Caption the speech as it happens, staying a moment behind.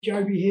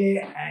Joby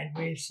here, and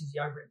this is the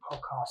Over It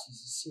podcast.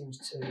 This is series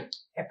 2,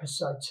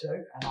 episode 2,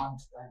 and I'm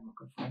today with my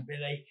good friend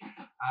Billy.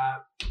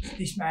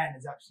 This man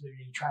has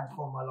absolutely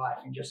transformed my life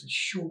in just a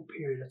short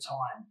period of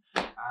time.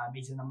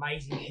 He's an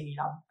amazing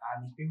healer,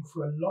 and he's been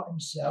through a lot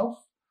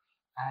himself,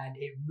 and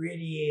it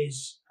really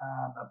is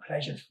a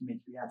pleasure for me to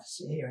be able to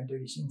sit here and do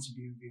this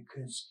interview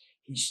because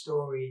his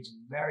story is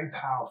very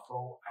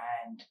powerful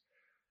and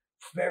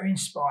very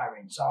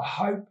inspiring. So I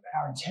hope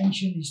our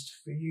intention is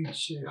for you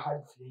to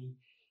hopefully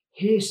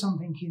hear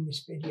something in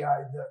this video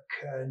that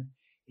can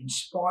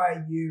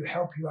inspire you,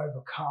 help you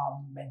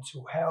overcome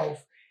mental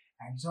health,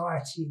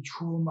 anxiety,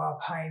 trauma,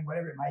 pain,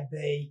 whatever it may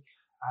be.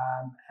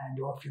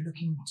 Or if you're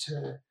looking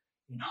to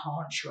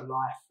enhance your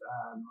life,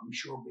 I'm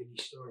sure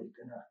Billy's story is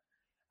going to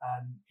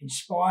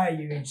inspire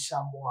you in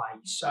some way.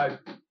 So,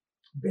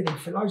 Billy,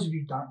 for those of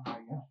you who don't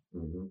know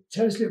you,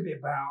 tell us a little bit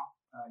about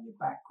your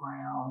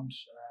background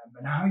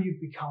and how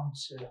you've become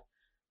to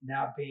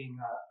now being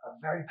a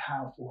very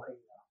powerful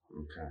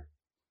healer. Okay.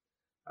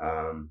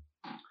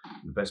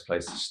 The best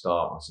place to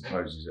start, I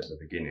suppose, is at the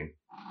beginning.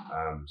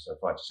 So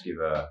if I just give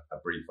a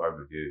brief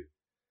overview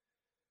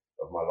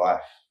of my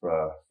life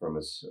from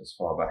as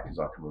far back as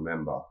I can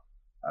remember.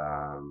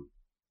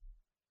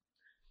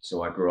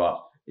 So I grew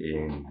up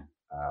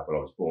I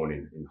was born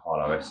in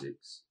Harlow,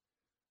 Essex,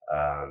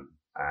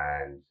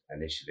 and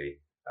initially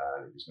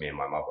it was me and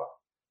my mother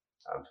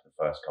for the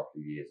first couple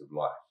of years of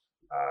life.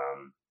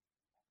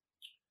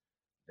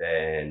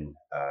 Then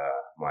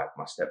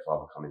my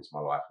stepfather came into my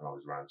life when I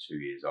was around 2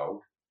 years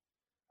old.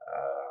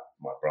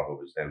 My brother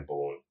was then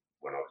born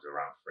when I was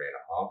around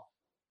 3.5.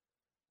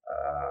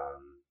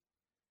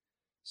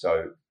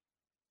 So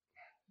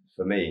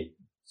for me,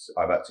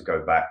 I've had to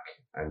go back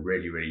and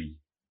really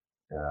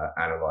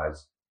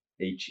analyse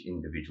each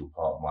individual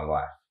part of my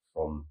life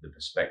from the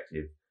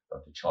perspective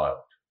of the child.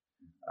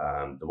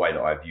 The way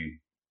that I view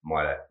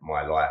my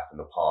life in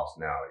the past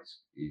now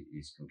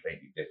is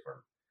completely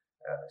different.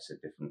 It's a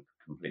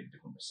completely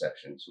different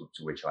perception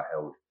to which I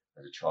held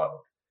as a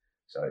child.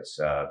 So it's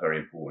very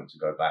important to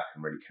go back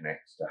and really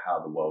connect to how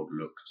the world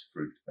looked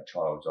through a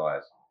child's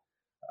eyes.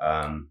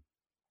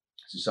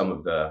 So some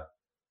of the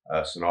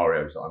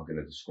scenarios that I'm going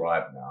to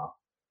describe now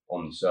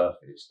on the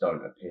surface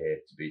don't appear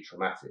to be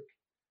traumatic,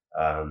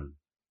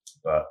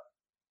 but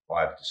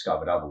I've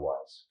discovered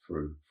otherwise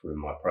through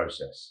my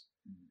process.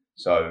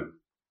 So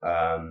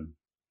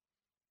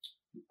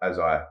as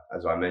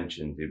I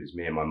mentioned, it was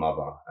me and my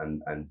mother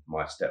and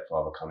my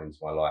stepfather come into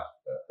my life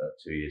at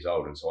 2 years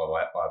old, and so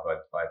I've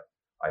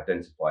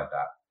identified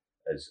that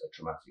as a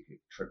traumatic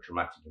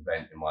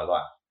event in my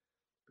life,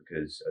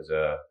 because as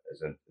a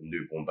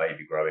newborn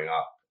baby growing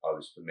up, I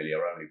was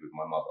familiar only with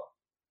my mother,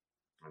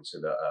 and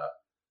so that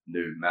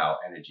new male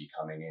energy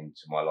coming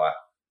into my life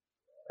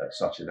at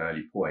such an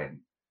early point,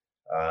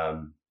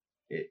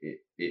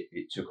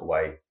 it took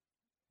away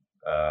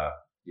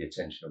the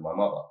attention of my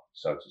mother,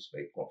 so to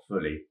speak, not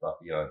fully, but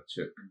it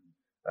took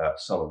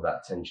some of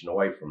that attention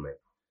away from me.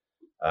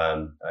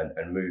 And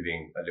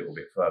moving a little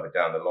bit further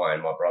down the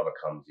line, my brother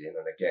comes in,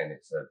 and again,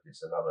 it's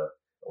another.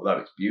 Although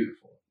it's a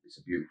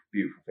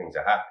beautiful things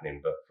are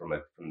happening, but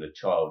from the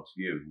child's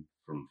view,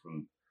 from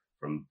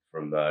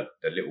the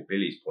little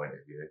Billy's point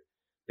of view,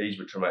 these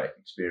were traumatic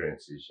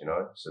experiences,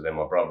 So then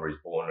my brother is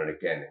born, and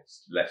again,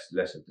 it's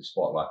less of the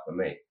spotlight for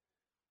me.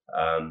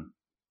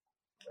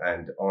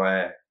 And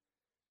I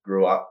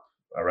grew up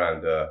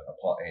around a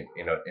party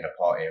in a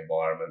party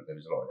environment. There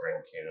was a lot of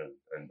drinking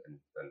and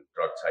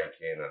drug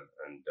taking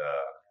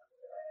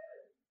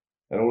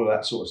and all of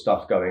that sort of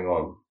stuff going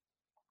on.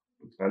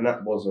 And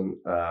that wasn't,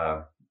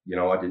 I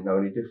didn't know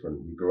any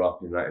different. We grew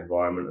up in that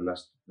environment, and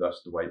that's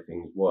the way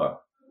things were.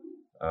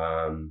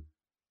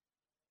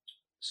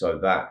 So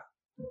that,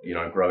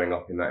 growing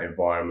up in that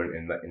environment,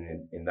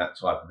 in that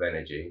type of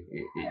energy,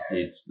 it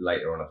did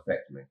later on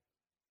affect me.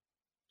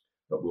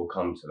 But we'll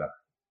come to that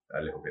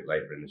a little bit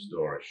later in the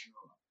story.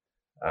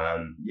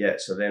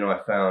 So then I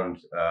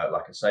found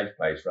like a safe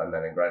place around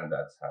Nan and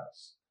Granddad's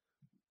house.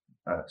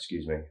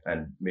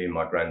 And me and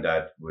my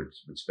granddad would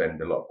spend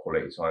a lot of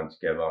quality time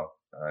together,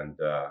 and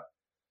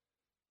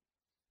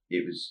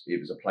it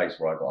was a place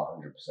where I got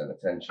 100%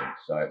 attention.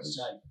 So it was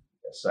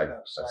safe.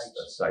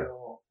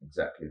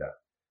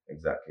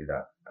 Exactly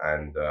that.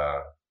 And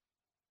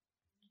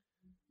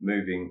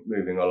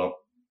moving along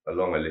a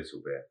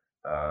little bit.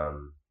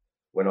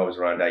 When I was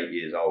around 8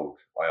 years old,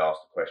 I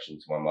asked a question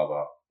to my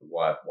mother: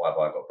 why have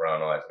I got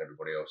brown eyes and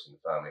everybody else in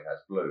the family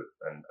has blue?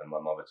 And my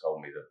mother told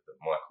me that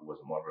Michael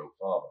wasn't my real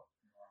father.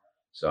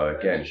 So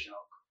again,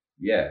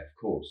 yeah, of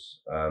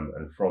course.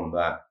 And from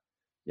that,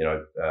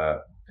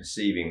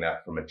 perceiving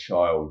that from a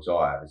child's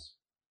eyes,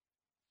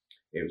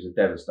 it was a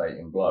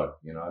devastating blow,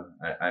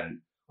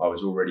 and I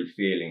was already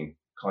feeling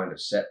kind of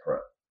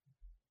separate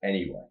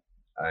anyway.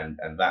 And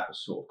that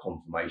was sort of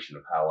confirmation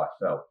of how I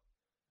felt.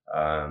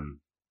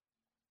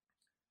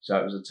 So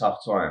it was a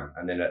tough time.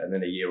 And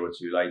then a year or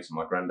two later,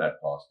 my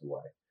granddad passed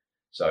away.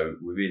 So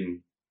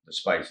within the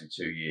space of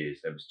 2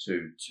 years, there was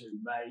two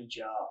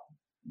major.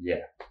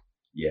 Yeah.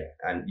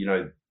 And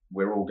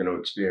we're all going to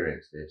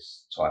experience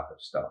this type of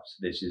stuff.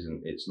 So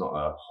it's not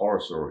a horror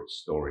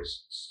story,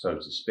 so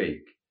to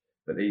speak,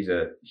 but these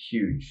are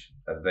huge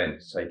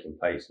events taking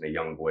place in a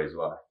young boy's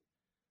life.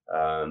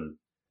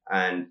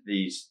 And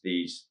these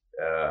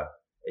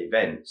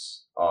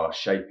events are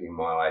shaping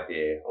my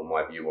idea or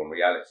my view on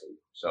reality.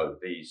 So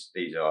these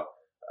are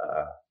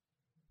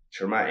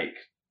traumatic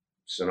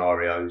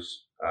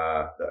scenarios that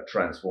are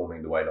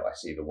transforming the way that I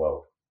see the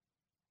world.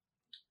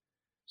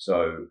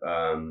 So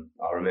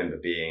I remember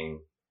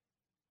being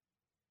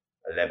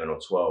 11 or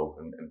 12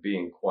 and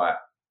being quite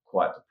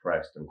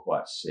depressed and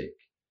quite sick.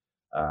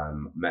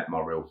 Met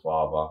my real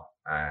father,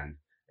 and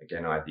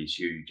again I had these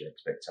huge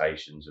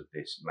expectations of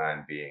this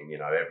man being, you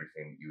know,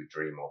 everything you would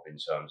dream of in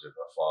terms of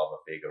a father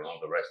figure and all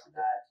the rest of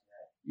it.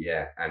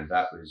 Yeah, and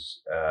that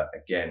was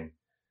again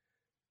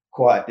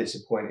quite a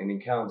disappointing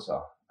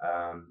encounter.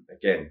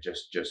 Again,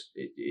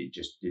 it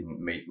just didn't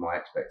meet my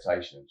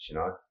expectations, you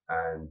know,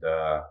 and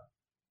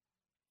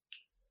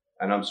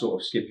I'm sort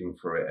of skipping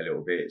through it a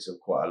little bit. It's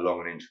quite a long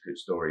and intricate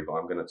story, but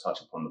I'm going to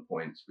touch upon the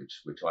points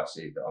which I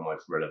see that are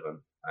most relevant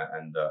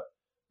and that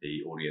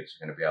the audience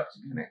are going to be able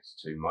to connect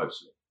to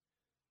mostly.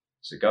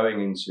 So going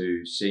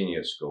into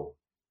senior school,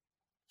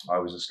 I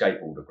was a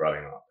skateboarder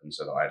growing up, and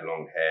so I had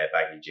long hair,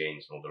 baggy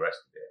jeans, and all the rest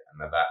of it.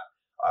 And that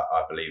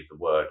I believe the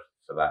word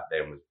for that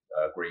then was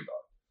grebo.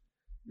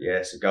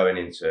 Yeah, so going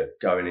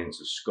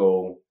into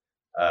school,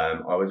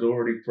 I was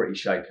already pretty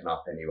shaken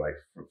up anyway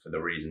for the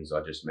reasons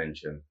I just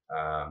mentioned,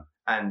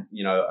 and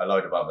you know, a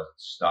load of other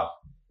stuff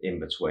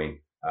in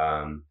between.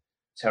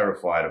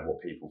 Terrified of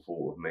what people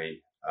thought of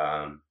me.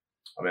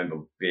 I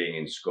remember being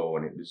in school,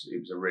 and it was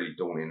a really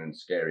daunting and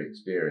scary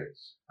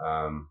experience,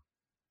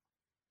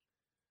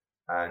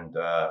 and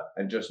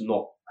just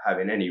not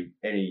having any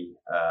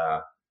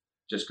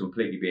just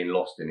completely being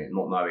lost in it,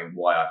 not knowing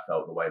why I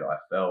felt the way that I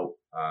felt.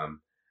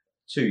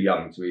 Too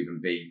young to even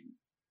be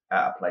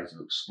at a place of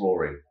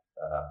exploring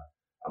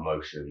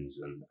emotions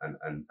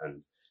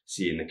and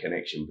seeing the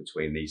connection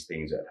between these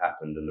things that had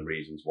happened and the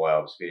reasons why I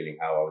was feeling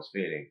how I was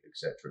feeling,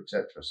 etc.,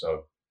 etc.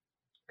 So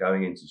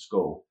going into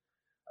school,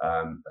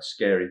 a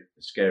scary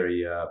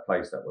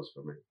place that was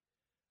for me.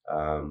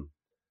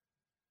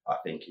 I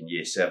think in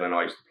year 7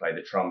 I used to play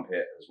the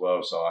trumpet as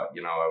well, so I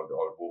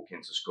would walk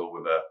into school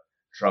with a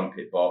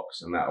trumpet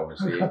box, and that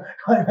obviously. I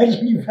can't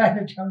imagine you playing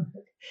the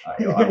trumpet.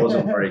 I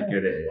wasn't very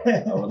good at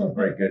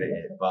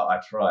it. But I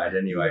tried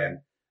anyway,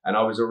 and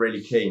I was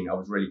really keen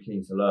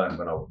to learn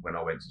when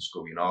I went to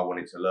school. You know, I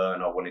wanted to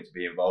learn, I wanted to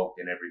be involved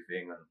in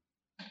everything,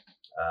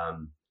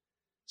 and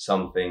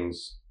some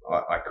things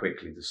I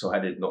quickly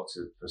decided not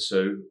to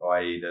pursue,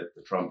 i.e.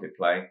 the trumpet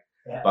playing.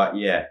 Yeah. But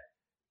yeah,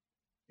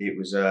 it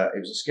was a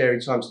scary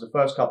time. So the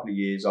first couple of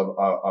years, I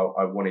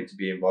wanted to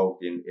be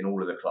involved in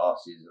all of the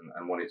classes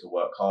and wanted to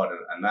work hard,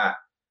 and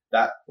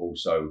that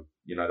also,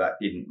 you know, that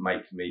didn't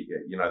make me,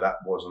 you know, that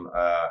wasn't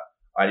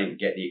I didn't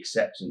get the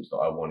acceptance that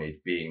I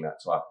wanted being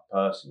that type of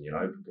person, you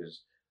know,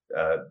 because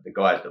the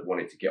guys that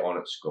wanted to get on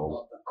at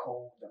school, the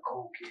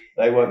cool kids,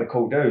 they weren't the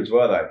cool dudes,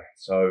 were they?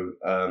 So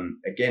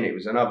again, it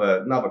was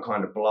another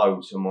kind of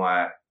blow to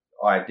my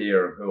idea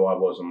of who I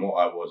was and what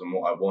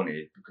I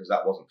wanted, because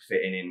that wasn't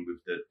fitting in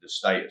with the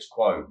status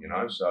quo, you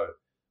know. So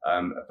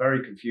a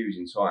very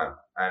confusing time,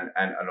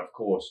 and of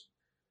course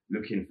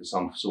looking for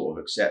some sort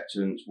of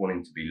acceptance,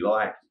 wanting to be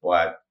liked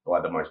by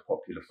the most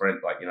popular friend,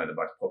 like, you know, the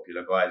most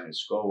popular guys in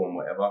school and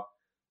whatever.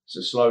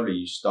 So slowly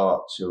you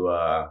start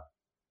to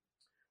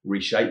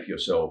reshape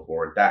yourself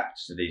or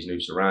adapt to these new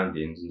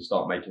surroundings and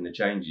start making the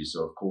changes.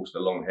 So of course the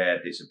long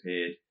hair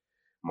disappeared.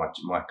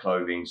 My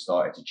clothing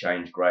started to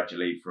change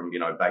gradually from, you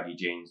know, baggy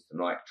jeans to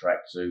Nike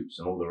tracksuits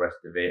and all the rest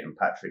of it, and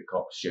Patrick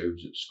Cox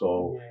shoes at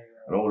school,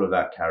 and all of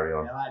that carry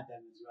on. Yeah, I had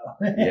them as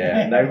well.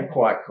 Yeah, and they were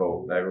quite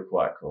cool.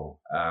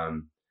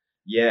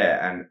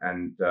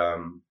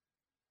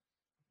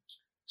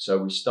 So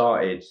we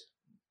started,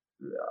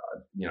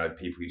 you know,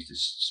 people used to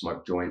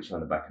smoke joints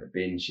around the back of the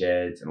bin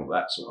sheds and all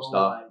that sort of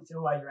stuff. It's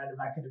always around the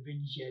back of the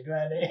bin shed,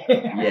 wasn't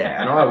it?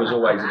 Yeah, and I was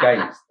always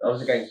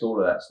against all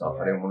of that stuff.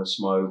 Yeah. I didn't want to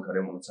smoke, I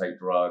didn't want to take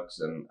drugs,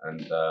 and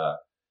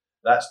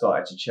that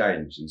started to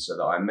change. And so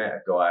that I met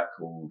a guy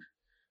called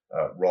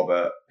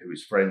Robert, who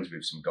was friends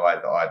with some guy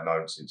that I'd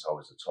known since I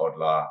was a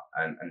toddler,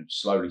 and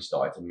slowly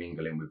started to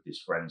mingle in with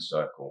this friend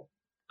circle.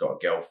 Got a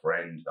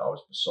girlfriend that I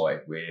was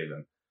besotted with,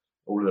 and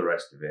all of the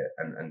rest of it.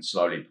 And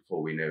slowly,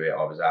 before we knew it,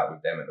 I was out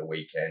with them at the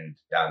weekend,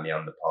 down the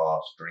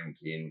underpass,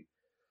 drinking,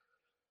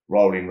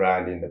 rolling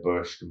round in the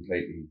bush,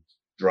 completely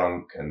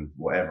drunk and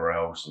whatever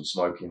else, and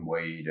smoking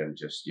weed and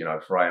just, you know,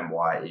 throwing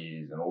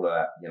whiteys and all of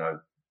that, you know,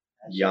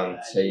 young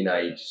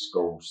teenage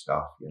school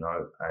stuff, you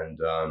know. And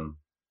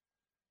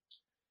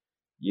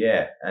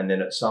yeah, and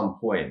then at some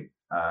point,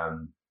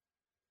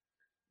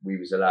 we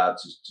was allowed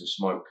to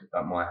smoke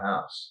at my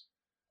house,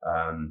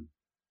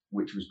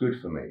 which was good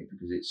for me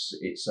because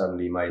it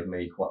suddenly made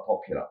me quite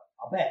popular.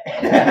 I bet.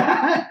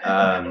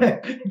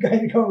 Going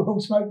to go all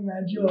smoking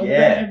around you.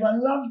 Yeah,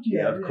 everyone loved you.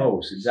 Yeah, of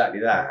course, exactly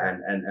that.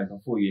 And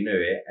before you knew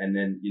it, and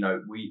then, you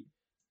know, we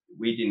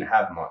didn't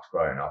have much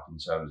growing up in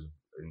terms of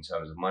in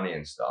terms of money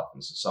and stuff.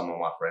 And so some of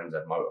my friends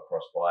had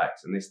motocross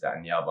bikes and this, that,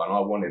 and the other, and I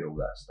wanted all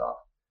that stuff.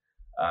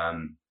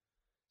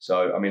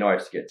 So I mean, I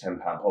used to get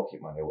 £10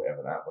 pocket money or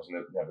whatever. That was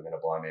never going to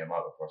buy me a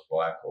motocross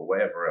bike or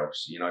whatever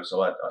else, you know.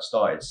 So I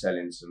started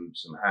selling some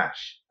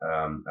hash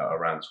at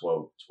around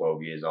 12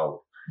 years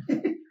old.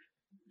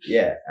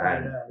 Yeah,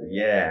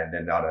 and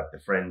then I'd have the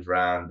friends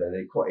round, and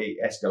it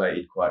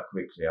escalated quite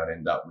quickly. I'd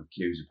end up with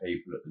queues of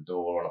people at the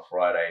door on a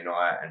Friday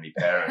night, and my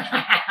parents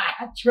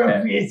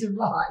 12 years of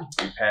life.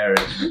 My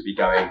parents would be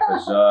going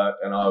berserk,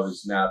 and I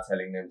was now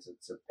telling them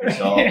to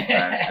piss off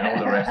and all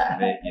the rest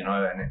of it, you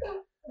know.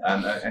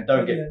 And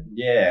don't get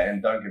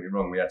me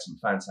wrong, we had some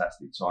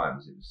fantastic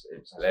times. It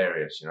was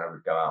hilarious, you know.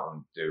 We'd go out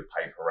and do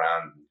a paper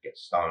round and get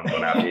stoned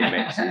on our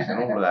BMXs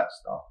and all of that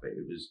stuff. But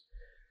it was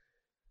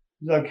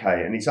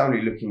okay. And it's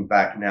only looking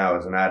back now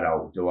as an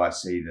adult do I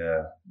see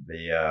the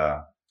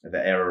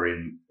error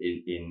in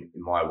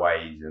my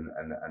ways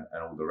and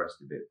all the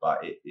rest of it.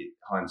 But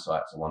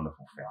hindsight's a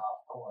wonderful thing. Oh,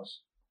 of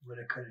course.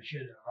 Woulda, coulda,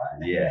 shoulda,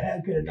 right?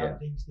 Yeah. Could have done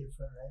things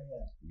differently.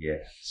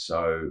 Yeah.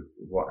 So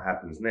what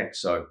happens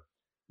next? So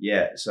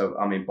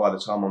I mean, by the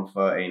time I'm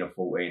 13 or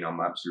 14,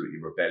 I'm absolutely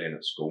rebelling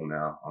at school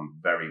now. I'm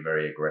very,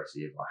 very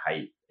aggressive. I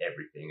hate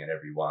everything and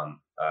everyone.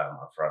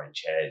 I'm throwing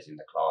chairs in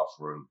the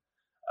classroom.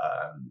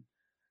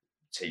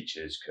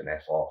 Teachers can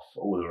F off,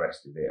 all the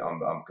rest of it.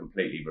 I'm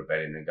completely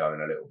rebelling and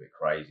going a little bit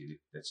crazy.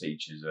 The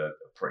teachers are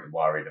pretty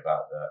worried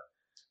about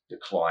the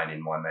decline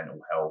in my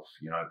mental health,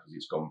 you know, because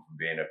it's gone from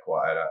being a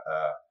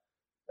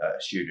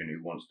student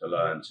who wants to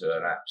learn to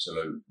an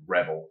absolute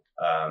rebel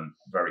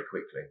very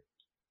quickly.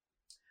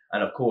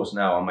 And of course,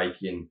 now I'm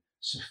making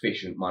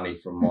sufficient money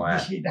from my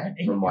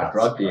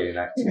drug dealing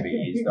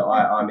activities that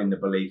I'm in the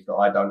belief that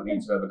I don't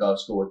need to ever go to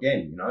school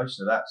again, you know.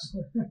 So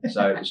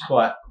it was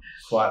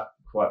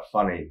quite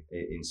funny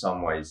in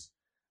some ways.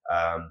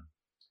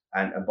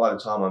 And by the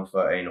time I'm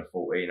 13 or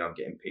 14, I'm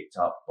getting picked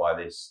up by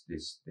this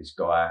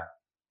guy,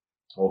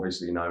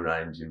 obviously no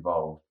names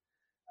involved.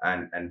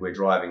 And we're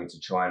driving into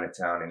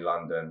Chinatown in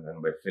London,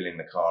 and we're filling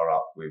the car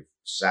up with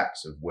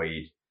sacks of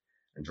weed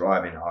and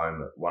driving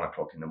home at 1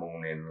 o'clock in the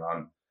morning. And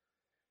I'm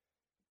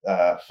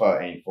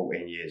 13,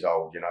 14 years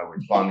old, you know,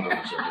 with bundles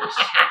of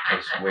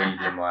this weed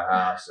in my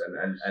house,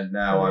 and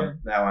now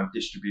I'm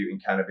distributing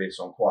cannabis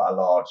on quite a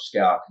large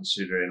scale,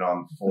 considering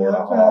I'm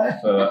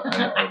 4.5 foot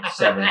and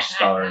 7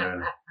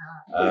 stone,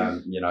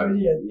 and you know,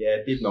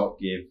 did not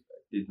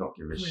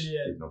give a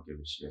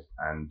shit,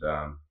 and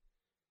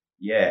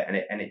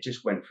and it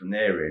just went from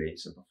there really.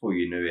 So before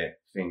you knew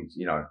it, things,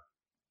 you know,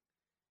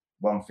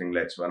 one thing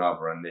led to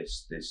another, and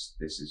this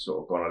has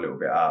sort of gone a little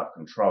bit out of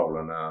control.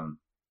 And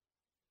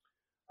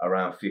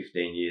around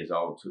 15 years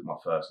old, took my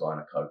first line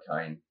of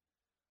cocaine.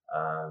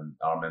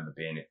 I remember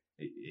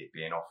it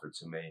being offered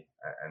to me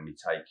and me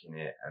taking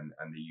it, and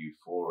the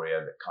euphoria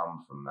that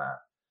come from that.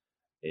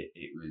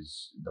 It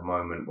was the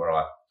moment where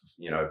I,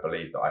 you know,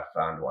 believed that I'd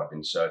found what I'd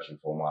been searching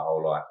for my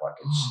whole life. I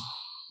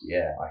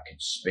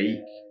could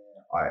speak.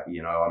 I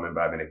remember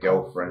having a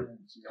girlfriend,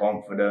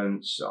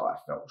 confidence. I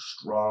felt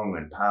strong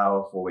and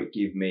powerful. It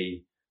gave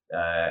me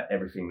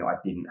everything that I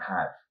didn't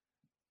have.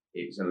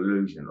 It's an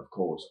illusion, of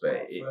course,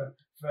 but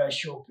for a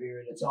short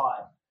period of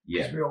time.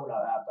 Because we all know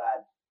how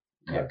bad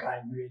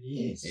cocaine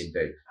really is.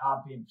 Indeed.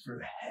 I've been through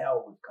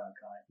hell with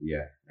cocaine.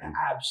 Yeah.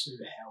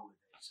 Absolute hell with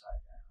it. So I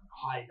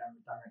highly don't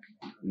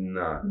recommend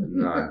it.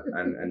 No.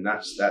 and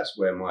that's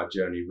where my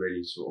journey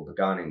really sort of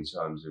began in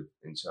terms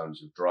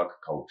of drug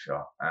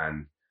culture.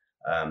 And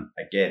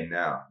again,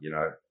 now, you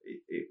know,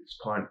 it's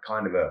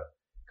kind of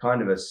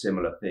a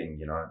similar thing,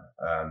 you know,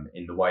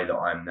 in the way that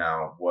I'm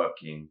now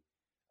working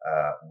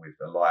with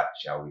the light,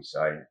 shall we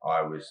say.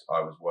 I was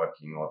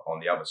working on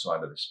the other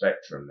side of the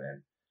spectrum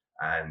then,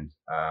 and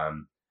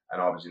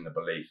I was in the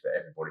belief that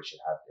everybody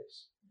should have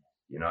this,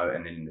 you know.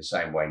 And in the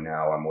same way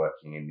now, I'm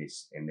working in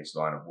this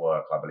line of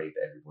work. I believe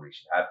that everybody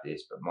should have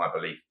this, but my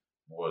belief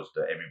was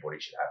that everybody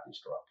should have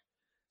this drug.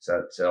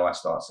 So I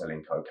start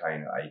selling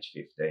cocaine at age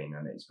 15,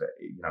 and it's,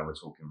 you know, we're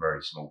talking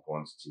very small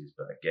quantities,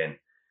 but again,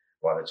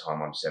 by the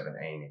time I'm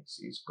 17,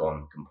 it's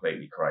gone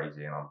completely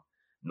crazy, and I'm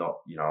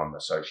not, you know, I'm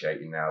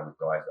associating now with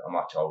guys that are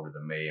much older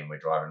than me, and we're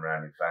driving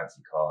around in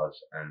fancy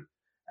cars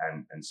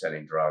and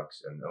selling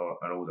drugs and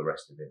all the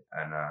rest of it,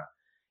 and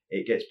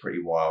it gets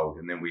pretty wild.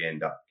 And then we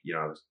end up, you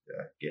know,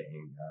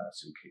 getting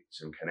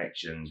some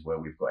connections where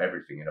we've got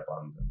everything in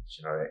abundance,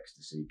 you know,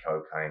 ecstasy,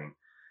 cocaine,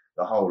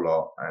 the whole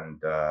lot,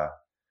 and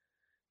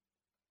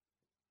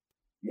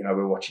you know,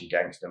 we're watching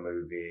gangster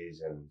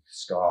movies and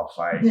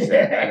Scarface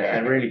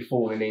and really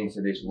falling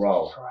into this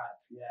role.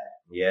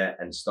 Yeah,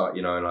 and start,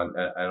 you know, and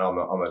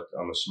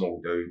I'm a small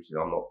dude.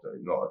 I'm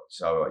not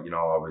so, you know,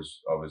 I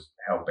was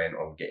hell bent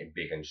on getting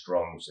big and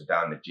strong. So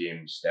down the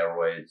gym,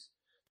 steroids,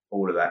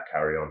 all of that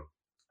carry on.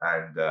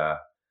 And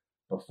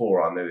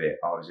before I knew it,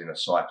 I was in a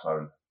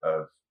cyclone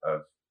of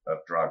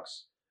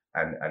drugs,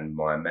 and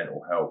my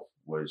mental health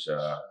was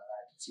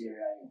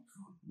deteriorating.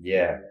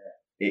 Yeah,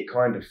 it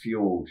kind of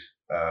fueled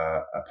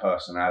a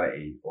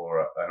personality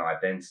or an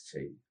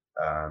identity.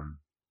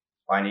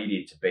 I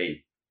needed to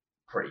be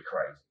pretty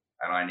crazy.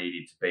 and I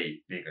needed to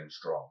be big and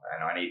strong,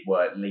 and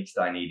at least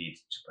I needed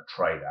to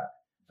portray that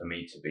for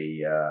me to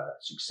be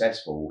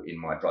successful in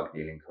my drug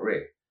dealing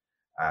career.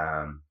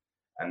 And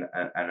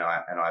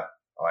I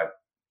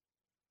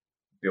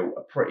built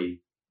a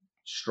pretty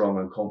strong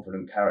and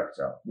confident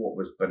character. What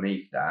was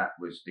beneath that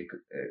was the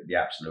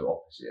absolute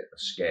opposite, a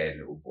scared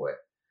little boy.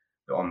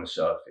 But on the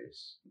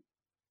surface,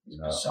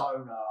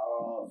 persona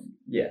of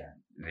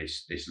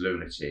this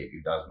lunatic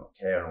who does not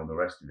care and all the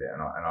rest of it.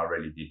 And I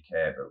really did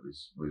care, but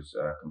was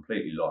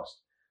completely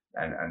lost.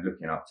 And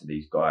looking up to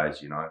these guys,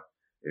 who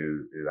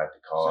had the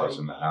cars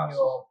and the houses. In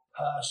your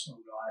personal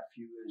life,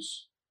 you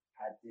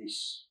had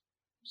this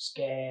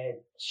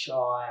scared,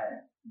 shy,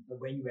 but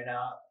when you went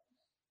out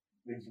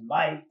with the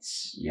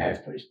mates, you had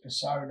to put his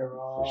persona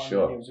on. For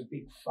sure. And it was a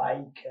big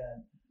fake.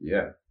 And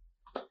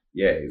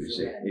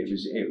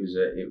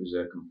it was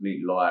a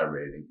complete lie,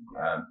 really.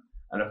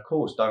 And of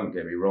course, don't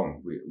get me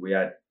wrong, we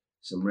had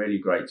some really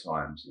great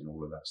times in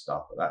all of that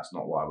stuff, but that's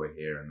not why we're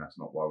here, and that's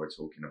not why we're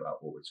talking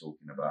about what we're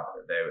talking about.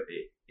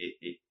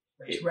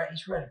 It's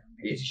relevant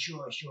because it's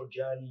your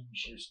journey,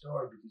 it's your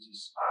story, because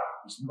it's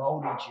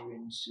moulded you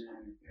into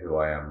who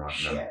I am right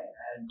now. Yeah,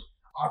 and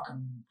I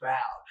can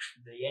vouch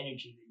for the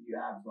energy that you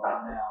have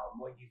right now and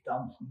what you've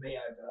done for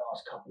me over the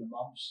last couple of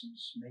months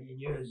since me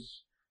and you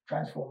has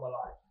transformed my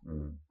life.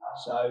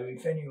 So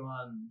if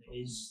anyone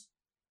is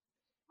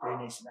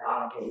doing this and they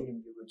want to get hit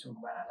with it, we'll talk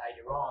about that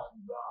later on.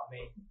 But I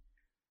mean,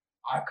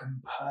 I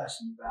can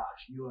personally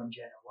vouch for you and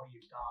Jenna, what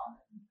you've done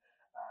and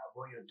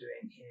what you're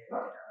doing here.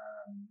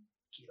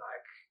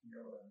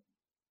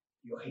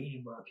 Your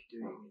healing work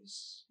you're doing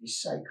is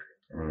sacred.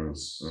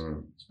 It's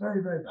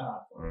very, very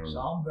powerful. So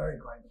I'm very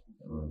grateful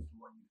for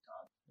what you've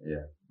done.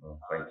 Yeah, well,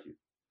 thank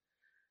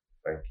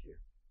you.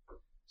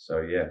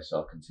 So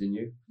I'll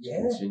continue.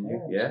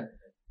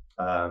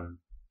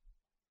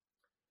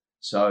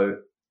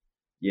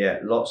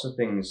 Lots of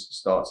things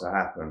start to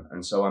happen.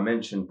 And so I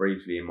mentioned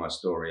briefly in my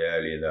story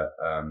earlier that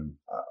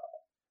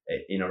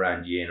in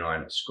around year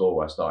 9 at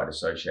school, I started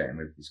associating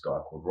with this guy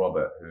called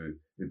Robert, who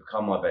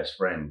became my best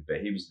friend.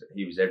 But he was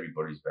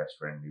everybody's best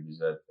friend. He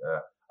was a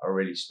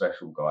really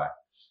special guy.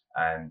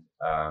 And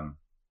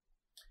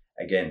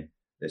again,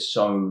 there's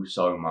so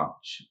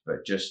much,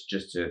 but just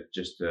to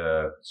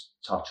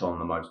touch on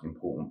the most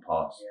important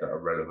parts that are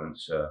relevant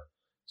to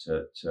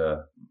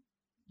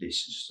this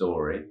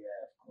story.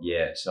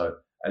 So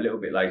a little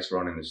bit later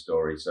on in the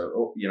story,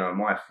 so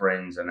my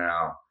friends are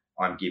now,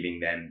 I'm giving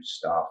them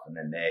stuff and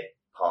then they're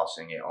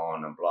passing it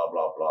on and blah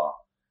blah blah,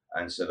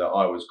 and so that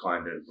I was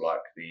kind of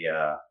like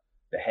the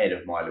head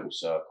of my little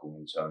circle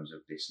in terms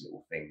of this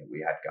little thing that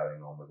we had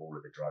going on with all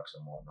of the drugs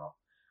and whatnot,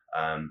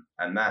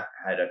 and that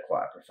had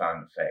quite a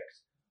profound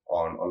effect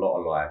on a lot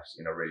of lives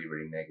in a really,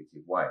 really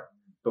negative way.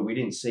 But we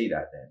didn't see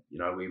that then.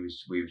 We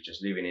was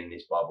just living in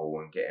this bubble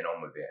and getting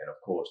on with it. And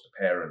of course, the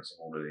parents of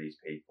all of these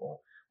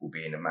people will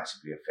be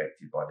massively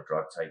affected by the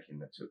drug taking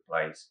that took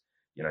place.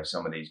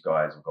 Some of these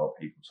guys have got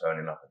people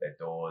turning up at their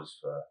doors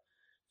for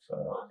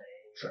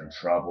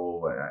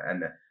trouble,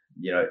 and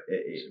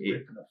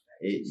it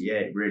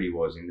really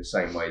was in the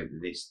same way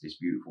that this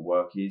beautiful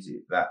work is.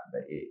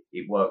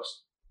 It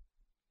works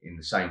in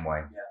the same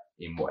way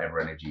in whatever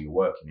energy you're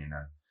working in.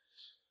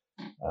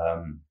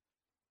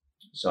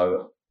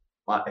 So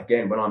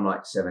again, when I'm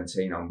like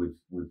 17, I'm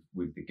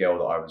with the girl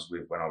that I was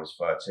with when I was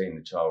 13,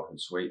 the childhood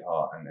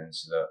sweetheart, and then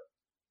so that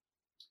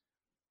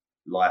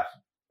life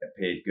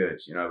appeared good.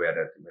 We had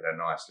a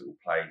nice little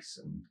place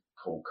and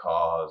cool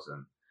cars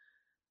and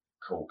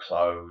cool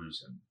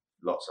clothes and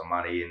lots of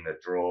money in the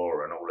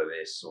drawer and all of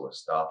this sort of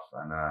stuff.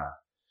 And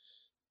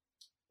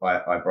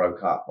I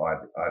broke up. I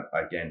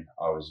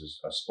was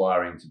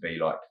aspiring to be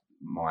like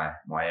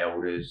my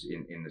elders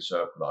in the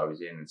circle that I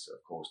was in, and so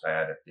of course they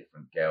had a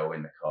different girl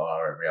in the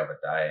car every other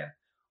day, and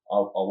I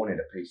wanted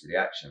a piece of the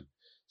action.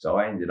 So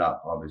I ended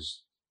up, I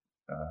was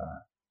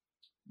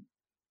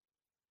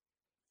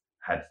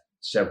had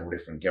several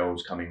different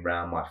girls coming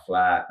round my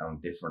flat on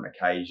different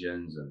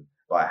occasions,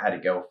 but I had a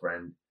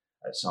girlfriend.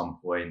 At some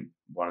point,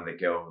 one of the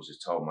girls has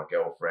told my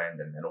girlfriend,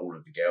 and then all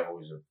of the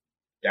girls have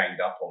ganged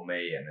up on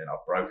me, and then I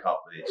broke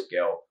up with this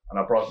girl, and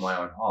I broke my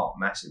own heart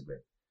massively.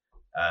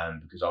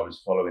 Because I was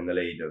following the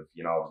lead of,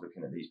 I was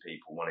looking at these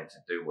people wanting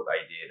to do what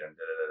they did and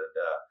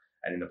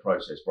and in the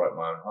process broke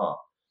my own heart.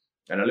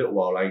 And a little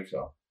while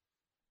later,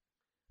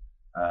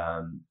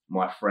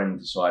 my friend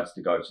decides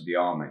to go to the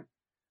army.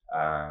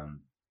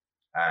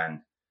 And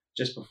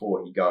just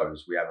before he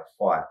goes, we have a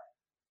fight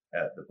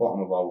at the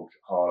bottom of Old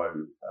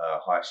Harlow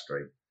High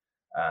Street.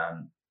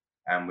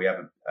 And we have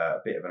a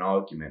bit of an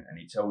argument, and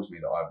he tells me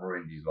that I've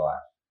ruined his life,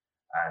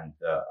 and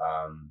that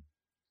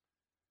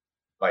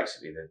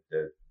basically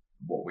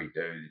what we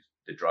do,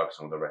 the drugs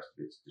and all the rest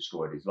of it's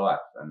destroyed his life,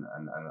 and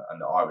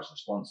that I was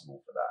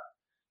responsible for that.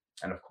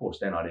 And of course,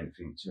 then I didn't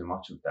think too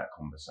much of that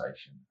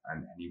conversation.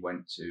 And he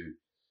went to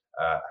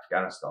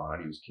Afghanistan,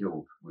 and he was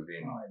killed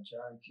within.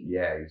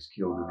 Yeah, he was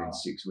killed within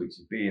 6 weeks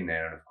of being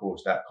there. And of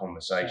course, that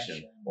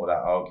conversation or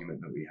that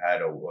argument that we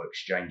had, or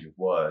exchange of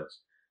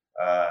words,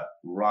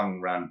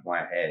 rung round my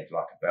head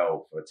like a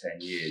bell for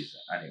 10 years,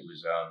 and it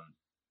was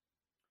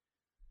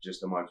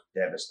just the most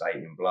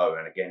devastating blow.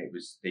 And again, it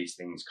was these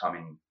things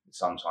coming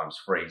sometimes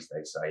freeze,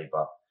 they say,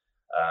 but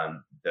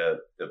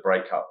the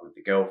breakup with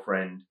the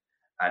girlfriend,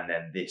 and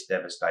then this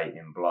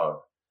devastating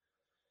blow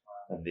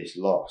and this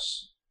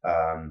loss,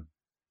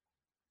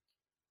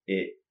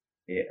 it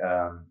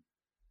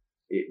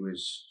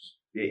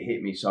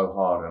hit me so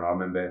hard. And I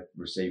remember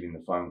receiving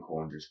the phone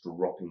call and just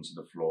dropping to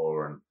the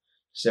floor. And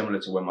similar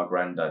to when my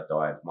granddad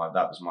died,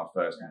 that was my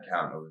first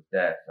encounter with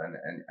death.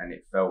 And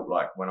it felt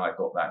like when I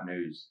got that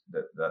news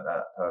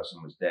that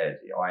person was dead,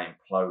 I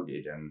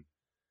imploded and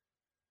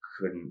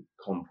couldn't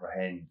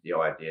comprehend the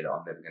idea that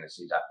I'm never going to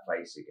see that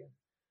face again.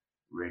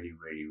 Really,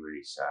 really,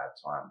 really sad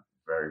time.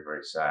 Very,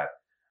 very sad.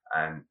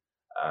 And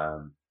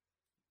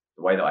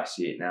the way that I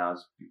see it now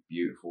is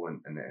beautiful and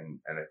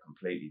a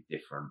completely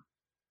different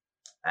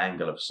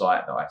angle of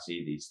sight that I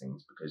see these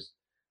things, because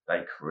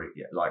they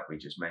create, like we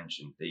just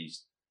mentioned,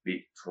 these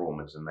big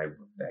traumas, and they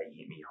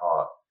hit me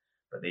hard.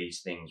 But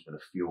these things were the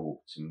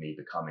fuel to me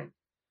becoming.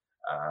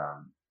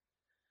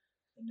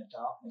 In the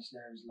darkness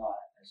there is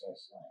light, as I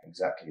say.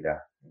 Exactly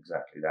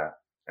that.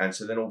 And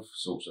so then all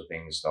sorts of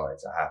things started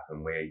to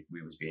happen. We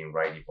was being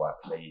raided by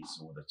police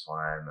all the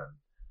time,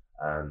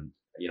 and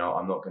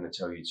I'm not going to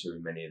tell you too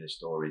many of the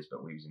stories,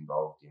 but we was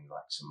involved in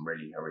like some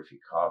really horrific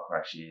car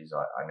crashes.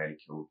 I nearly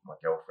killed my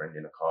girlfriend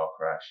in a car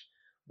crash.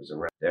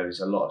 There was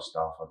a lot of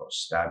stuff. I got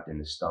stabbed in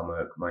the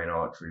stomach, main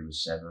artery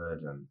was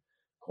severed, and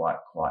quite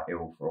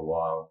ill for a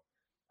while.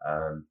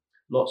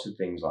 Lots of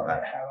things like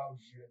that. How old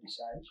were you at this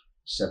age?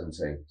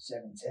 17.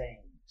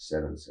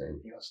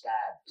 17. You got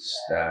stabbed.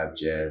 Stabbed,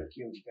 yeah. You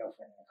killed your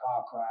girlfriend in a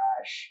car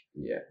crash.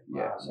 Yeah.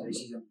 Wow, so this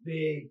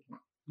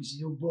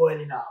is all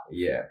boiling up.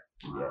 Yeah.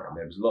 And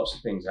there was lots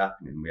of things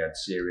happening. We had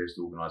serious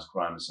organised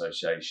crime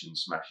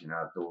associations smashing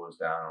our doors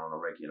down on a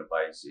regular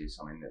basis.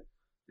 I mean,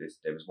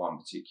 there was one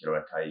particular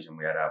occasion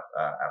we had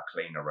our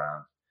cleaner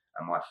around,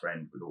 and my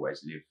friend would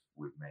always live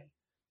with me.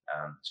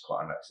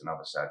 It's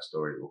another sad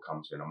story that we'll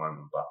come to in a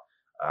moment. But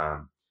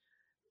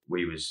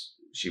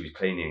she was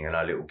cleaning, and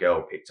our little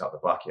girl picked up the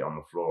bucket on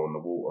the floor, and the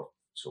water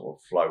sort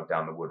of flowed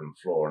down the wooden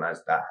floor. And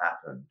as that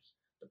happened,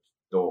 the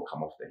door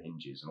come off the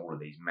hinges, and all of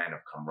these men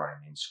have come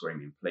running in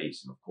screaming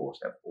police, and of course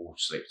they've all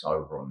slipped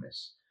over on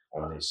this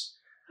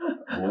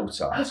water.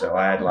 So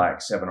I had like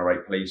 7 or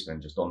 8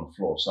 policemen just on the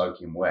floor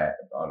soaking wet,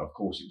 and of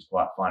course it was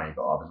quite funny,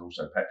 but I was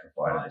also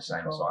petrified at the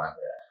same time.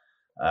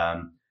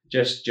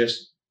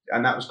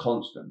 And that was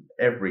constant.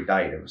 Every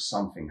day there was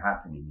something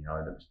happening,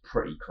 that was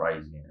pretty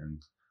crazy,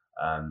 and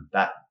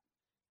that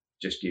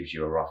just gives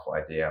you a rough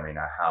idea. I mean,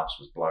 our house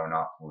was blown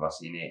up with us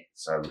in it.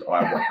 So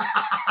I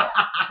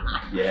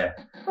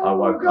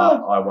woke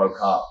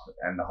up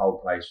and the whole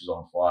place was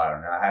on fire.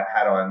 And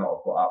had I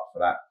not got up for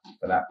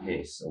that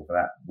piss or for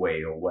that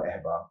wee or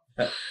whatever,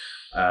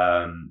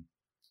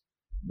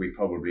 we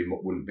probably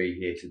wouldn't be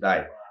here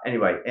today.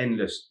 Anyway,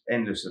 endless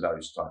of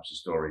those types of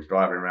stories.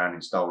 Driving around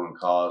in stolen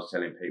cars,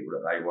 telling people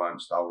that they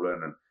weren't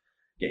stolen, and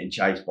getting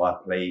chased by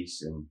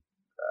police, and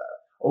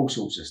all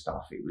sorts of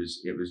stuff. It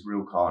was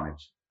real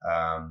carnage.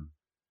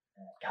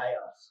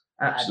 Chaos.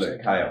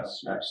 Absolute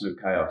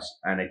chaos.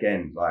 And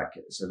again,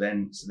 so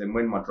then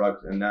when my drug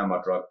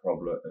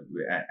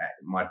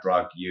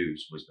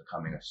use was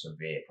becoming a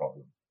severe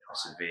problem.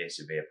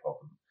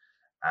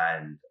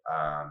 And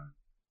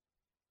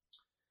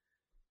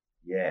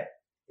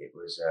it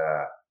was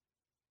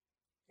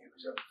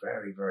a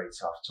very, very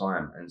tough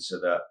time. And so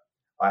that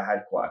I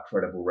had quite a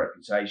credible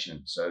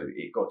reputation. So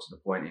it got to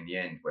the point in the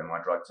end where my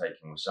drug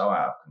taking was so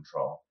out of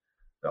control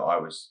that I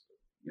was,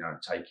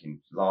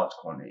 taking large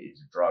quantities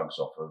of drugs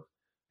off of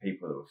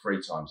people that were 3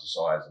 times the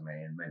size of me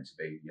and meant to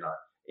be,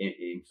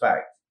 in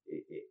fact,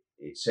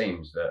 it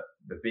seems that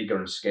the bigger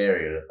and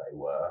scarier that they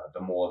were,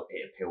 the more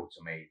it appealed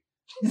to me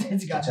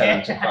to tell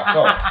them to fuck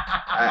off.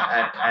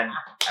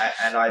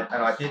 And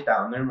I did that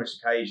on numerous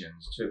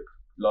occasions, took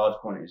large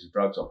quantities of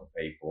drugs off of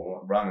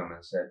people, rung them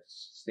and said,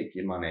 stick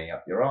your money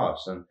up your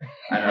arse. And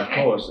of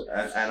course,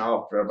 and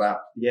after about,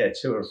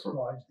 2 or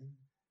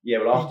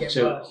 3, after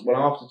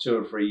 2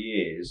 or 3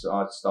 years,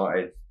 I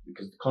started,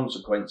 because the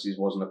consequences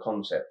wasn't a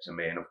concept to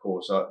me. And of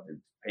course,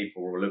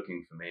 people were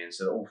looking for me. And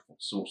so all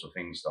sorts of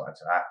things started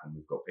to happen.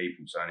 We've got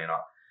people turning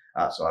up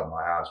outside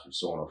my house with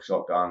sawn-off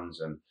shotguns,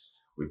 and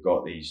we've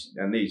got these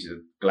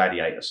are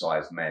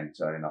gladiator-sized men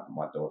turning up at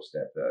my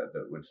doorstep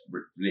that would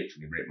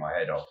literally rip my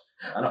head off.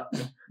 And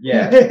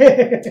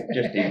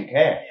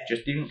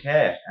just didn't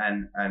care.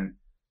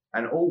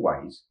 And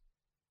always,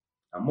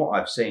 and what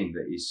I've seen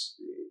that is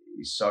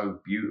so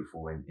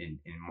beautiful in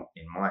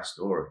my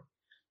story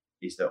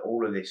is that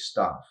all of this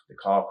stuff, the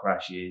car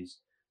crashes,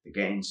 the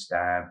getting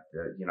stabbed,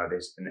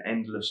 there's an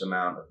endless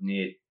amount of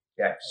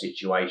near-death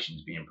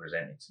situations being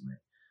presented to me.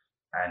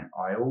 And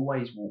I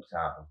always walked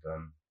out of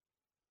them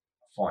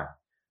fine.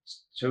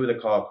 2 of the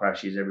car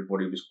crashes,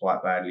 everybody was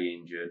quite badly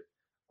injured.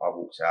 I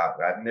walked out.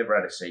 I'd never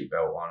had a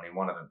seatbelt on. In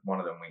one of them,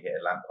 we hit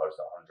a lamppost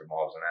at 100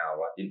 miles an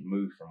hour. I didn't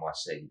move from my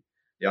seat.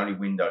 The only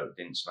window that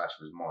didn't smash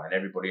was mine.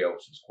 Everybody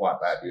else was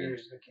quite badly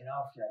injured. Looking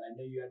after you. They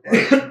knew you had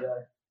work to do.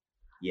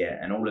 Yeah,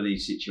 and all of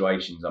these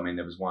situations. I mean,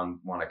 there was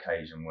one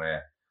occasion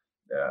where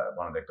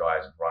one of the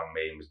guys rang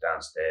me and was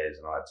downstairs,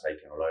 and I had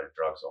taken a load of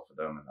drugs off of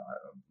them, and I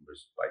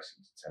was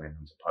basically telling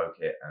them to poke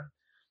it. And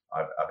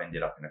I've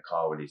ended up in a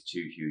car with these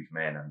two huge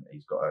men, and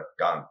he's got a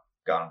gun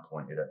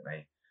pointed at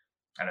me.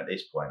 And at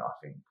this point, I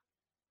think,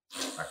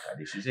 okay,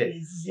 this is it.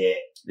 This is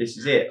it. This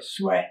is it.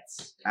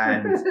 Sweats.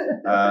 And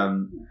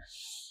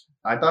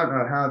I don't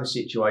know how the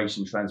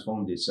situation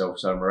transformed itself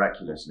so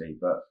miraculously,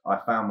 but I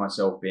found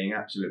myself being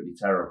absolutely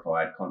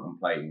terrified,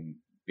 contemplating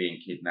being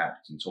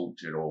kidnapped and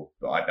tortured, or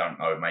I don't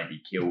know,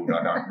 maybe killed,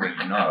 I don't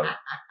really know,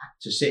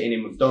 to sitting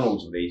in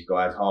McDonald's with these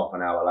guys half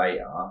an hour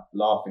later,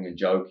 laughing and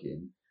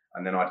joking.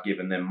 And then I'd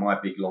given them my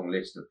big long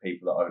list of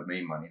people that owed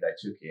me money. They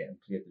took it and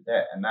cleared the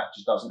debt, and that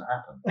just doesn't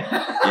happen.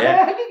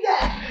 Yeah,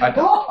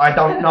 I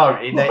don't know.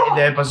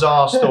 They're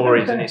bizarre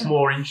stories, and it's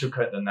more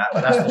intricate than that.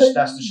 But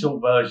that's the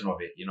short version of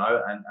it, you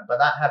know. But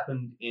that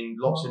happened in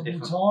lots of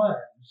different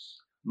times.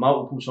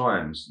 Multiple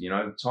times, you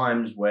know,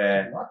 times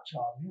where.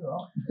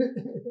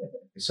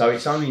 So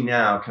it's only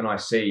now can I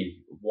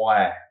see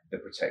why the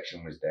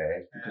protection was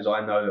there, because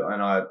I know,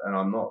 and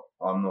I'm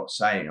not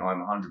saying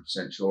I'm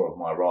 100% sure of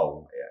my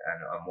role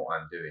and what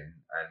I'm doing,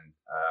 and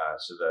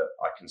so that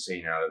I can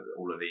see now that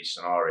all of these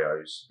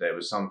scenarios, there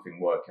was something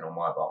working on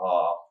my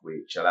behalf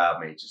which allowed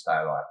me to stay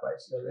alive,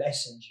 basically. The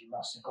lessons you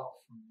must have got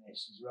from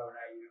this as well.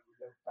 Now you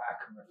look back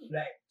and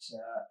reflect,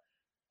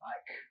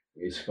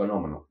 it's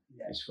phenomenal.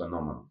 Yeah. It's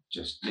phenomenal.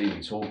 Just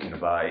even talking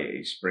about it,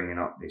 it's bringing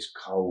up this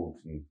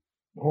cold and.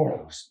 Do you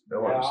know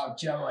what, I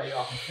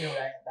can feel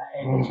that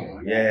energy.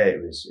 Yeah,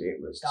 it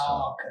was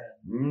dark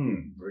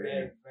and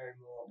really very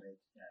morbid.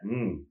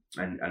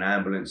 Yeah. And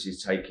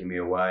ambulances taking me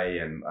away,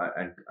 and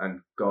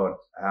God,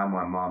 how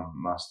my mum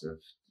must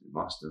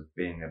have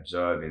been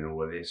observing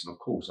all of this. And of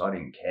course, I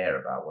didn't care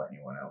about what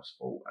anyone else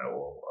thought,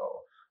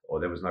 or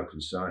there was no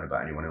concern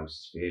about anyone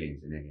else's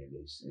feelings in any of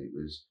this. It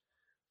was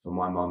for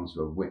my mum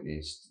to have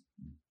witnessed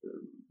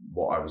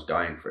what I was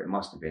going through. It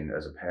must have been,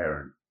 as a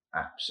parent,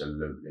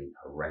 absolutely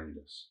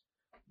horrendous,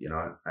 you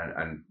know,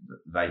 and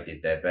they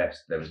did their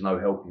best. There was no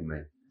helping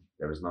me,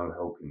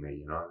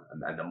 you know,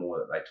 and the more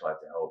that they tried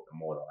to help, the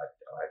more that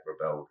I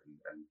rebelled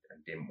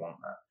and didn't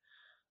want that.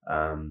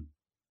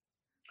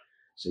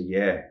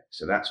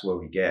 So that's where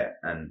we get,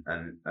 and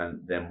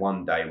then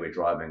one day we're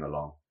driving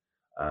along,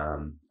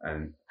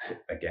 and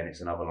again,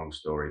 it's another long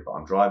story, but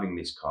I'm driving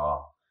this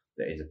car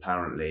that is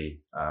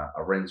apparently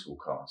a rental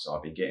car. So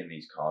I've been getting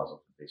these cars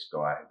off of this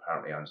guy who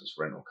apparently owns this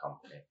rental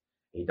company.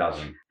 He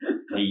doesn't.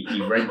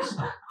 He rents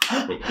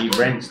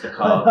the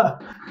car.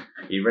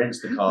 He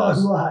rents the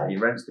cars. He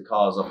rents the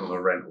cars off of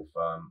a rental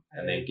firm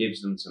and then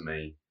gives them to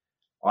me.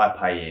 I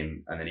pay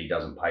him, and then he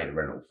doesn't pay the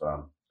rental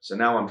firm. So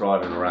now I'm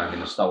driving around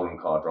in a stolen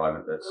car,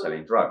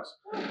 selling drugs.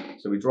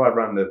 So we drive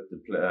around the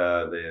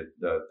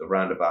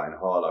roundabout in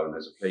Harlow, and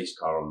there's a police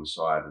car on the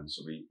side, and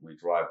so we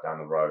drive down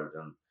the road,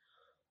 and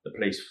the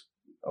police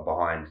are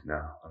behind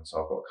now, and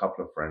so I've got a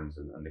couple of friends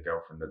and the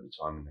girlfriend at the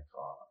time in the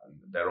car, and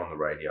they're on the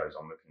radios.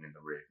 I'm looking in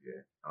the rear view,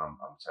 and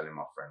I'm telling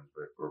my friends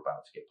we're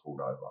about to get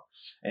pulled over.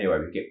 Anyway,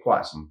 we get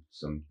quite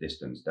some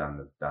distance down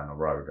the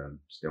road, and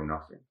still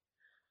nothing.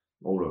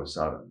 All of a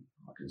sudden,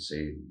 I can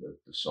see the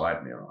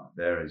side mirror.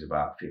 There is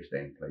about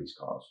 15 police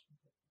cars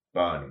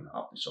burning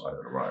up the side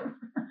of the road.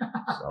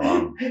 So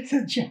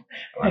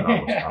I know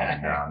what's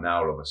coming now.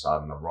 Now all of a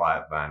sudden, the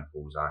riot van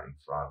pulls out in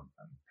front,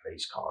 and the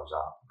police car's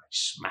up.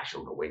 Smash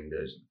all the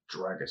windows and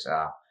drag us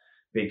out.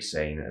 Big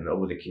scene, and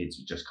all the kids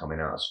were just coming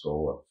out of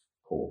school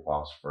at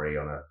 3:15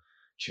 on a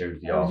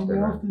Tuesday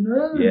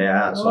afternoon.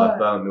 Yeah, outside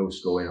Burnt Mill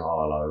School in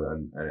Harlow,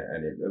 and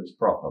it was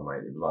proper,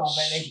 mate. It was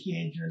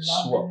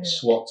like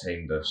SWAT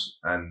teamed us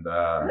and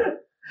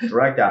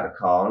dragged out the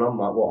car, and I'm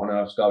like, what on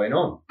earth's going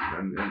on?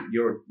 And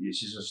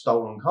this is a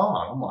stolen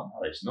car. And I'm like,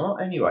 no, it's not.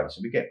 Anyway,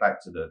 so we get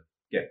back to the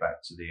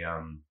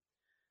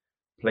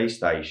police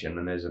station,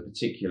 and there's a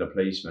particular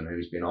policeman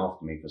who's been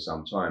after me for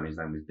some time. His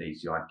name was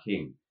DCI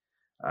King,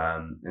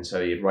 and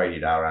so he had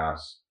raided our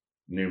house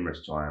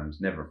numerous times,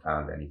 never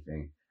found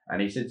anything.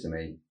 And he said to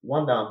me,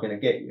 "One day I'm going to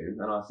get you."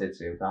 And I said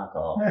to him, "Fuck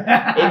off."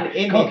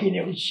 Cocking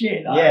it with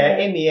shit.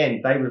 In the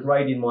end, they was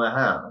raiding my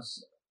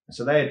house,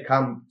 so they had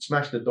come,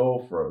 smashed the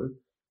door through,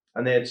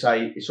 and they'd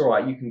say, "It's all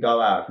right, you can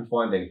go out. If we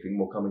find anything,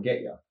 we'll come and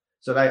get you."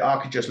 So I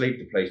could just leave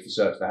the police to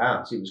search the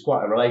house. It was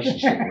quite a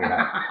relationship we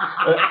had.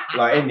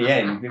 Like in the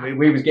end,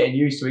 we was getting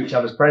used to each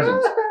other's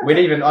presence. I'd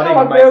even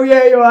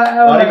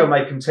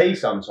make them tea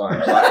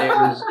sometimes. Like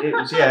it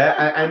was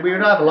and we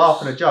would have a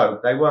laugh and a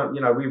joke. They weren't,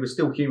 we were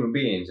still human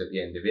beings at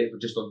the end of it,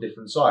 but just on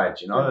different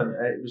sides, and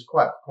it was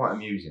quite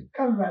amusing.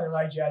 Come around the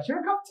radio, do you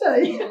want a cup of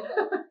tea?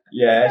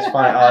 Yeah, it's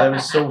funny. There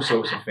was all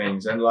sorts of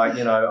things, and I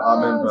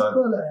remember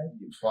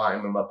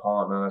fighting with my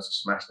partner,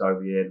 smashed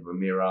over the head with a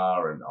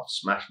mirror, and I've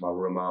smashed my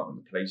room up, and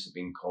the police have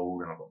been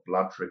called, and I've got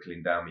blood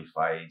trickling down my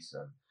face,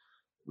 and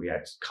we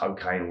had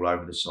cocaine all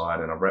over the side,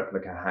 and a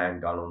replica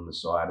handgun on the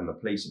side, and the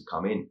police have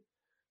come in,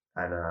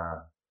 and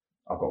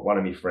I've got one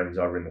of my friends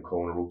over in the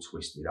corner all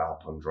twisted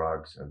up on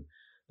drugs, and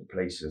the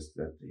police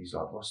he's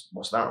like,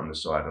 what's that on the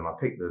side? And I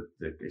pick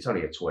it's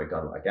only a toy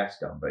gun, like a gas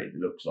gun, but it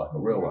looks like a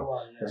real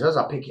one. Yeah. So as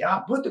I pick it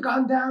up, put the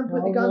gun down,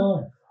 put the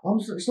gun.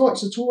 It's like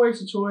it's a toy,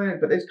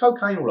 but there's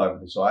cocaine all over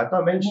the side.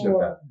 No mention of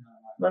that.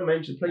 No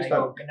mention. Please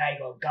don't. They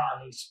got a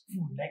gun. It's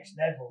next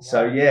level. Right?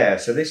 So yeah,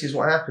 so this is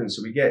what happens.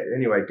 So we get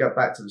go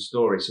back to the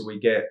story. So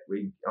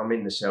I'm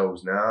in the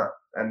cells now,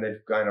 and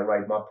they're going to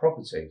raid my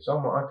property. So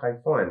I'm like, okay,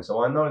 fine.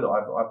 So I know that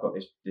I've got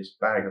this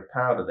bag of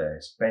powder there.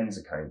 It's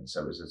benzocaine.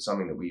 So it's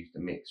something that we used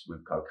to mix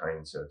with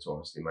cocaine to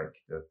obviously make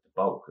the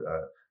bulk,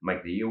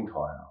 make the yield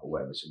higher or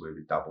whatever. So we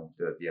would double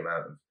the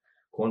amount of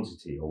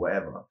quantity or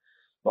whatever.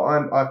 But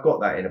I've got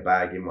that in a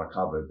bag in my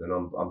cupboard, and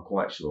I'm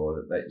quite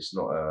sure that it's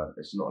not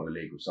an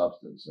illegal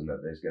substance, and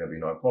that there's going to be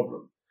no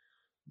problem.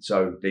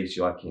 So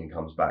DCI King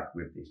comes back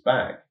with this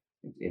bag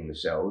in the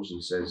cells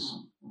and says,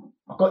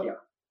 "I got you."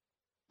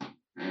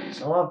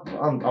 So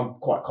I'm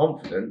quite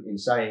confident in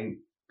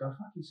saying, "Go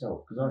fuck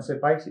yourself," because I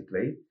said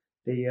basically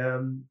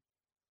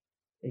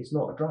it's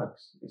not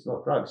drugs. It's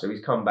not drugs. So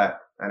he's come back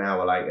an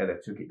hour later.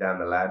 They took it down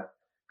the lab.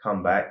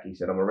 Come back. He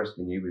said, "I'm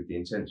arresting you with the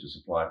intent to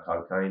supply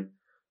cocaine."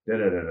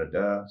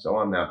 So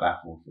I'm now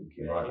baffled,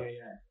 thinking, right.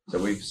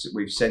 So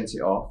we've sent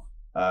it off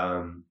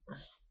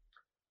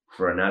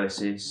for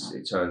analysis.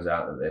 It turns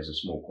out that there's a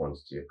small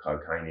quantity of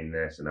cocaine in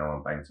there. So now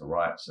I'm banged to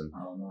rights, and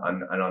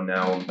I'm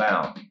now on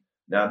bail.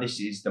 Now this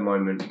is the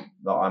moment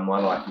that my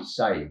life is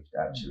saved,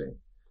 actually.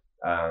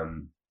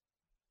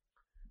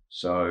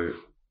 So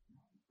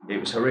it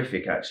was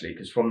horrific, actually,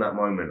 because from that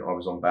moment I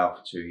was on bail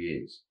for 2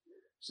 years.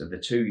 So the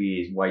 2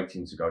 years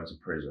waiting to go to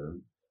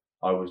prison,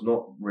 I was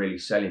not really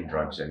selling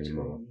drugs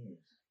anymore.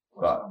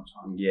 But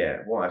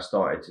yeah, what I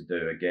started to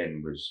do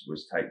again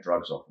was take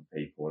drugs off of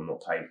people and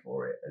not pay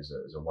for it as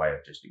a way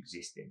of just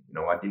existing. You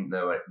know, I didn't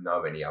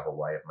know any other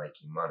way of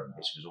making money.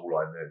 This was all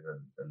I knew,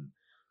 and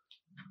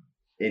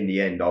in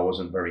the end, I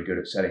wasn't very good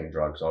at selling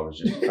drugs. I was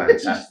just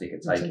fantastic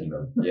at taking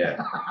them.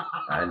 Yeah,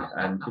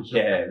 and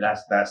yeah,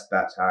 that's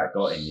how it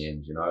got in the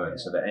end, you know. And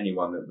so that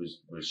anyone that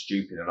was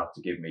stupid enough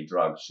to give me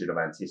drugs should have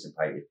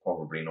anticipated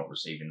probably not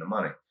receiving the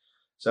money.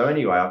 So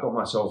anyway, I got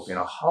myself in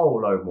a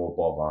whole load more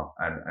bother,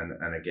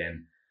 and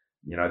again,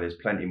 you know, there's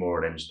plenty more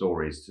of them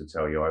stories to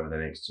tell you over the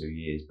next 2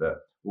 years, but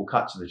we'll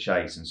cut to the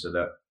chase. And so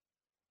that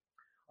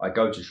I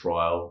go to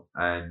trial,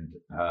 and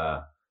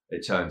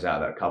it turns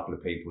out that a couple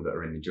of people that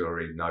are in the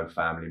jury, no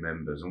family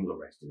members, and all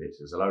the rest of it.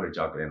 So there's a load of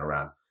juggling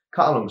around.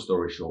 Cut a long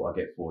story short, I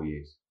get 4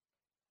 years.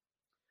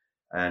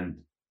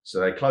 And so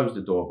they closed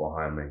the door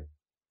behind me,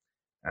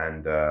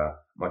 and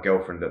my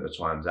girlfriend at the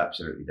time was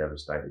absolutely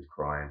devastated,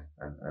 crying,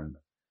 and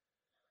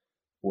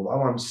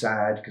although I'm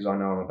sad because I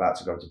know I'm about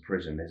to go to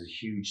prison, there's a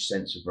huge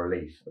sense of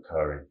relief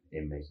occurring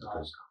in me,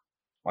 because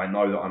I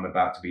know that I'm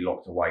about to be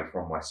locked away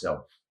from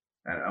myself.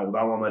 And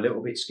although I'm a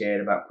little bit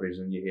scared about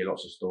prison, you hear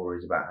lots of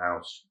stories about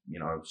how, you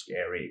know,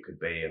 scary it could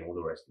be and all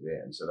the rest of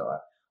it. And so that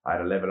I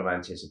had a level of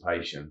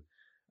anticipation,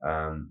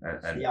 and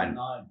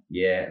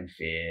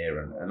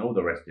fear and all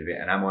the rest of it.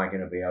 And am I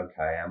going to be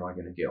okay? Am I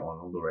going to get on?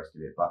 All the rest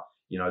of it. But,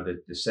 you know,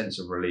 the sense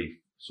of relief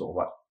sort of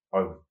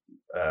like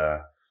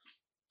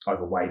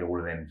overweighed all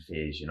of them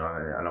fears, you know.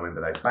 And I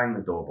remember they banged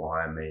the door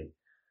behind me.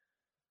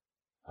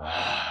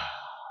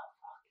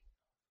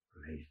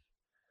 Relief.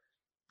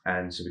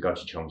 And so we go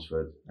to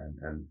Chelmsford,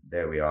 and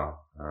there we are.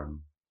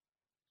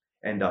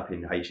 End up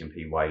in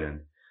HMP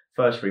Wayland.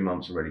 First 3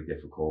 months are really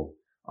difficult.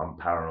 I'm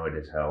paranoid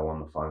as hell, on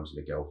the phone to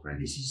the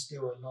girlfriend. This is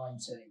still at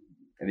 19.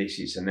 And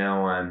so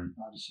now I'm.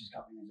 Oh, this is a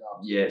couple of years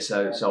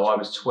after. Yeah, so I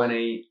was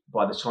 20.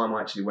 By the time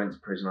I actually went to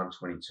prison, I'm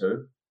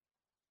 22.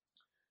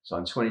 So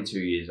I'm 22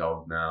 years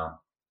old now.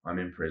 I'm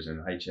in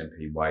prison,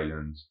 HMP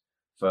Wayland.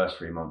 First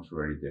 3 months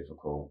were really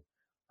difficult.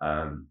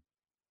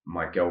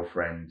 My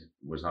girlfriend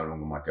was no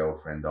longer my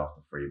girlfriend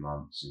after 3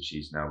 months, and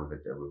she's now with a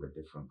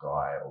different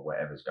guy or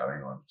whatever's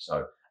going on.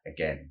 So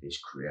again, this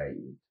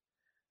created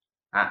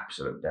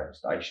absolute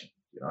devastation,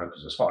 you know,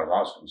 because as far as I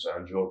was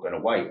concerned, you're going to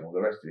wait and all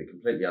the rest of it,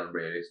 completely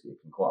unrealistic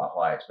and quite a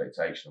high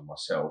expectation of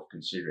myself,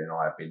 considering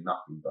I have been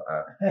nothing but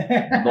a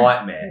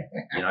nightmare.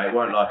 You know, it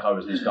wasn't like I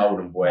was this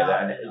golden boy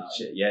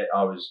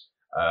I was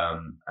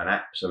an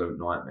absolute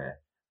nightmare.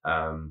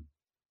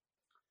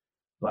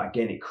 But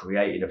again, it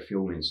created a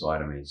fuel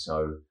inside of me.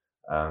 So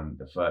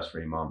the first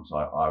 3 months,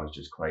 I was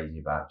just crazy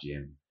about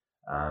gym.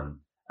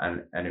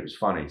 And it was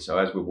funny. So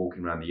as we're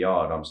walking around the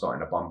yard, I'm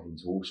starting to bump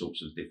into all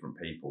sorts of different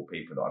people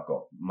that I've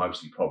got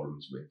mostly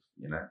problems with,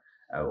 you know,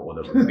 or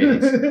that have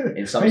been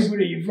in some people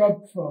that you've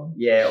robbed from.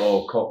 Yeah,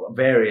 or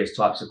various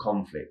types of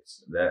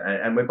conflicts.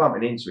 And we're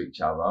bumping into each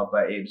other,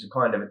 but it was a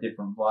kind of a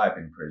different vibe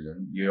in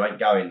prison. You ain't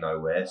going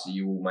nowhere, so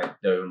you all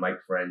make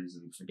friends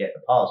and forget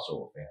the past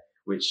sort of thing,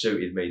 which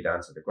suited me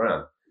down to the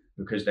ground,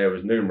 because there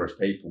was numerous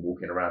people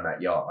walking around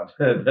that yard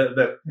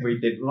that we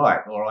didn't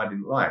like, or I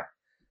didn't like.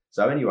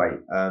 So anyway,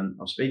 I'm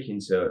speaking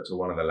to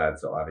one of the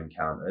lads that I've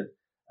encountered,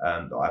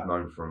 that I've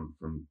known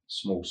from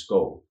small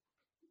school,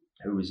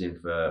 who was in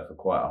for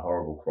quite a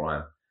horrible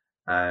crime.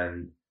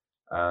 And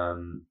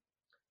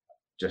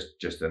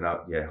just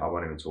enough. Yeah, I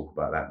won't even talk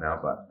about that now.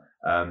 But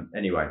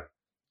anyway,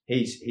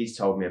 he's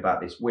told me about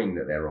this wing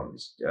that they're on,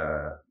 this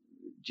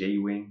G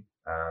wing.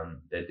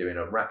 They're doing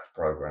a RAP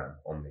program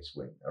on this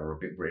wing, a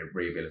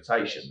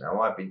rehabilitation.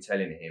 Now I've been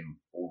telling him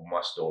all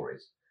my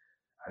stories,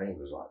 and he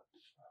was like,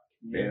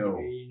 Bill,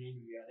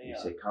 he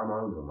said, come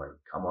over, mate,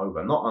 come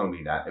over. Not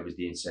only that, there was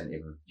the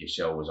incentive of your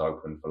cell was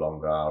open for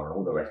longer and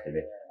all the rest of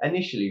it.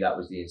 Initially, that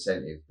was the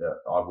incentive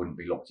that I wouldn't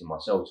be locked in my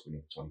cell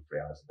 23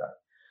 hours a day.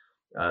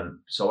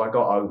 So I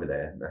got over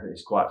there, and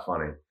it's quite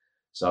funny.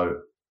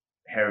 So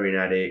heroin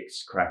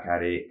addicts, crack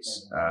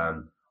addicts,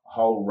 a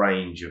whole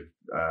range of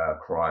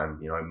crime,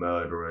 you know,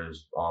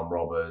 murderers, armed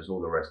robbers,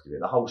 all the rest of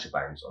it. The whole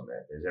shebang's on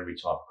there. There's every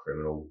type of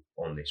criminal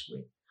on this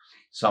wing.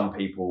 Some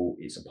people,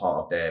 it's a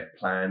part of their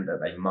plan that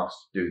they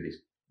must do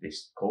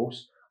this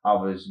course.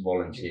 Others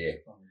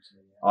volunteer.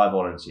 I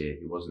volunteered.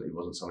 It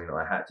wasn't something that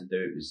I had to do.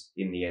 It was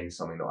in the end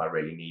something that I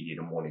really needed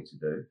and wanted to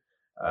do.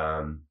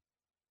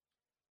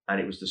 And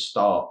it was the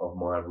start of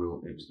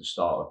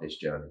this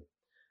journey.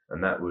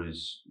 And that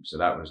was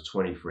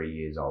 23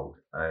 years old.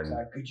 And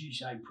so could you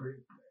say,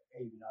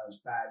 even though as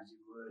bad as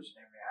it was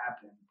and everything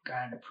happened,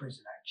 going to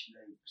prison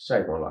actually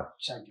saved my life.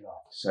 Saved your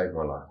life. Saved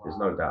my life. Wow. There's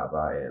no doubt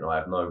about it. And I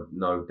have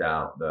no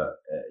doubt that,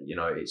 you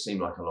know, it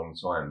seemed like a long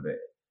time, but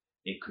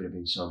it could have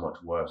been so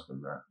much worse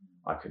than that.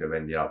 I could have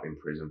ended up in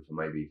prison for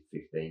maybe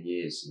 15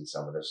 years in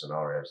some of the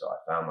scenarios that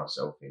I found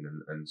myself in.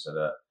 And so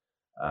that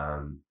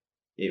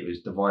it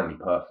was divinely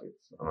perfect.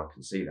 And I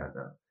can see that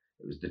now.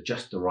 It was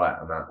just the right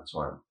amount of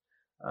time.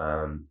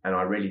 And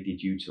I really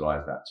did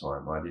utilize that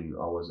time.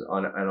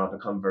 And I've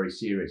become very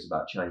serious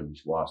about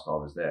change whilst I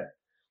was there.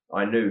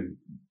 I knew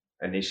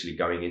initially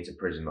going into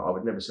prison that I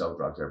would never sell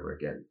drugs ever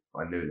again.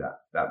 I knew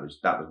that. That was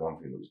one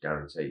thing that was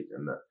guaranteed.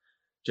 And that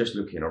just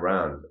looking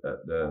around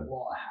at the...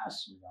 What a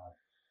hassle though.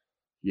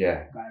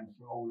 Yeah. Going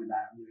through all of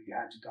that you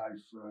had to go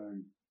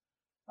through,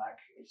 like,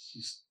 it's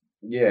just...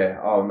 Yeah.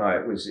 Oh no,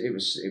 it was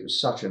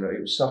such an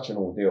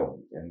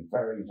ordeal and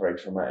very, very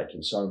traumatic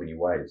in so many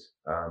ways.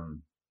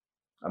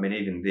 I mean,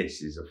 even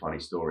this is a funny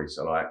story.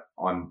 So, like,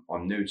 I'm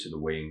new to the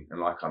wing, and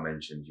like I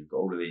mentioned, you've got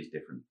all of these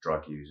different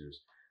drug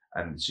users,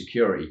 and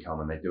security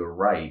come and they do a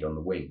raid on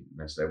the wing,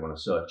 and they want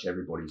to search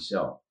everybody's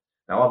cell.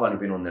 Now, I've only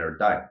been on there a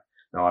day.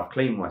 Now, I've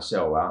cleaned my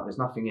cell out. There's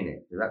nothing in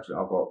it.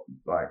 I've got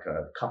like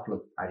a couple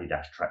of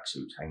Adidas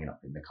tracksuits hanging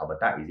up in the cupboard.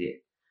 That is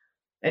it.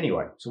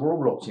 Anyway, so we're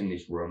all locked in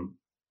this room.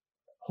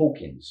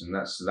 Hawkins, and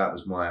that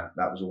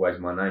was always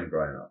my name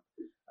growing up.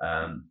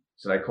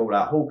 So they called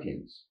out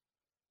Hawkins.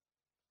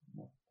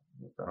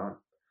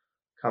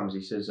 Comes,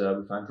 he says,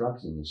 we found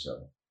drugs in your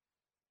cell.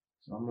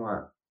 So I'm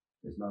like,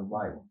 there's no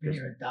way.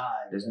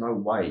 There's no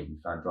way he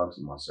found drugs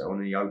in my cell. And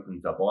then he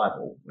opened the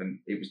Bible, and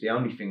it was the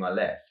only thing I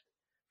left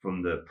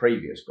from the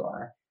previous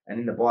guy. And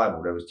in the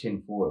Bible, there was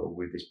tin foil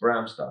with this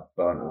brown stuff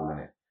burnt all in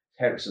it.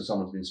 So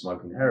someone's been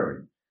smoking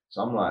heroin.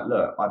 So I'm like,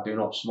 look, I do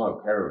not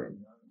smoke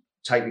heroin.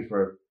 Take me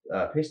for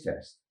a piss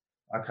test.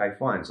 Okay,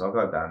 fine. So I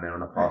go down there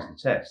and I pass the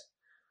test.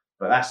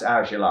 But that's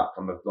how's your luck.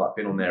 I've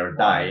been on there a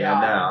day,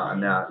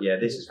 and now,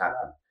 this has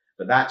happened.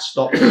 But that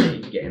stopped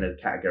me getting a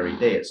category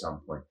D at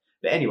some point.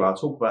 But anyway, I'll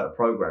talk about the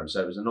program.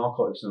 So it was a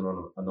Narcotics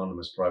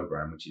Anonymous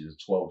program, which is a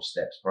 12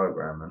 steps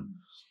program, and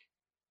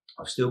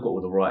I've still got all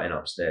the writing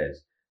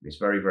upstairs. And it's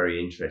very, very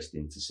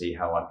interesting to see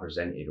how I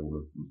presented all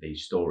of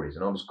these stories,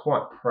 and I was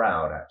quite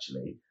proud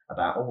actually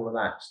about all of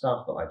that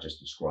stuff that I just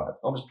described.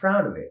 I was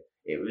proud of it.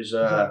 It was.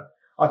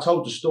 I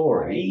told the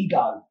story.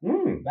 Ego,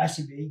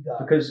 massive ego.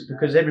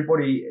 Because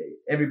everybody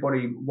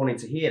wanted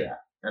to hear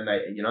that, and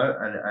they, you know,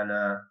 and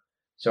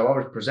so I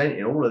was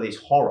presenting all of this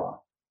horror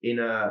in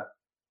a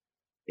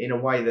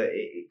way that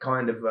it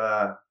kind of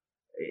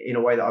in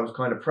a way that I was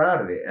kind of proud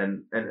of it,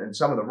 and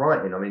some of the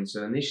writing. I mean,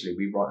 so initially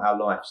we write our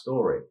life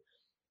story,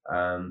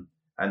 and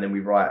then we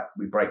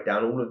break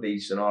down all of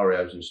these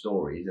scenarios and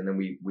stories, and then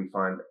we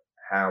find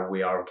how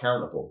we are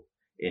accountable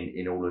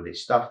in all of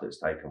this stuff that's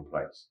taken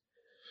place.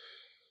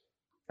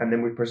 And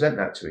then we present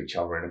that to each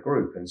other in a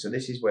group. And so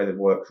this is where the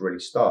work really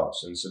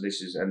starts. And so this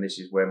is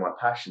where my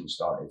passion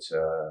started to,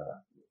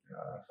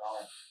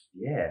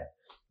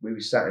 we were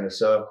sat in a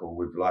circle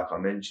with, like I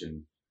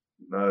mentioned,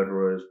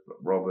 murderers,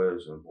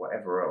 robbers, and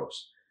whatever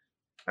else.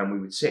 And we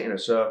would sit in a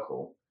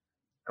circle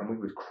and we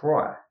would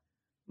cry.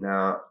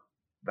 Now,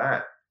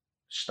 that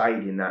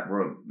stayed in that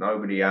room.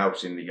 Nobody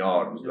else in the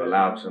yard was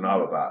allowed to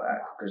know about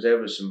that, because there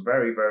was some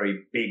very,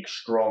 very big,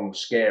 strong,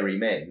 scary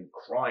men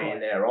crying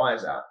their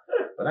eyes out.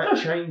 But that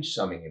changed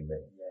something in me.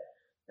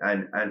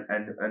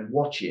 And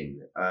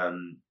watching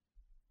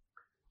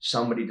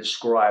somebody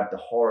describe the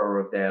horror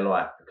of their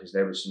life, because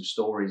there were some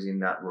stories in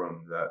that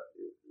room that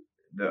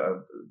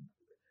are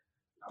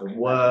the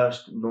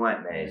worst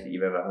nightmares that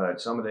you've ever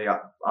heard. Some of the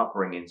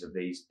upbringings of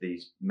these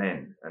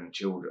men and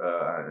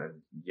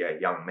children,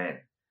 young men.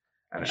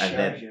 And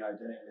then, you know,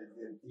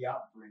 the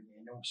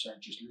upbringing also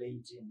just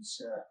leads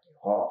into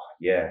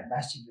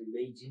massively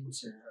leads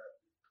into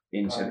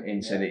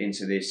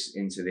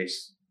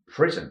this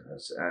prison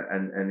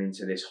and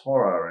into this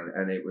horror,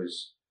 and it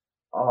was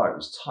it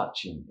was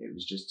touching. It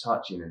was just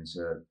touching, and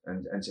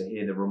to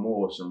hear the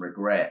remorse and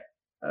regret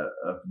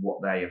of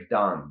what they have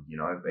done. You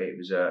know, but it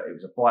was a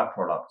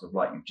byproduct of,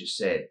 like you've just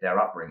said, their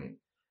upbringing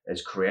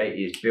has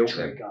created,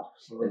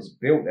 has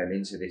built them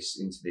into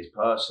this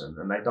person,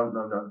 and they don't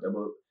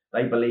know.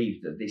 They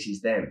believe that this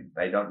is them.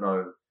 They don't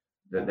know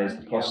that there's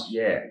the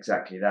yeah,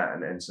 exactly that,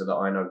 and so that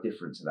I know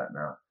different to that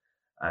now,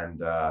 and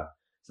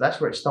so that's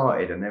where it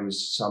started. And there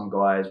was some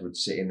guys would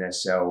sit in their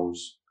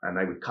cells and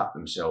they would cut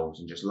themselves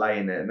and just lay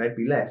in there, and they'd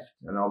be left,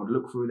 and I would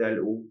look through their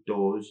little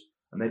doors,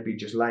 and they'd be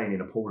just laying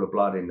in a pool of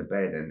blood in the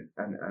bed, and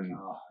it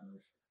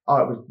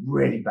was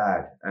really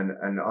bad, and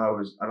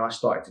I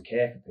started to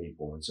care for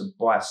people, and so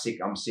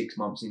I'm 6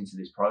 months into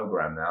this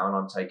program now, and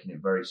I'm taking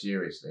it very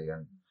seriously,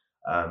 and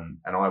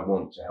I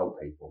want to help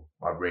people.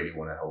 I really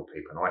want to help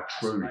people,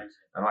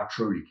 and I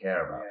truly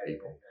care about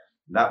people.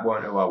 That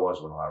weren't who I was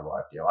when I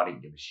arrived here. I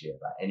didn't give a shit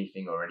about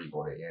anything or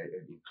anybody,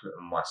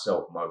 including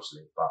myself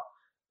mostly. But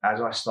as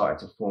I started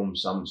to form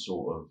some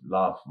sort of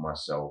love for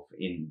myself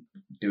in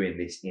doing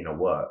this inner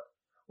work,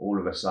 all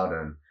of a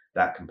sudden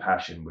that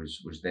compassion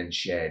was then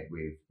shared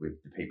with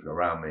the people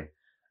around me.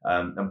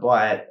 And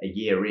by a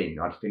year in,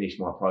 I'd finished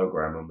my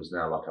program and was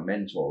now like a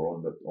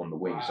mentor on the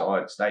wing. Wow. So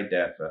I'd stayed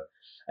there for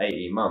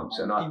 18 months,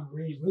 and it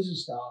really was a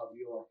start of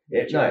your.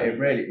 It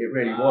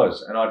really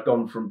was, and I'd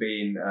gone from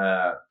being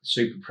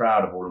super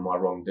proud of all of my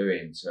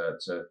wrongdoing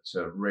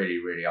to really,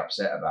 really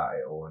upset about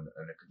it all, and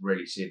I could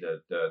really see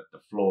the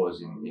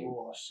flaws in and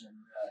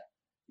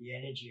the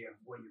energy of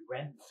what you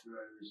went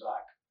through was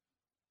like.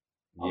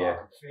 Yeah. I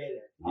can feel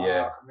it.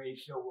 Yeah. I can really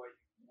feel what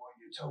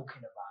you're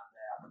talking about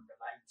there. I can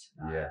relate to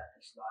that. Yeah.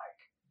 It's like,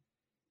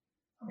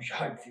 I'm sure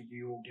hopefully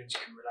the audience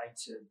can relate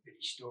to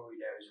Billy's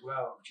story there as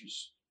well.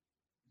 Just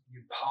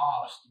your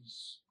past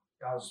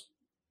does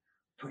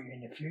put you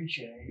in the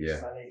future.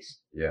 It's like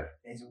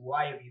there's a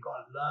way of you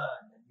got to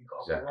learn and you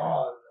got to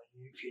grow.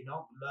 And if you're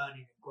not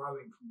learning and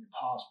growing from your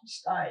past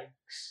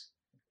mistakes,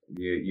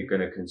 you're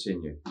going to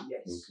continue.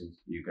 Yes.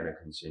 You're going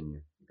to continue.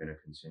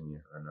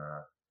 And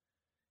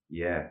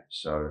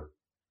so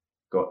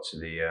got to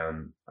the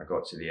I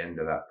got to the end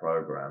of that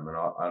program,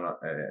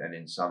 and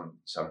in some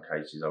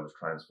cases I was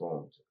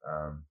transformed,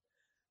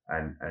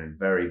 and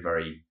very,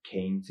 very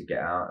keen to get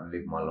out and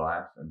live my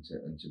life and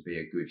to be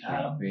a good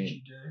human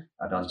being.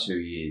 I'd done 2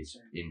 years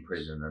in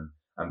prison,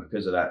 and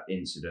because of that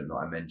incident that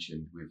I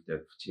mentioned with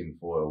the tin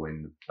foil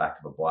in the back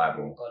of a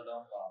Bible,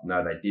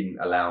 no, they didn't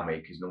allow me,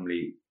 because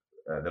normally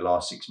the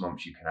last 6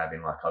 months you can have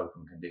in like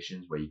open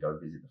conditions where you go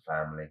visit the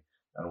family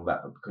and all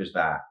that, but because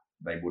that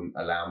they wouldn't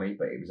allow me.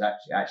 But it was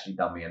actually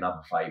done me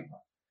another favour,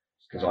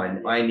 because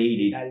I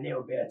needed a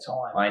little bit of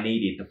time. I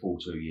needed the full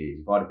 2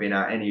 years. If I'd have been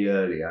out any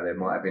earlier, there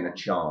might have been a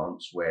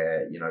chance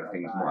where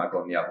things might have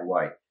gone the other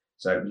way.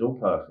 So it was all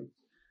perfect.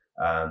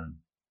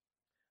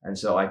 And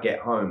so I get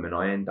home and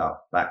I end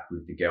up back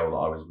with the girl that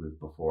I was with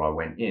before I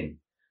went in.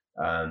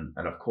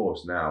 And of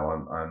course now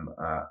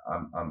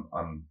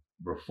I'm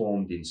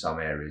reformed in some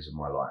areas of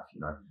my life.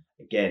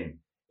 Again,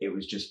 it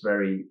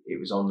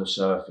was on the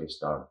surface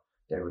though.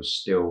 There was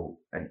still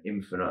an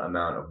infinite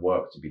amount of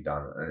work to be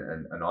done,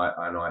 and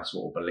I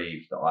sort of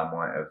believed that I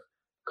might have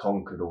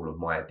conquered all of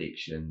my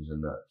addictions,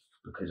 and that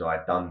because I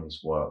had done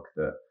this work,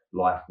 that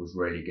life was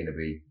really going to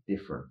be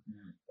different.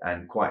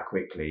 And quite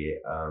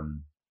quickly,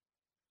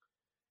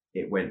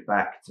 it went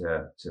back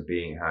to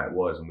being how it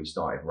was, and we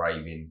started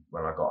raving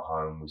when I got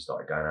home. We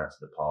started going out to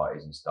the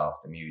parties and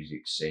stuff. The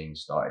music scene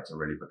started to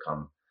really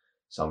become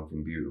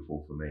something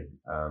beautiful for me.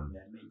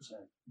 Me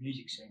too.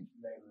 Music scene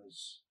for me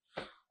was.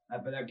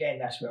 But again,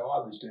 that's where I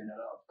was doing a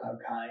lot of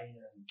cocaine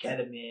and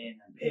ketamine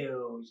and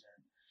pills,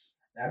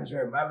 and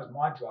that was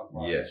my drug.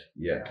 Right?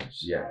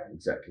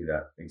 Exactly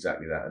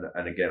that.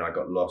 And again, I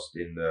got lost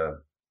in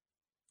the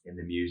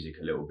music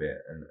a little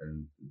bit,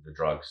 and the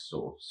drugs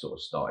sort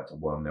of started to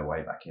worm their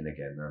way back in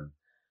again.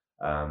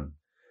 And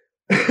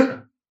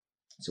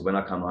so when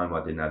I come home,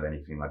 I didn't have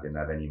anything. I didn't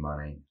have any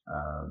money.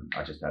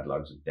 I just had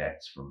loads of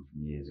debts from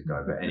years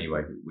ago. But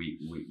anyway,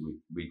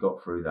 we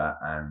got through that,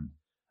 and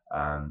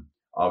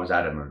I was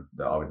adamant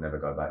that I would never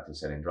go back to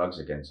selling drugs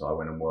again. So I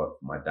went and worked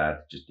for my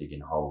dad, just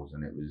digging holes,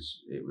 and it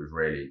was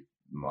really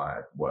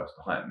my worst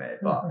nightmare.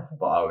 But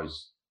I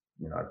was,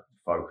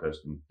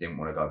 focused and didn't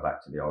want to go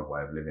back to the old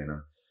way of living,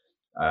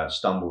 and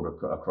stumbled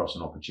across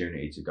an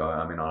opportunity to go.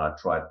 I mean, I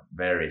tried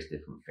various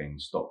different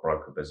things,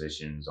 stockbroker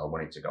positions. I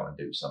wanted to go and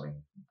do something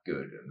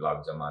good and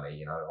loads of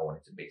money. I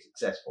wanted to be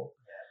successful.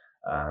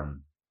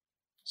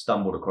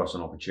 Stumbled across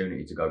an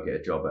opportunity to go get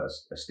a job at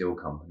a steel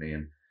company,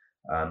 and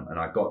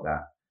I got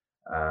that.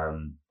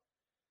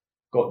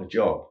 Got the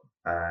job,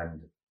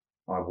 and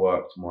I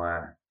worked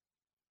my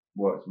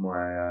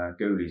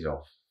ghoulies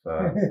off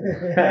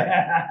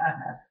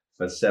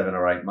for 7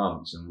 or 8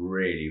 months, and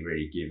really,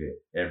 really give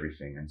it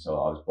everything. And so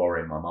I was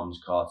borrowing my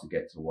mum's car to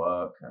get to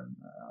work, and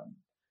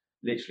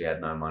literally had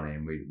no money.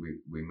 And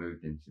we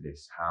moved into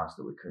this house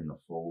that we couldn't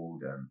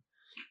afford,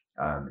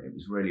 and it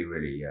was really,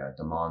 really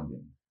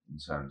demanding in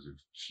terms of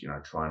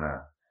trying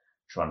to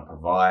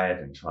provide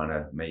and trying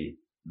to meet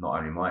not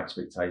only my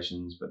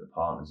expectations, but the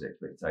partner's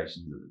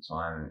expectations at the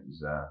time. It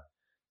was a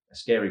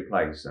scary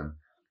place. And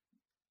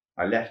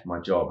I left my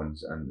job and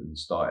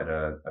started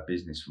a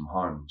business from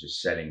home,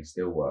 just selling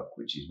steelwork,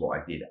 which is what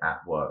I did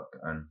at work.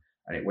 And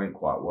it went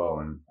quite well.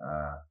 And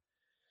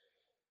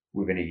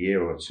within a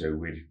year or two,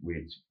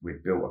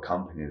 we'd built a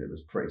company that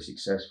was pretty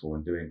successful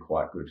and doing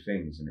quite good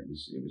things. And it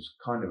was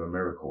kind of a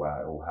miracle how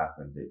it all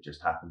happened. It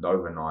just happened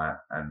overnight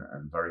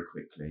and very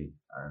quickly.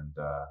 And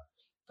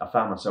I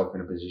found myself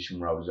in a position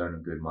where I was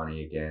earning good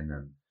money again,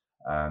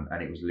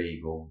 and it was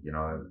legal, you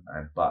know.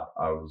 But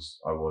I was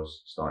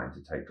starting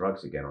to take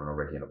drugs again on a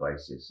regular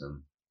basis, and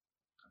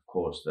of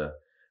course the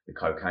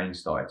cocaine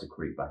started to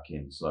creep back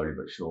in slowly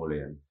but surely,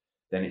 and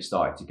then it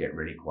started to get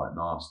really quite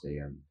nasty.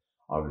 And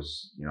I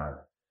was, you know,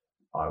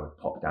 I would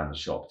pop down the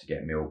shop to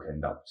get milk,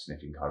 end up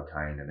sniffing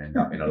cocaine, and end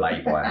up in a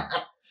lay-by.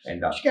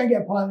 Just go and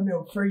get a pint of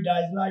milk 3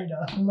 days later.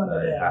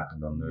 It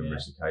happened on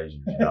numerous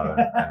occasions, you know,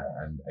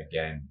 and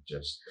again,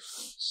 just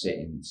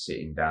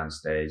sitting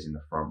downstairs in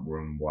the front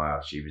room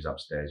while she was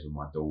upstairs with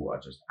my daughter,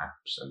 just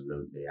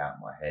absolutely out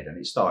of my head. And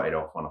it started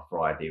off on a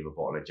Friday with a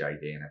bottle of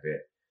JD and a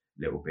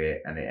little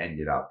bit, and it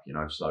ended up, you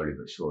know, slowly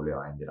but surely,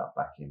 I ended up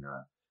back in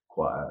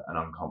quite an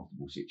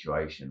uncomfortable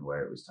situation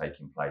where it was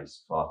taking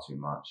place far too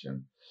much,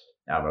 and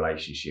our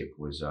relationship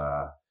was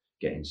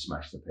getting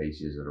smashed to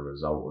pieces as a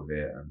result of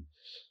it. And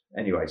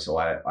anyway, so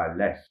I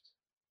left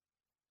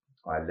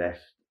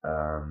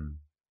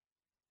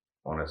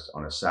on a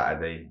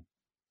Saturday.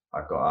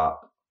 I got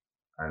up,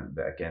 and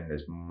again,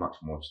 there's much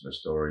more to the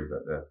story,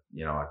 but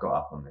I got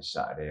up on this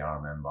Saturday. I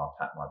remember I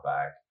packed my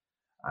bag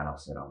and I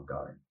said, I'm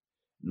going.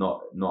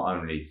 Not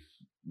only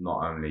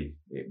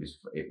it was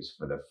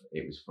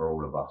for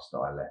all of us that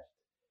I left,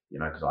 you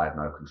know, because I had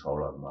no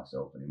control over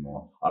myself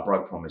anymore. I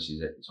broke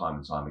promises at time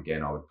and time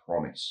again. I would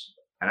promise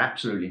and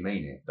absolutely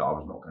mean it that I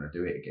was not going to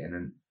do it again.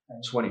 And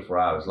 24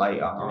 hours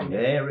later, I'm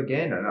there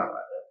again.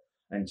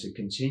 And to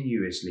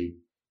continuously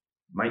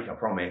make a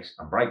promise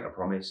and break a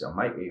promise and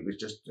it was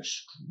just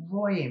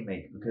destroying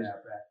me, because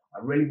I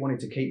really wanted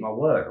to keep my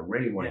word.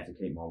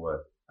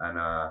 And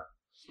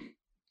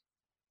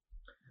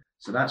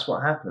so that's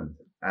what happened.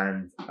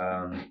 And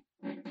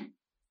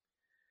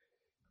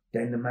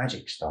then the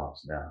magic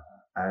starts now.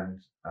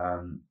 And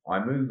I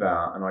move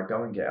out and I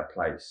go and get a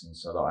place. And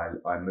so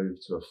that I move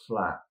to a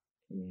flat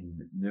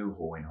in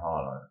Newhall in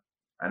Harlow.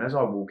 And as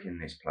I walk in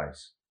this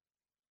place,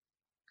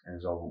 and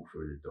as I walk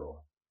through the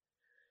door,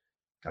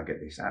 I get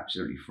this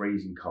absolutely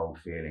freezing cold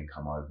feeling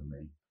come over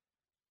me.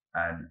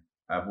 And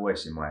a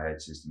voice in my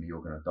head says to me,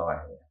 you're going to die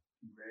here.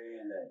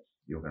 Really?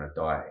 You're going to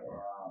die here.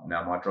 Wow.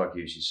 Now, my drug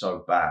use is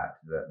so bad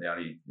that the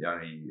only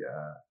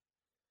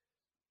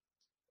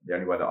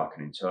way that I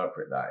can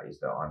interpret that is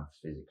that I'm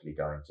physically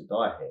going to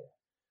die here.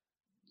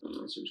 So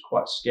it was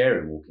quite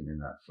scary walking in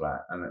that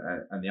flat,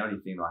 and the only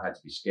thing I had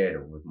to be scared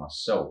of was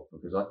myself,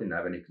 because I didn't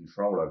have any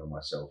control over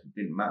myself. It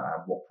didn't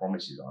matter what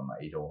promises I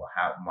made or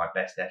how my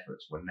best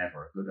efforts were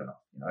never good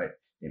enough. You know, it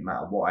didn't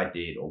matter what I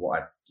did or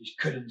what I just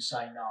couldn't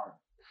say no.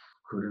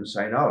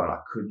 And I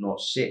could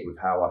not sit with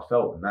how I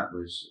felt, and that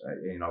was,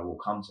 we'll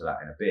come to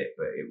that in a bit,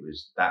 but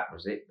that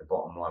was it. The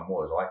bottom line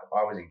was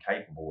I was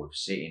incapable of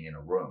sitting in a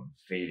room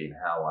feeling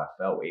how I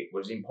felt. It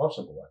was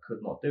impossible. I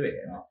could not do it.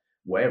 Yeah.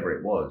 Whatever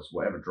it was,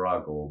 whatever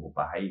drug or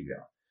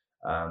behaviour.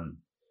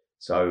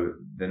 So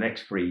the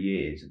next 3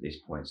 years at this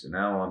point, so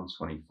now I'm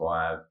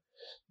 25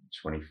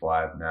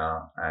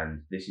 now,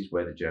 and this is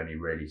where the journey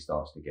really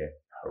starts to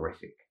get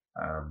horrific.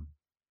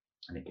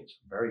 And it gets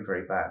very,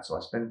 very bad. So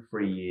I spend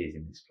 3 years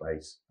in this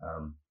place.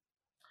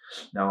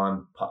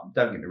 Now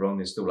don't get me wrong,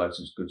 there's still loads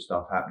of good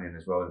stuff happening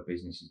as well. The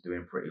business is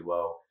doing pretty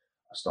well.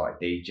 I started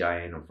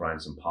DJing and throwing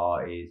some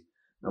parties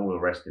and all the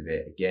rest of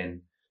it.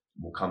 Again,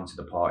 we'll come to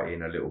the party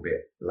in a little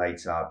bit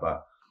later,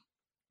 but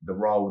the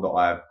role that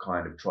I've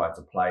kind of tried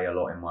to play a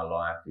lot in my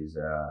life is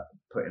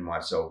putting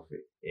myself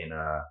in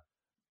a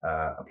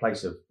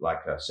place of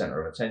like a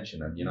center of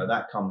attention. And,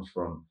 that comes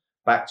from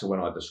back to when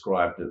I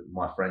described that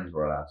my friends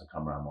were allowed to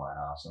come around my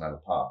house and have a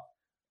party.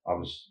 I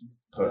was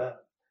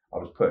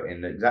put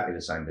in exactly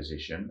the same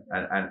position.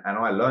 And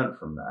I learned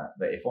from that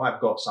if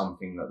I've got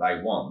something that they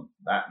want,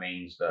 that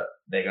means that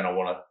they're going to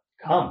want to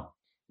come.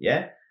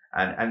 Yeah.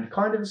 And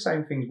kind of the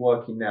same thing's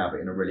working now, but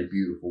in a really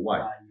beautiful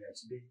way.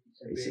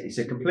 It's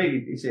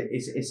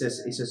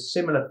a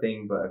similar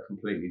thing, but a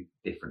completely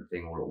different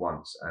thing all at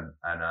once. And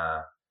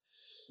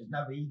there's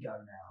no ego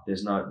now.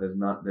 There's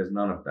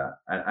none of that.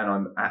 And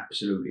I'm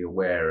absolutely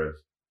aware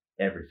of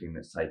everything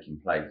that's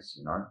taking place,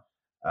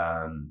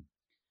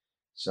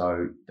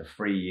 So the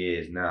 3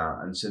 years now,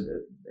 and so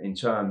in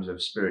terms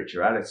of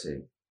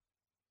spirituality,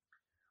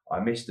 I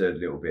missed a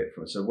little bit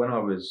so when I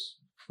was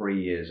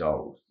 3 years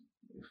old,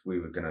 if we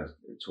were going to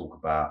talk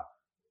about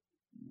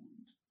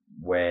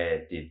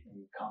where did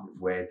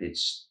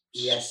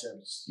the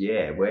essence?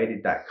 Yeah, where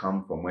did that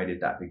come from? Where did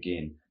that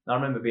begin? And I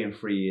remember being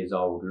 3 years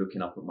old,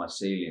 looking up at my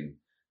ceiling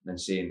and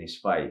seeing this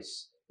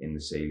face in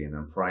the ceiling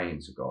and praying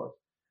to God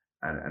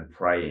and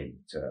praying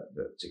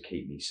to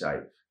keep me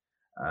safe.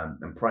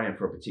 And praying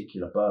for a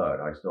particular bird.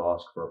 I used to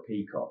ask for a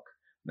peacock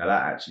Now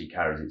that actually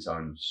carries its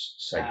own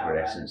sacred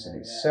essence in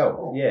itself.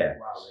 Oh, Yeah.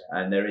 wow,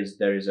 And there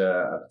is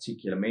a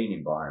particular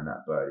meaning behind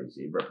that bird.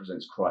 It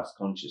represents Christ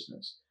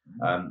consciousness.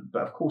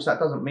 But of course, that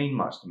doesn't mean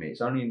much to me. It's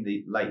only in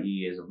the later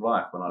years of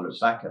life, when I look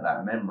back at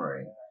that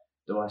memory,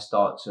 do I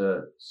start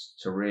to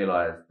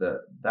realise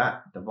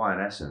that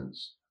divine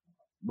essence,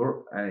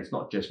 and it's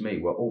not just me,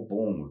 we're all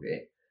born with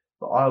it,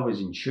 but I was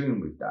in tune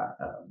with that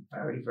at a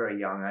very, very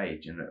young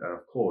age. And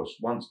of course,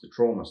 once the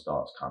trauma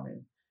starts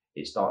coming,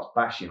 it starts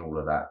bashing all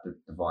of that, the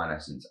divine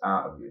essence,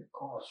 out of you. Of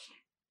course.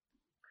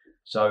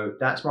 So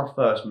that's my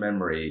first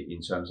memory in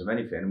terms of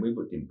anything. And we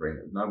didn't bring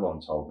it. No one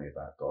told me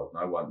about God.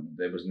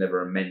 There was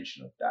never a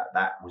mention of that.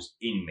 That was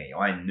in me.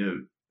 I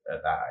knew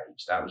at that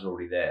age. That was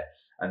already there.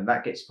 And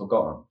that gets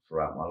forgotten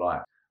throughout my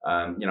life.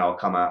 I'll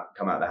come out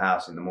the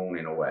house in the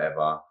morning or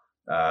whatever.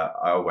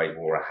 I always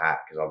wore a hat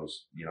because I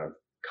was,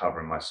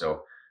 covering myself.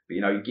 But,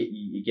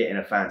 you get in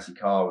a fancy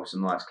car with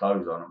some nice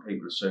clothes on and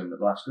people assume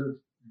that life's good.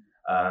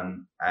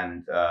 And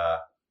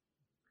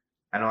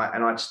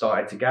I'd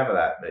started to gather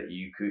that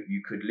you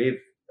could live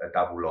a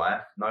double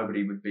life.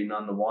 Nobody would be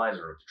none the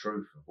wiser of the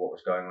truth of what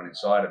was going on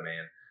inside of me,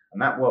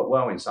 and that worked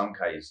well in some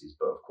cases.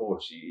 But of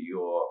course,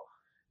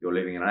 you're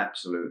living an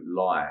absolute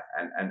lie.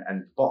 And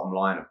the bottom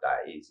line of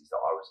that is that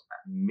I was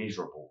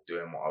miserable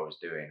doing what I was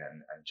doing,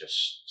 and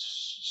just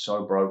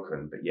so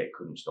broken, but yet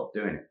couldn't stop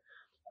doing it.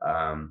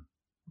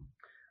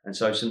 And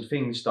so some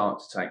things start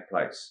to take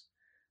place.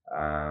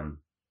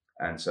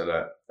 And so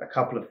a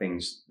couple of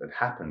things that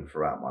happened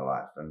throughout my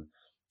life, and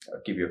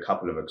I'll give you a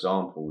couple of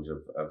examples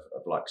of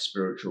like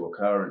spiritual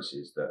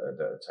occurrences that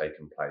have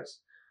taken place.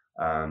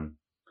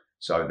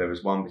 So there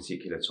was one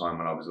particular time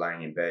when I was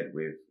laying in bed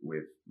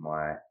with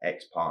my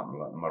ex-partner,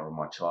 like the mother of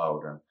my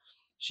child, and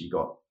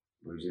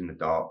we was in the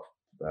dark,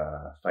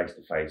 face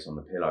to face on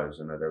the pillows,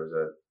 and there was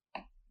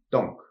a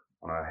donk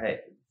on her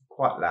head,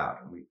 quite loud,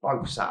 and we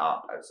both sat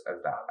up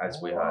as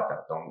we heard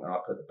that donk, and I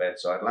put the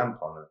bedside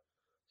lamp on, and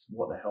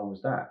what the hell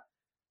was that?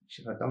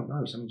 She said, I don't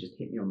know, something just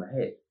hit me on the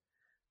head.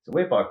 So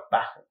we're both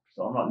baffled.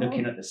 So I'm like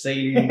looking at the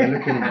ceiling, we're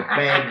looking at the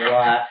bed, we're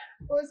like,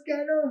 what's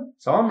going on?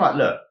 So I'm like,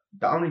 look,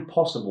 the only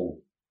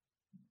possible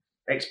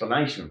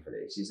explanation for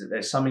this is that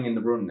there's something in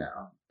the room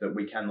now that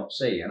we cannot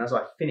see. And as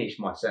I finish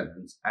my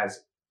sentence, as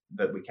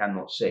that we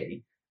cannot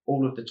see,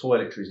 all of the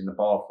toiletries in the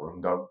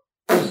bathroom go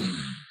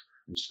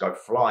and just go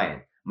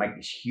flying, make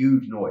this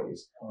huge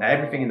noise. Now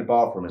everything in the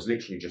bathroom has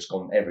literally just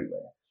gone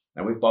everywhere.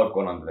 Now we've both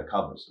gone under the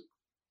covers.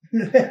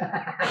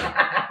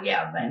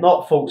 Yeah, man.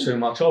 Not thought too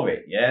much of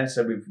it, yeah.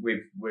 So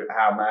we've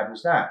how mad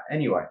was that?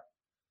 Anyway,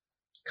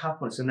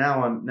 so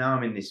now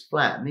I'm in this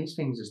flat, and these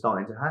things are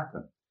starting to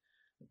happen,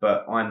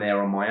 but I'm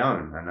there on my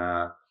own.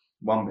 And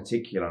one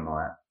particular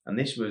night, and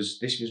this was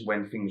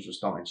when things were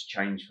starting to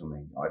change for me.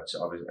 I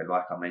was,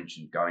 like I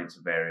mentioned, going to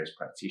various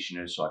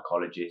practitioners,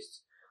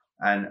 psychologists,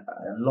 and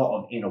a lot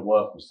of inner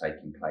work was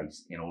taking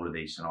place in all of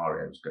these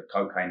scenarios.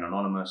 Cocaine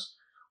Anonymous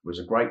was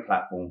a great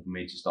platform for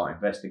me to start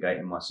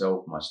investigating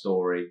myself, my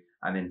story,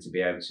 and then to be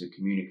able to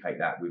communicate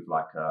that with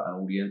like an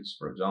audience,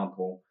 for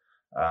example.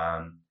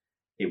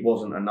 It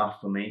wasn't enough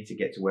for me to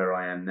get to where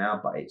I am now,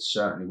 but it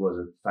certainly was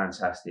a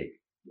fantastic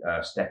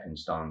stepping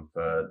stone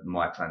for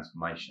my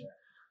transformation.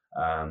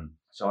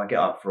 So I get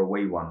up for a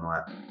wee one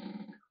night.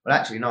 Well,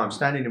 actually, no, I'm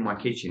standing in my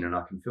kitchen and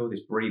I can feel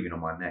this breathing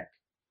on my neck.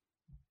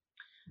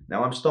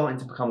 Now I'm starting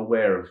to become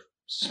aware of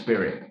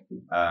spirit,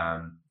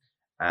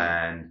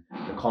 and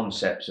the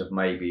concepts of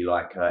maybe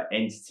like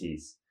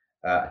entities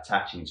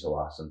attaching to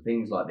us and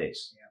things like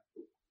this.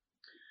 Yeah.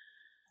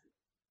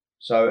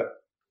 So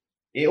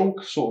it all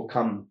sort of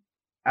come,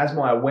 as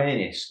my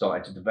awareness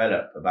started to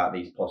develop about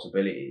these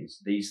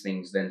possibilities, these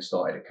things then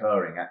started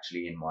occurring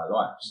actually in my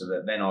life. So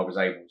that then I was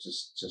able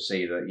to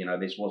see that,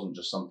 this wasn't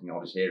just something I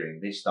was hearing.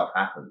 This stuff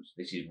happens.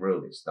 This is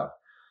real, this stuff.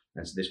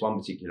 And so this one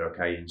particular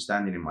occasion,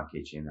 standing in my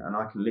kitchen, and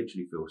I can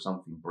literally feel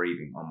something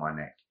breathing on my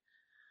neck.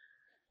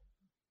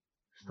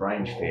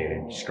 Strange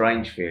feeling.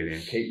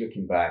 Keep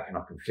looking back and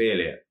I can feel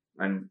it.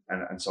 And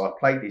so I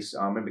played this.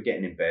 I remember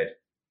getting in bed,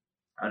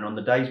 and on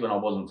the days when I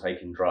wasn't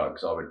taking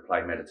drugs, I would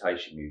play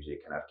meditation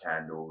music and have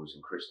candles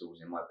and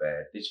crystals in my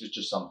bed. This was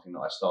just something that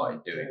I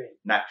started doing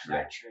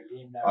naturally.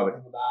 Didn't know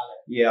anything about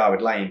it. Yeah, I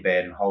would lay in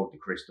bed and hold the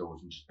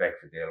crystals and just beg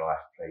for dear life,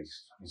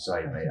 please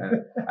save me.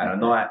 And a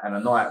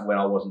night when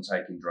I wasn't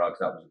taking drugs,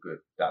 that was a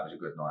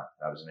good night.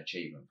 That was an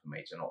achievement for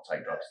me to not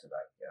take drugs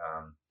today.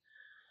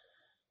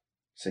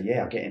 So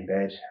yeah, I get in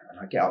bed and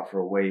I get up for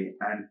a wee,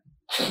 and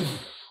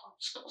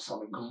it's got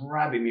something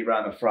grabbing me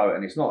around the throat,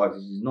 and this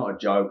is not a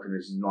joke,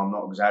 and I'm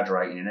not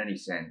exaggerating in any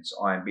sense.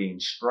 I am being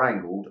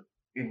strangled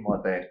in my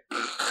bed.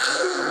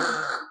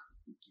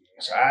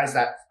 So as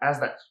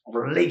that's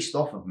released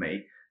off of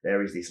me,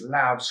 there is this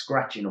loud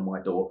scratching on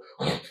my door,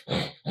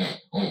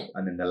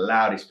 and then the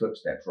loudest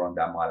footsteps run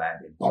down my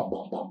landing. Bum,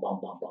 bum, bum, bum,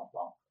 bum, bum,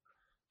 bum.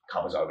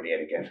 Covers over the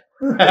head again.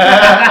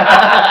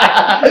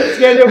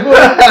 Scared your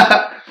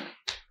boy.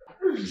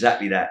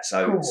 Exactly that.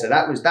 So cool. So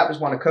that was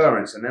one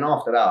occurrence, and then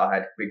after that I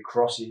had big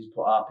crosses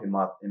put up in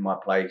my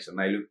place, and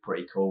they looked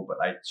pretty cool, but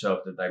they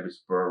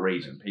was for a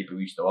reason. People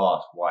used to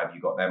ask, why have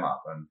you got them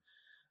up? And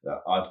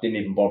I didn't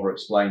even bother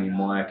explaining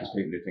why, because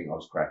people would think I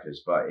was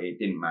crackers, but it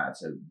didn't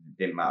matter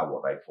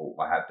what they thought.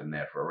 I had them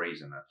there for a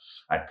reason.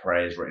 I had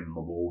prayers written on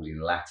the walls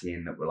in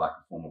Latin that were like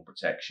a form of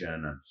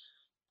protection,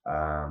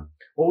 and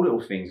all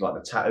little things like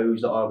the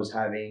tattoos that I was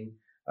having.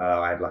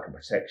 I had like a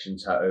protection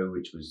tattoo,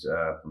 which was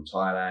from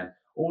Thailand.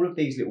 All of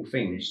these little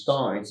things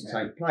started to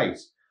take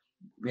place.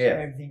 Yeah,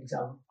 everything's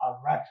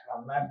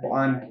unraveling. But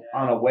I'm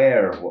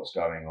unaware of what's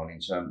going on in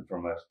terms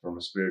from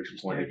a spiritual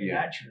point of view.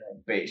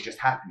 Naturally. But it's just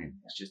happening.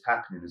 It's just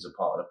happening as a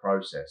part of the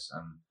process.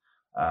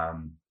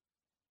 And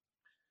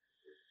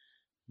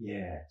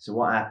yeah. So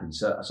what happens?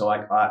 So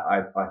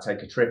I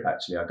take a trip.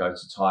 Actually, I go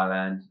to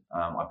Thailand.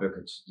 I book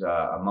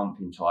a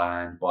month in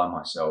Thailand by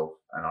myself.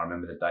 And I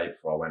remember the day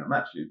before I went, I'm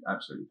actually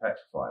absolutely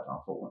petrified. And I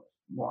thought,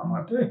 what am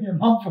I doing? A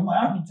month from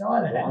my own in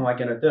Thailand. What am I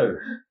going to do?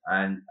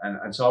 And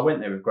so I went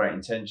there with great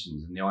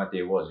intentions, and the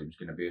idea was it was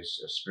going to be a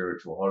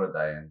spiritual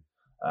holiday,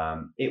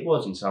 and it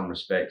was in some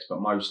respects,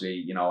 but mostly,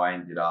 you know, I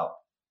ended up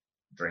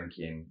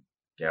drinking,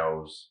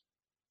 girls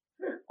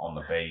on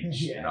the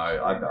beach. Yeah, you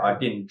know, I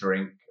didn't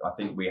drink. I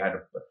think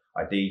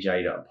I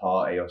DJ'd at a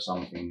party or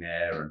something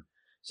there, and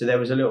so there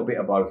was a little bit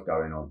of both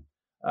going on.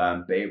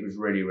 But it was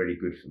really, really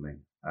good for me.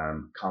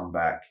 Come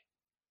back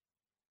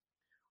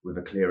with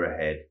a clearer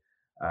head.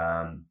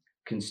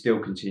 Can still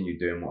continue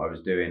doing what I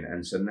was doing,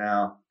 and so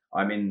now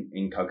I'm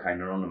in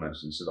Cocaine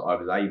Anonymous, and so that I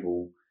was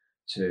able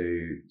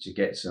to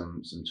get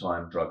some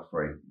time drug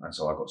free, and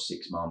so I got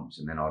 6 months,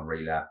 and then I'd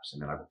relapse,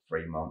 and then I got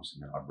 3 months,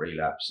 and then I'd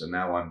relapse. So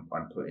now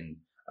I'm putting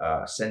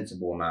a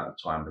sensible amount of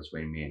time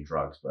between me and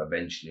drugs, but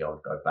eventually I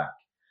would go back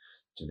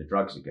to the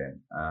drugs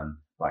again.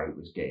 But it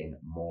was getting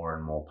more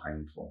and more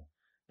painful.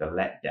 The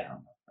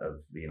letdown of,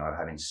 you know,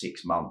 having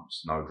 6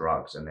 months no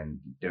drugs and then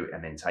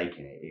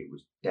taking it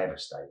was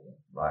devastating.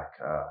 Like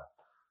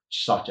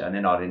and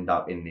then I'd end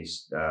up in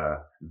this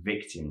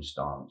victim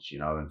stance, you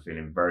know, and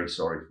feeling very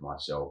sorry for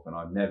myself, and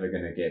I'm never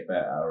going to get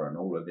better, and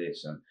all of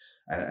this,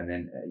 and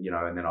then you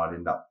know, and then I'd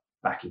end up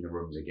back in the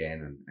rooms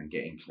again and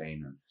getting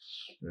clean,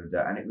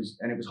 and it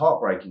was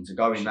heartbreaking to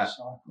go in that.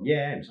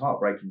 Yeah, it was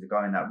heartbreaking to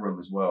go in that room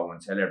as well and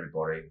tell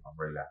everybody I've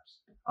relapsed.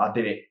 I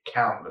did it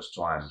countless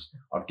times.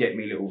 I'd get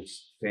me little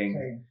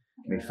thing.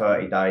 Me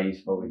 30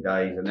 days, 40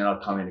 days, and then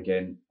I'd come in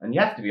again. And you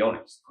have to be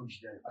honest.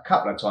 A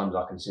couple of times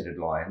I considered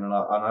lying, and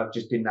I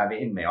just didn't have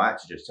it in me. I had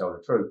to just tell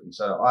the truth. And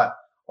so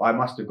I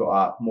must have got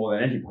up more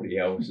than anybody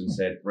else and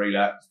said,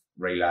 relapsed.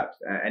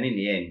 And in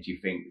the end, you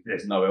think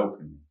there's no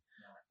helping me.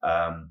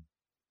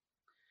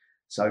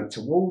 So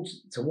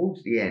towards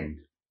the end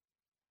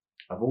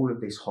of all of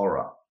this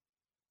horror,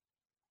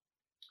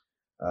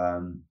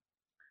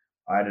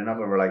 I had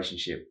another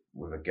relationship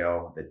with a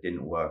girl that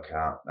didn't work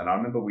out. And I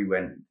remember we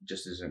went,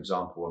 just as an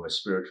example of a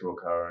spiritual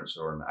occurrence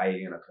or an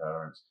alien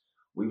occurrence,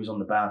 we was on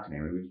the balcony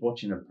and we was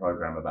watching a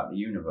program about the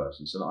universe.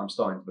 And so that I'm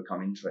starting to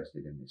become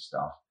interested in this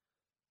stuff,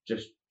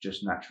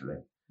 just naturally.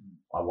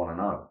 I want to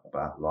know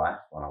about life,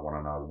 and I want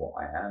to know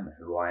what I am,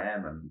 who I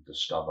am, and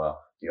discover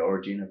the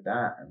origin of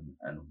that,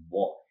 and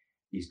what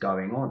is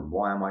going on.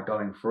 Why am I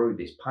going through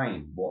this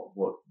pain?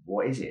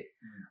 What is it?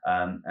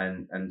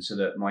 And so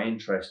that my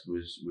interest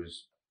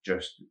was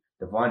just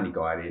divinely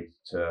guided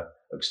to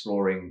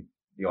exploring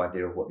the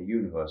idea of what the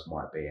universe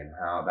might be and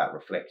how that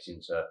reflects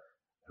into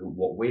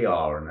what we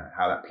are and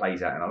how that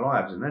plays out in our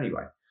lives. And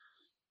anyway,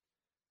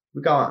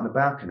 we go out on the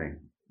balcony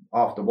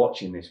after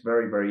watching this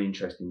very, very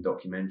interesting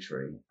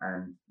documentary,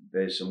 and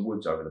there's some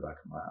woods over the back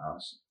of my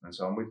house. And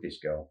so I'm with this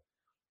girl,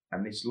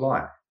 and this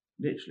light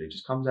literally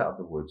just comes out of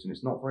the woods, and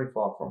it's not very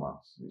far from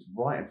us. It's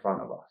right in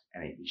front of us,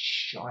 and it is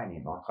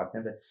shining like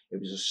it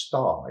was a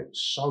star. It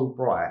was so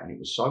bright and it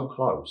was so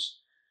close.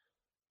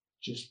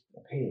 Just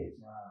appeared.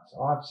 Wow.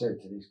 So I've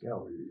said to this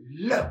girl,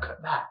 look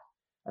at that.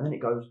 And then it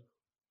goes,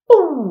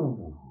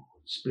 boom,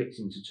 splits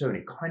into two, and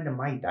it kind of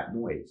made that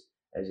noise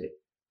as it,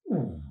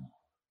 boom.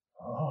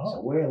 Oh.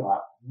 So we're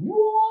like,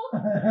 what?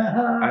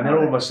 And then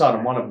all of a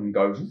sudden one of them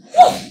goes,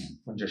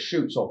 and just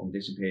shoots off and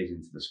disappears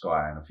into the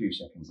sky. And a few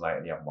seconds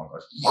later, the other one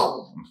goes,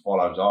 and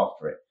follows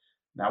after it.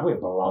 Now we're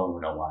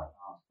blown away.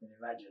 I can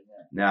imagine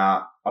that.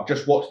 Now, I've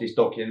just watched this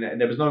documentary,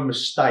 and there was no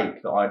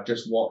mistake that I'd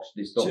just watched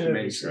this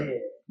documentary.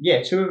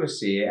 Yeah, two of us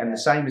see it, and the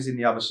same as in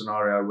the other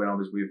scenario when I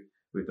was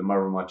with the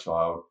mother of my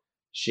child,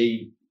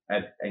 she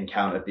had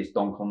encountered this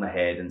donk on the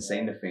head and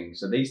seen the things.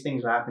 So these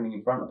things were happening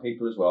in front of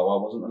people as well. I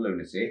wasn't a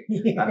lunatic,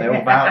 and they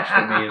all vouched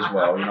for me as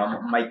well. You know,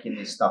 I'm not making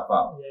this stuff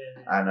up.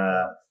 And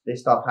this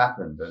stuff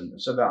happened,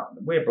 and so that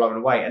we're blown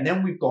away. And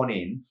then we've gone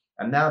in,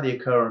 and now the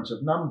occurrence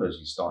of numbers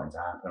is starting to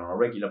happen on a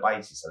regular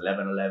basis.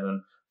 11-11,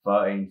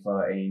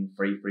 13-13,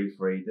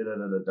 3-3-3,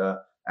 da-da-da-da-da.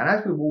 And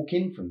as we walk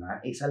in from that,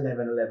 it's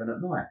 11-11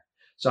 at night.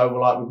 So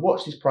we've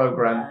watched this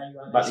program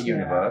about the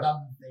universe.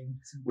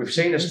 We've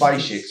seen a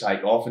spaceship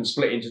take off and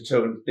split into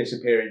two and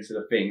disappear into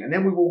the thing. And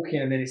then we walk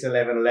in and then it's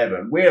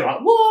 11-11. We're like,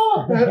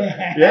 what?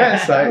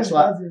 Yeah, so it's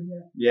like,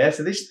 yeah,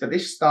 so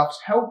this stuff's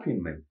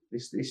helping me.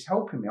 This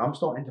helping me. I'm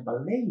starting to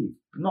believe,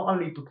 not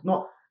only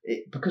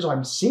because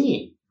I'm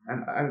seeing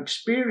and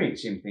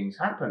experiencing things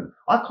happen.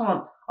 I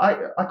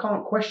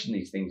can't question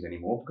these things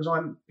anymore because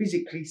I'm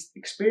physically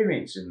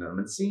experiencing them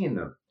and seeing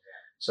them.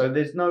 So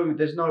there was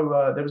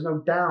no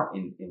doubt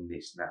in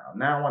this now.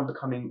 Now I'm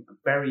becoming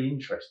very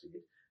interested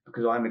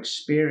because I'm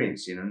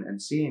experiencing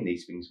and seeing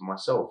these things for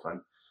myself.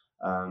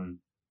 And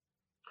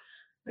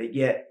but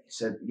yeah,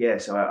 so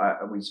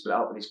we split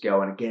up with this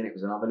girl, and again it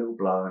was another little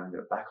blow, and I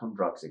ended up back on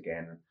drugs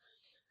again, and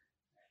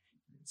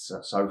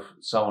so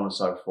on and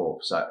so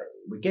forth. So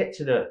we get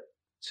to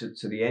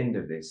the end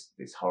of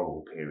this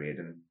horrible period,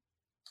 and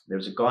there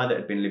was a guy that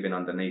had been living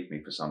underneath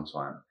me for some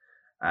time,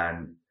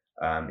 and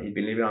he'd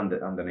been living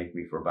underneath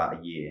me for about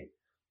a year.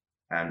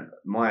 And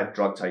my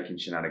drug taking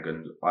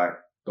shenanigans,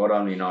 God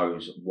only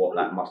knows what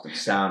that must have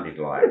sounded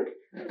like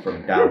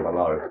from down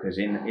below, because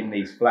in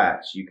these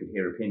flats you could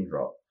hear a pin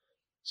drop.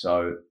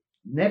 So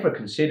never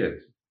considered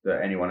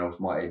that anyone else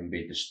might even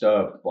be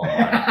disturbed by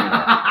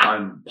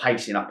I'm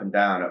pacing up and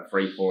down at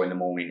 3, 4 in the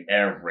morning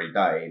every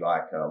day,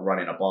 like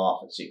running a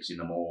bath at 6 in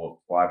the morning,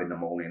 5 in the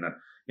morning,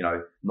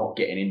 and not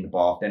getting in the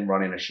bath, then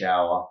running a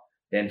shower,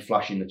 then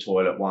flushing the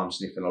toilet while I'm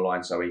sniffing a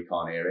line so he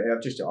can't hear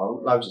it. Just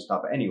loads of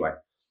stuff. But anyway,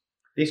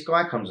 this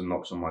guy comes and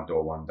knocks on my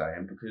door one day,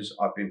 and because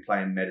I've been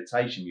playing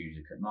meditation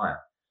music at night,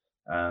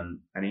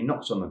 and he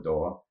knocks on the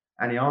door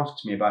and he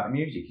asks me about the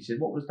music. He said,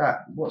 "What's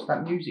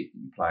that music that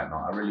you play at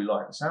night? I really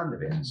like the sound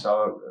of it." And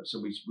so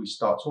we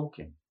start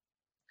talking.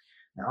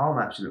 Now I'm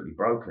absolutely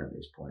broken at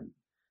this point,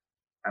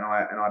 and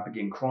I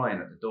begin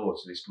crying at the door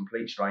to this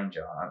complete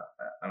stranger,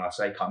 and I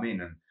say, "Come in,"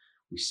 and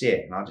we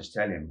sit, and I just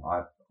tell him,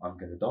 I'm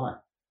going to die.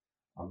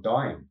 I'm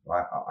dying.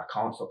 I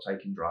can't stop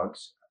taking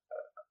drugs.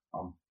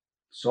 I'm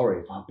sorry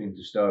if I've been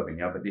disturbing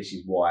you, but this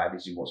is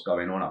what's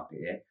going on up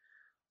here.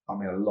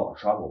 I'm in a lot of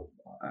trouble,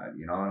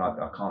 and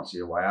I can't see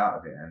a way out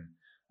of it.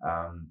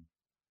 And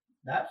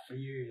that for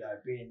you though,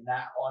 being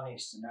that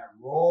honest and that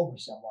raw with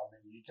someone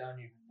that you don't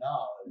even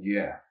know.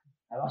 Yeah.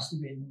 That must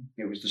have been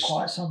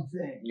quite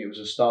something. It was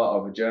a start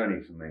of a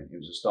journey for me.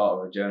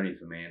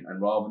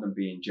 And rather than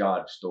being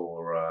judged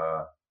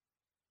or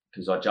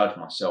because I judge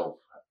myself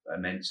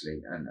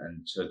immensely,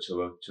 and to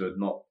have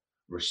not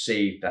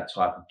received that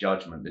type of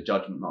judgment, the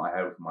judgment that I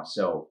held for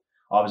myself,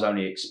 I was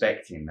only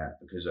expecting that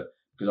because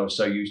I was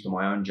so used to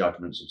my own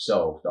judgments of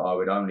self that I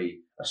would only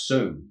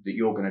assume that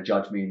you're going to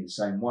judge me in the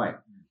same way.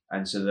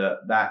 And so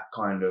that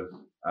kind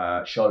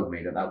of showed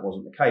me that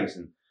wasn't the case.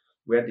 And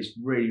we had this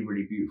really,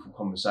 really beautiful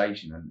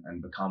conversation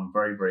and become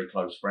very, very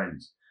close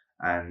friends.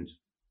 And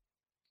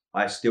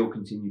I still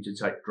continued to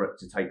take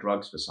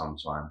drugs for some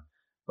time,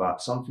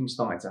 but something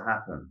started to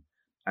happen,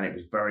 and it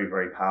was very,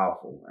 very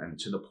powerful, and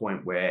to the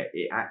point where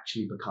it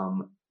actually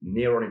become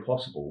near on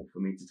impossible for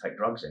me to take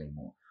drugs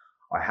anymore.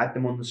 I had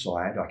them on the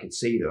side, I could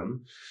see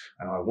them,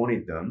 and I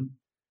wanted them,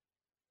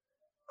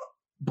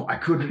 but I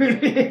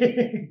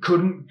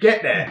couldn't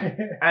get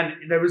there.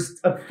 And there was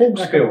a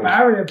force field. A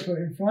barrier put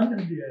in front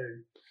of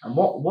you. And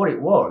what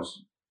it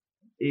was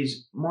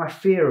is my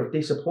fear of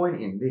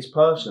disappointing this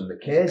person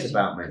that cares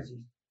about me.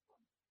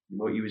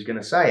 What you was going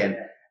to say.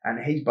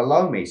 And he's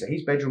below me, so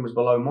his bedroom was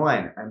below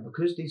mine. And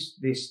because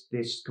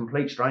this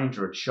complete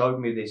stranger had showed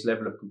me this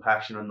level of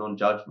compassion and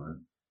non-judgment,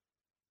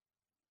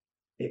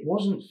 it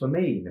wasn't for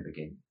me in the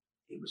beginning.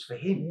 It was for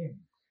him. Yeah.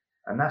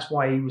 And that's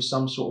why he was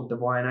some sort of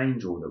divine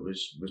angel that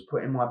was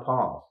put in my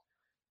path,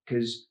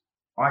 because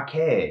I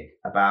cared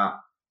about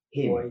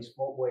him.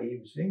 What he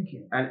was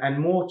thinking. And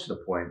more to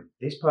the point,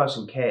 this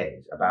person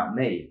cares about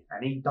me,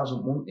 and he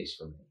doesn't want this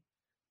for me.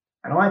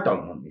 And I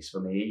don't want this for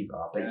me either,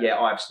 but yet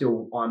I'm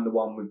the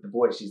one with the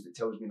voices that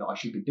tells me that I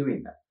should be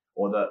doing that,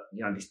 or that,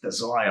 this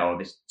desire, or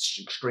this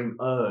extreme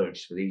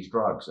urge for these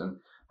drugs. And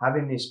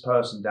having this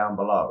person down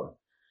below,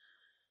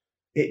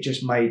 it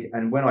just made,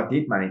 and when I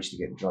did manage to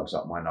get the drugs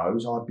up my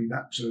nose, I'd be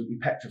absolutely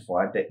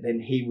petrified that then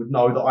he would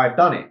know that I've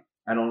done it.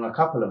 And on a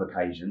couple of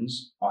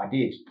occasions, I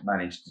did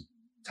manage to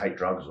take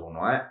drugs all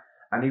night,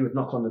 and he would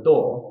knock on the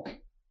door.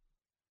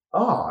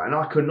 And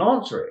I couldn't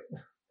answer it.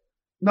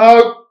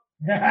 No.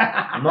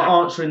 I'm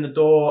not answering the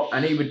door,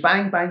 and he would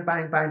bang, bang,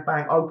 bang, bang,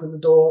 bang, open the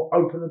door,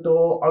 open the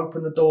door,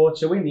 open the door.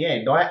 So in the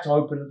end, I had to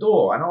open the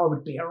door, and I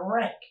would be a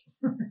wreck.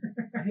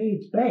 And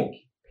he'd beg,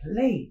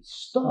 "Please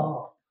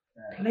stop,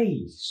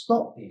 please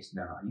stop this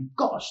now. You've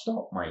got to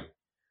stop, mate.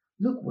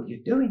 Look what you're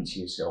doing to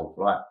yourself."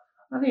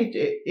 And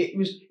it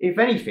was, if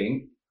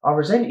anything, I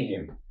resented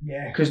him.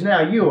 Yeah. Because now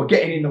you're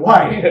getting in the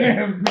way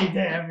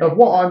of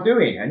what I'm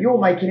doing, and you're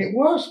making it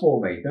worse for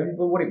me than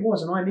what it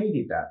was. And I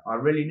needed that. I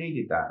really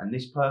needed that. And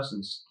this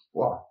person's,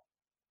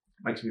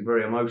 makes me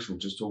very emotional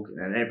just talking.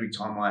 And every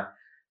time I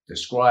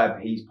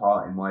describe his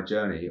part in my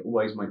journey, it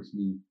always makes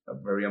me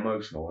very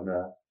emotional. And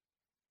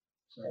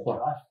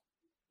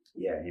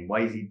in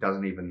ways he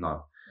doesn't even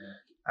know.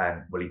 Yeah.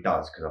 And he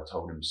does, because I've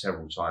told him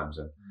several times.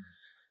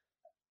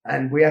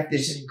 And we have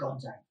this. In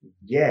contact.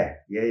 Yeah.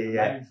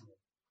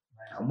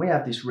 And we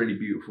have this really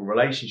beautiful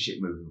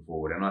relationship moving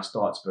forward, and I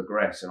start to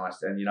progress, and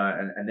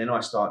then I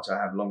start to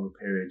have longer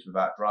periods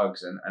without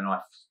drugs, and I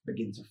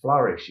begin to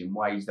flourish in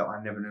ways that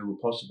I never knew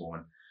were possible,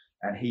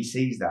 and he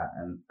sees that,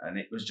 and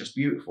it was just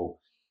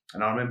beautiful.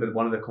 And I remember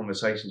one of the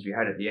conversations we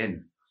had at the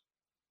end.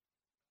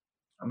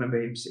 I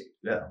remember him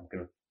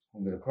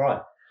I'm gonna cry.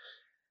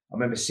 I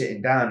remember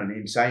sitting down and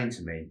him saying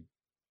to me,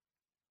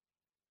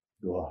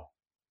 "Oh,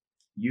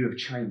 you have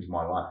changed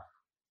my life.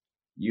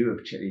 You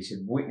have," he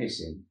said,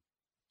 witnessing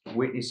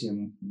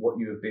what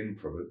you have been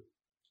through,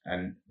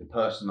 and the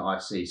person that I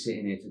see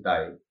sitting here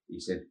today, he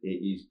said, it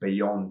is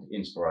beyond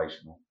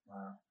inspirational.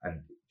 Wow.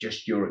 And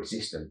just your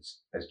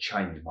existence has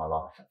changed my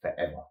life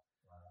forever.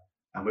 Wow.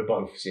 And we're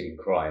both sitting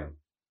crying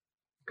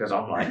because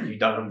I'm like, you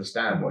don't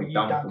understand what you've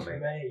done for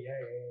me.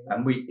 Yeah.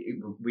 And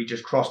we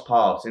just crossed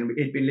paths, and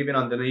he'd been living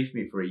underneath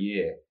me for a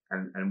year,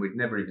 and we'd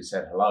never even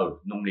said hello.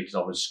 Normally, because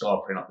I was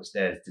scarpering up the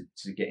stairs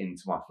to get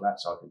into my flat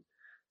so I could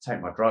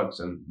take my drugs,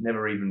 and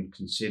never even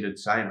considered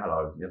saying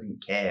hello. I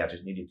didn't care. I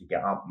just needed to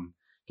get up and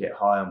get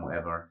high and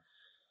whatever.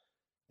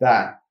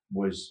 That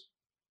was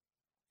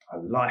a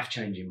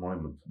life-changing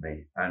moment for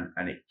me,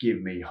 and it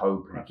gave me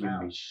hope, and it gave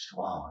me,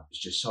 wow, it was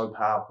just so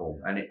powerful.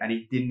 And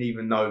he didn't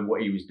even know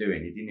what he was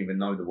doing. He didn't even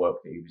know the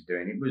work that he was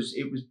doing. It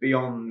was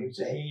beyond. It was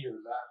a healer,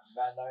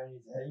 that knowing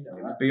he's a healer.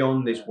 It was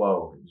beyond this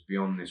world. It was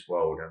beyond this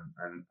world,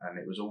 and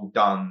it was all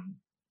done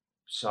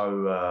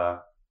so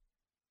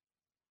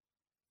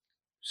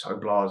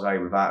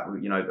blasé, without,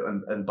 you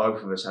know, and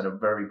both of us had a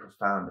very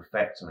profound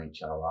effect on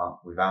each other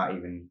without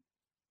even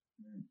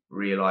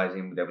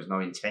realizing there was no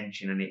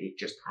intention, and it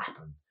just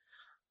happened.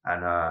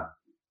 And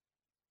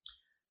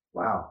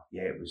wow,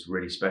 yeah, it was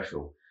really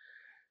special.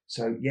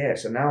 So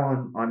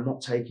now I'm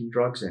not taking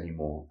drugs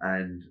anymore,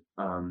 and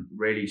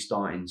really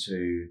starting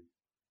to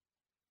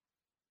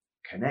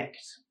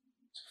connect,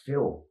 to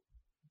feel,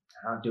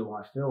 how do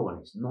I feel? And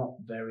it's not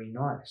very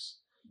nice,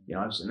 you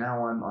know. So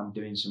now I'm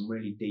doing some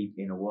really deep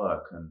inner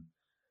work, and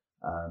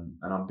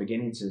I'm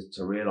beginning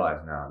to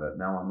realize now that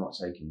now I'm not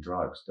taking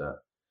drugs,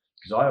 that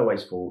because I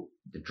always thought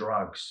the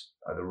drugs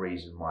are the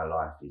reason my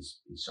life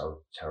is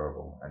so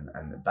terrible,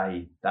 and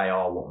they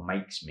are what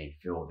makes me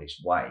feel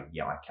this way.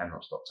 Yeah, I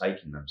cannot stop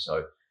taking them.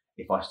 So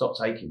if I stop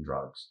taking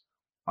drugs,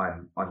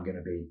 I'm going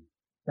to be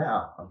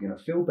better. I'm going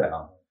to feel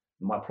better.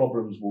 My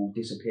problems will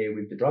disappear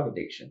with the drug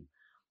addiction.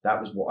 That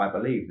was what I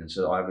believed, and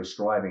so I was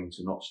striving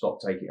to not stop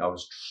taking. I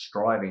was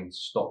striving to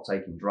stop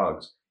taking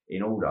drugs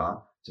in order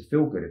to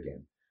feel good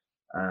again.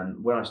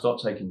 And when I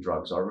stopped taking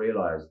drugs, I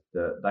realized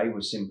that they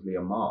were simply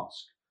a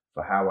mask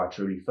for how I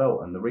truly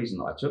felt. And the reason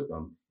that I took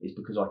them is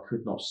because I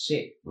could not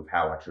sit with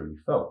how I truly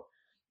felt.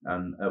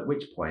 And at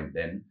which point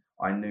then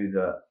I knew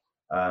that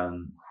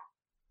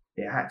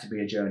it had to be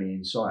a journey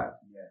inside.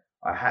 Yeah.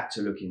 I had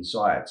to look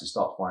inside to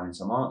start finding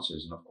some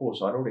answers. And of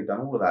course, I'd already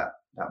done all of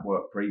that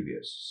work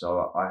previous.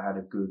 So I had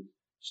a good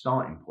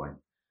starting point.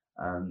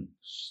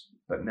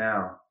 But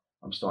now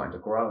I'm starting to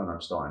grow, and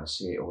I'm starting to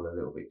see it all a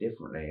little bit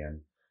differently.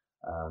 And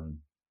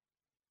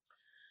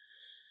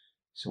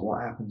so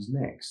what happens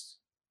next?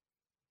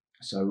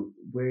 So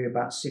we're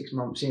about 6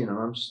 months in, and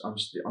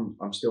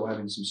I'm still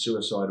having some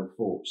suicidal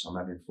thoughts. I'm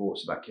having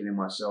thoughts about killing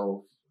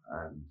myself,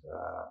 and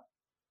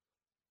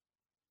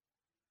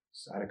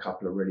so I had a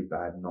couple of really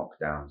bad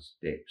knockdowns,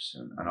 dips,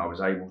 and I was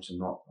able to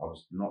I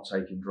was not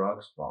taking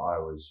drugs, but I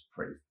was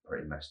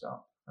pretty messed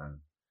up. And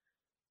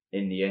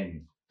in the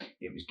end,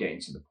 it was getting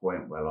to the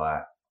point where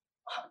I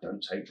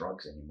don't take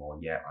drugs anymore.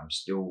 Yet I'm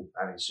still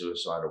having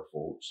suicidal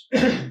thoughts.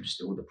 I'm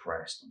still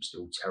depressed. I'm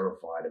still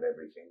terrified of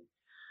everything.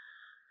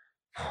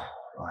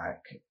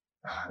 Like,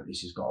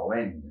 this has got to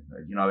end,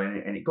 you know.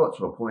 And it got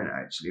to a point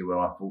actually where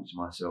I thought to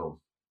myself,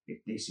 if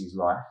this is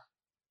life,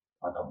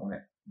 I don't want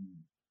it.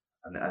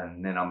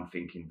 And then I'm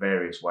thinking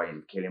various ways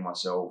of killing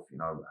myself, you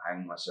know,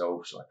 hang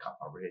myself, should I cut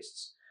my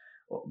wrists?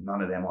 Well,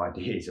 none of them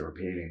ideas are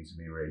appealing to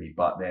me really.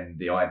 But then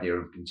the idea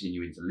of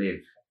continuing to live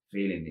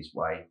feeling this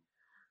way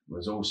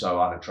was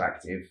also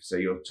unattractive. So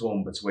you're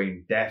torn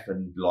between death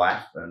and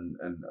life, and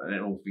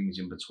all things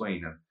in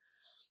between.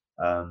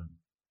 And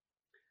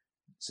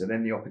so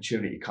then the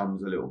opportunity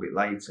comes a little bit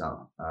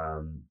later.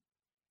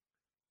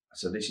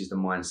 So this is the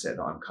mindset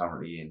that I'm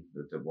currently in,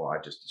 what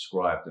I just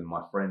described, and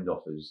my friend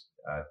offers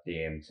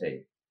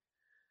DMT.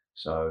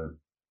 So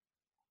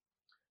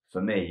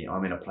for me,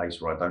 I'm in a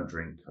place where I don't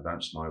drink, I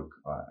don't smoke,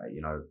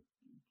 you know.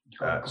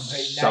 Now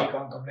you've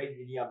gone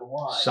completely the other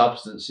way.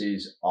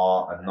 Substances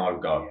are a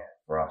no-go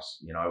for us,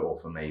 you know, or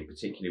for me,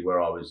 particularly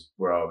where I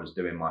was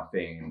doing my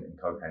thing in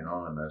Cocaine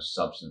Anonymous.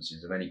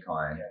 Substances of any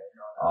kind,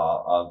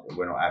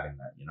 we're not having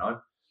that, you know.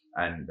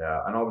 And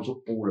I was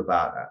all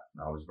about that.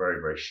 I was very,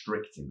 very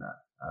strict in that.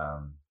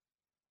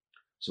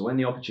 So when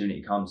the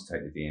opportunity comes to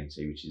take the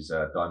DMT, which is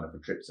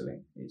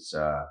dimethyltryptamine, it's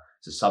a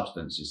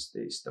substance.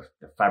 It's the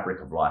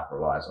fabric of life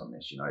relies on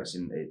this. You know, it's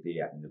in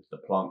the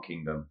plant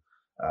kingdom.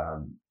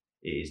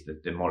 It is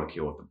the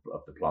molecule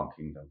of the plant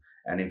kingdom,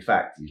 and in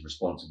fact, is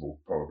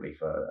responsible probably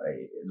for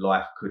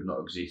life could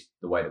not exist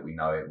the way that we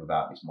know it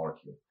without this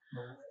molecule.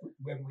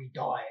 When we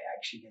die, it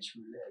actually gets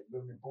released.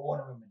 When we're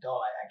born and when we die,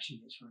 it actually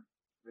gets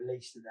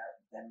released at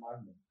that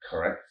moment.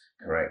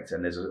 Correct.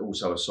 And there's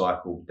also a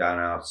cycle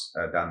down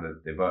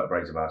the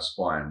vertebrae of our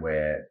spine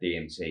where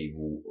DMT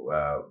will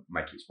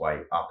make its way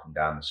up and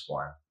down the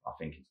spine. I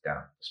think it's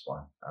down the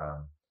spine.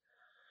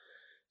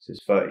 So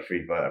it's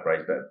 33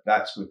 vertebrae, but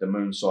that's with the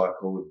moon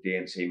cycle. The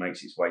DMT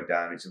makes its way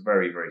down. It's a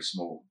very, very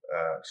small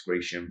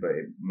excretion, but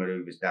it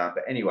maneuvers down.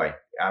 But anyway,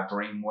 our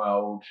dream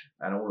world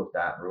and all of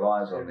that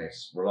relies on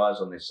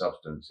this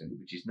substance,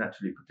 which is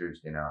naturally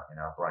produced in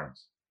our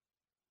brains.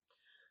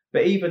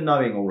 But even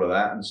knowing all of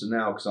that, and so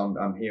now because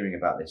I'm hearing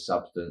about this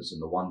substance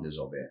and the wonders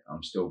of it,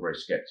 I'm still very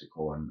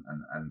skeptical and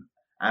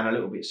a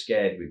little bit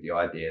scared with the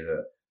idea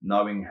that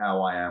knowing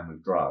how I am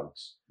with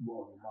drugs,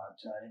 what it might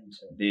turn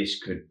into.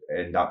 This could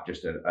end up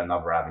just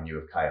another avenue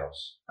of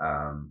chaos.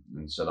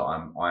 And so that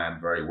I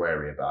am very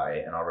wary about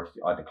it, and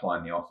I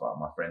decline the offer.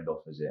 My friend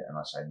offers it, and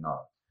I say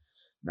no.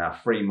 Now,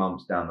 3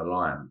 months down the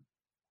line,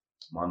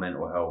 my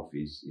mental health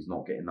is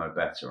not getting no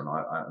better, and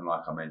and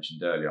like I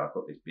mentioned earlier, I've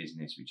got this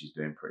business which is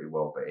doing pretty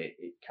well, but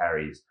it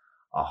carries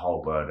a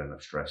whole burden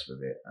of stress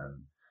with it,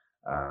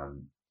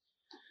 and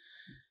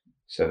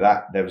so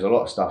that there was a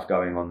lot of stuff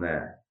going on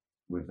there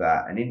with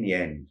that, and in the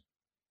end,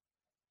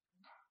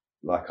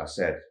 like I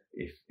said,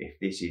 if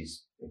this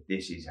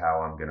is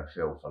how I'm going to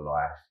feel for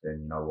life,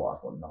 then you know what,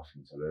 I've got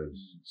nothing to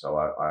lose. So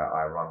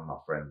I rang my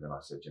friend and I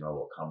said, you know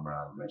what, come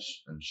round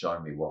and show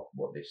me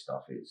what this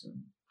stuff is,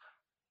 and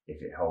if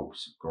it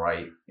helps,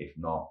 great. If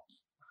not,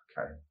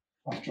 okay.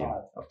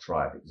 I've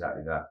tried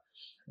exactly that.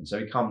 And so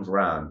he comes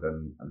round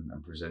and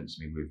presents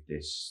me with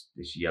this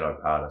yellow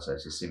powder. So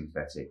it's a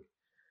synthetic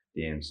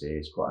DMT.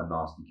 It's quite a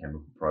nasty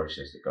chemical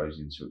process that goes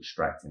into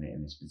extracting it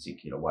in this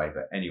particular way.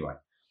 But anyway,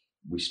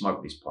 we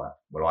smoke this pipe.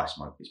 Well, I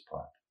smoke this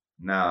pipe.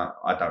 Now,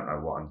 I don't know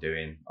what I'm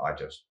doing. I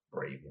just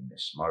breathe in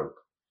this smoke.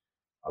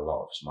 A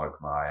lot of smoke,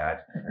 may I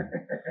add.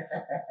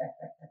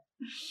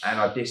 And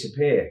I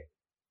disappear.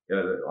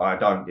 I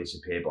don't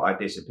disappear, but I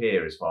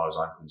disappear as far as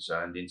I'm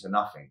concerned into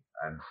nothing.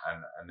 And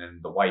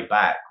then the way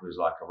back was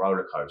like a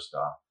roller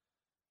coaster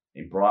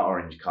in bright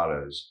orange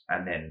colours,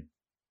 and then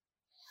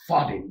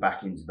flooding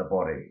back into the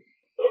body.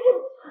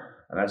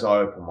 And as I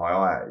opened my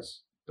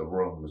eyes, the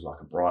room was like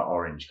a bright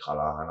orange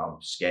colour, and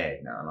I'm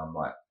scared now. And I'm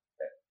like,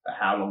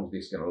 how long is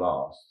this going to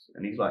last?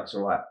 And he's like, it's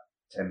all right,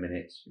 10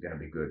 minutes, you're going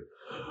to be good.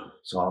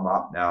 So I'm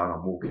up now and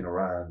I'm walking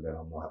around and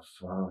I'm like,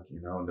 fuck,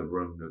 and the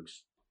room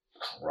looks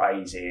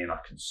crazy and I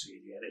can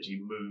see the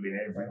energy moving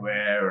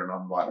everywhere. And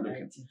I'm like I'm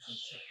looking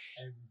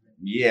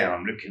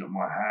at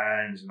my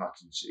hands and I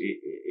can see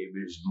it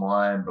was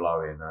mind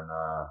blowing. And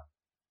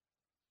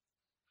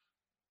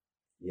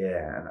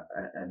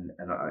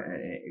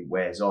it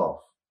wears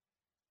off,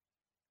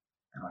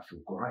 and I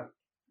feel great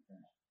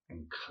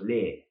and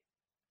clear.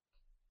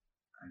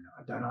 And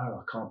I don't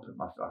know, I can't put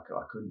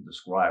I couldn't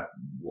describe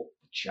what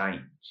the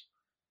change.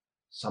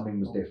 Something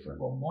was different.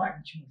 Well, Mike,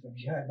 have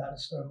you heard about the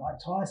story of Mike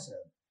Tyson?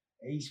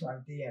 He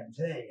smoked DMT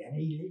and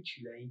he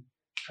literally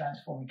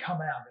transformed. He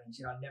come out and he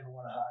said, I never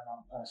want to hurt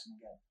another person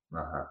again.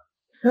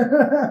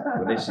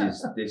 Well, this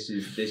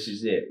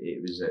is it.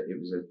 It was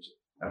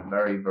a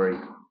very, very,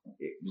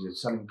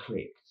 something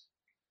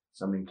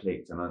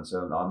clicked, and so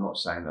I'm not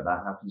saying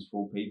that happens for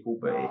all people,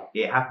 but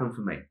it happened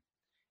for me.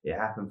 It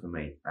happened for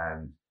me,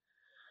 and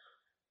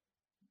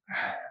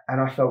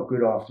I felt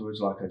good afterwards,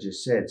 like I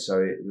just said. So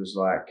it was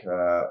like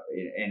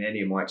in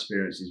any of my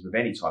experiences with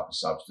any type of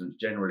substance,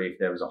 generally if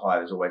there was a high,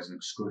 there's always an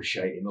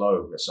excruciating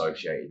low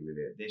associated with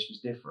it. This was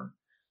different,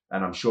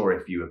 and I'm sure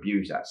if you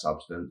abuse that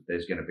substance,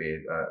 there's going to be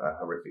a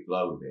horrific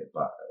low with it,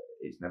 but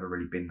it's never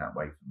really been that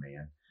way for me.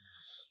 And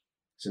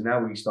so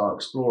now we start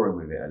exploring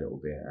with it a little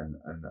bit, and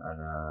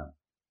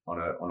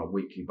on a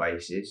weekly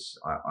basis,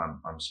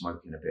 I'm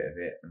smoking a bit of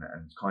it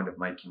and kind of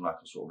making like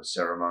a sort of a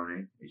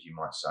ceremony, as you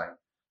might say.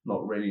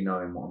 Not really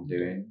knowing what I'm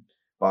doing,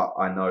 but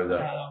I know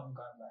that. How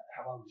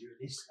old were you at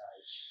this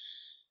stage?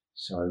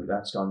 So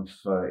that's done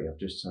 30. I've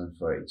just turned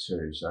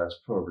 32, so that's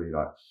probably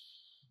like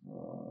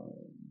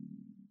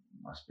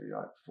must be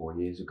like 4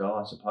 years ago,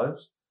 I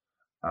suppose.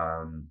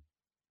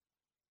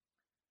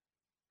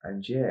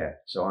 And yeah,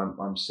 so I'm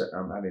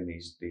having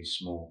these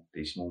small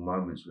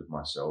moments with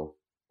myself,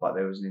 but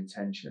there was an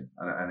intention,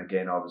 and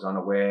again I was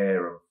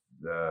unaware of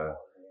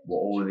what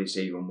all of this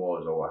even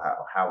was, or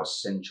how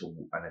essential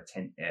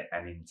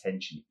an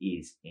intention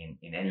is in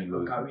any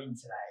movement. We'll go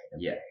into that.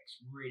 Yeah, it's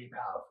really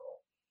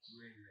powerful.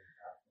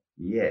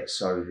 Yeah,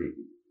 so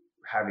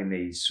having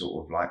these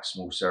sort of like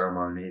small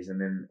ceremonies, and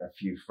then a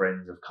few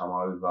friends have come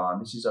over,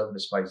 and this is over the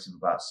space of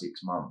about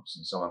 6 months,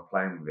 and so I'm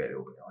playing with it a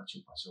little bit. I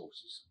took myself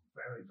to some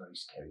very, very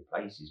scary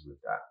places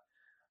with that.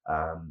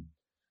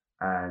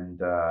 And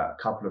a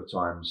couple of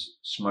times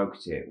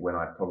smoked it when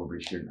I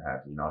probably shouldn't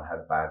have. I'd had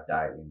a bad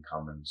day and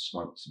come and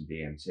smoked some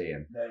DMT,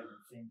 and not even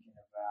thinking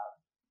about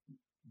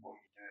what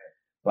you're doing.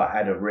 But I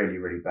had a really,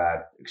 really bad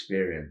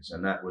experience,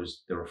 and that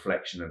was the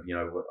reflection of,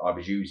 I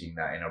was using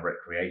that in a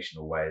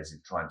recreational way as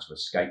if trying to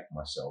escape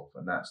myself,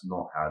 and that's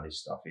not how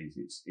this stuff is.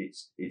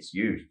 It's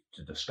used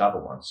to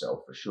discover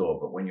oneself for sure,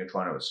 but when you're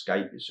trying to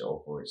escape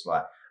yourself, or it's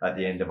like at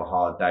the end of a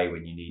hard day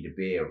when you need a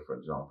beer, for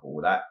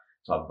example, that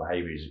type of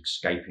behaviour is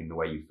escaping the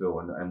way you feel,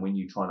 and when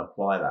you try and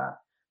apply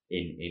that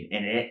in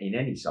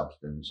any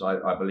substance,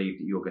 I believe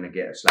that you're going to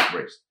get a slap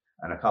wrist,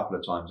 and a couple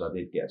of times I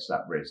did get a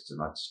slap wrist,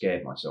 and I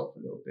scared myself a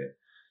little bit.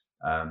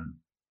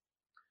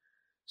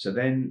 So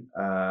then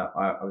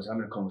I was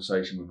having a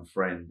conversation with a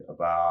friend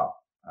about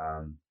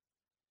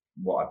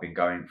what I've been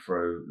going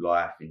through,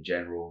 life in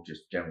general,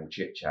 just general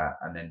chit chat,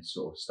 and then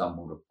sort of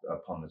stumbled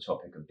upon the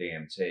topic of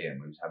DMT, and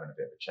we was having a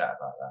bit of a chat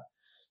about that.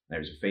 There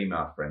was a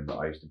female friend that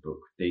I used to book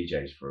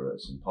DJs for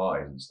at some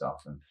parties and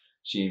stuff, and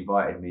she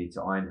invited me to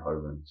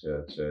Eindhoven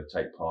to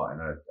take part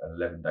in an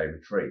 11-day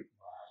retreat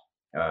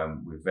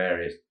with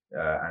various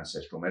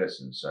ancestral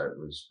medicines. So it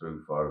was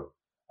Bufo,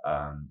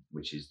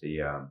 which is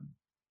the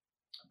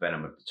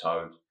venom of the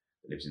toad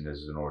that lives in the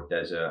Sonora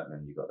Desert, and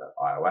then you've got the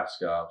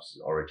ayahuasca, which is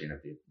the origin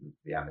of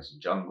the Amazon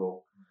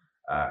jungle,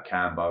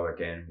 Kambo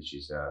again, which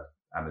is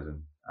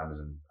Amazon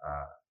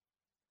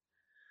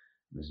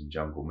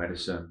jungle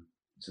medicine.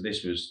 So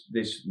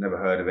this never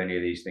heard of any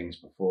of these things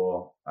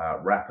before.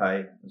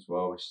 Rapé as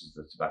well, which is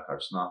the tobacco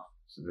snuff.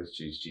 So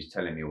she's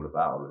telling me all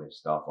about all of this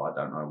stuff. I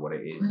don't know what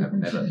it is.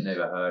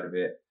 Never heard of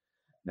it.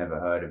 Never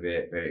heard of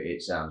it, but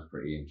it sounds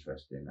pretty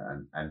interesting.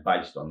 And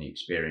based on the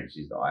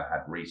experiences that I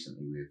had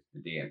recently with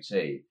the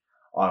DMT,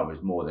 I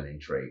was more than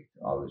intrigued.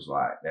 I was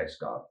like, let's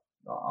go.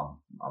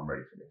 I'm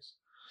ready for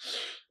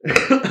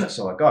this.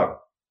 So I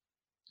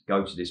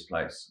go to this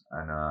place,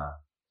 and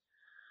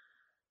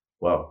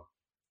well,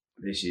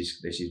 this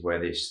is where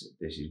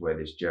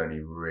this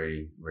journey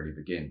really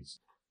begins.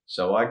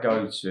 So I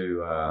go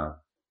to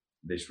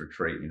this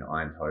retreat in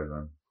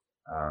Eindhoven,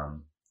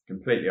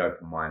 completely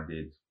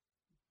open-minded.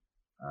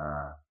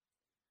 I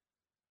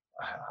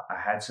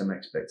had some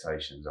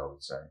expectations, I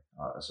would say.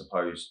 I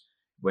suppose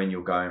when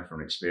you're going for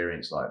an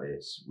experience like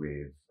this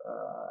with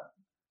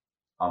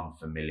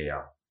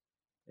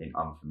in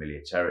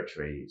unfamiliar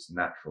territory, it's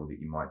natural that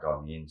you might go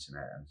on the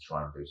internet and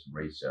try and do some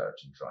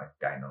research and try and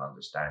gain an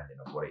understanding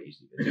of what it is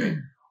that you're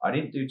doing. I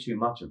didn't do too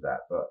much of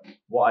that, but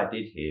what I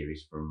did hear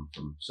is from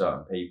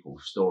certain people,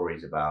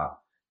 stories about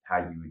how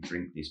you would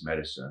drink this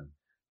medicine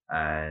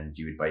and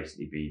you would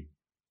basically be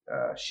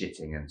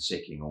shitting and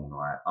sicking all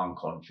night,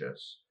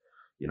 unconscious,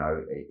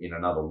 in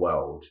another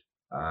world.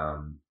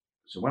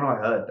 So when I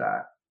heard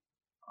that,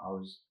 I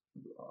was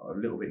a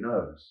little bit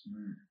nervous.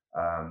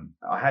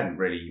 I hadn't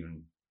really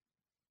even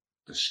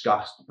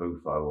discussed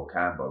Bufo or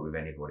Kambo with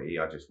anybody.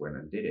 I just went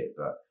and did it.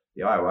 But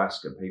the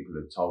ayahuasca, people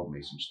had told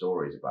me some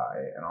stories about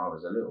it, and I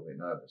was a little bit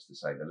nervous, to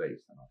say the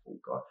least. And I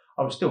thought, God,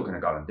 I was still going to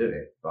go and do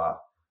it, but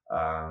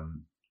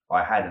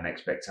I had an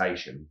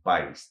expectation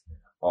based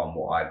on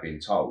what I'd been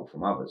told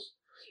from others.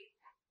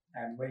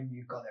 And when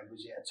you got there,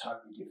 was it a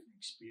totally different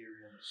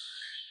experience?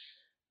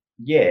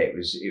 Yeah, it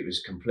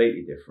was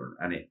completely different,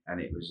 and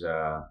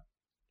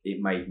it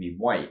made me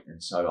wait.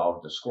 And so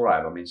I'll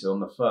describe. So on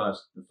the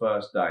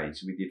first day,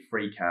 so we did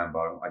 3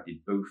 Kambo. I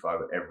did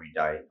Bufo every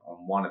day.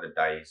 On one of the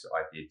days,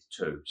 I did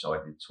 2. So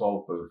I did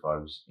 12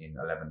 Bufos in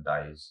 11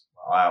 days.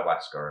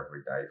 Ayahuasca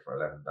every day for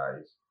 11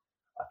 days.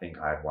 I think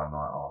I had one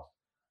night off.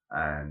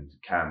 And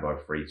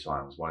Kambo 3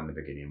 times, one in the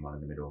beginning, one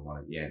in the middle, and one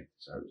at the end.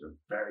 So it was a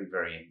very,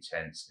 very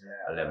intense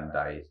 11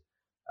 days,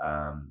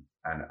 and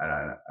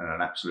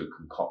an absolute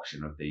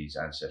concoction of these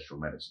ancestral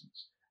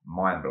medicines.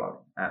 Mind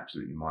blowing,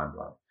 absolutely mind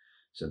blowing.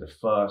 So the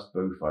first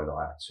Bufo that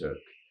I took,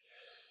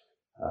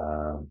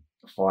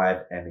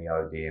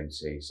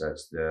 5-MeO-DMT. So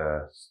it's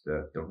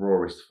the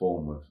rawest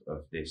form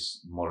of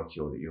this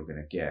molecule that you're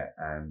going to get,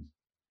 and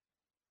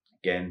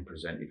again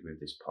presented with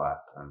this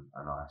pipe,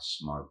 and I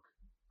smoke.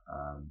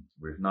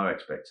 With no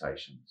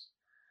expectations.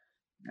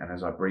 And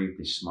as I breathe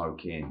this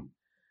smoke in,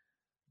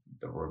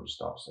 the room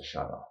starts to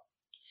shudder.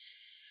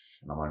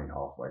 And I'm only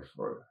halfway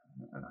through.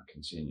 And I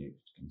continue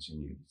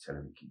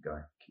telling me, keep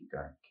going.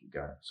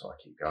 So I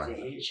keep going.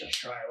 It hits you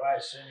straight away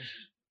as soon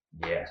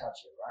as you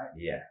touch it, right?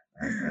 Yeah.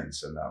 And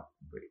so now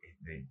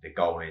the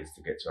goal is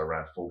to get to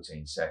around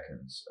 14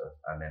 seconds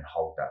and then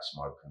hold that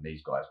smoke. And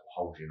these guys will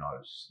hold your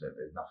nose so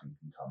that nothing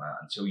can come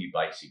out until you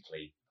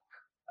basically,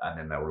 and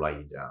then they'll lay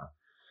you down.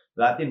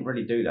 That didn't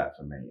really do that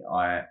for me.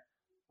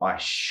 I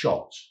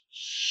shot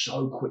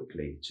so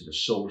quickly to the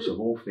source of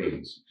all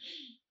things.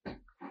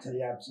 To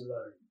the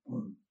absolute.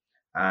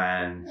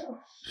 And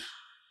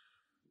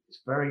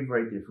it's very,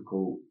 very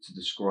difficult to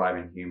describe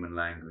in human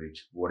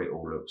language what it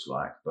all looks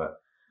like,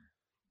 but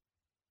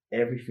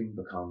everything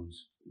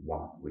becomes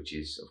one, which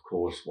is, of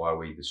course, why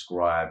we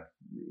describe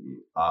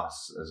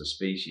us as a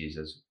species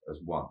as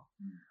one.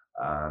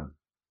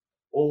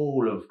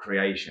 All of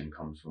creation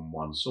comes from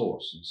one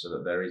source, and so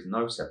that there is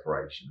no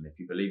separation. And if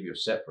you believe you're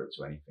separate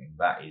to anything,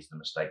 that is the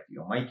mistake that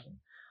you're making.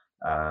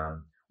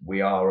 We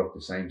are of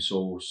the same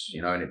source,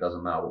 and it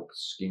doesn't matter what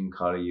skin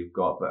color you've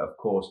got. But of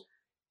course,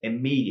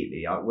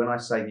 immediately, when I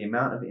say the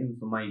amount of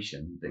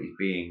information that is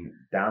being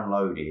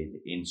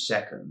downloaded in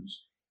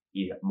seconds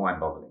is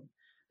mind-boggling.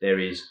 There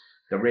is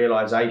the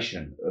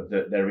realization of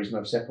that there is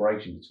no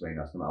separation between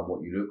us, no matter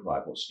what you look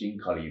like, what skin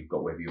color you've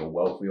got, whether you're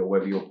wealthy or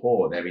whether you're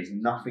poor. There is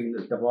nothing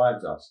that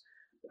divides us.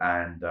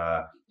 And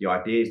the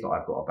ideas that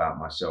I've got about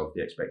myself,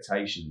 the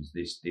expectations,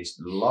 this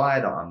lie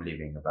that I'm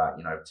living about,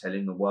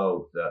 telling the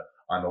world that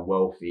I'm a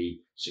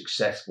wealthy,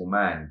 successful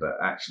man, but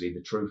actually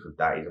the truth of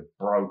that is a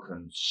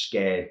broken,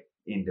 scared,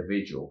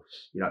 individual.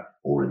 You know,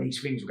 all of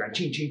these things were going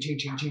ching, ching, ching,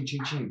 ching, ching,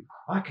 ching, ching.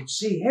 I could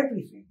see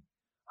everything.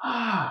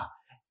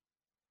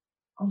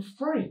 I'm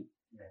free.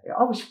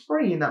 I was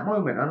free in that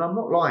moment, and I'm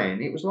not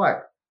lying. It was like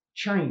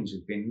chains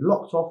had been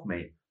locked off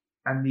me,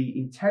 and the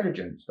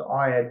intelligence that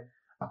I had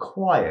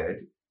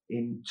acquired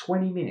in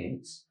 20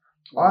 minutes,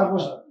 I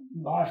was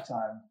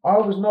lifetime. I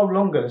was no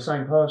longer the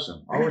same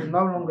person. I was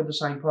no longer the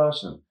same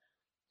person.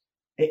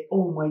 It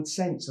all made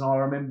sense, and I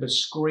remember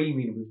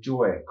screaming with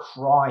joy,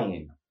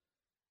 crying.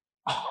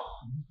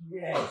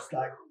 Yeah, it's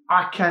like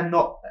I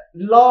cannot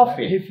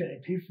laughing.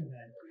 Epiphany.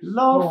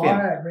 Laughing. Well,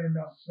 I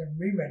remember when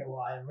we went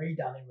away and we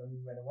done it when we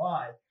went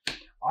away,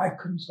 I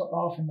couldn't stop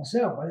laughing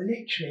myself. I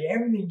literally,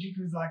 everything just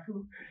was like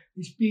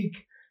this big,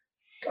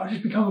 I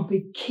just become a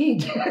big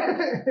kid.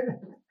 It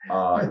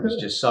was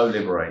just so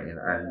liberating,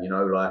 and you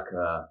know, like,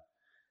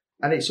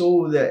 and it's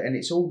all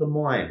the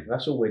mind.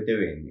 That's all we're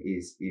doing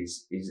is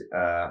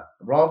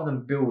rather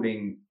than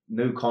building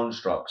new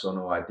constructs on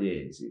our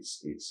ideas,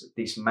 it's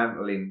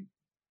dismantling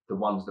the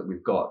ones that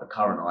we've got, the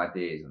current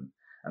ideas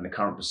and the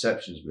current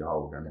perceptions we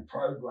hold, and the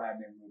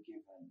programming we're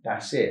given.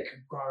 That's it.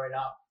 Growing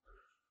up,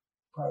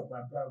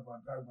 program.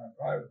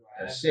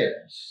 That's it.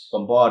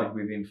 Bombarded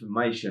with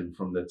information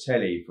from the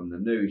telly, from the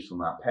news, from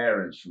our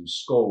parents, from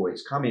school.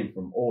 It's coming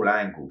from all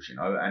angles, you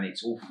know, and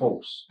it's all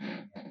false.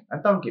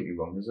 And don't get me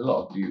wrong, there's a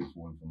lot of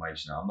beautiful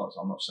information. I'm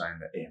not saying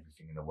that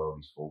everything in the world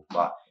is false,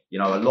 but you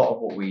know, a lot of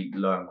what we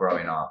learn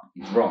growing up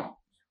is wrong.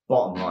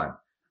 Bottom line.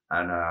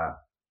 And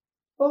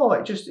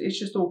it's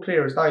just all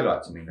clear as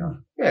daylight to me now.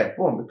 Yeah,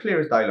 boom, clear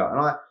as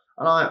daylight.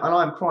 And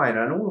I'm crying,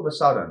 and all of a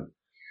sudden,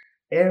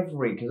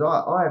 because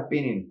I have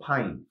been in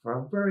pain for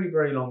a very,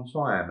 very long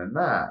time, and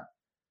that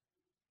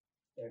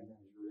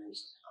everything's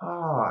released.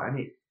 And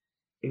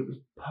it was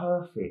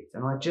perfect,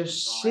 and I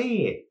just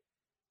see it,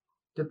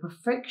 the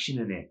perfection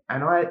in it,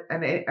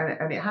 and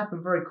it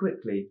happened very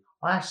quickly.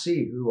 I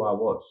see who I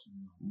was,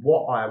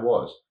 what I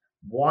was,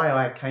 why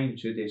I came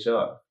to this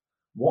earth,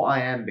 what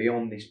I am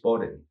beyond this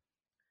body.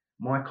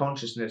 My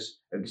consciousness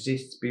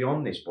exists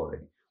beyond this body.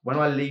 When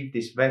I leave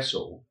this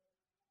vessel,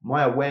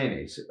 my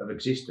awareness of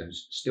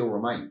existence still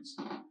remains.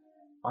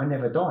 I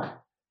never die.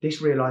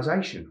 This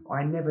realization,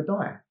 I never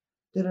die.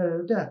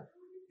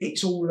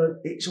 It's all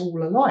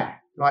a lie.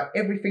 Like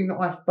everything that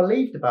I've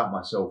believed about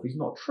myself is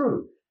not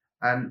true.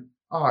 And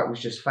it was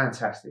just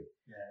fantastic.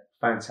 Yeah.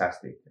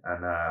 Fantastic.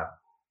 And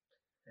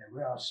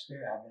we are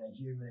spirit having a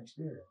human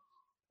experience.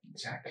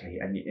 Exactly.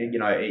 And you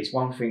know, it's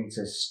one thing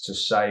to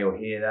say or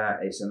hear that.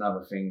 It's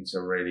another thing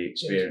to really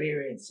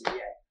experience it.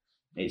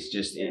 Yeah. It's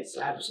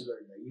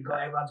absolutely.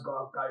 Everyone's got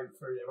to go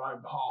through their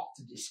own path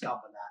to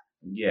discover that.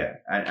 Yeah,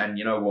 and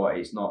you know what?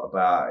 It's not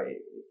about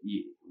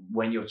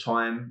when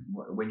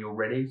you're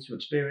ready to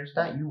experience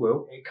that. You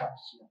will. It comes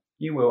to you.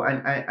 You will,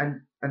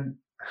 and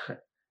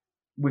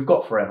we've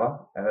got forever.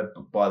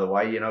 By the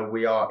way, you know,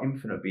 we are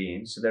infinite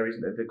beings. So there is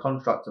the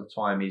construct of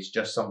time is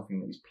just something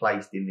that is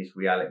placed in this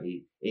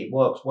reality. It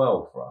works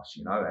well for us,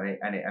 you know,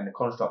 and the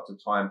construct of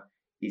time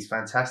is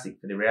fantastic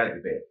for the reality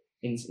bit.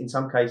 In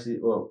some cases,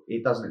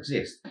 it doesn't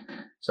exist.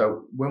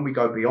 So when we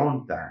go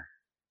beyond that,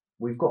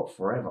 we've got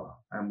forever,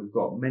 and we've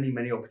got many,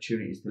 many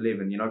opportunities to live.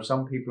 And you know,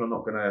 some people are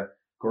not going to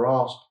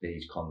grasp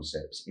these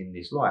concepts in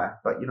this life,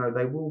 but you know,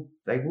 they will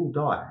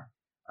die,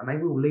 and they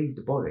will leave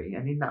the body,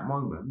 and in that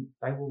moment,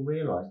 they will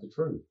realise the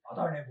truth. I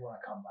don't ever want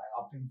to come back.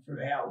 I've been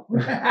through hell.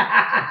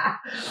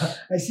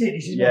 That's it.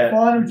 This is my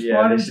final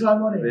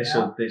time on it.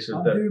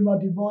 I'm doing my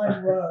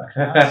divine work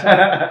now, so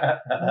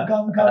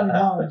I'm coming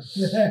home.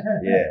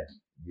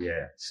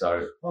 Yeah.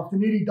 So after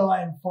nearly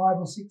dying 5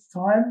 or 6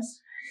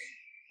 times,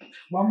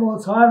 one more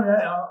time,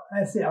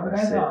 that's it. I'm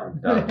going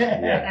home.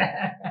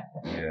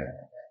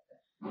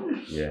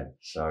 Yeah.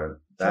 So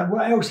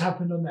what else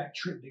happened on that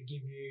trip that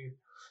gave you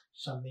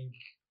something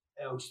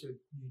else that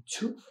you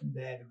took from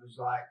there that was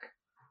like,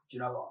 do you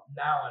know what?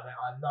 Now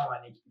I know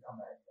I need to become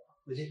a healer.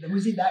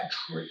 Was it that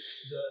trip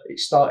that it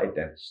started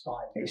then?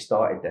 It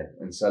started then,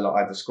 and so like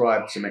I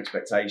described some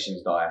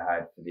expectations that I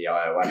had for the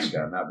ayahuasca,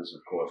 and that was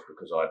of course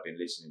because I'd been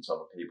listening to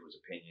other people's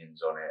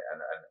opinions on it,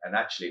 and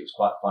actually it was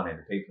quite funny.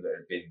 The people that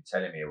had been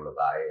telling me all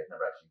about it had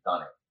never actually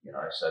done it, you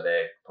know. So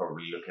they're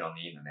probably looking on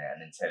the internet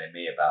and then telling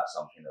me about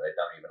something that they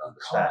don't even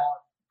understand.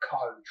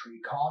 You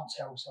can't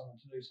tell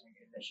someone to do something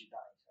unless you've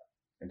done it.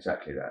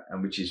 Exactly that, and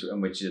which is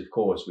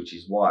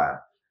why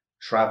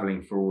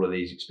traveling through all of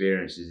these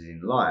experiences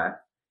in life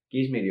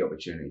gives me the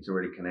opportunity to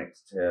really connect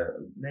to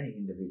many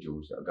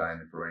individuals that are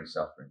going through any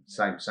suffering.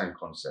 Same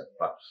concept.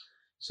 But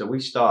so we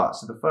start.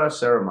 So the first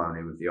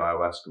ceremony with the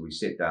ayahuasca, we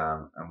sit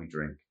down and we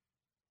drink.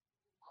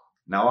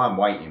 Now I'm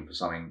waiting for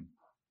something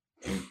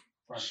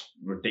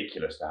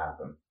ridiculous to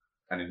happen,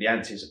 and the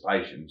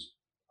anticipation's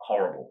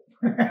horrible.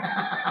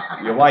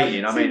 You're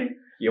waiting. I mean,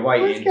 you're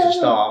waiting to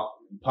start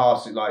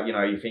passing. Like, you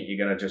know, you think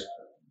you're going to just,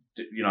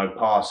 you know,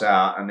 pass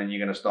out, and then you're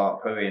going to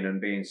start pooing and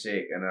being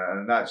sick,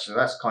 and that's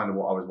kind of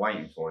what I was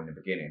waiting for in the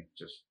beginning,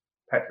 just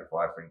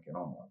petrified, thinking,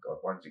 oh my god,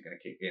 when's it going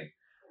to kick in?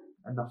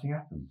 And nothing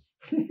happened.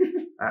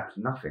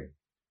 Absolutely nothing.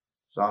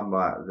 So I'm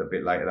like, a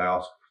bit later they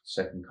ask for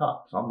the second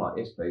cup. So I'm like,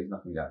 yes please,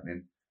 nothing's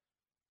happening.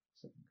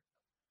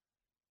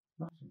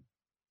 Nothing.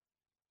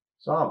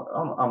 So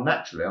I'm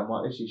naturally, I'm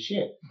like, this is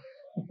shit.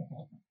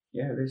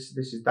 Yeah,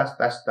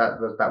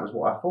 that was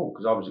what I thought,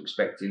 because I was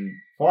expecting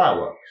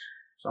fireworks.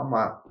 So I'm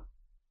like,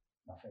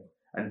 nothing.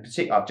 And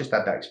particularly, I've just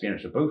had that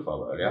experience with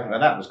Bufo earlier. Now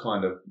that was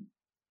kind of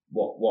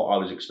what I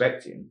was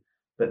expecting.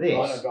 But this,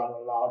 on a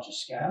larger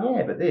scale.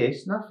 yeah, but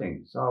this,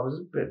 nothing. So I was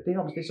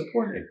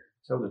disappointed.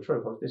 To tell the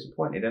truth, I was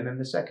disappointed. And then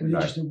the second day,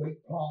 just a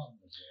weak plant.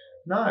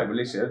 no, well,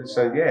 listen.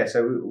 So yeah,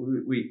 so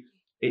we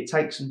it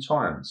takes some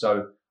time.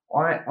 So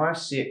I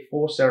sit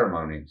 4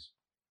 ceremonies.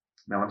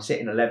 Now I'm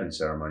sitting 11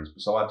 ceremonies,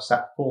 so I've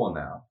sat 4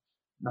 now.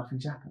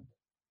 Nothing's happened.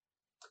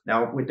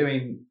 Now we're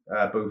doing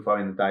Bufo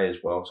in the day as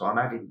well, so I'm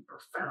having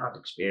profound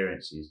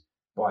experiences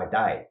by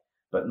day.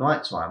 But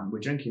nighttime, we're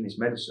drinking this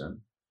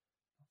medicine.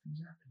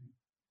 Nothing's happening.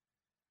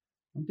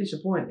 I'm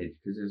disappointed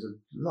because there's a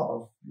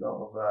lot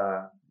of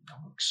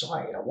I'm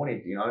excited. I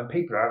wanted, and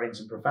people are having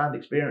some profound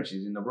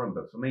experiences in the room,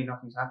 but for me,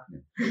 nothing's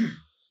happening. I'm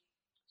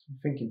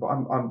thinking, but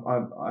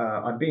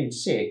I'm being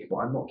sick, but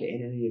I'm not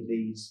getting any of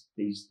these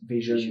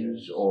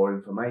visions or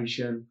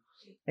information.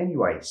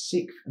 Anyway,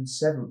 6th and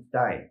 7th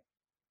day,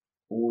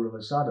 all of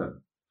a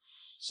sudden,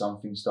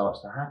 something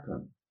starts to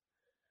happen.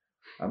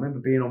 I remember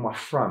being on my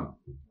front,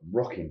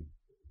 rocking,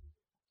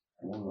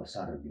 and all of a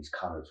sudden these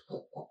colours, I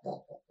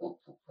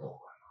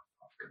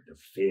can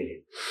feel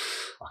it.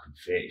 I can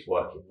feel it's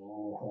working.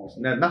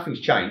 Now,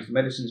 nothing's changed. The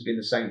medicine's been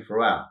the same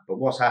throughout. But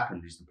what's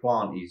happened is the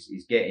plant is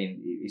it's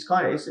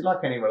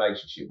like any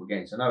relationship. We're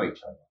getting to know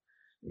each other.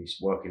 It's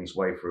working its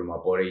way through my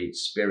body.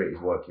 Its spirit is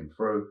working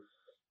through.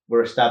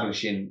 We're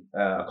establishing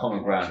a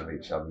common ground of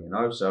each other,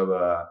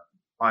 So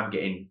I'm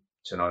getting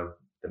to know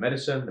the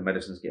medicine. The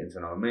medicine's getting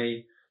to know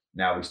me.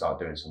 Now we start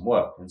doing some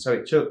work. And so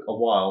it took a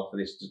while for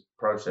this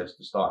process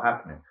to start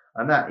happening.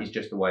 And that is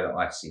just the way that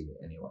I see it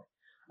anyway.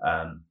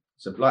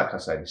 So like I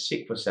say, the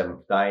 6th or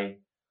 7th day,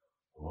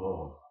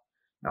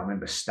 I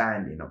remember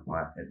standing at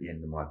the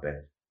end of my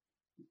bed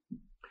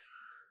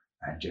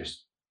and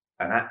just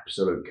an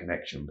absolute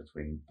connection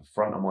between the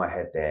front of my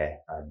head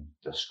there and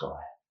the sky.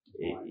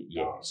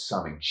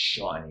 Something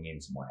shining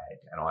into my head,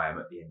 and I am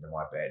at the end of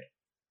my bed.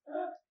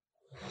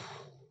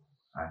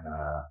 And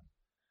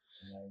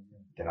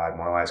then I had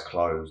my eyes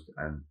closed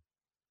and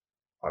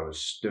I was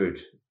stood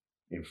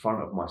in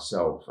front of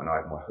myself, and I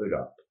had my hood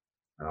up,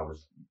 and I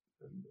was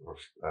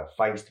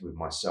faced with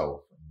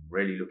myself,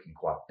 really looking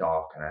quite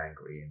dark and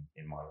angry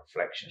in my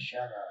reflection.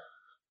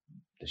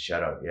 The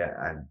shadow, yeah.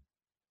 And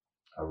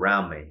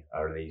around me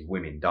are these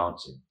women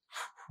dancing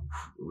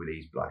with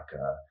these like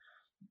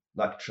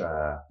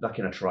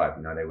in a tribe,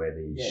 they wear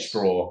these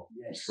straw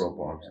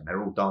bottoms, and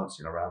they're all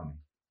dancing around me.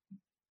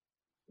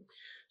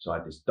 So I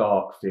had this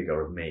dark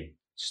figure of me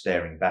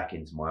staring back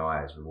into my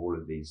eyes with all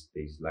of these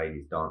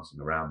ladies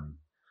dancing around me.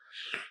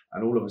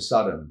 And all of a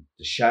sudden,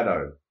 the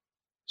shadow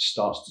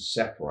starts to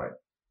separate,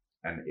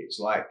 and it's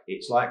like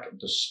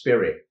the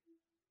spirit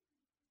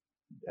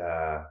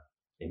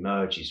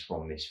emerges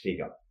from this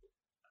figure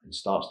and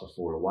starts to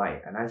fall away.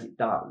 And as it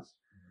does,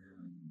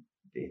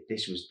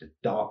 this was the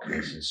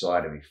darkness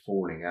inside of me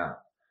falling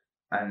out,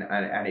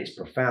 and it's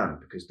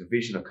profound because the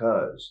vision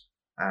occurs,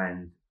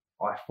 and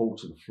I fall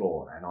to the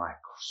floor and I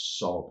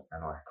sob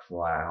and I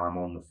cry, and I'm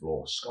on the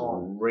floor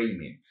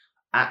screaming,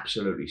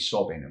 absolutely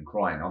sobbing and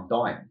crying. I'm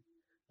dying.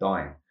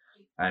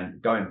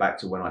 And going back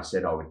to when I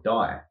said I would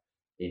die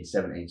in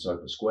 17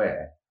 Soper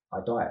Square,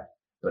 I died,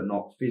 but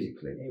not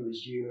physically. It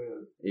was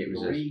you. It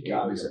was your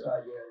ego.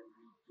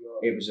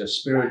 It was a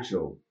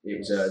spiritual. It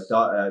was a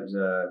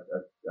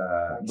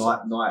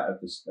night of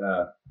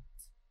the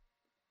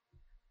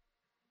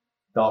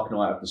dark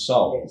night of the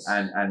soul, yes.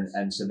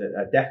 and so that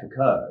a death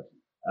occurred.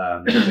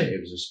 It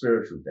was a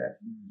spiritual death,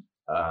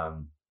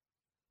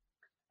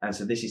 and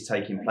so this is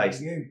taking place.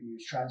 You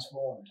was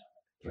transformed.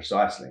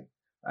 Precisely.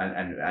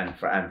 And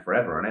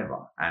forever and ever,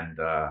 and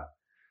so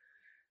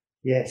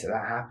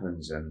that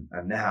happens, and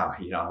now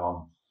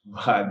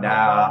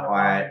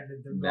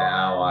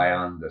I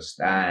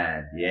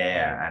understand,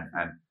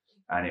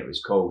 and it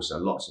was cool. So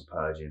lots of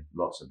purging,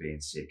 lots of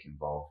being sick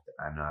involved,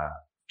 and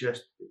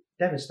just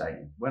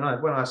devastating. When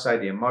I say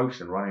the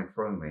emotion running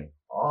through me,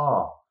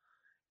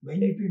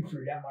 when you've been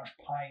through that much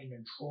pain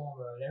and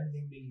trauma and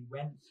everything that you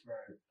went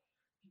through.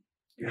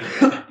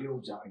 It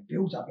builds up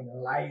in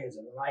layers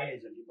and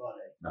layers of your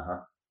body.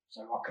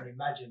 So I can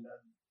imagine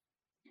that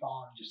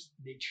plant just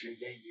literally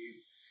let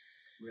you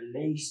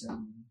release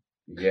and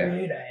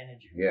clear that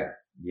energy. Yeah.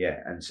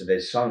 And so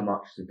there's so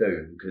much to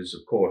do, because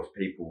of course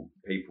people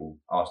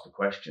ask the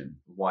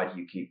question, why do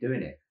you keep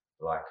doing it?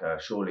 Like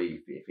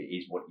surely if it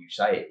is what you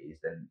say it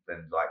is, then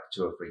like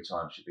 2 or 3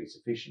 times should be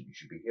sufficient. You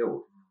should be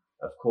healed.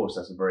 Of course,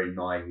 that's a very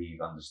naive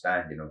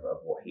understanding of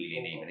what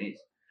healing even is.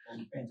 It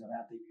depends on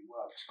how deep your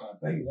work is going to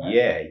be,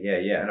 right?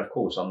 Yeah. And of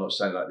course, I'm not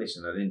saying like this,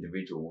 and an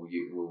individual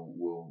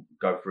will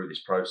go through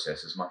this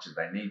process as much as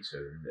they need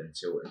to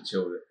until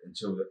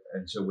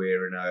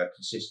we're in a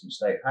consistent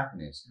state of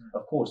happiness.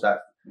 Of course,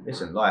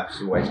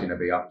 life's always going to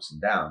be ups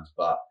and downs,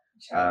 but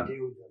it's how you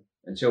deal with them.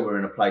 until we're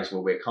in a place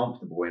where we're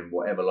comfortable in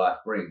whatever life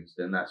brings,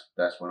 then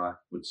that's when I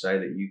would say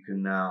that you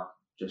can now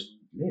just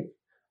live.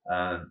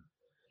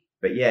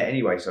 But yeah,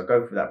 anyway, so I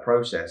go through that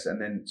process,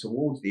 and then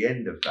towards the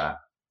end of that,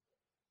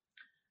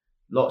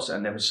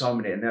 and there were so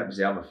many, and that was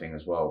the other thing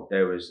as well.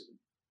 There was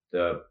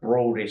the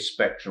broadest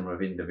spectrum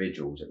of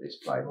individuals at this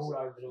place. All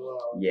over the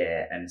world.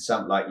 Yeah, and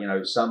some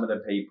of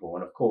the people,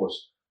 and of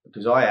course,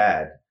 because I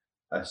had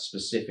a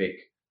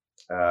specific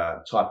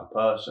type of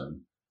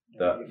person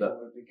that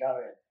would be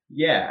going.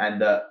 yeah,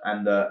 and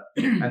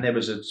and there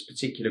was a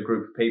particular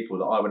group of people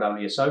that I would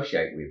only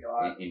associate with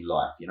in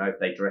life. If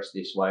they dressed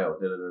this way or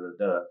da da da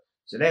da.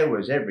 So there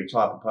was every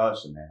type of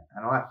person there,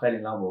 and I fell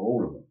in love with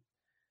all of them.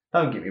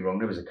 Don't get me wrong,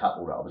 there was a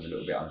couple that I was a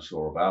little bit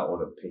unsure about, or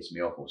that pissed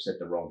me off, or said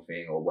the wrong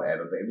thing, or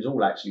whatever. But it was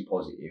all actually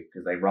positive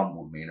because they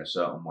rumbled me in a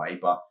certain way.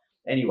 But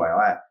anyway,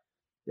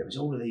 there was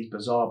all of these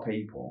bizarre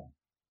people,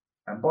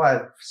 and by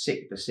the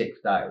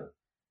sixth day,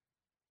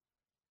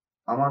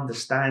 I'm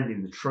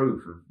understanding the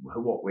truth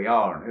of what we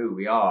are and who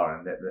we are,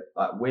 and that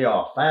like we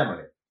are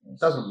family. It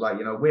doesn't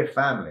we're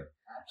family,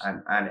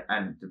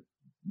 and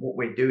what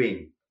we're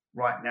doing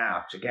right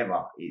now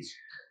together is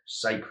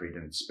sacred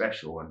and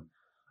special, and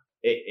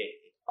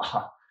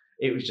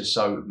it was just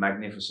so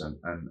magnificent.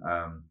 And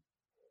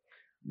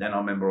then I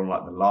remember on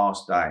like the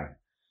last day,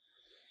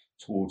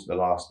 towards the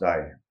last day,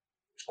 it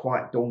was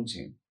quite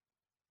daunting.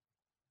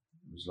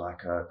 It was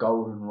like a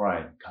golden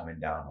rain coming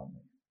down on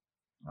me.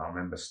 I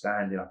remember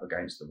standing up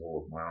against the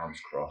wall with my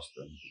arms crossed,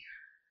 and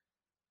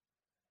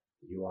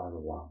you are the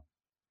one.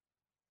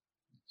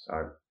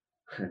 So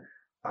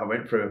I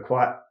went through a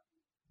quite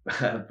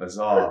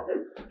bizarre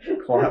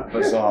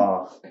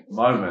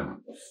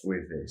moment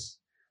with this.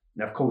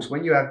 Now, of course,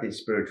 when you have this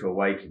spiritual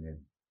awakening,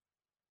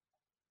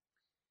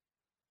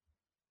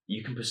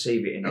 you can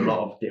perceive it in a lot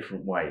of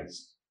different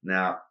ways.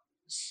 Now,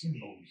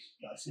 symbols,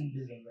 like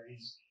symbolism,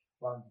 is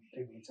one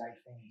people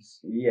take things.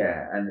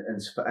 Yeah,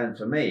 and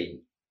for me,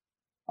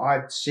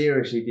 I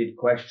seriously did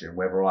question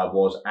whether I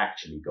was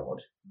actually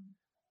God,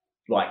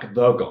 like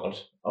the God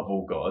of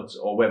all gods,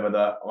 or whether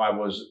I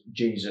was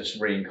Jesus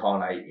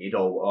reincarnated,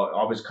 or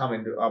I was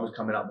coming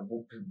up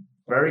with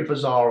very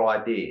bizarre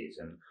ideas.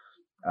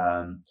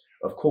 And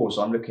of course,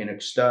 I'm looking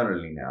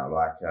externally now,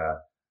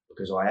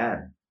 because I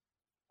am.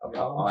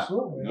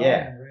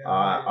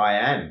 I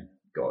am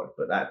God,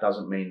 but that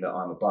doesn't mean that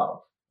I'm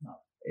above. No,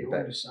 we're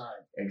all the same.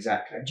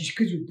 Exactly. And just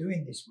because we're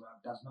doing this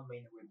work does not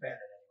mean that we're better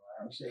than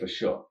anyone else. For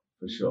sure.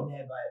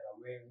 Never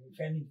ever. If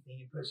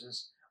anything, it puts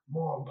us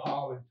more on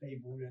par with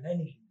people than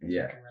anything.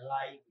 Yeah. We can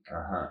relate, we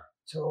can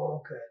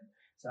talk, and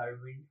so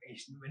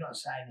we're not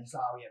saying it's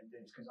like, I'm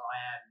doing this because I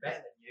am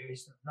better than you.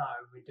 It's no,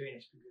 we're doing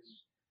this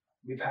because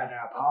we've had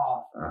our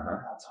path,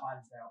 and our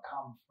time's now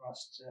come for us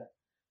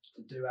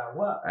to do our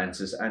work and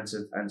to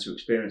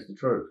experience the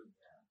truth.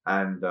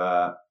 And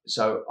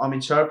so I'm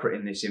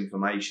interpreting this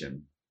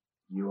information.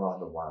 You are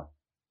the one.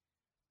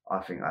 I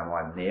think, am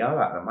I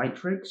Neo at the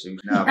Matrix, who's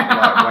now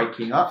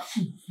waking up?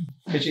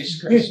 Because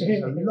it's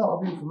a lot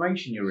of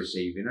information you're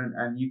receiving,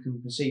 and you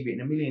can perceive it in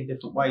a million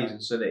different ways.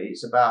 And so that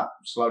it's about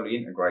slowly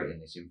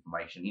integrating this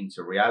information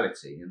into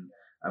reality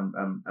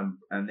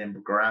and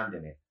then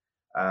grounding it.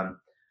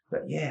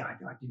 But yeah, I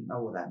didn't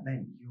know what that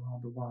meant. You are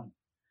the one.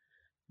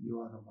 You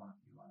are the one.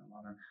 You are the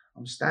one. And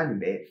I'm standing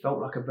there. It felt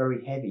like a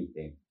very heavy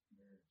thing.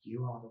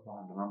 You are the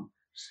one. And I'm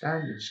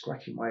standing,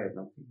 scratching my head, and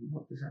I'm thinking,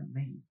 what does that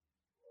mean?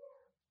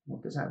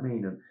 What does that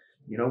mean? And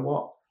you know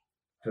what?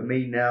 For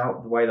me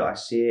now, the way that I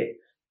see it,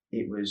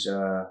 it was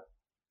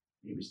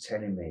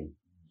telling me,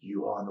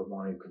 you are the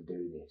one who can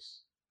do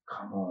this.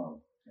 Come on.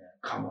 Yeah.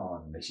 Come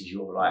on. This is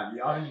your life.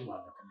 The only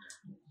one that can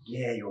do it.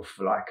 Yeah, you're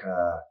like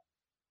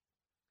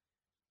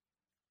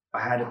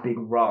I had a big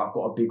role. I've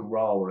got a big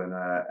role, and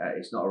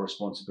it's not a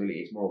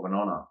responsibility. It's more of an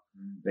honor.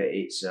 But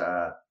it's you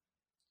are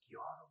the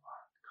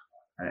one.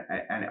 Come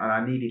on. And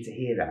I needed to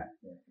hear that.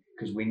 Yeah.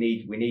 Because we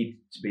need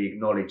to be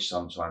acknowledged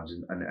sometimes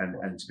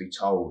and to be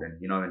told,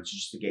 and and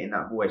just to get in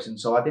that voice. And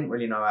so I didn't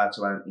really know how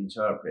to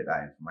interpret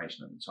that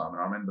information at the time.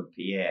 And I remember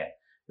Pierre,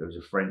 who was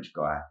a French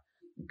guy,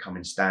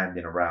 coming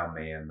standing around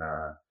me, and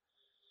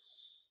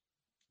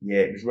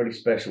it was really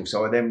special.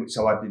 So I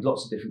did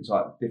lots of different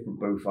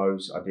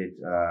bufos. I did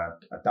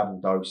a double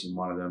dose in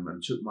one of them,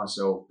 and took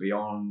myself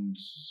beyond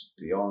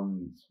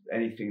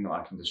anything that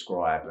I can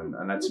describe,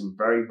 and had some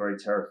very, very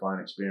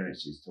terrifying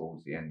experiences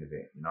towards the end of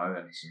it, and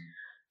some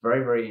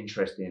very, very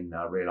interesting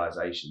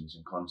realizations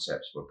and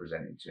concepts were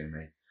presented to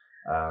me.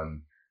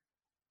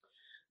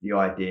 The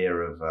idea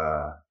of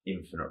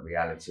infinite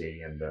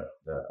reality, and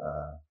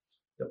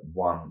that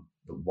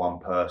one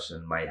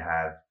person may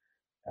have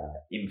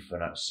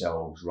infinite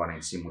selves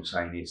running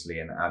simultaneously,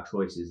 and our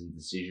choices and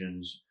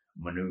decisions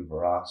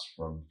maneuver us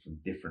from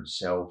different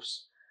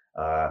selves,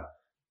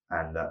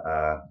 and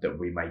that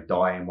we may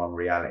die in one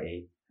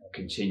reality,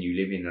 continue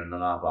living in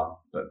another,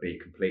 but be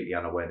completely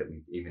unaware that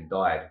we've even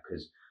died.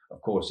 Because of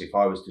course, if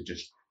I was to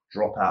just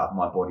drop out of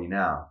my body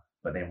now,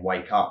 but then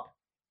wake up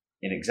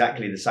in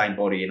exactly the same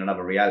body in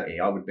another reality,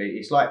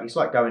 it's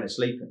like going to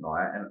sleep at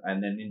night,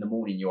 and then in the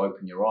morning you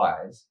open your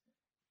eyes,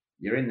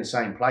 you're in the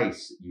same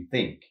place, you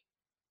think,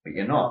 but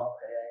you're not. Oh,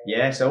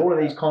 Yeah, so all of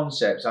these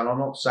concepts, and I'm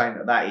not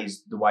saying that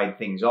is the way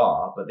things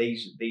are, but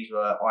these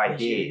were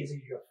ideas.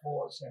 These are your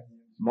thoughts and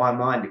My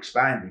mind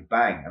expanded,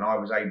 bang, and I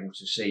was able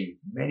to see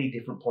many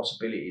different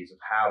possibilities of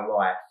how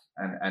life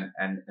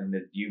and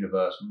the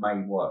universe may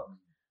work.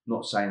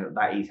 Not saying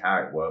that is how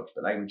it works,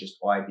 but they were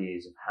just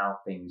ideas of how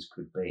things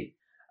could be.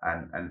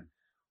 And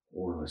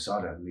all of a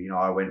sudden,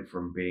 I went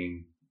from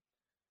being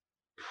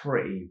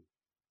pretty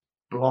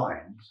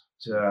blind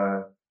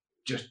to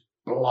just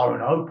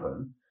blown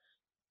open.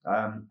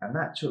 And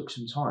that took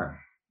some time.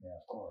 yeah,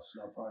 of course,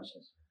 no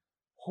process.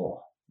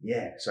 Oh,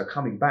 yeah. So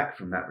coming back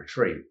from that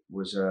retreat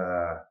was,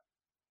 again,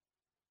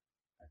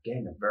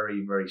 a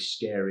very, very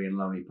scary and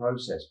lonely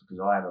process, because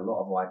I had a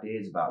lot of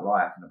ideas about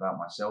life and about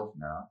myself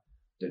now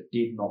that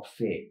did not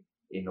fit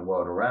in the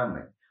world around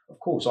me. Of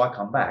course, I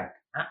come back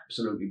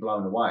absolutely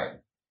blown away,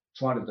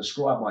 trying to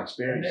describe my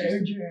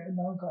experiences.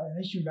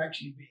 Unless you've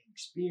actually been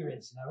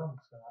experienced, no one's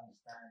going to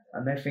understand it.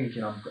 And they're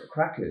thinking I'm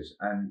crackers.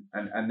 And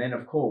then,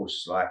 of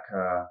course, like,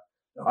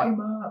 Lock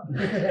him up.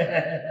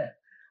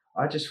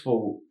 I just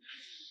thought,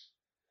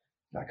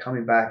 like,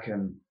 coming back,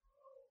 and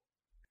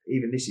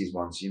even this is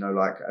once,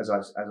 like, as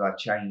I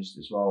changed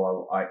as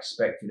well, I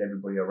expected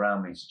everybody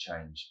around me to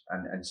change,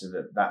 and so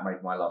that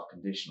made my life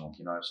conditional,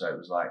 so it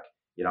was like,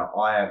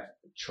 I have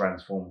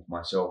transformed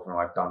myself and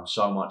I've done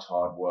so much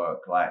hard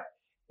work. Like,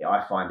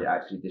 I find it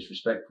actually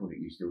disrespectful that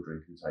you still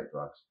drink and take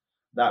drugs.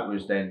 That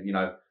was then,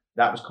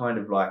 that was kind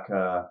of like,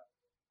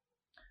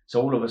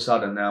 so all of a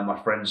sudden now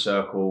my friend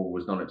circle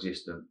was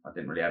non-existent. I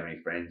didn't really have any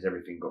friends.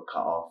 Everything got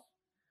cut off.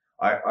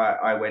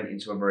 I went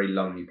into a very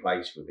lonely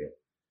place with it.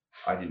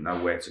 I didn't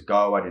know where to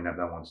go. I didn't have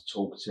no one to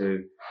talk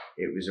to.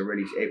 It was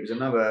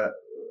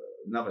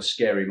another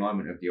scary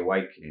moment of the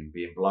awakening,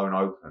 being blown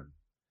open,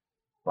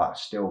 but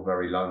still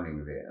very lonely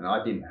with it. And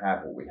I didn't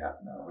have what we have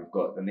now.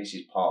 And this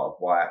is part of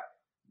why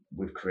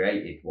we've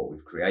created what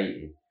we've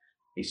created,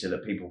 is so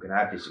that people can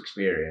have this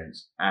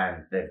experience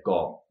and they've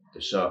got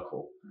the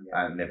circle,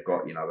 and they've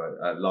got,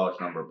 a large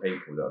number of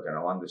people that are going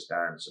to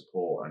understand,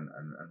 support, and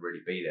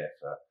really be there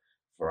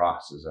for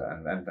us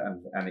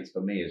and it's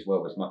for me as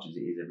well, as much as it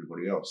is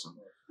everybody else.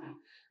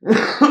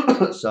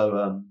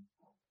 So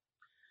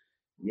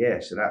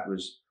so that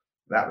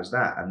was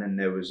that, and then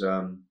there was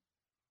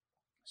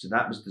so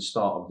that was the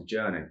start of the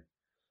journey.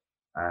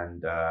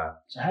 And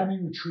so how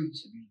many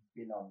retreats have you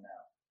been on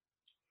now?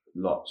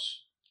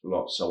 Lots.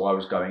 So I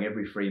was going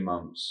every 3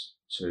 months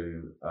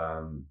to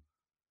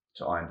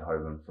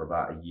Eindhoven for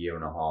about a year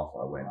and a half.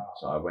 I went. Wow.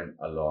 So I went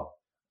a lot,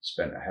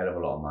 spent a hell of a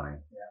lot of money.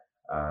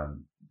 Yeah.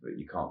 But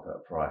you can't put a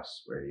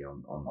price really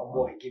on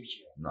what it gives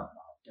you. No.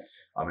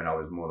 I mean, I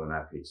was more than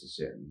happy to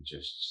sit and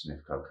just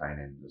sniff cocaine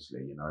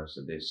endlessly,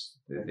 So this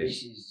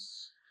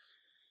is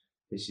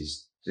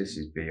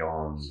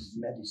beyond. This is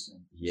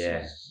medicine.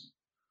 Yeah.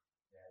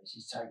 This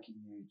is taking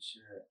you to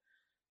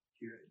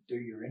do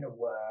your inner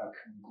work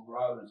and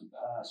grow as a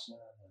person.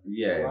 And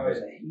grow as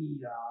a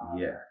healer.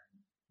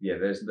 Yeah.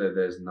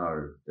 There's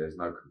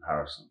no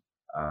comparison.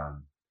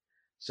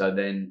 So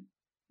then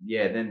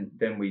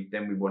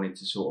we wanted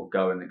to sort of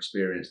go and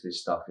experience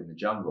this stuff in the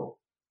jungle.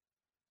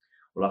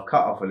 Well, I've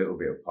cut off a little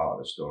bit of part of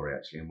the story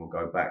actually, and we'll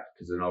go back,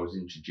 because then I was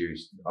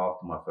introduced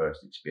after my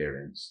first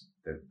experience.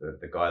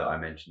 The guy that I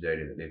mentioned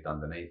earlier that lived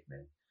underneath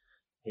me,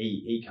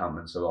 he come,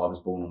 and so I was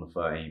born on the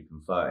 13th,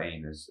 and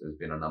 13 has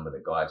been a number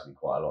that guides me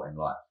quite a lot in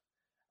life.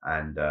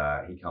 And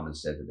he come and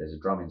said that there's a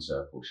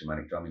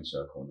shamanic drumming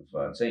circle on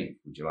the 13th.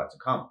 Would you like to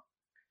come?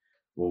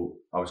 Well,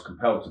 I was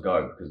compelled to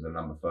go because of the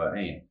number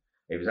 13.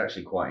 It was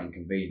actually quite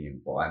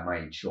inconvenient, but I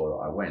made sure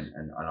that I went,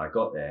 and I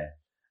got there,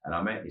 and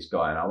I met this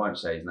guy, and I won't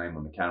say his name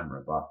on the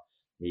camera, but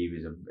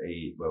he's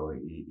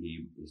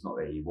not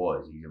that he's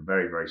a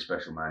very, very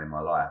special man in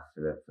my life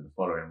for the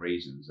following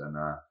reasons. And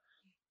I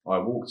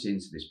walked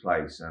into this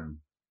place, and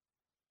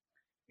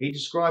he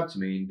described to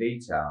me in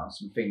detail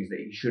some things that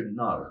he shouldn't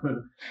know.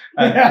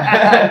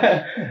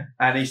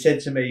 And he said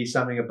to me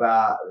something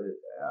about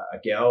a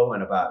girl,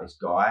 and about this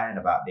guy, and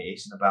about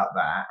this and about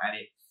that, and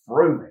it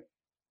threw me.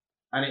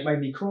 And it made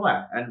me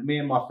cry. And me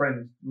and my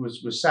friend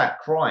was sat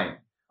crying.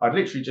 I'd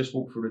literally just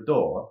walked through the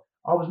door.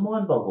 I was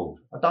mind boggled.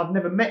 I've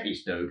never met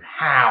this dude.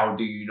 How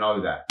do you know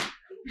that?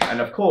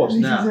 And of course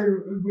now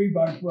we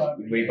both work.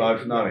 We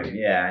both know him,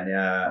 yeah. And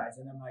that's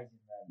an amazing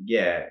man.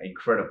 Yeah,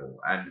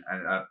 incredible. And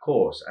of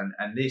course,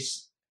 and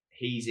this,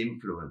 his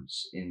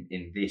influence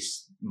in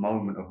this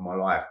moment of my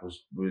life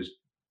was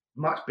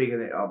much bigger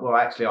than, well,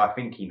 actually I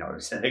think he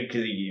knows,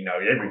 because he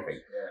knows everything.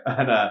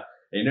 Yeah.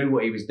 And he knew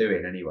what he was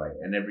doing anyway,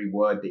 and every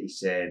word that he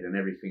said and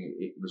everything,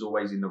 it was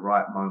always in the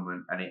right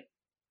moment, and it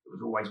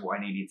was always what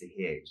I needed to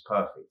hear. It was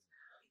perfect.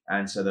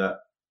 And so that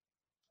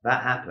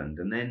happened,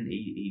 and then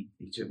he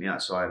took me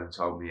outside and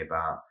told me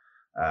about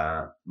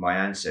my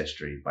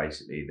ancestry.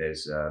 Basically,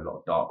 there's a lot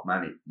of dark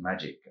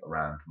magic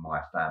around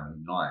my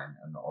family line,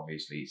 and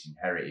obviously it's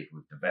inherited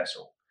with the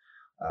vessel.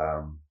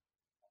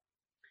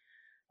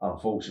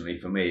 Unfortunately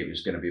for me, it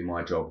was going to be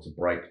my job to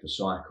break the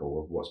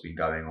cycle of what's been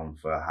going on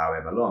for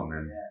however long.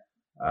 And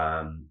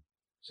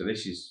So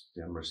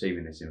I'm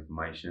receiving this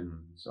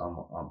information,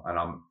 so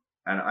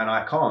and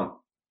I can't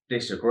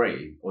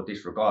disagree or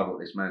disregard what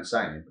this man's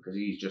saying because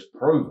he's just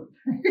proven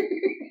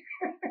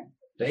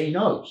that he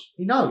knows.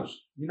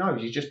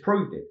 He's just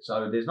proved it.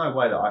 So there's no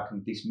way that I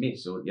can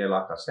dismiss or,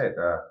 like I said,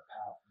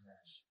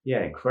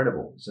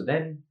 incredible. So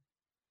then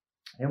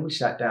we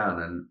sat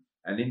down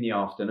and in the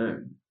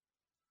afternoon,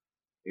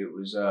 it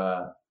was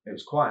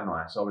quite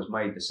nice. I was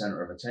made the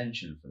centre of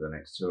attention for the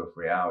next 2 or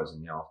 3 hours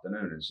in the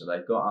afternoon. And so they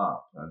got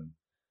up and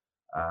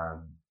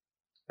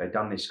they'd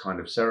done this kind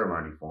of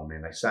ceremony for me,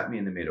 and they sat me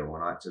in the middle,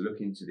 and I had to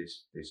look into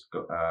this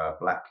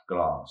black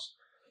glass.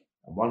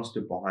 And one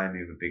stood behind me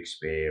with a big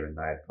spear, and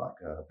they had like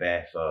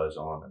bear furs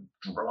on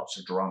and lots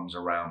of drums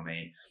around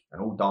me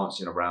and all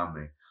dancing around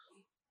me.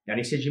 And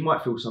he said, you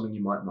might feel something,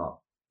 you might not.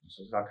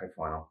 So I said, okay,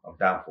 fine, I'm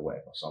down for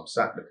whatever. So I'm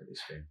sat looking at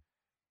this thing.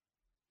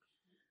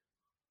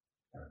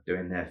 They're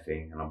doing their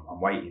thing, and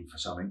I'm waiting for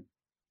something.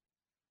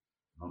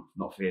 I'm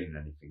not feeling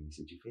anything. He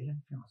said, do you feel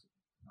anything? I said,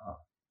 no.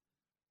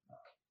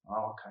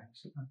 Oh, okay. He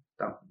said, no,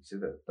 don't. He said,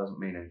 that doesn't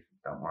mean anything,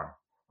 don't worry.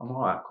 I'm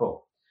all right,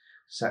 cool.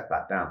 Sat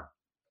back down.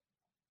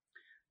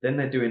 Then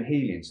they're doing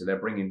healing, so they're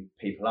bringing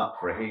people up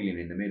for a healing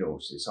in the middle.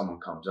 So someone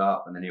comes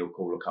up, and then he'll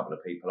call a couple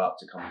of people up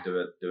to come and do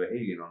a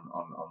healing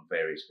on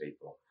various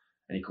people.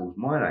 And he calls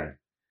my name.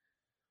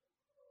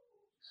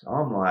 So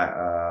I'm like,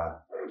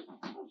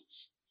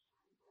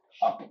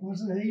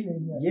 wasn't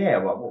healing yet. yeah,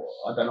 well,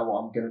 I don't know what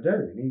I'm going to do.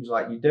 And he was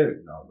like, you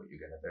do know what you're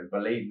going to do.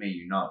 Believe me,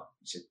 you know.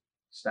 He said,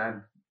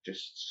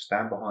 just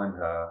stand behind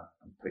her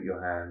and put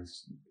your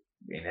hands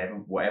in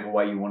whatever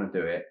way you want to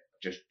do it.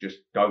 Just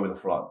go with the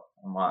flow.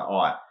 I'm like,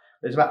 all right.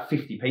 There's about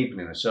 50 people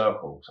in a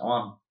circle, so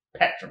I'm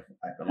petrified.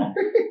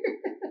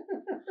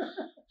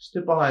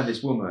 Stood behind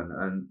this woman,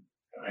 and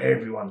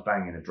everyone's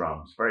banging the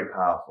drums. Very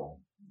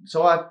powerful.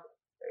 So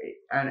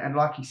and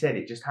like he said,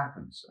 it just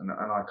happens, and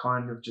I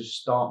kind of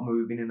just start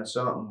moving in a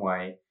certain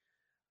way,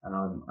 and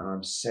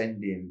I'm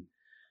sending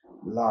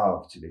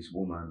love to this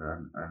woman,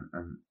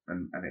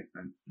 and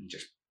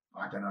just,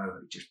 I don't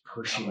know, just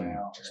pushing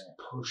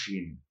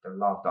the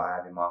love that I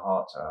have in my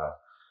heart to her,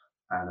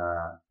 and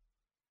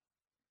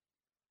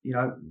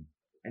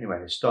anyway,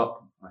 they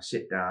stop, I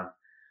sit down,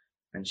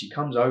 and she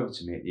comes over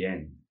to me at the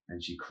end,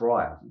 and she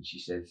cries, and she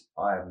says,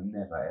 I have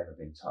never ever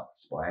been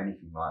touched by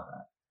anything like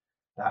that.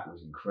 That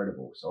was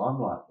incredible. So I'm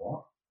like,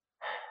 what?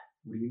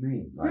 What do you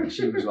mean? Like,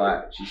 she was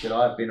like, she said,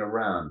 I've been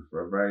around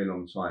for a very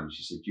long time.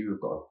 She said, you have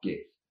got a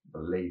gift,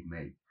 believe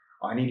me.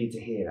 I needed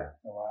to hear that.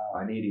 Oh, wow.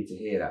 I needed to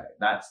hear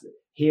that.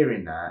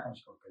 Hearing that,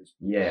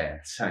 yeah,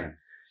 same.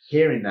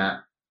 Hearing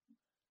that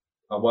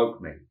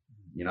awoke me.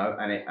 And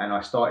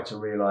I started to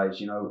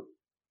realize,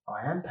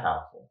 I am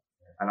powerful,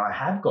 and I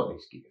have got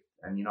this gift,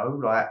 and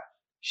like,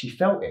 she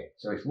felt it,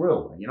 so it's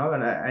real,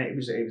 and it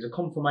was a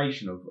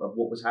confirmation of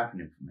what was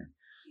happening for me.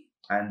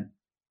 And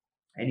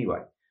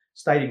anyway,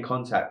 stayed in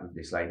contact with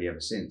this lady ever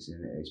since,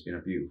 and it's been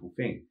a beautiful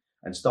thing.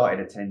 And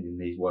started attending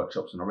these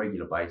workshops on a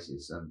regular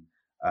basis,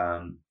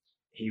 and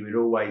he would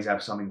always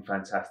have something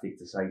fantastic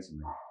to say to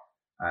me,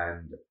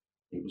 and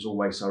it was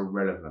always so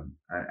relevant,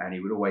 and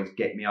he would always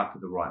get me up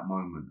at the right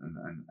moment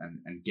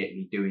and get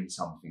me doing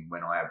something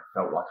when I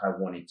felt like I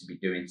wanted to be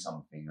doing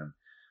something.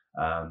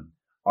 And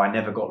I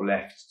never got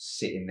left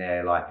sitting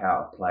there like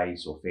out of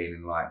place or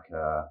feeling like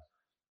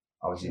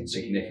I was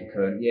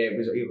insignificant. Yeah,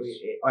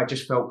 I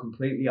just felt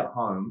completely at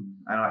home,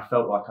 and I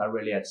felt like I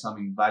really had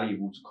something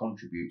valuable to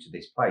contribute to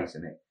this place.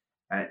 And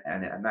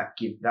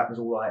that was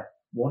all I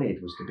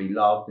wanted, was to be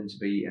loved and to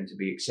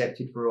be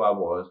accepted for who I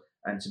was,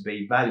 and to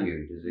be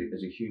valued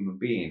as a human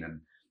being,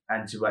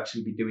 and to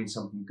actually be doing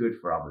something good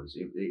for others.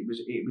 It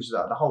was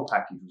the whole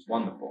package was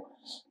wonderful.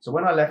 So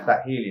when I left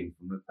that healing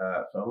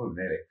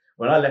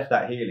when I left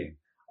that healing,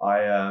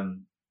 I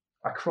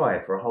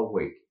cried for a whole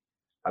week.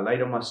 I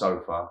laid on my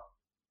sofa. I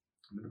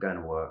remember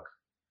going to work,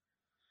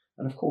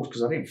 and of course,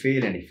 because I didn't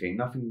feel anything,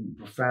 nothing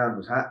profound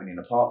was happening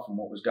apart from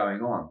what was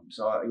going on.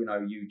 So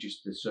you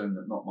just assume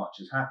that not much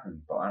has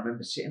happened. But I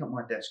remember sitting at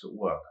my desk at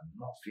work and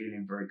not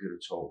feeling very good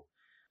at all.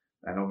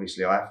 And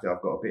obviously, I've got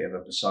a bit of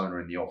a persona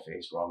in the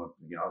office where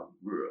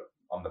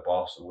I'm the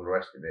boss and all the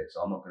rest of it.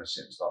 So I'm not going to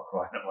sit and start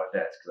crying at my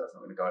desk, because that's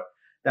not going to go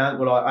down.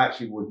 Well, I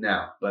actually would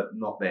now, but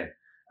not then.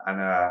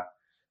 And I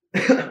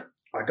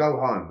go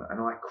home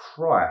and I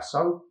cry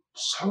so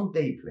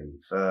deeply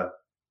for,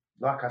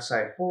 like I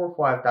say, 4 or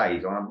 5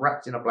 days. I'm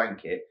wrapped in a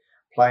blanket,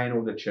 playing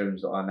all the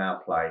tunes that I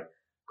now play,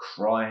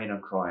 crying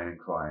and crying and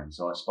crying.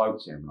 So I spoke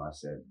to him and I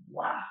said,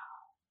 wow.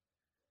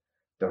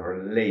 The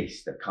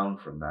release that come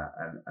from that,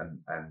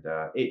 and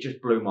it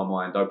just blew my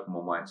mind, opened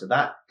my mind. So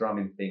that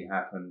drumming thing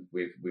happened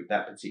with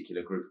that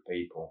particular group of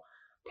people,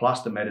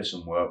 plus the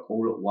medicine work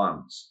all at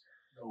once.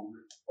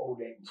 All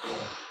into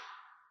it.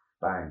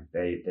 Bang!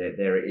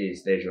 There it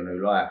is. There's your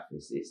new life.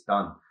 It's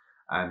done.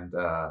 And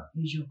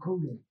here's your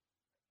calling.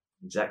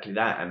 Exactly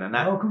that. And then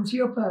that. Welcome to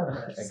your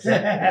purpose.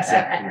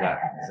 Exactly that.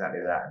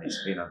 And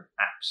it's been an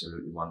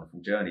absolutely wonderful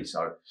journey.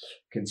 So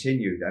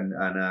continued, and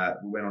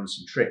we went on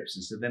some trips,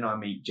 and so then I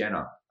meet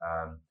Jenna.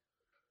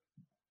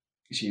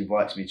 She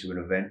invites me to an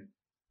event,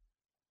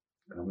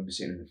 And I remember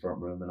sitting in the front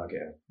room and I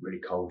get a really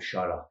cold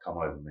shudder come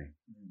over me.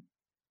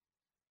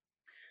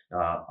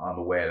 I'm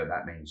aware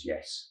that means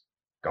yes,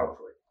 go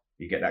for it.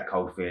 You get that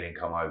cold feeling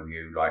come over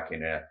you, like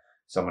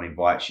someone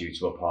invites you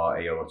to a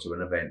party or to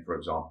an event, for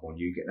example, and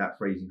you get that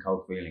freezing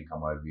cold feeling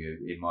come over you.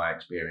 In my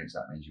experience,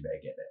 that means you better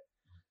get there.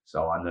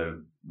 So I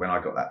knew when I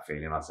got that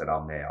feeling, I said,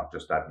 I'm there. I've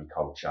just had me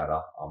cold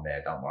shudder. I'm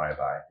there. Don't worry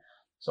about it.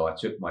 So I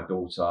took my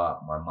daughter,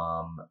 my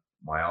mum,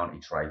 my auntie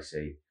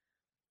Tracy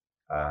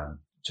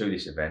to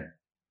this event.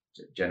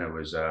 Jenna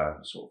was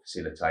sort of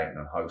facilitating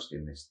and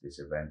hosting this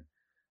event,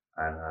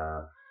 and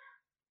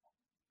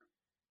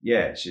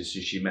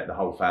she met the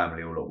whole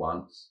family all at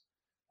once,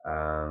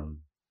 and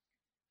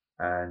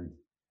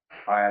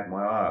I had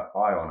my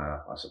eye on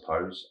her, I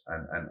suppose,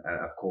 and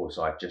of course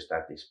I just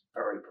had this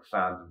very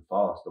profound and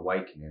fast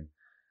awakening,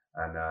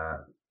 and I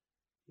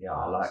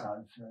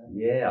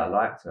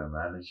liked her,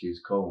 man, and she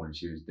was cool, and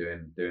she was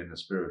doing the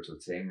spiritual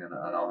thing, and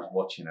I was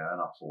watching her, and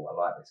I thought, I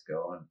like this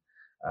girl, and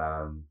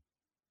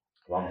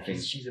one thing,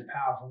 she's a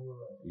powerful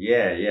woman.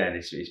 Yeah, and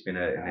it's been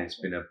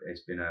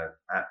a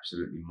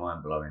absolutely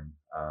mind blowing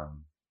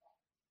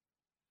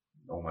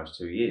almost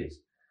 2 years,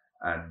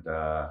 and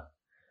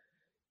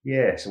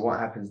so what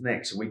happens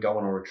next? So we go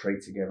on a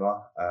retreat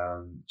together.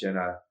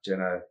 Jenna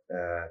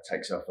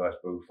takes her first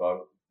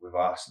bufo with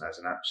us, and that's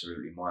an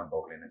absolutely mind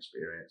boggling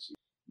experience.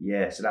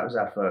 Yeah, so that was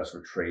our first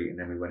retreat, and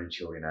then we went and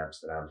chilled in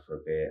Amsterdam for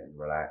a bit and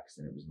relaxed,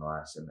 and it was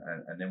nice. And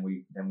then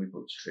we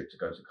booked a trip to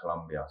go to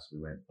Colombia. So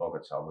we went to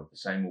Bogota with the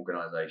same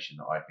organisation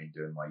that I'd been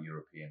doing my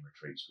European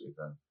retreats with,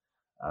 and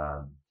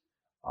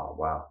oh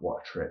wow,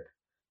 what a trip!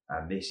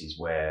 And this is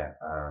where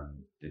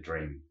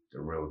the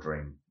real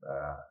dream,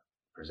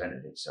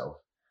 presented itself.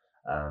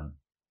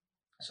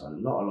 So a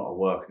lot of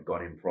work had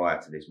gone in prior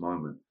to this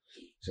moment.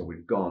 So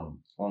we've gone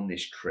on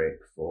this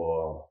trip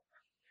for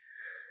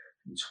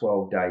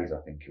 12 days, I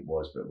think it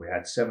was, but we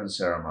had 7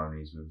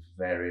 ceremonies with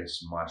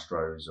various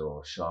maestros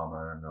or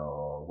shaman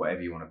or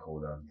whatever you want to call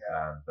them.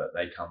 But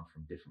they come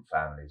from different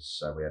families.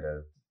 So we had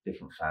a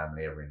different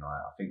family every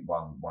night. I think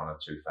one or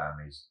two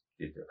families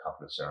did a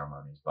couple of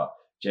ceremonies, but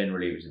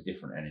generally it was a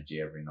different energy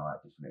every night.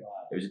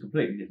 It was a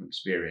completely different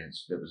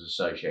experience that was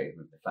associated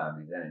with the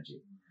family's energy.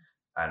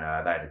 And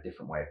they had a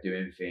different way of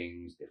doing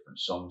things, different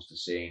songs to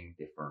sing,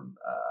 different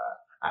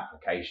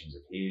applications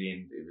of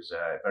healing. It was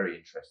very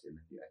interesting,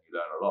 and you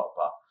learn a lot.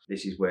 But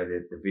this is where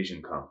the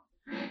vision comes.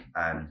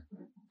 And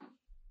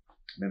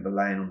I remember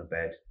laying on the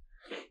bed,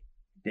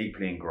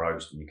 deeply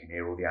engrossed, and you can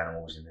hear all the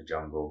animals in the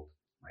jungle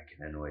making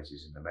their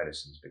noises, and the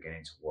medicine's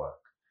beginning to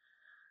work.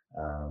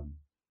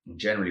 And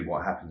generally,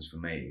 what happens for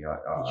me, did you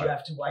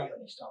have to wait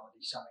on this time, or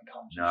did something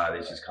come? No,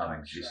 this is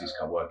coming. This is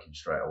working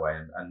straight away,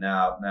 and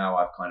now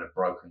I've kind of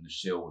broken the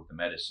seal with the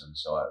medicine,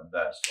 so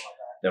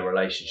the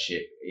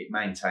relationship it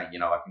maintains. You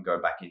know, I can go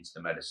back into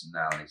the medicine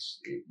now, and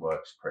it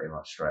works pretty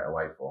much straight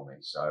away for me.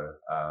 So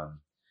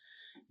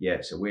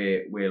so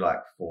we're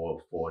like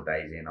four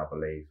days in, I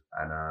believe,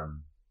 and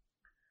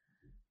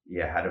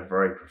had a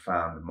very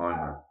profound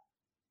moment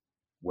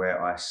where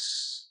I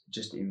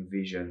just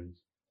envisioned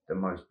the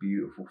most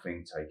beautiful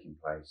thing taking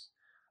place,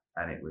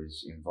 and it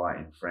was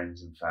inviting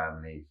friends and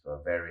family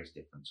for various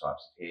different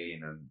types of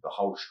healing, and the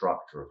whole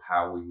structure of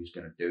how we was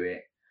going to do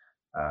it.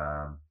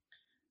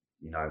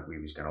 We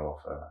was going to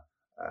offer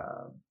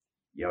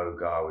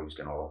yoga, we was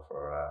going to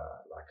offer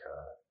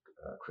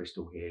a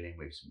crystal healing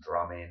with some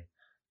drumming,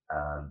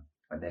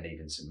 and then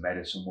even some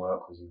medicine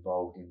work was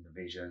involved in the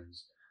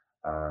visions.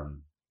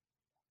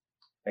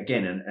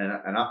 Again,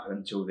 and up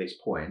until this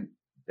point,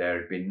 there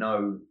had been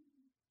no.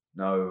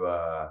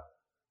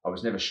 I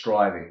was never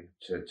striving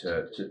to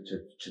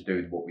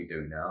do what we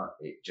do now.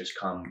 It just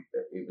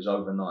it was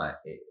overnight.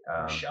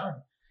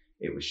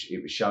 It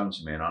was shown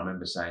to me, and I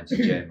remember saying to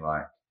Jen,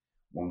 like,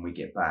 when we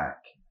get back,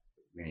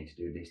 we need to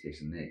do this,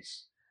 this, and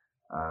this.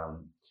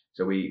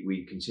 So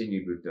we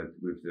continued with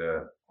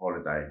the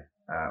holiday,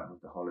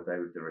 with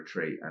the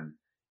retreat, and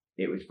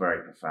it was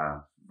very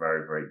profound,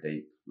 very, very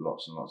deep.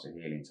 Lots and lots of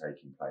healing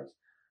taking place.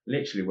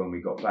 Literally, when we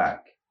got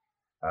back,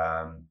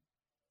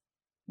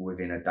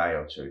 within a day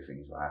or two,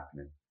 things were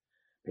happening.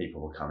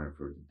 People were coming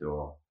through the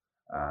door,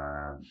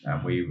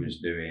 and we was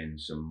doing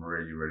some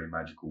really, really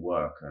magical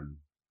work, and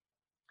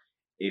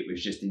it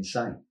was just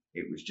insane.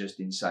 It was just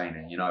insane,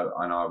 and and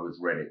I was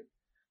ready.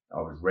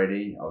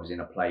 I was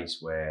in a place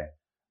where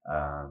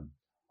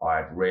I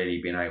had really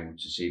been able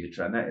to see the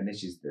trend, and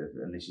this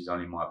is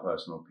only my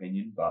personal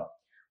opinion, but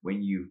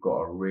when you've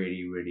got a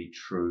really, really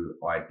true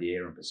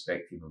idea and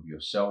perspective of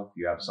yourself,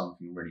 you have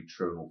something really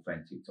true and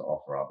authentic to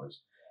offer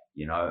others.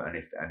 And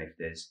if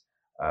there's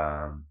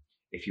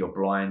if you're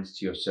blind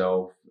to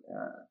yourself,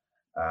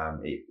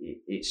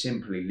 it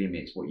simply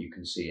limits what you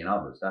can see in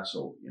others. That's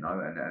all,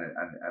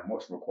 and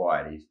what's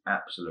required is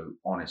absolute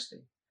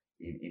honesty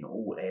in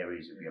all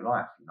areas of your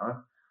life,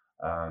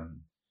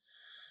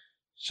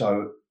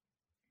 so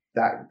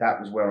that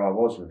was where I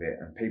was with it,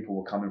 and people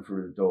were coming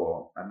through the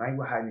door, and they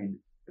were having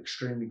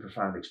extremely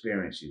profound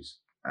experiences,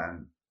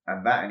 and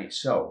that in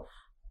itself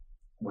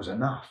was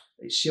enough.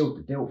 It sealed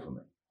the deal for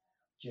me.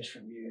 Just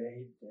from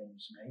you doing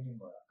some healing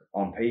work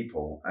on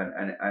people,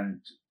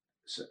 and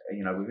so,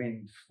 you know,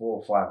 within 4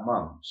 or 5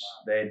 months,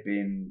 there'd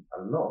been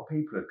a lot of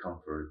people had come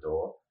through the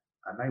door,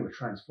 and they were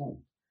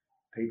transformed.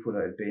 People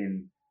that had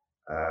been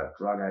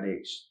drug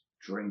addicts,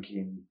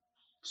 drinking,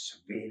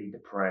 severely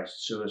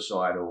depressed,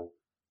 suicidal,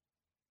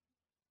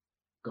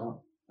 gone.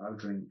 No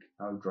drink,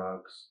 no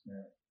drugs.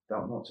 Yeah.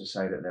 Not to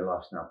say that their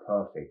life's now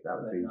perfect.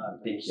 That would be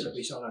ridiculous.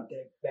 It's on a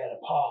better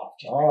path.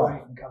 Just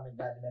even coming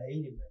back in the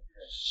healing room.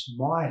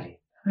 Smiling.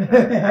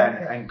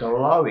 and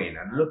glowing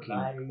and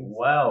looking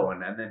well,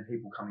 and then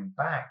people coming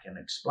back and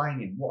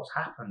explaining what's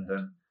happened,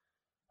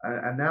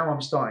 and now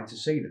I'm starting to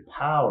see the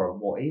power of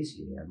what is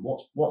here and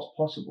what's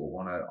possible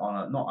on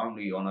a not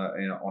only on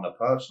a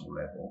personal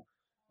level,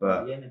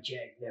 but the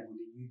energetic level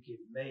that you give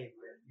me,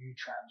 where you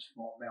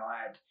transform me.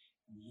 I had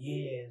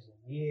years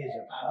and years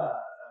of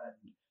hurt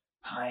and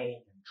pain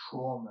and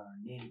trauma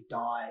and nearly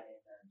dying,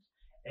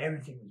 and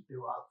everything was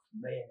built up for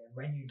me. And then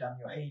when you done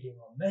your healing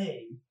on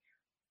me,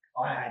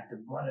 I had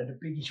one of the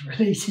biggest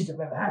releases I've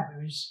ever had.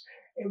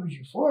 It was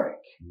euphoric.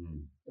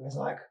 It was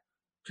like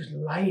just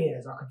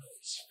layers. I could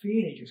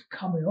feel it just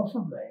coming off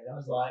of me. And I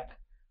was like,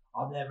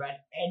 I've never had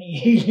any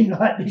healing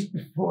like this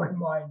before in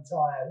my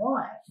entire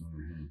life.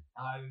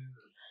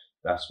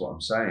 That's what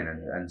I'm saying.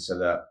 And so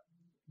that,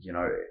 you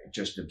know,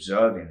 just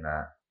observing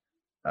that,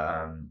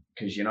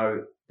 because, you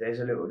know,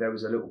 there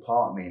was a little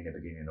part of me in the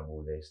beginning of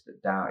all this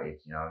that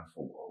doubted, you know, and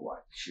thought,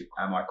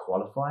 am I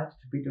qualified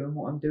to be doing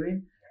what I'm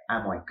doing?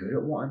 Am I good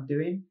at what I'm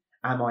doing?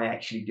 Am I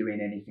actually doing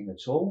anything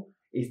at all?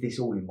 Is this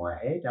all in my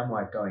head? Am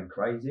I going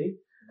crazy?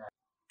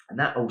 And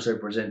that also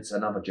presents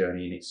another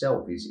journey in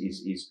itself,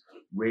 is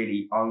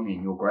really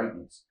owning your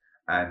greatness.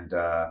 And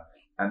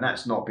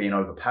that's not being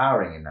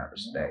overpowering in that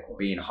respect,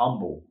 being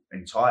humble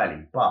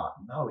entirely, but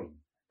knowing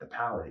the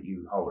power that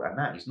you hold. And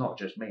that is not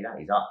just me, that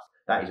is us.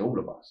 That is all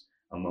of us.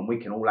 And when we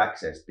can all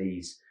access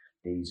these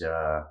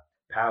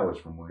powers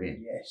from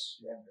within. Yes,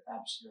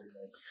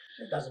 absolutely.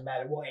 It doesn't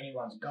matter what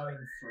anyone's going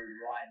through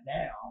right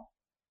now.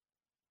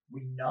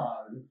 We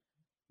know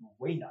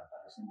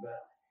personally,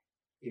 but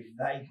if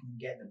they can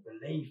get the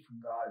belief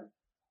and go,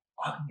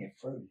 I can get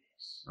through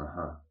this.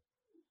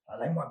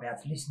 They might be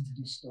able to listen to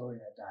this story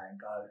that day and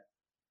go,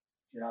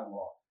 you know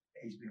what,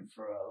 he's been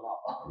through a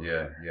lot.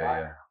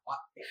 Yeah.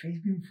 If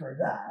he's been through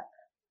that,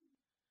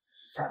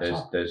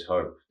 there's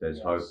hope.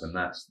 There's hope, and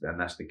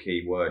that's the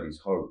key word,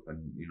 is hope.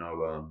 And you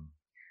know,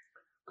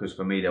 because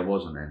for me there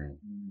wasn't any.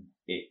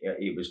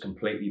 It was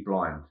completely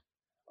blind.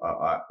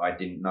 I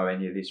didn't know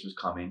any of this was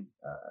coming.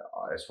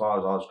 As far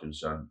as I was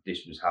concerned,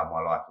 this was how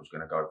my life was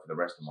going to go for the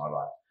rest of my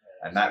life,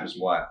 and that was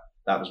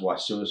why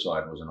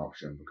suicide was an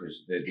option,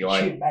 because the you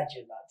should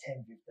imagine like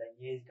 10, 15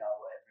 years ago,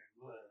 whatever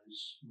it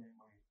was. I mean,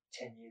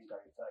 10 years ago,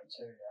 you're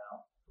 32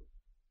 now.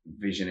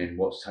 Visioning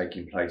what's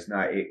taking place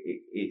now,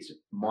 it's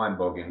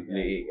mind-boggling.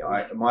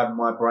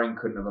 My brain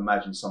couldn't have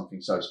imagined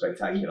something so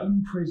spectacular.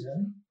 In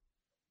prison,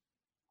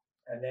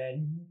 and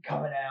then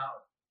coming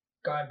out,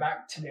 going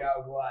back to the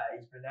old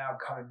ways, but now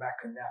coming back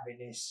and having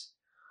this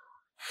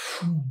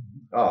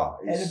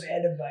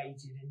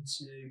elevated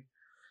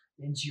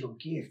into your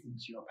gift,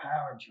 into your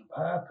power, into your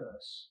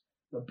purpose,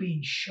 but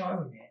being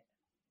shown it.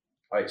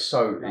 It's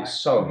so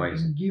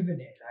amazing. Being given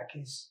it,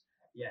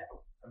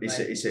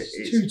 amazing.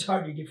 It's two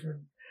totally different.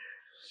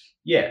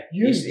 Yeah,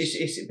 it's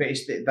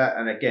that,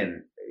 and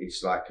again,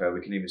 it's like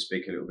we can even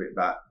speak a little bit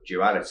about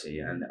duality,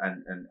 and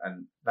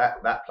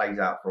that plays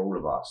out for all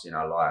of us in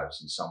our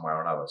lives in some way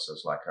or another. So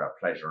it's like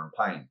pleasure and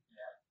pain,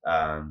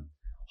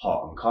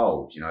 hot and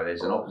cold. You know,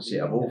 there's an opposite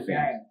of all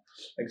things.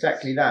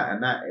 Exactly that,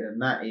 and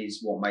that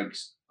is what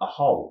makes a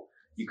whole.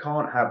 You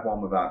can't have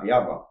one without the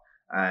other,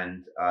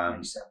 and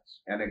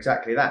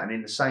exactly that, and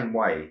in the same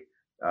way.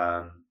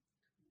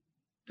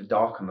 The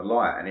dark and the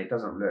light, and it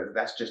doesn't.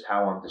 That's just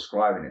how I'm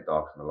describing it.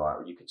 Dark and the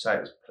light. You could say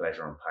it was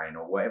pleasure and pain,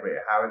 or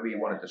however you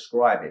want to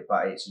describe it.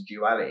 But it's a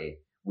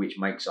duality which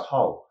makes a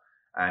whole.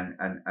 And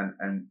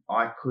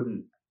I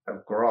couldn't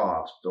have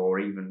grasped or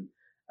even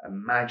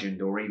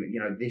imagined, or even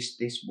this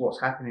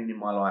what's happening in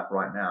my life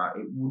right now.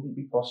 It wouldn't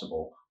be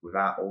possible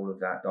without all of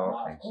that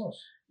darkness. Of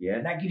course. Yeah.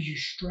 And that gives you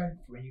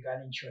strength when you're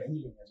going into your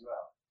healing as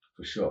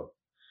well.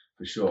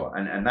 For sure,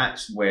 and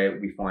that's where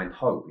we find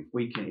hope. If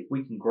we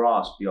can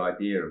grasp the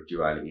idea of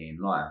duality in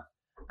life,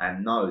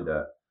 and know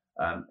that,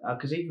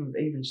 because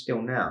even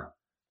still now,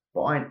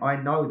 but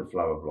I know the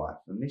flow of life,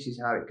 and this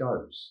is how it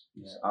goes.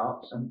 It's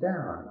up and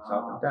down. It's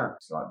up and down.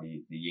 It's like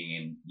the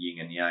yin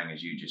and yang,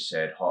 as you just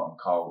said, hot and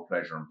cold,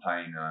 pleasure and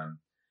pain.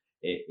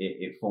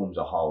 It forms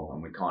a whole,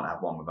 and we can't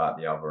have one without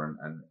the other.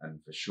 And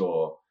for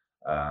sure.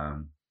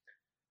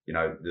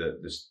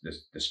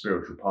 The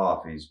spiritual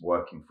path is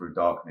working through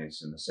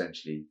darkness and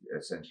essentially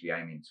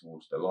aiming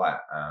towards the light.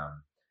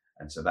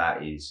 And so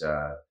that is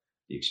the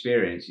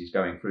experience is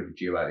going through the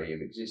duality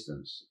of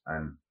existence.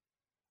 And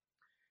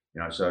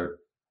so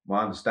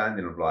my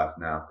understanding of life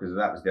now, because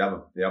that was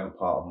the other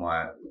part of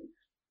my.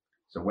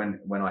 So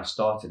when I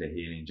started a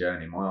healing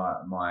journey, in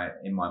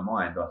my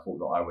mind, I thought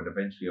that I would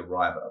eventually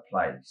arrive at a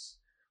place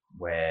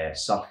where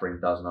suffering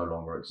does no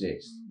longer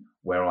exist,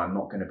 where I'm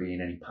not going to be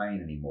in any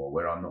pain anymore,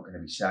 where I'm not going to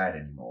be sad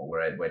anymore,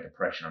 where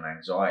depression and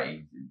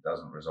anxiety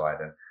doesn't reside.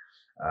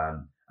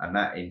 And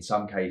that in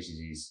some cases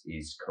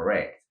is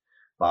correct,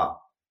 but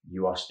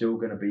you are still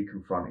going to be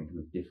confronted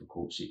with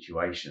difficult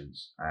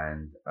situations,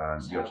 and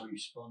you're how we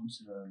respond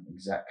to them.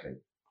 Exactly.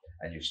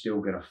 And you're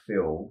still going to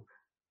feel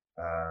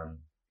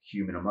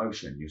human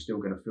emotion. You're still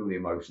going to feel the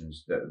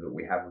emotions that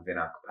we have within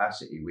our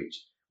capacity,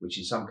 which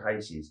in some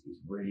cases is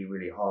really,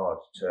 really hard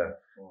to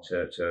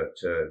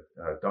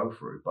go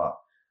through. But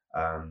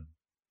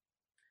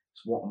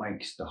it's what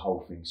makes the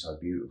whole thing so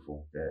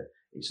beautiful. That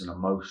it's an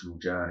emotional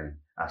journey.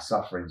 Our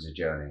suffering's a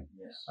journey.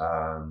 Yes.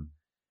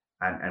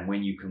 And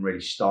when you can really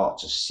start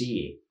to see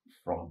it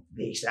from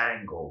this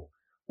angle,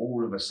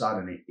 all of a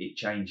sudden it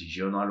changes.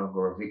 You're no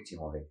longer a victim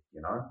of it,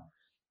 you know?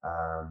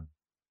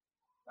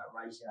 About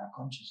raising our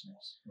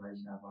consciousness,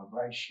 raising our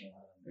vibration.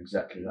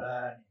 Exactly.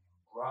 Learning,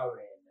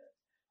 growing.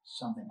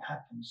 Something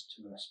happens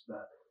to us,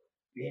 but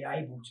being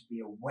able to be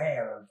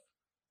aware of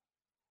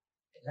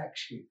there's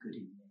actually good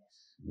in this.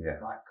 Yeah.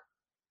 Like,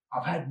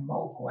 I've had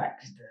multiple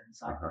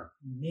accidents, like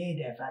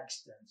near-death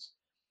accidents.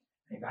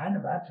 If it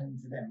hadn't have happened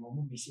to them, I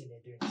wouldn't be sitting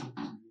there doing this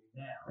interview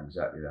now.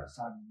 Exactly that.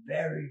 So I'm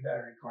very,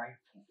 very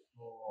grateful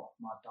for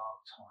my dark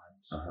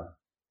times.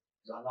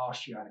 Like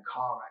last year I had a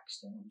car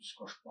accident and was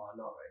squashed by a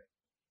lorry.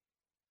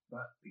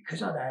 But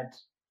because I'd had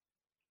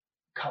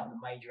a couple of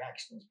major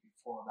accidents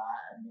before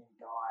that and then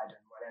died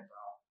and whatever,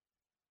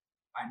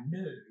 I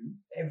knew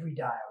every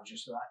day I was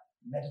just like,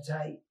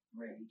 meditate,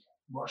 read,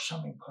 watch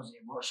something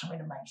positive, watch something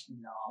that makes me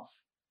laugh.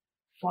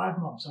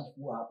 5 months off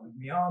work with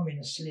my arm in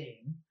a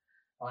sling,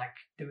 like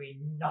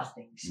doing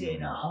nothing,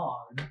 sitting at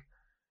home,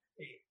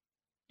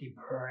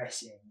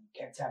 depressing,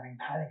 kept having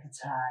panic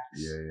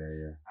attacks.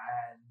 Yeah.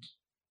 And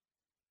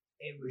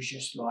it was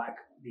just like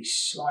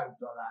this slope like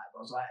that. I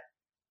was like,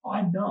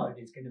 I know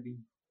there's going to be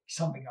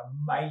something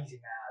amazing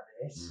out of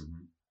this.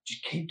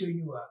 Just keep doing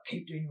your work,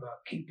 keep doing your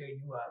work, keep doing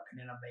your work. And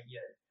then I met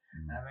you,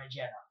 and I met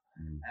Jenna.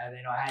 And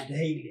then I had the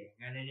healing,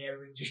 and then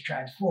everything just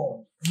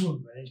transformed.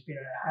 And it's been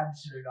an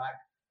absolute, like,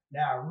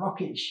 now a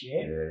rocket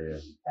ship.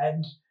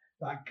 And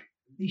like,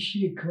 this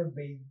year couldn't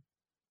be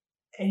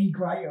any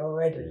greater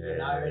already, you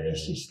know, and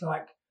it's just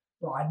like,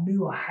 but I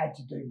knew I had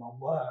to do my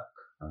work,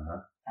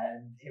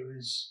 and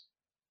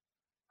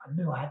I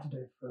knew I had to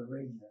do it for a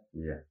reason.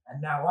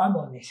 And now I'm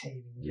on this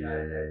healing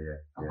journey.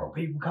 I've got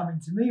people coming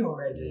to me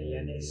already,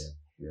 and it's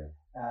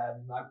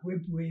like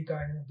we're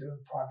going and doing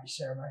a private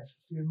ceremony for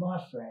a few of my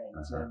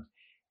friends, and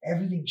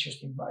everything's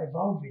just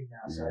evolving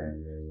now. So,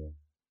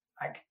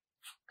 like,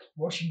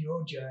 watching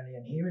your journey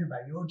and hearing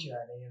about your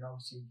journey, and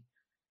obviously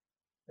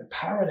the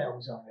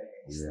parallels of it,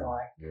 it's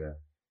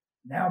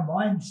now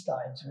mine's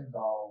starting to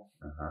evolve,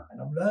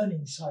 and I'm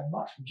learning so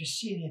much from just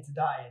sitting here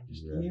today and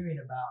just hearing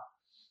about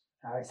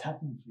how it's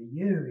happened for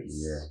you.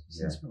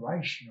 It's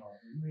inspirational.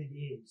 It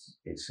really is.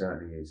 It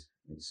certainly is.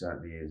 It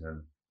certainly is.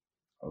 And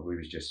we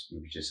was just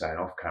saying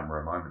off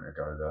camera a moment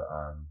ago that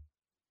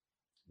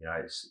you know,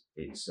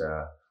 it's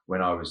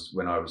when I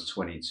was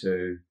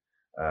 22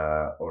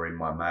 or in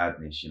my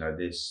madness, you know,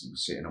 this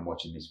sitting and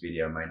watching this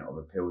video may not have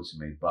appealed to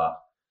me, but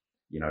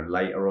you know,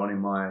 later on in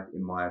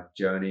my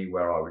journey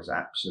where I was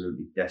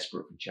absolutely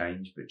desperate for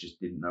change but just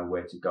didn't know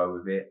where to go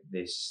with it,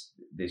 this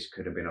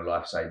could have been a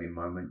life-saving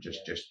moment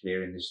just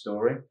hearing this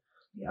story.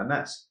 And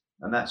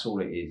that's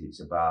all it is.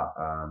 It's about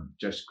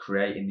just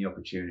creating the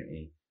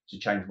opportunity to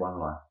change one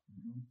life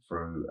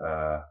through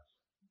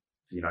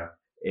you know,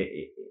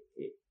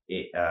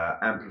 it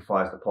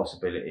amplifies the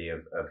possibility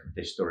of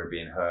this story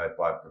being heard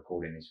by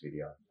recording this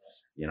video.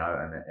 You know,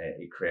 and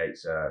it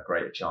creates a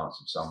greater chance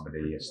of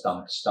somebody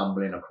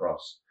stumbling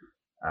across.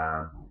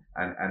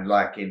 And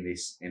like in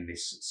this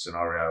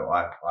scenario,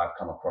 I've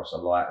come across a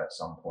light at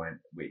some point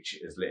which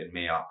has lit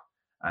me up,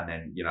 and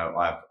then, you know,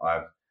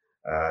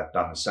 I've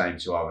done the same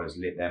to others,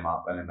 lit them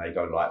up, and then they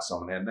go light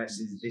someone else.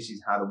 This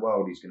is how the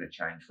world is going to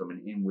change from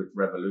an inward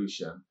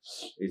revolution,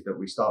 is that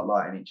we start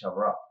lighting each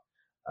other up.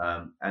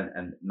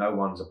 And no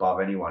one's above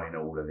anyone in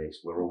all of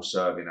this. We're all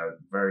serving a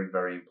very,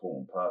 very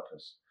important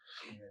purpose.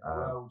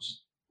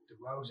 The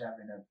world's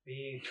having a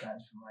big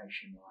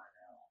transformation right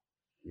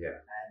now.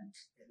 And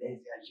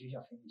as you,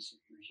 I think it was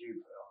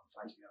you put on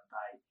Facebook the other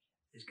day,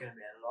 there's going to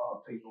be a lot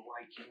of people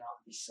waking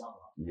up this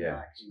summer.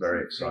 It's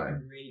very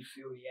exciting. You can really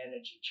feel the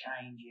energy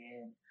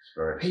changing. It's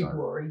very exciting.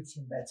 People are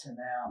eating better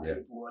now.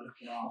 People are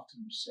looking after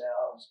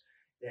themselves.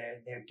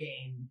 They're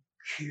getting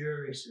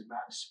curious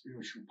about the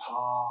spiritual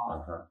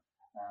path.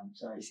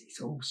 So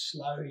it's all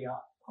slowly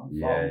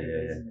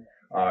unfolding, isn't it?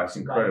 Oh, it's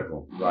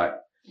incredible. Like,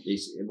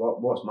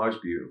 what's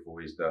most beautiful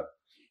is that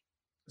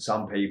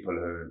some people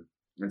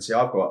and see,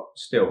 I've got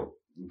still,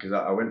 because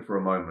I went through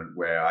a moment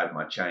where I had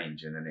my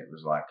change, and then it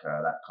was like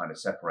that kind of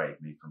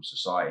separated me from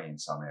society in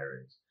some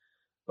areas.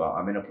 But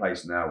I'm in a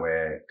place now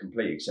where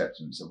complete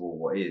acceptance of all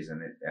what is,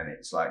 and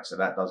it's like, so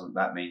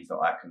that means that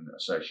I can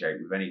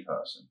associate with any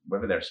person,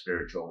 whether they're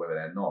spiritual, whether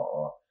they're not,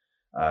 or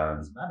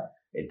doesn't matter.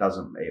 it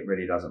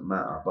really doesn't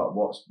matter. But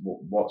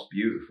what's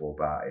beautiful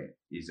about it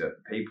is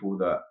that people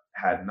that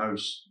had no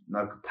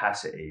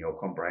capacity or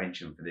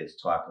comprehension for this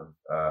type of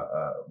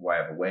way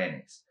of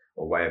awareness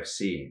or way of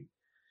seeing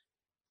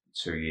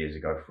 2 years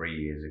ago, 3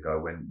 years ago,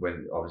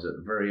 when I was at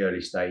the very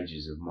early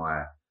stages of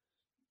my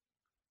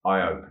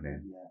eye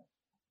opening,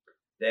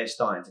 they're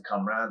starting to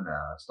come round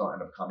now, starting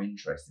to become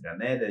interested, and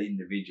they're the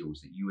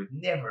individuals that you would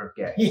never have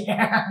guessed.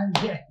 Yeah.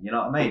 You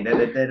know what I mean?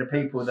 They're the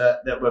people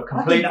that were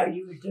completely, I didn't know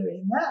you were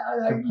doing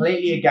that.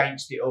 completely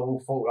against it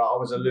all, thought like I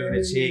was a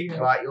lunatic,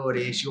 like you're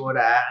this, you're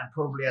that, and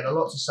probably had a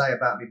lot to say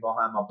about me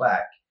behind my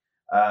back.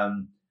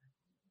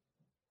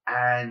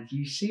 And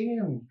you see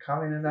them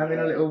coming and having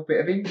a little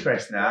bit of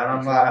interest now, and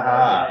I'm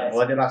like,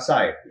 what did I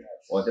say?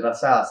 Yes. What did I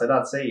say? I said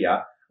I'd see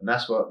ya. And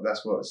that's what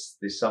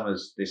this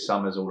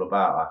summer's all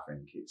about. I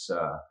think it's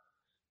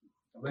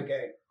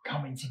we're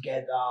coming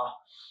together.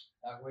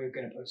 We're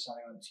going to put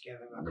something on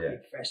together, like a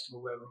big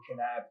festival where we can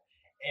have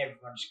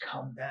everyone just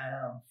come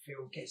down,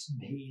 get some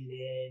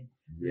healing,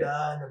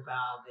 learn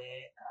about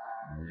it.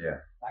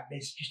 Like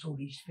there's just all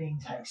these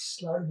things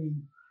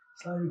slowly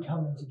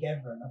coming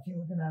together, and I think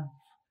we're going to have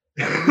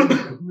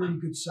a really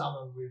good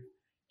summer with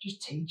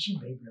just teaching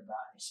people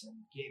about this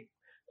and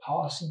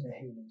passing the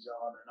healings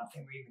on. And I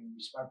think we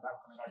spoke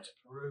about when we go to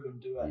Peru and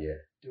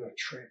do a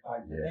trip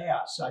over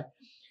there. So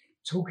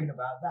talking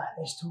about that,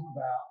 let's talk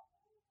about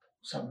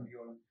some of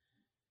your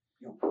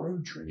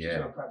Peru trips as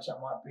well. Perhaps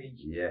that might be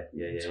tie that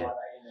in as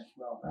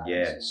well.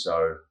 Perhaps.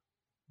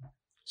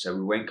 So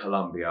we went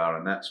Colombia,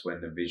 and that's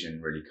when the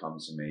vision really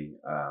comes to me,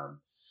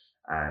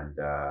 and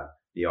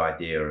the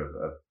idea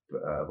of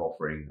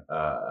offering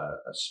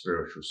a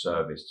spiritual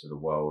service to the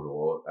world.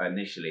 Or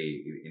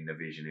initially in the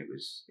vision, it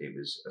was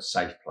a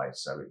safe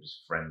place, so it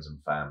was friends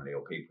and family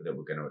or people that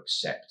were going to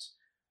accept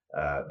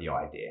the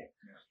idea.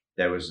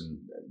 There was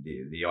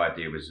the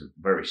idea was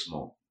very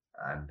small,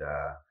 and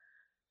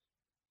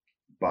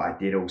but I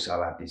did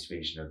also have this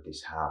vision of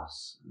this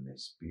house and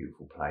this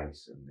beautiful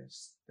place and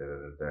this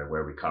where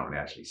we're currently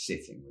actually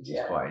sitting, which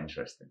is quite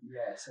interesting.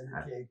 So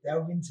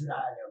delve into that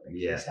a little bit,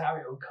 because how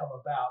it all come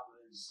about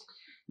was.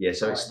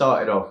 So it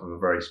started off with a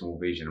very small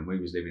vision, and we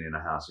was living in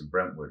a house in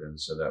Brentwood, and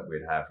so that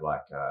we'd have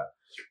like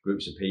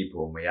groups of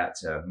people, and we had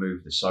to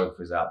move the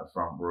sofas out the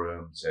front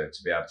room to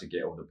be able to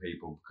get all the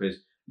people,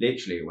 because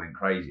literally it went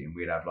crazy, and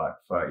we'd have like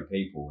 30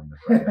 people in the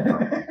front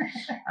room.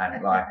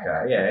 And like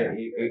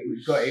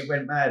it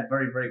went mad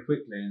very, very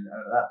quickly, and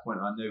at that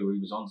point I knew we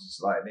was on to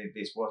like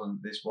this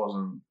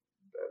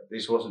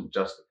wasn't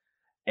just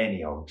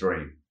any old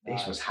dream.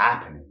 This was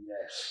happening.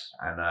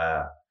 And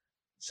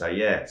so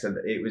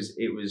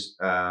it was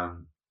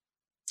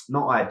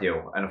not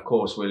ideal, and of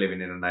course we're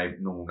living in a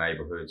normal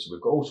neighbourhood, so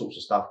we've got all sorts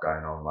of stuff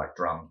going on, like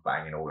drums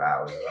banging all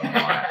hours of the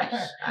night,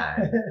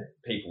 and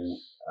people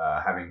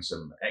having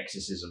some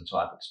exorcism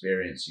type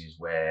experiences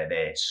where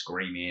they're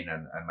screaming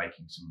and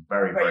making some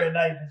very. Your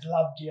neighbours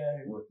loved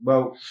you.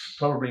 Well,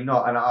 probably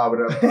not, and I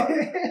would.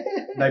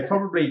 They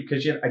probably,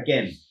 because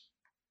again,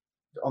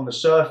 on the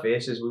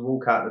surface as we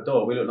walk out the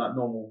door, we look like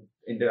normal.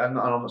 And I'm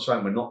not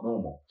saying we're not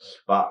normal,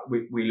 but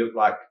we look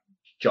like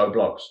Joe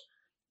Bloggs.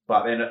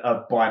 But then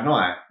by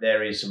night,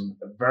 there is some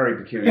very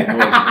peculiar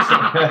noises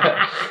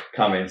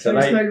coming. So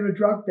they smelled a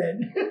drug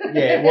then.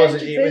 It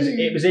wasn't.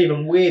 It was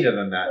even weirder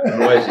than that. The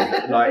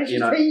noises, like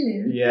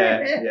healing.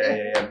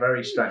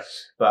 Very strange.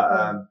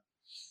 But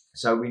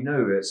so we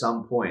knew at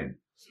some point.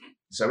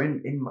 So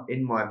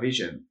in my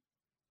vision,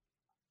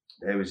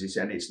 there was this,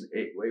 and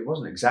it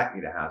wasn't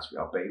exactly the house we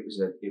are, but it was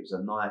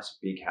a nice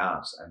big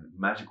house, and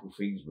magical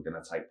things were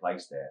going to take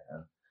place there.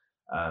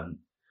 And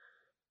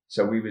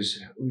so we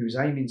was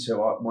aiming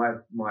to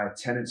my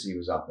tenancy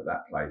was up at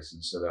that place,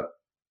 and so that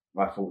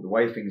I thought the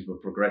way things were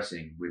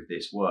progressing with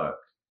this work,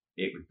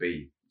 it would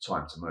be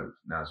time to move.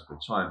 Now's a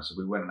good time. So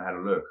we went and had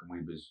a look, and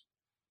we was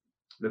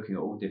looking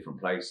at all different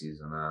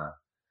places, and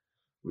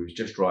we was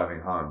just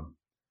driving home,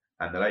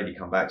 and the lady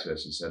come back to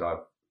us and said,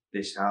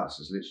 this house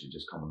has literally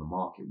just come on the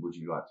market. Would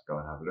you like to go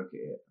and have a look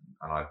at it?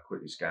 And I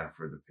quickly scanned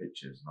through the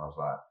pictures, and I was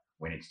like,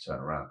 we need to turn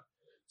around.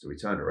 So we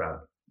turned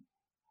around,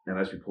 and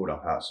as we pulled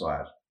up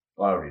outside,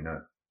 I already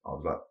knew. I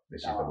was like,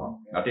 this is the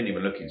one. I didn't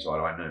even look inside,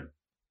 I knew.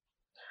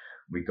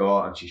 We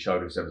got, and she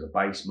showed us there was a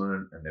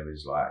basement, and there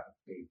was like a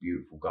big,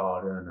 beautiful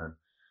garden,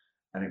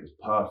 and it was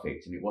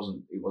perfect. And it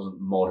wasn't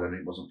modern,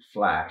 it wasn't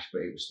flash,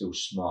 but it was still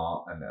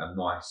smart and a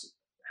nice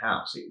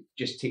house. It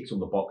just ticked all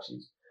the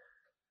boxes.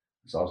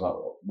 So I was like,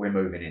 well, we're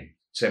moving in.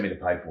 Send me the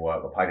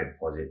paperwork. I paid a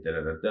deposit.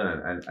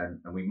 And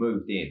we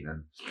moved in,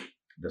 and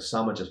the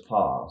summer just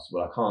passed.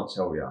 Well, I can't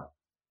tell you.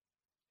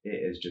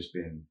 It has just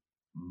been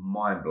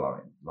mind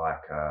blowing.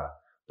 Like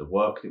the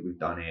work that we've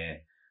done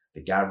here,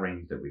 the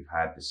gatherings that we've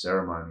had, the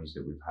ceremonies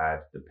that we've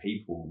had, the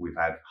people we've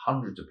had,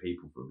 hundreds of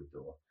people through the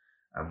door,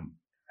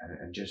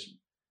 and just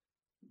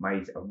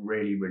made a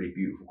really, really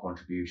beautiful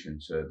contribution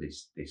to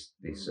this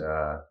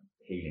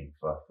healing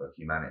for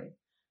humanity.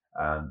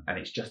 And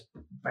it's just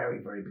the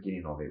very, very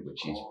beginning of it,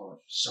 which is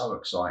so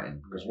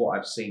exciting, because what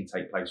I've seen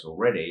take place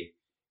already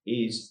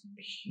is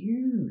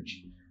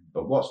huge.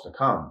 But what's to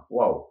come?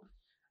 Whoa.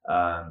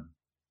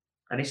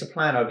 And it's a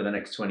plan over the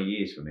next 20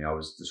 years for me. I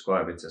was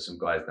describing to some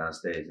guys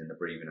downstairs in the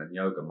breathing and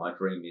yoga. My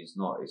dream is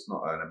it's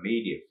not an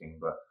immediate thing,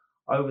 but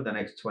over the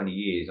next 20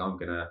 years, I'm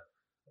going to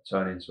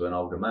turn into an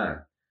older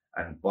man.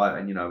 And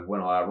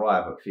when I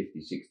arrive at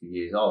 50, 60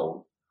 years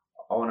old,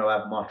 I want to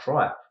have my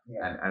tribe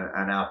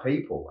and our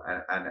people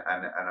and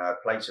a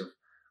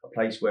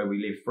place where we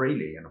live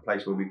freely and a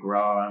place where we grow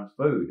our own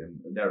food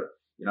and there,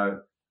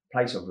 a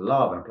place of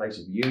love and a place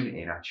of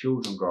unity, and our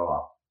children grow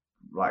up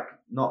like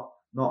not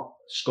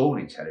school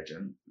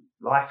intelligent,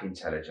 life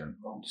intelligent.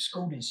 Well, the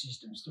schooling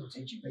system is still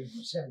teaching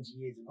people 70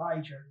 years of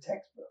age or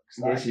textbooks.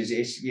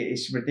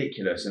 It's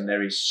ridiculous, and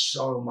there is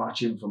so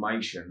much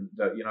information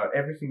that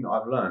everything that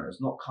I've learned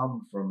has not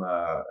come from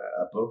a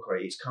book, or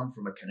it's come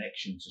from a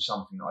connection to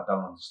something that I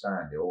don't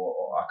understand,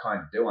 or I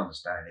kind of do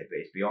understand it, but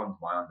it's beyond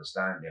my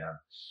understanding.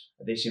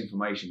 And this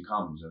information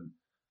comes and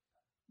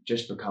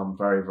just become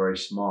very, very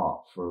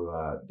smart through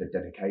the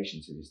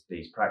dedication to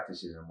these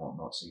practices and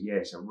whatnot. So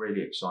it's a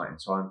really exciting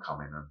time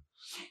coming, and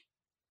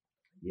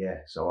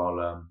so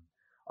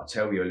I'll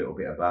tell you a little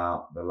bit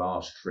about the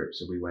last trip.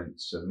 So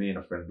me and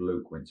a friend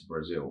Luke went to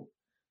Brazil.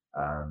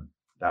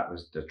 That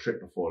was the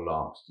trip before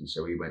last, and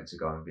so we went to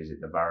go and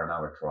visit the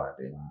Varanawa tribe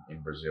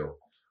in Brazil.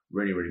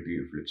 Really, really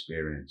beautiful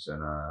experience,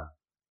 and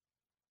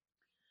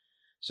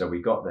so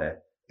we got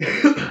there,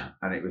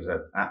 and it was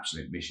an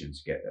absolute mission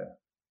to get there.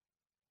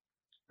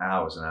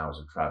 Hours and hours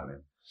of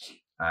traveling,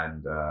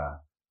 and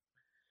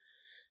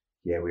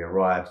we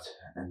arrived,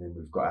 and then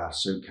we've got our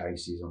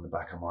suitcases on the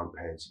back of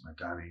mopeds, and we're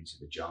going into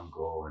the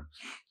jungle, and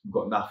we've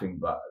got nothing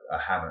but a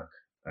hammock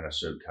and a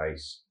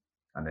suitcase,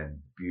 and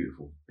then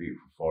beautiful,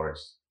 beautiful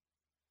forest.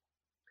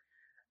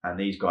 And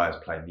these guys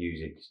play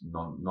music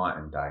night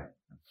and day,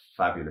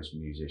 fabulous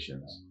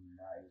musicians.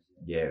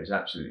 Yeah, it was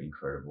absolutely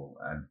incredible,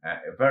 and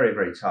a very,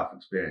 very tough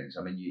experience.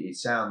 I mean, it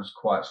sounds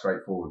quite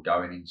straightforward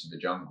going into the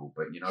jungle,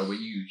 but when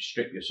you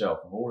strip yourself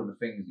of all of the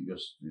things that you're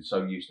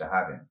so used to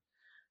having,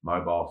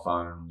 mobile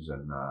phones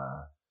and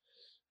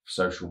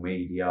social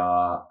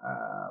media,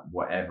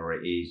 whatever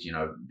it is,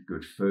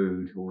 good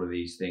food, all of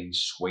these things,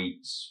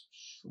 sweets,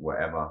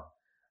 whatever.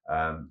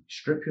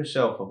 Strip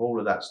yourself of all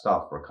of that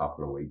stuff for a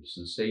couple of weeks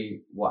and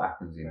see what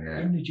happens in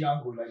there. In the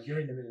jungle, you're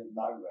in the middle of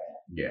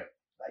nowhere. Yeah.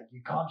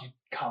 You can't just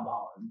come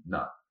home.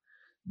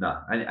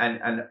 No,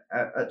 and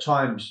at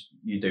times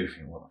you do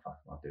think, what the fuck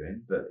am I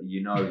doing? But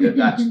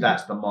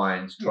that's the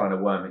mind trying to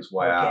worm its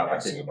way out of a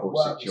difficult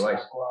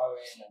situation.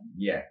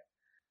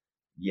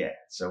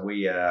 So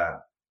we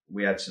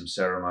had some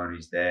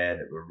ceremonies there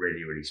that were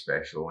really, really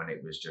special, and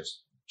it was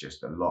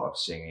just a lot of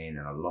singing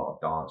and a lot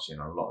of dancing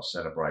and a lot of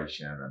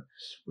celebration, and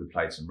we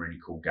played some really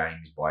cool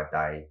games by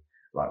day.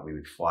 Like we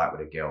would fight with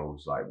the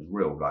girls, like it was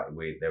real. Like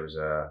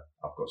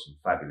I've got some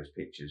fabulous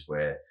pictures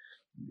where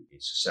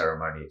it's a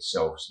ceremony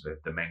itself. So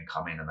the men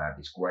come in and they have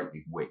this great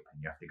big whip,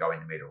 and you have to go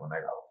in the middle, and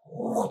they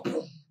go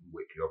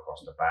whip you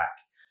across the back.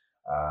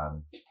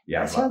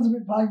 That sounds a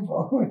bit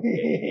painful.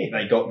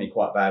 They got me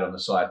quite bad on the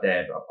side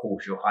there, but of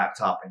course you're hyped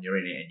up and you're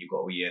in it, and you've got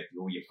all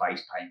your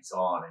face paints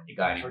on, and you're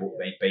going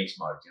in beast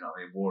mode,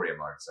 warrior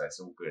mode. So it's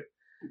all good,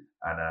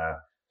 and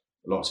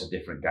lots of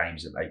different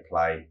games that they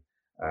play.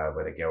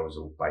 Where the girls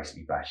will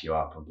basically bash you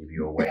up and give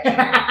you a wet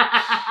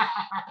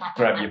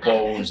grab your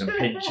balls and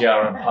pinch you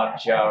and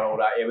punch you and all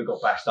that. Yeah, we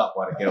got bashed up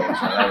by the girls,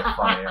 so they were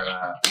funny.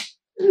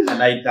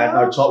 And they had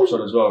no tops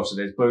on as well, so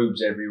there's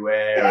boobs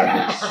everywhere,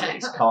 and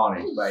it's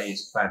carnage, but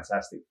it's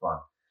fantastic fun.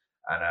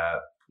 And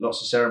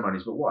lots of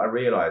ceremonies. But what I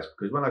realised,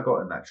 because when I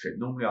got on that trip,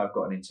 normally I've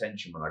got an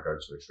intention when I go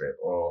to a trip,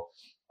 or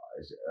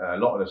a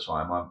lot of the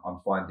time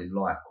I'm finding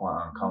life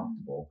quite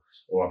uncomfortable,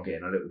 or I'm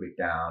getting a little bit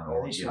down,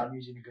 or this time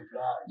using a good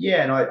life.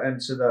 Yeah,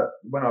 and so that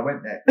when I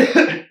went there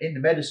in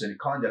the medicine, it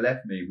kind of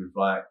left me with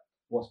like,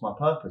 what's my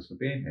purpose for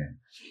being here?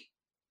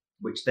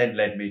 Which then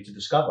led me to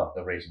discover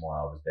the reason why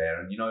I was there,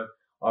 and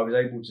I was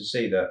able to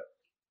see that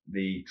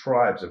the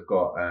tribes have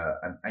got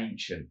an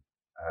ancient.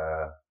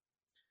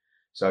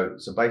 So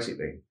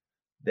basically,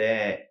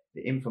 the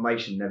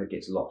information never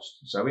gets lost.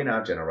 So in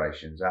our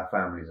generations, our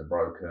families are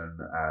broken.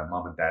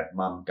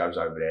 Mum goes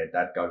over there,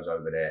 dad goes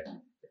over there.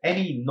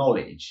 Any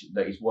knowledge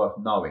that is worth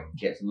knowing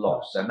gets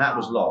lost, and that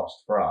was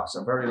lost for us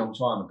a very long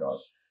time ago.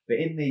 But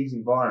in these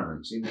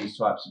environments, in these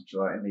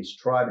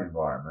tribe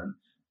environment,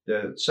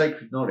 the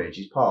sacred knowledge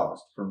is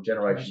passed from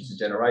generation to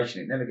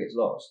generation. It never gets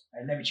lost.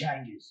 It never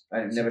changes.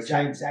 And it never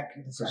changes.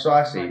 Exactly the same.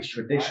 Precisely, it's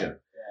tradition. Right?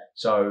 Yeah.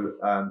 So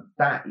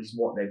that is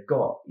what they've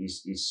got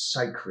is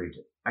sacred,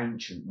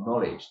 ancient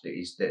knowledge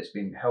that's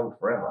been held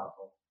forever.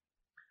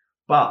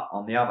 But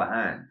on the other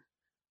hand,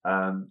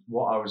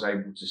 what I was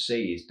able to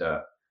see is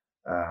that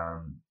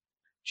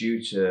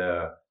due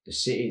to the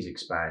cities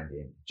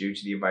expanding, due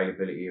to the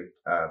availability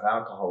of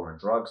alcohol and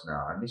drugs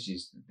now, and this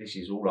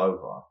is all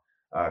over,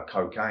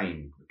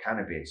 cocaine,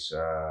 cannabis,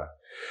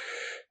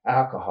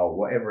 alcohol,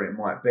 whatever it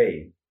might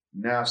be,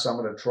 now some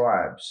of the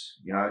tribes,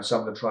 you know, some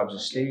of the tribes are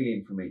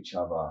stealing from each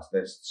other.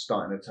 They're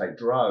starting to take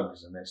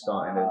drugs, and they're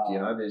starting to, you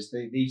know, there's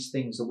these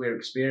things that we're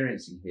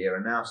experiencing here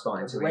are now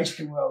starting to. The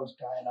Western world's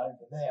going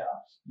over there.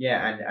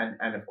 Yeah,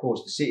 and of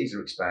course the cities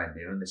are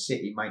expanding, and the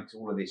city makes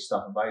all of this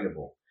stuff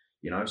available.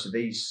 You know, so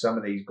some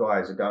of these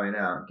guys are going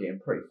out and getting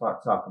pretty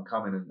fucked up and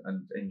coming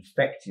and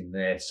infecting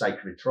their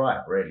sacred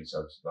tribe, really,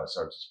 so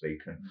to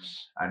speak.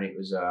 And it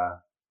was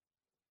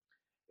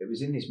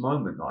in this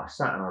moment that I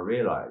sat and I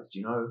realised,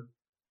 you know,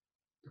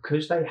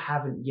 because they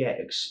haven't yet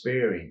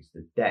experienced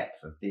the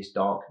depth of this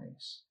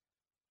darkness,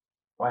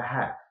 I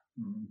have.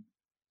 Mm-hmm.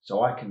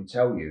 So I can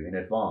tell you in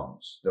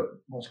advance that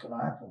what's going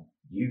to happen.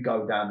 You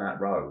go down that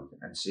road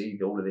and see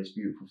all of this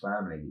beautiful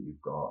family that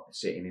you've got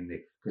sitting in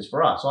the. Because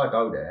for us, I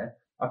go there.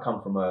 I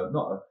come from I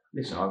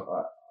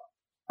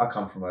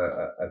come from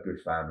a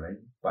good family,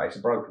 but it's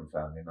a broken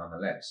family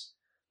nonetheless.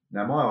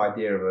 Now, my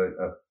idea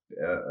of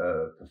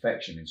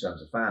perfection in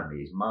terms of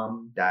family is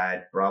mum,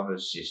 dad,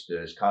 brothers,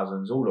 sisters,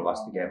 cousins, all of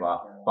us together,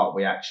 but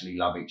we actually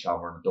love each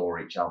other and adore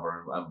each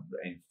other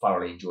and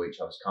thoroughly enjoy each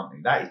other's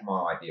company. That is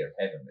my idea of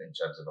heaven in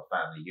terms of a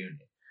family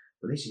unit.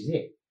 But this is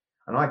it.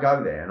 And I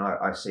go there and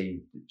I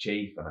see the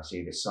chief and I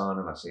see the son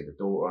and I see the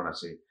daughter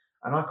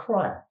and I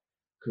cry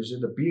because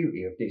of the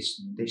beauty of this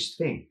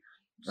thing.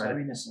 So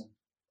innocent.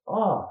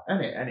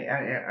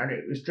 And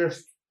it was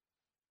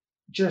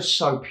just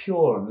so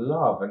pure and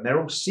love, and they're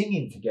all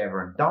singing together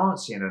and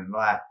dancing and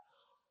like.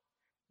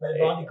 But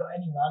they've hardly got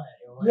any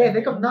money. Yeah,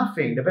 they've got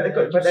nothing. But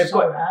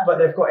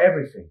they've got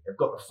everything. They've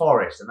got the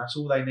forest, and that's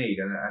all they need.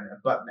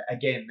 But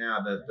again,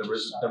 now the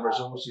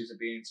resources are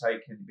being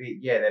taken.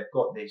 Yeah, they've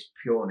got this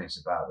pureness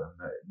about them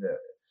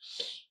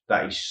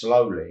that is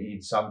slowly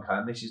in some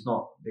kind. This is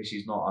not.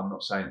 I'm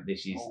not saying that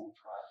this is.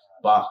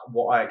 But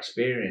what I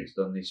experienced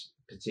on this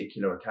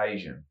particular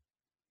occasion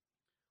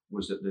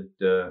was that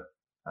the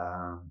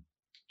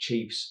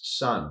chief's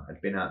son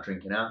had been out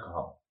drinking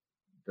alcohol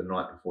the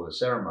night before the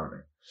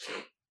ceremony.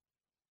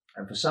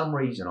 And for some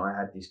reason, I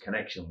had this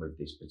connection with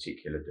this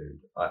particular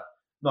dude.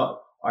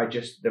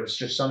 There was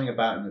just something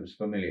about him that was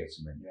familiar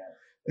to me.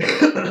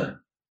 Yeah.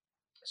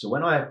 So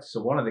one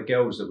of the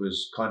girls that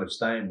was kind of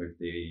staying with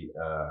the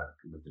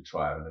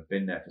tribe and had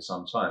been there for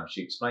some time,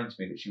 she explained to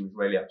me that she was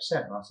really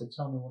upset. And I said,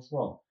 "Tell me what's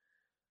wrong."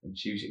 And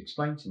she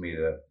explained to me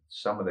that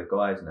some of the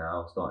guys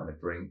now are starting to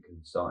drink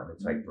and starting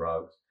to take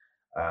drugs,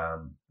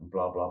 and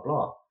blah, blah,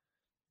 blah.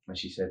 And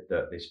she said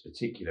that this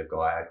particular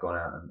guy had gone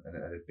out and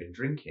had been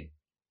drinking.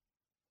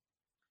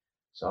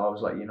 So I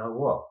was like, you know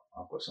what?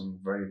 I've got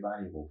something very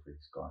valuable for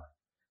this guy.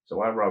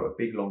 So I wrote a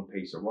big long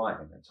piece of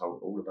writing and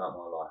told all about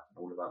my life and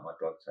all about my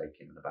drug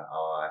taking and about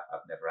how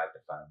I've never had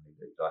the family.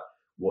 Like,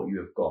 what you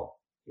have got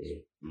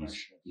here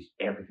is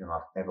everything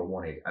I've ever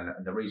wanted.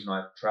 And the reason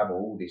I travel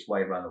all this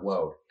way around the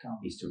world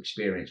is to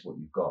experience what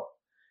you've got.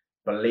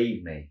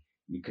 Believe me,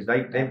 because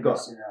they've got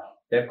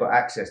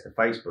access to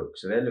Facebook.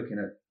 So they're looking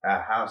at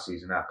our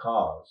houses and our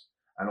cars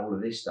and all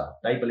of this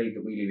stuff. They believe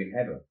that we live in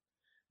heaven.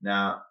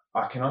 Now,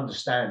 I can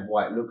understand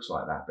why it looks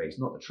like that, but it's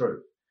not the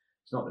truth.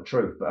 It's not the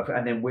truth.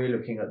 And then we're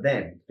looking at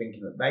them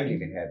thinking that they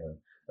live in heaven.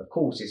 Of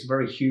course, it's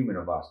very human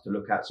of us to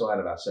look outside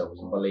of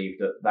ourselves and believe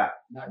that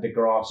the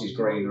grass is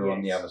greener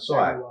on the other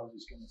side.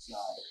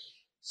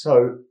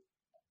 So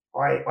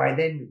I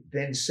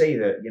then see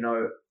that, you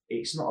know,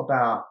 it's not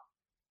about,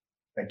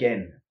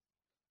 again,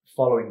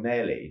 following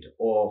their lead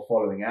or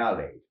following our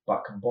lead,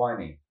 but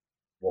combining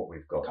what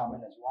we've got.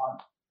 Coming as one.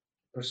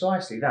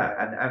 Precisely that.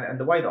 And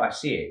the way that I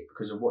see it,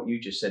 because of what you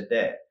just said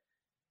there,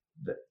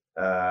 that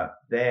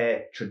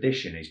their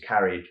tradition is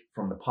carried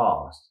from the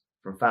past,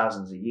 from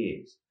thousands of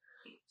years.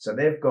 So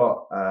they've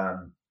got,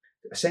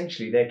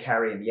 essentially they're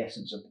carrying the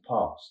essence of the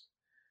past.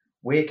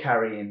 We're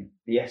carrying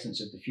the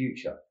essence of the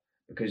future.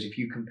 Because if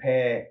you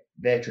compare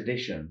their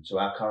tradition to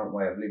our current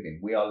way of living,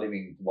 we are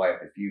living the way of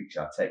the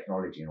future,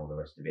 technology and all the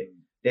rest of it.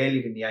 They're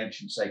living the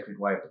ancient sacred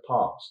way of the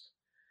past.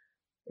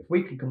 If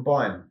we can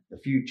combine the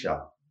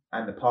future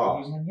and the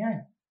past,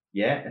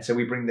 and so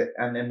we bring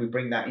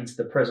that into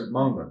the present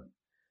moment.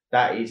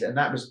 That was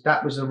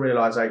the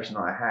realization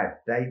that I had.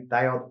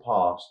 They are the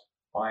past,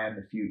 I am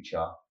the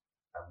future,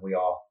 and we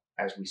are,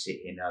 as we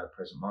sit here now, the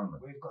present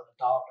moment. We've got the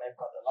dark, they've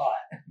got the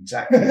light.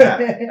 Exactly that.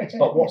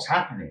 But what's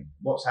happening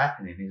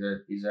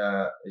is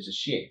a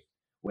shift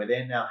where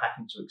they're now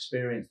having to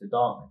experience the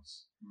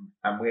darkness,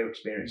 and we're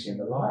experiencing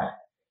the light.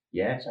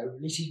 Yeah. So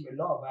this is a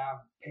lot of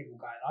our people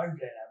going over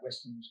there, our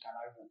Westerners going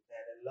over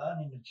there, they're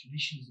learning the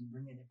traditions and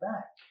bringing it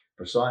back.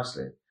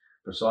 Precisely.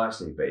 But it's like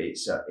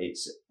it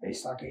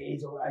is,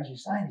 as you're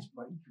saying, you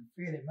can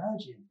feel it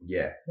merging.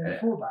 Yeah. Never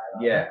thought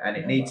about it. Yeah, and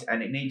it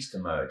needs to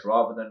merge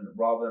rather than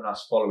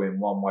us following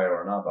one way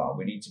or another.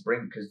 We need to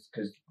bring because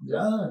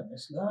learn.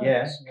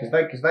 Yeah,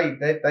 because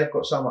they've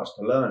got so much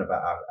to learn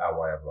about our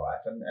way of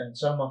life, and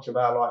so much of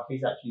our life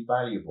is actually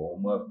valuable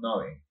and worth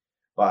knowing.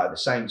 But at the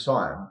same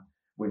time,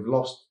 we've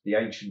lost the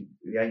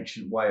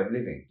ancient way of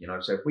living. You know,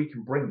 so if we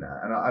can bring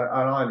that, and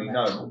I only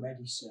know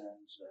medicines.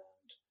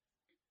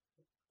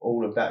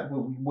 all of that.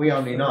 We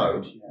only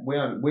know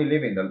we're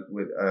living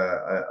with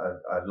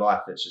a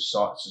life that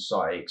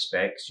society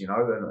expects, you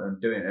know,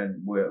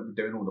 and we're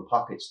doing all the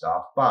puppet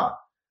stuff. But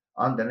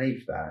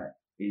underneath that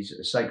is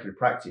a sacred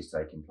practice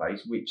taking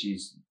place, which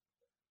is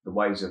the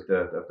ways of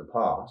the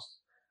past,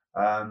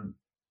 and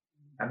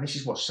this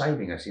is what's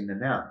saving us in the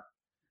now.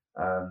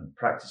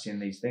 Practicing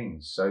these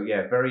things. So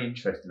yeah, very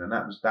interesting, and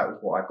that was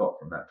what I got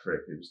from that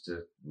trip. It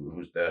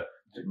was the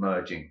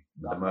merging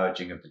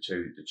of the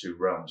two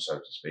realms, so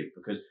to speak.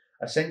 Because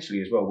essentially,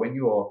 as well, when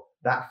you're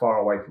that far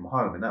away from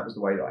home, and that was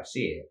the way that I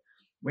see it,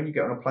 when you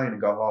get on a plane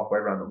and go halfway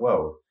around the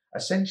world,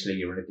 essentially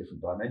you're in a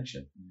different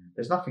dimension.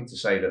 There's nothing to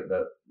say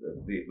that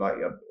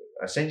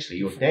essentially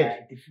you're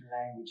dead. Different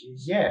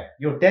languages. Yeah,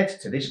 you're dead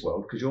to this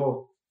world because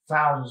you're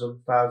thousands.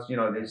 You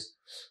know, there's.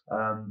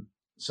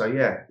 So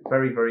yeah,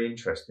 very, very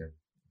interesting.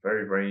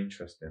 Very, very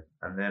interesting.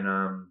 And then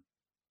I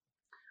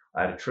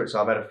had a trip. So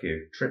I've had a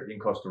few. Trip in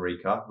Costa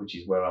Rica, which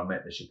is where I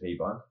met the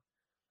Shipibo.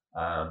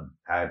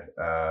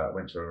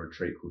 Went to a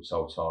retreat called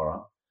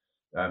Soltara.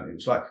 It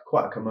was like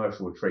quite a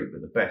commercial retreat, but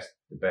the best.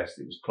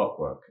 It was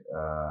clockwork.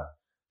 The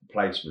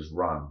place was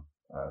run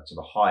to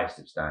the highest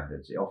of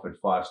standards. It offered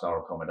 5-star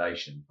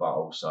accommodation, but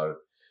also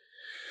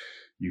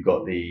you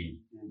got the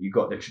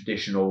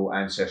traditional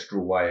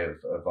ancestral way of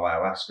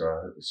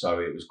ayahuasca, so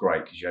it was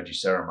great because you had your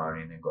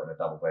ceremony and then got in a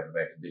double bed with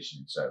air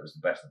conditioning, so it was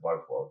the best of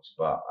both worlds.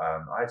 But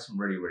I had some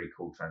really, really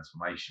cool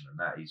transformation, and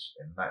that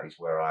is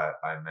where I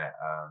met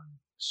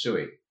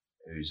Sui,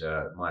 who's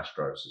a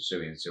maestro, so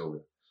Sui and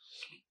Sylvia.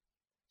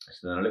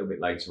 So then a little bit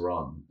later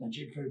on, and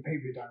for people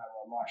who don't know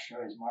what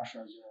maestro is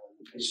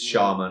a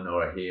shaman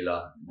or a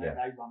healer. They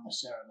run the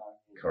ceremony.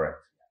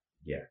 Correct.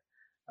 Yeah.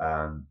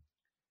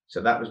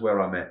 So that was where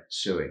I met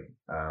Sui.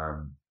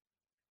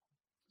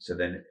 So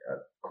then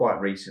quite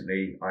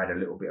recently I had a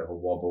little bit of a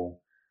wobble,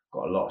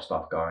 got a lot of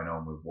stuff going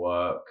on with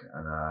work,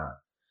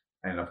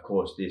 and of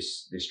course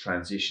this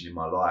transition in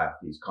my life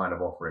is kind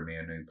of offering me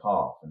a new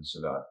path. And so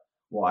that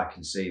what I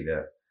can see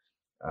that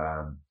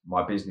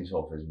my business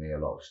offers me a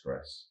lot of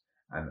stress.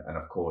 And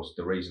of course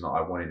the reason that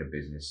I wanted a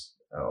business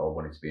or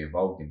wanted to be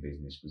involved in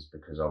business was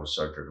because I was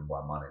so driven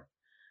by money.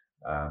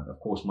 Of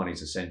course money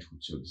is essential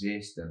to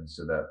exist, and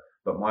so that.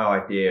 But my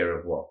idea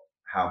of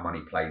how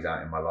money plays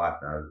out in my life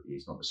now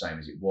is not the same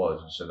as it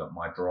was, and so that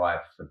my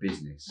drive for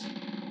business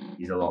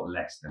is a lot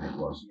less than it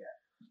was. Yeah.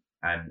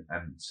 And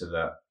so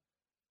that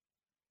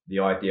the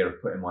idea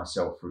of putting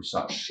myself through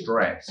such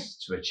stress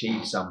to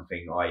achieve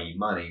something, i.e.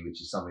 money,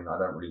 which is something that I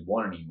don't really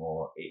want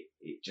anymore,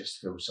 it just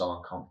feels so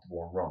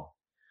uncomfortable and wrong.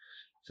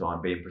 So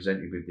I'm being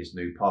presented with this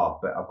new path,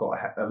 but I've got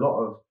a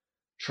lot of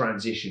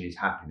transition is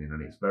happening,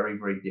 and it's very,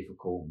 very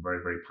difficult and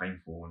very, very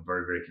painful and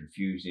very, very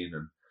confusing,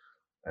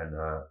 and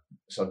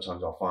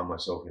sometimes I find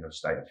myself in a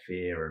state of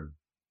fear, and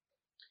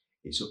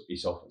it's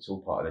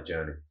all part of the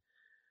journey.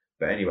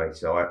 But anyway,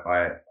 so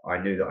I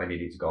knew that I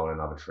needed to go on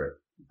another trip,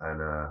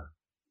 and I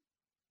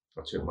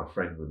took my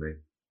friend with me.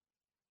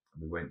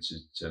 We went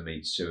to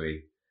meet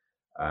Sui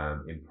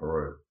in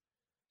Peru.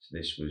 So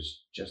this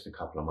was just a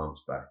couple of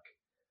months back.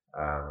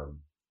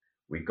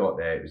 We got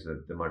there. It was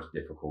the most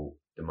difficult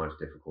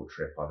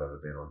trip I've ever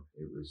been on.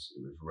 It was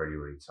really,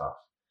 really tough.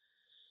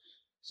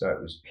 So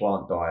it was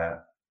plant diet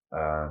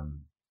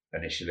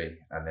initially,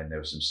 and then there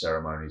were some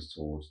ceremonies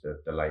towards the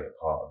later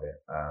part of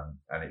it.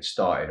 And it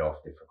started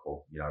off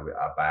difficult. You know,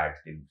 our bags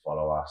didn't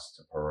follow us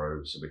to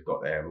Peru, so we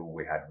got there. All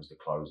we had was the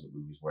clothes that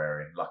we was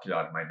wearing. Luckily,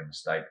 I'd made a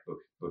mistake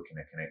booking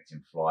a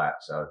connecting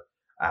flight, so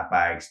our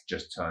bags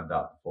just turned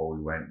up before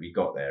we went. We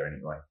got there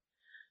anyway.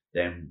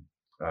 Then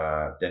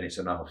it's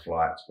another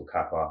flight to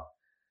Pucallpa. I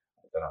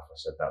don't know if I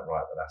said that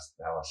right, but that's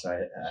how I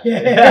say it.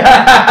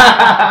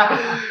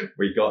 Yeah.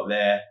 We got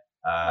there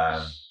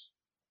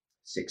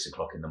 6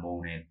 o'clock in the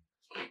morning.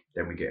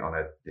 Then we get on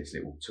this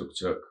little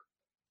tuk-tuk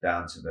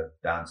down to the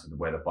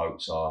where the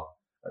boats are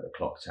at the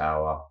clock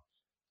tower.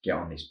 Get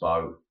on this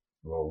boat.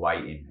 We're all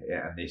waiting,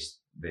 and this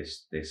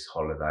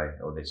holiday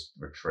or this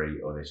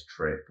retreat or this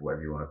trip,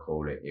 whatever you want to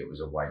call it, it was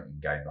a waiting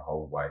game the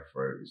whole way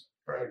through. It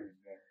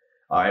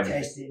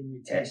was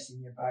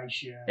testing your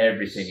patience.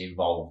 Everything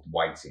involved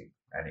waiting,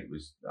 and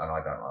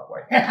I don't like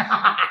waiting.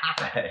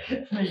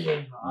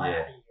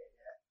 Yeah.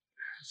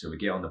 So we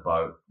get on the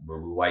boat. We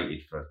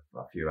waited for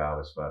a few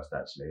hours first,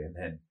 actually, and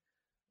then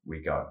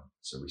we go.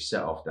 So we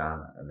set off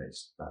down, and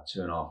it's about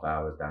 2.5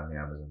 hours down the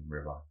Amazon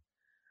River.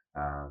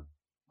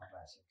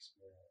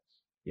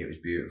 It was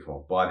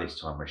beautiful. By this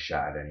time, we're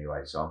shattered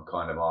anyway, so I'm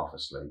kind of half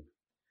asleep.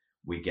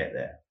 We get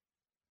there.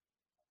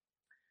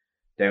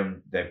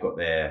 Then they've got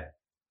their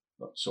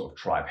sort of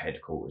tribe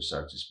headquarters,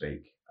 so to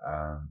speak.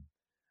 And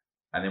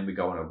then we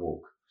go on a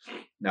walk.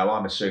 Now,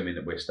 I'm assuming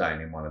that we're staying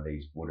in one of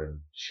these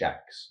wooden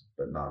shacks,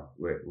 but no,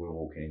 we're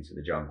walking into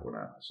the jungle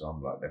now. So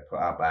I'm like, they put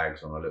our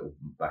bags on a little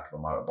back of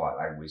a motorbike,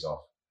 they whiz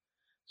off.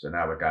 So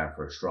now we're going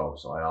for a stroll.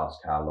 So I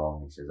asked how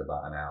long. He says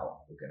about an hour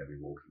we're going to be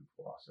walking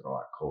for. I said, all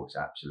right, cool. It's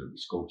absolutely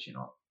scorching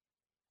hot.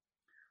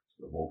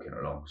 So we're walking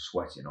along,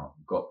 sweating hot.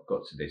 Got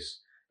to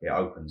this. It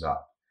opens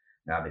up.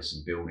 Now there's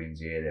some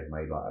buildings here. They've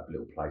made like a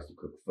little place to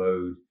cook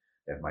food.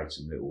 They've made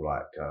some little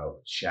like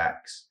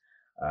shacks.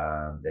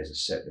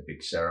 There's the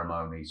big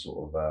ceremony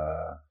sort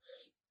of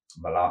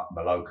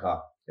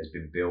Maloka has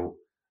been built.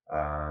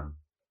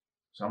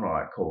 So I'm like, all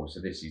right, cool.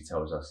 So he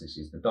tells us this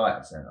is the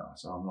diet centre.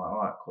 So I'm like,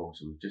 all right, cool.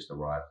 So we've just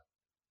arrived.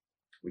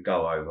 We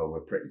go over,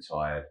 we're pretty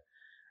tired.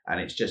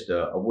 And it's just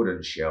a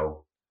wooden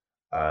shell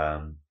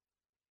and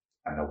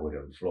a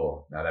wooden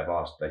floor. Now they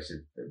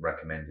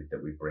recommended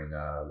that we bring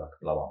like a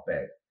blow up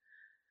bed.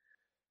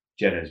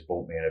 Jenna's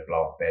bought me a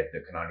blow up bed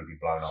that can only be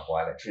blown up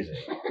by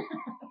electricity.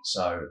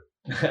 So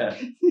you're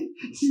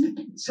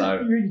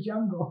in the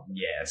jungle.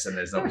 Yeah, so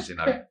there's obviously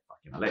no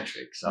fucking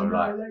electric. So I'm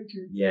like,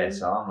 yeah,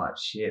 so I'm like,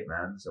 shit,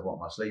 man. So what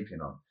am I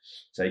sleeping on?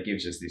 So he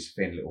gives us this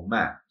thin little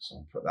mat. So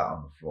I put that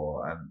on the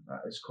floor, and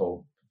it's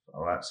cool.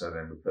 All right. So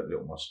then we put a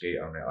little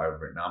mosquito net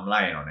over it. Now I'm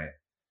laying on it,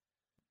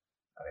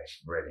 and it's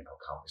really not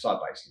comfortable. It's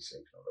like basically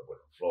sleeping on the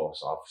wooden floor.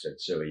 So I've said,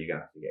 Sue, you're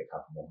gonna have to get a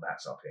couple more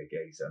mats up here,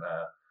 geez, and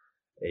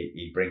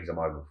he brings them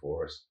over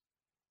for us.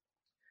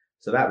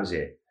 So that was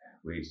it.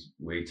 We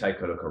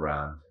take a look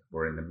around.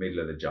 We're in the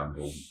middle of the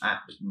jungle,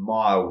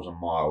 miles and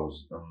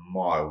miles and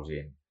miles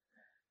in.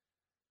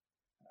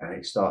 And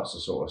it starts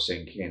to sort of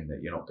sink in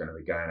that you're not going to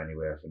be going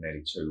anywhere for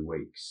nearly 2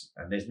 weeks.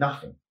 And there's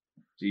nothing.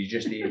 So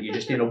you're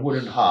just in a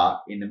wooden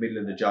hut in the middle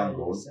of the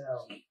jungle.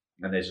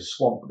 And there's a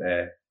swamp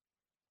there.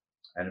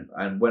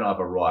 And when I've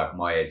arrived,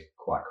 my head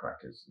quite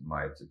crackers.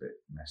 My head's a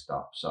bit messed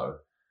up. So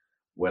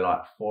we're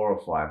like 4 or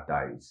 5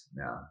 days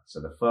now.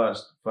 So the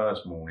first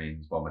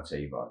morning's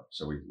vomitivo.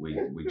 So we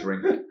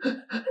drink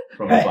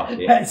from a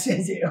bucket. That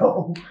says it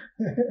all.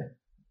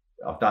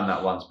 I've done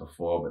that once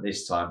before, but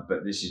this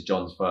is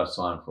John's first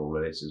time for all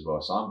of this as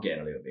well. So I'm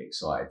getting a little bit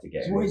excited to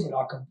get. So what is it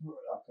like a?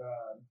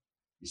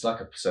 It's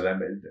like so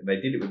they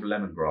did it with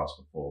lemongrass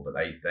before, but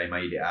they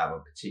made it out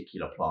of a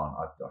particular plant.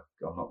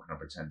 I'm not going to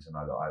pretend to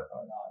know that I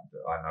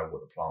know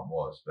what the plant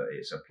was, but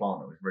it's a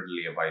plant that was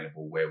readily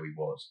available where we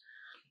was.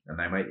 And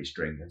they make this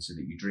drink, and so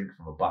that you drink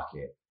from a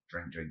bucket,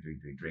 drink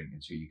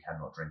until you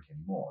cannot drink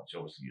anymore. It's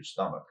obviously your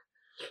stomach.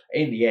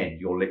 In the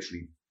end, you're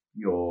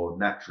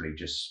naturally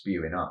just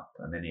spewing up,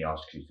 and then he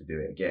asks you to do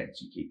it again.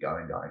 So you keep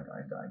going, and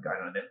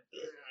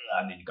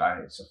then you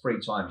go. So 3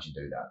 times you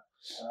do that,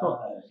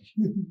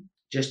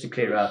 just to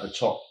clear out the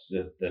top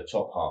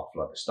half,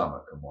 like the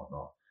stomach and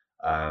whatnot.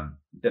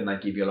 Then they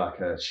give you like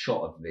a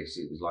shot of this.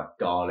 It was like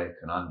garlic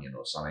and onion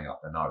or something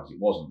up the nose.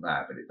 It wasn't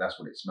that, but that's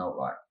what it smelled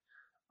like.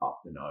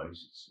 Up the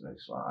nose. It's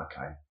like,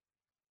 okay.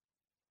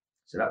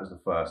 So that was the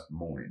first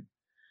morning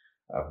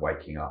of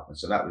waking up, and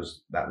so that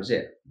was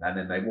it. And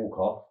then they walk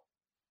off,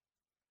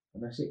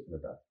 and that's it for the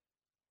day.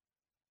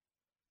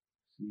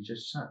 So you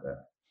just sat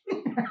there,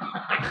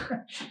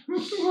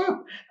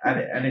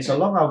 and it's a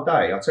long old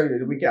day. I tell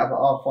you, we get up at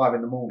 5:30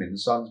 in the morning. The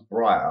sun's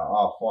bright at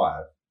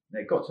 5:30.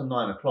 And it got to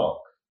 9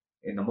 o'clock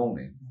in the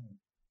morning,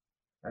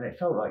 and it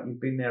felt like you'd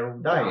been there all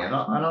day. And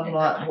I'm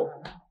like,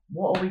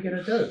 what are we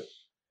gonna do?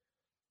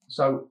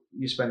 So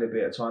you spend a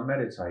bit of time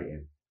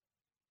meditating.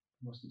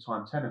 What's the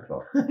time? 10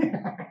 o'clock.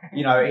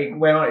 You know, it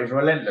went on. It was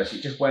relentless.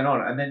 It just went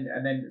on, and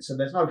then. So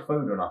there's no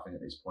food or nothing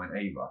at this point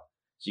either.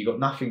 So you've got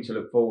nothing to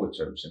look forward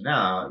to. So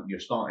now you're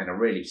starting to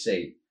really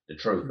see the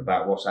truth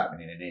about what's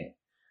happening in here.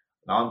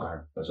 Now I'm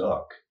going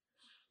berserk.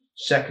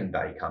 Second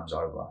day comes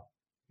over.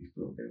 He's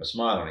got a bit of a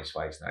smile on his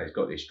face now. He's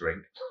got this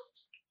drink.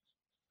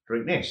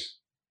 Drink this.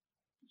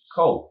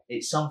 Cool.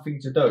 It's something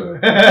to do.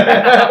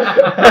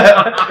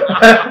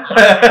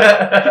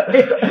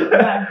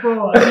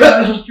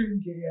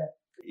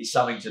 It's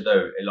something to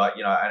do. Like,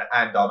 you know,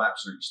 and I'm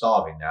absolutely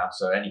starving now,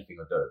 so anything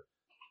will do.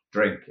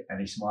 Drink.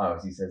 And he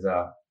smiles. He says,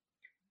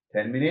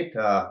 10 minutes.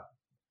 So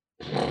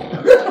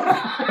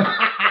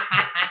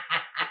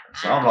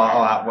I'm like,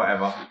 all right,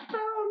 whatever.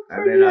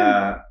 And then,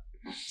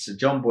 so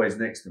John Boy's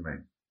next to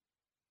me.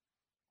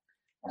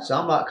 So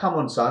I'm like, come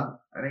on, son.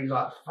 And he's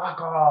like, fuck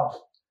off.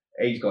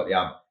 He's got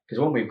the because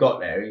when we got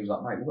there, he was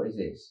like, mate, what is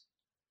this?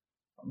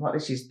 I'm like,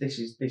 this is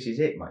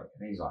it, mate.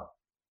 And he's like,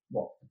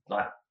 what?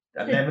 Like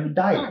 11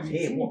 days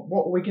here?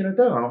 What are we gonna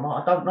do? And I'm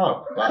like, I don't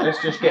know. Like,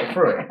 let's just get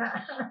through it.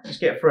 Just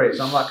get through it.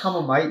 So I'm like, come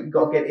on, mate, you've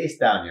got to get this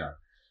down here.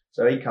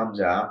 So he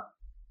comes out,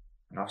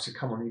 and I said,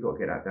 come on, you've got to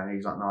get that down here.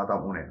 He's like, no, I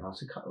don't want it. And I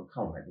said, come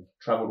on, mate, we've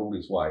travelled all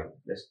this way.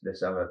 Let's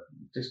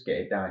just get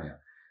it down here.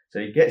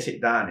 So he gets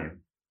it down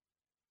him.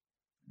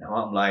 Now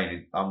I'm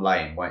laying,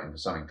 waiting for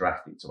something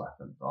drastic to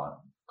happen. Like,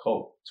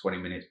 cool. 20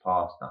 minutes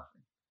past,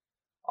 nothing.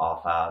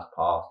 Half hours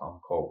past, I'm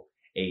cool.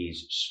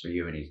 He's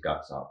spewing his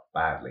guts up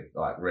badly,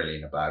 like really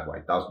in a bad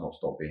way. Does not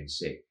stop being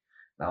sick.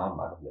 Now I'm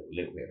having a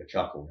little bit of a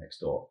chuckle next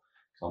door.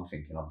 I'm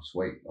thinking I'm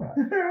sweet. Like,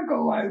 I got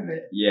away with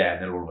it. Yeah,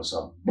 and then all of a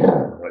sudden,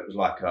 it was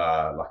like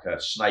a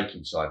snake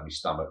inside my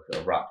stomach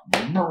that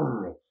erupted. I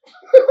thought,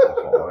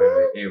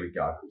 oh, here we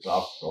go. So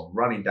I'm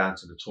running down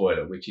to the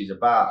toilet, which is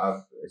about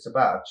a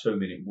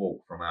 2-minute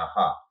walk from our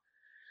hut.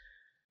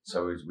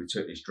 So we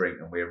took this drink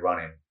and we're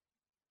running.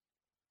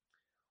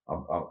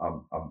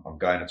 I'm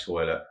going to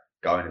toilet,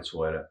 going to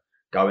toilet,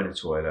 going to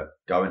toilet,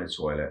 going to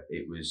toilet.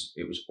 It was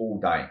all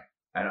day.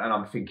 And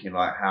I'm thinking,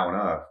 like, how on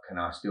earth can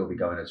I still be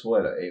going to the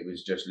toilet? It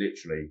was just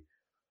literally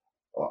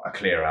a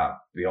clear out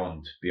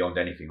beyond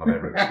anything I've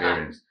ever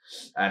experienced,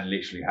 and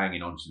literally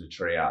hanging onto the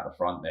tree out the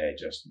front there,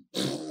 just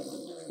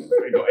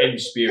got him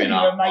spewing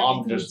up.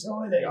 I'm just,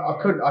 I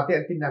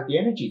didn't have the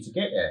energy to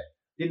get there.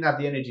 Didn't have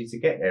the energy to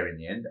get there in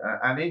the end,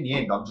 and in the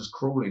end, I'm just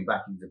crawling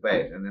back into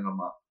bed, and then I'm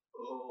like,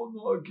 oh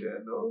no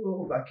again,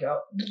 oh back out,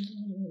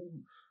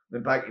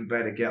 then back in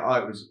bed again. Oh,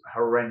 it was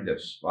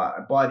horrendous.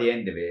 Like by the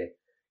end of it,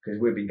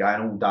 because we've been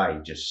going all day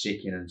just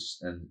sicking and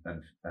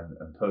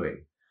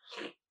pooing.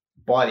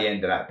 By the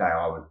end of that day,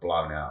 I was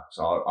blown out.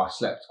 So I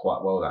slept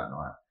quite well that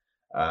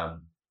night.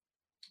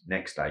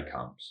 Next day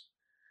comes.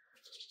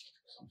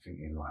 So I'm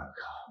thinking like,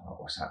 oh,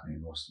 what's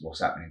happening?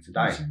 What's happening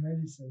today?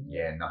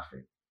 Yeah,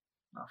 nothing.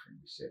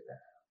 We sit there.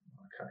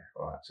 Okay,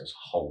 all right. So it's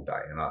a whole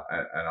day, and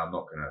I'm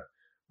not gonna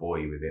bore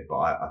you with it, but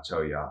I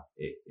tell you,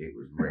 it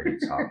was really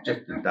tough.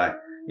 Just the day,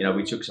 you know,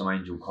 we took some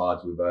angel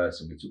cards with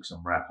us, and we took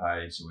some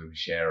rapé, so we would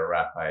share a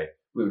rapé.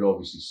 We would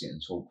obviously sit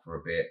and talk for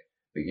a bit.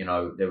 But, you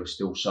know, there were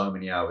still so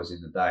many hours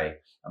in the day.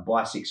 And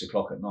by 6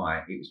 o'clock at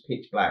night, it was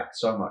pitch black,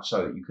 so much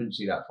so that you couldn't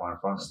see that far in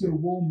front of you. Still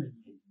warm in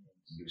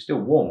here. It was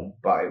still warm,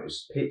 but it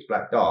was pitch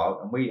black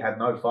dark, and we had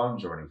no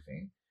phones or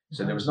anything.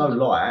 So there was no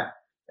light.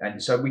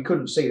 And so we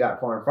couldn't see that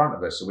far in front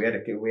of us. So we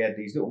had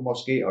these little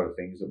mosquito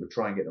things that would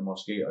try and get the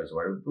mosquitoes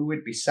away.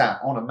 We'd be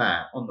sat on a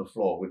mat on the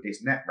floor with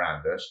this net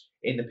round us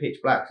in the pitch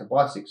black. So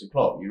by 6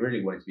 o'clock, you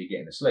really wanted to be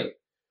getting to sleep.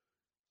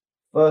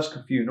 First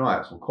few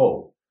nights were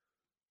cool,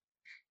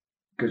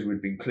 because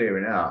we'd been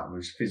clearing out and we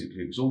was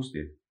physically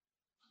exhausted.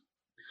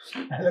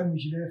 How long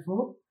was you there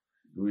for?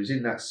 We was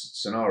in that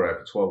scenario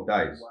for 12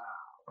 days. Wow.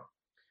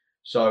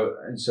 So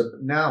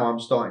now I'm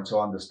starting to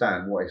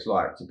understand what it's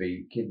like to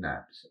be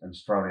kidnapped and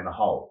thrown in a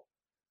hole.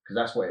 Because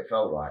that's what it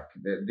felt like.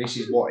 This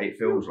is what it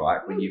feels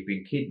like when you've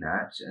been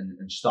kidnapped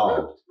and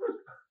starved.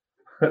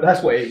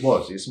 That's what it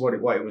was. It's what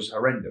it was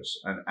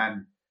horrendous.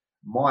 And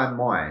my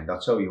mind, I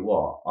tell you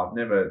what, I've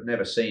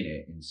never seen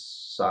it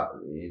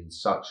in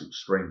such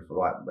extreme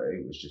light, but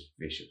it was just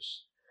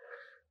vicious.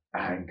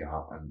 Anger,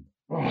 and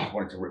I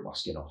wanted to rip my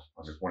skin off.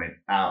 I just wanted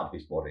out of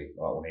this body.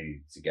 I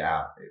wanted to get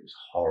out. It was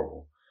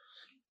horrible.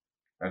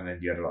 And then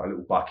you had like a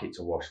little bucket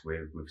to wash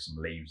with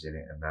some leaves in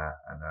it and that,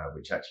 and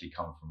which actually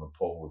come from a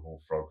pool with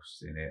all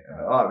frogs in it.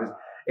 And,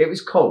 it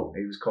was cool.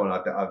 It was cool.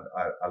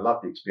 I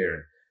loved the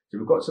experience. So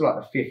we've got to like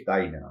the 5th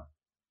day now,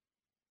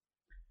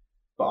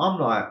 but I'm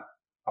like,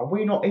 are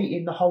we not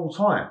eating the whole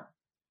time?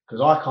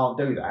 Because I can't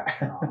do that.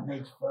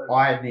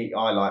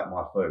 I like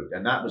my food,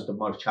 and that was the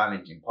most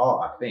challenging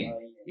part. I think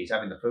is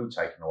having the food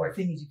taken away. The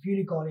thing is, if you'd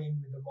have gone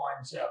in with the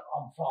mindset of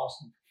I'm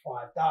fasting for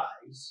 5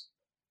 days,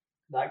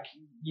 like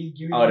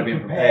you I would have been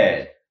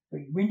prepared.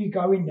 But when you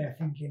go in there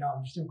thinking, oh,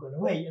 I'm still going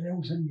to eat, and then all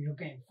of a sudden you're not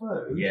getting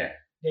food,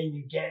 then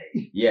you get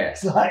it. Yeah,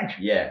 it's like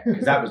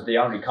because that was the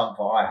only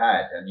comfort I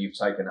had, and you've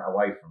taken it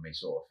away from me,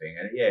 sort of thing.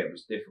 And it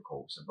was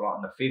difficult. So, like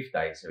on the 5th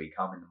day, so he'd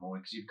come in the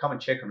morning, because he'd come and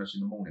check on us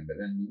in the morning, but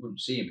then we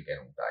wouldn't see him again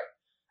all day.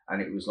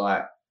 And it was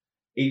like,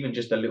 even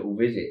just a little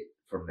visit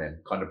from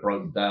them kind of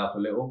broke the day up a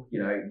little,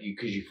 you know,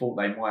 because you thought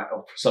they might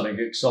offer something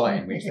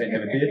exciting, which they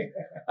never did.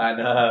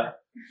 And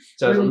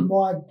so really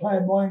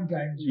playing mind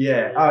games.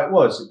 Yeah, it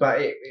was, but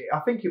I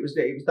think it was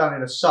done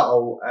in a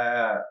subtle,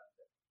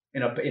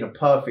 in a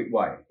perfect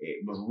way.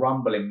 It was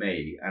rumbling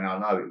me, and I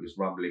know it was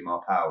rumbling my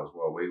pal as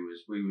well. We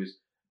was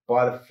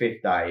by the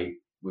 5th day,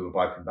 we were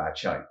both in bad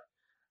shape,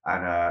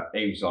 and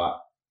he was like,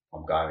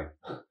 "I'm going."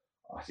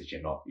 I said, you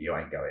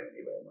ain't going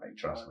anywhere, mate.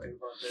 Trust me.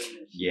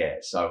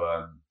 Yeah.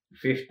 So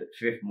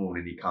 5th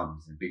morning he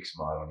comes, and a big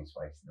smile on his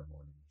face in the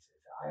morning. He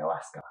says,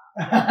 "Ayahuasca."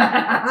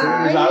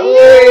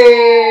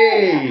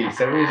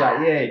 So he was like,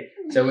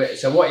 "Yeah."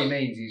 So what he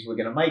means is we're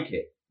gonna make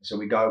it. So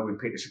we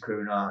pick the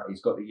chacruna.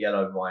 He's got the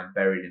yellow vine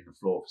buried in the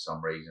floor for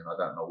some reason. I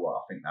don't know what.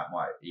 I think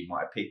he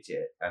might have picked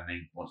it and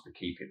then wants to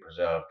keep it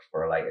preserved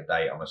for a later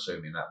date. I'm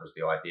assuming that was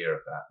the idea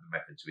of that, the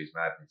method to his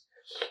madness.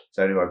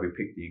 So anyway, we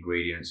pick the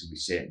ingredients and we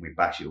sit and we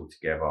bash it all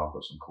together. I've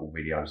got some cool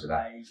videos of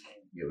that.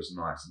 It was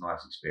a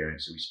nice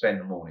experience. So we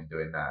spend the morning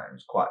doing that. It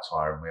was quite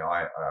tiring.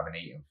 I haven't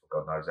eaten for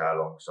God knows how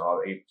long.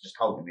 So just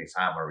holding this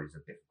hammer is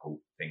a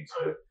difficult thing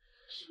to do.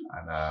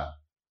 And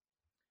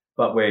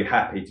but we're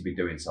happy to be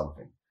doing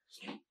something.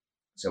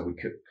 So we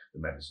cook the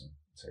medicine.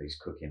 So he's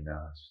cooking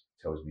now.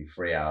 Tells me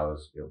 3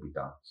 hours, it'll be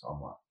done. So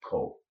I'm like,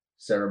 cool.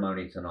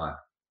 Ceremony tonight?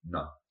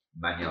 No.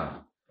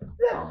 Mañana.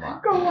 I'm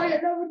like, go away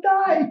another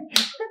day.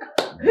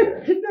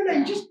 No,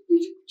 you just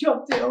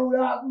chopped it all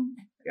up.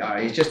 Yeah,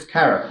 he's just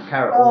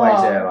carrot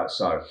always there like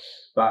so.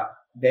 But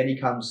then he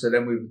comes. So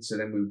then we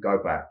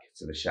go back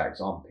to the shack.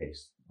 So I'm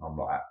pissed. I'm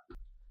like,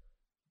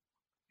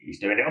 he's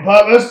doing it on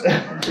purpose.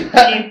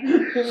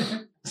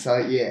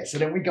 So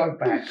then we go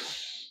back.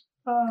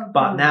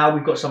 But now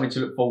we've got something to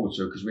look forward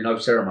to because we know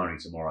ceremony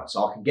tomorrow,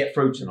 so I can get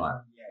through tonight.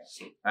 Yes.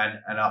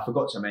 And I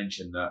forgot to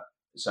mention that.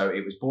 So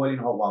it was boiling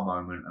hot one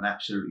moment and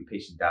absolutely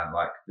pissing down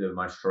like the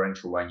most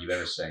torrential rain you've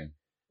ever seen.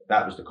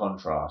 That was the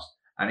contrast,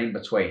 and in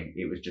between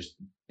it was just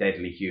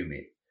deadly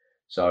humid.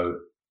 So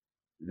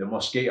the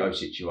mosquito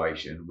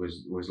situation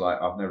was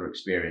like I've never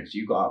experienced.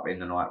 You got up in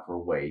the night for a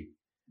wee,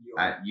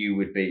 and you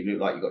would look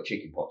like you got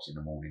chicken pox in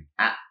the morning,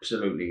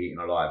 absolutely eaten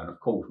alive. And of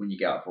course, when you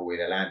get up for a wee,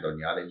 they land on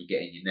you, then you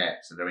get in your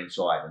net, so they're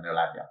inside and they'll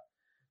have you.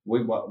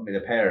 With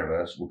a pair of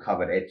us, were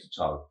covered head to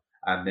toe,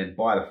 and then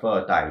by the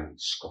third day,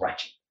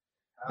 scratching.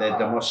 The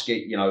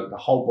mosquito, the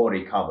whole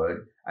body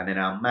covered, and then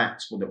our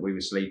mats that we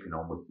were sleeping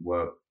on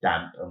were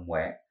damp and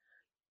wet.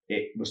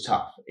 It was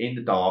tough. In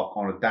the dark,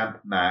 on a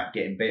damp mat,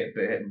 getting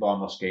bitten by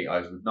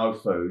mosquitoes with no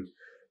food,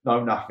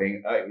 no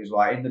nothing. It was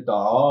like in the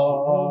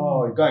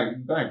dark, you're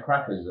going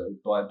crackers,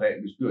 but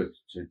it was good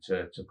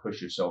to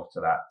push yourself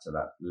to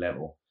that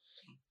level.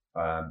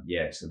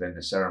 So then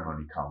the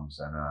ceremony comes,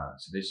 and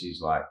so this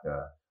is like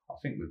I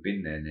think we've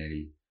been there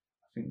nearly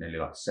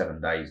like 7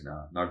 days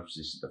now. No, this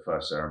is the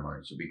first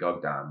ceremony. So we go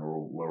down, we're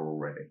all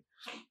ready.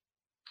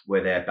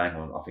 We're there bang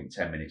on, I think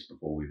 10 minutes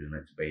before we were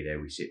meant to be there.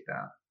 We sit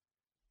down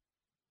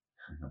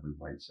and we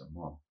wait some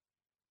more.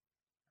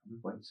 I'm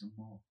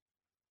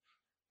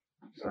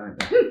saying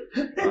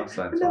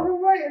to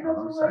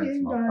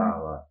my pal,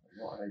 like,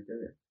 what are they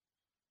doing?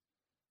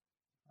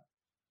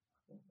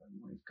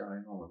 What is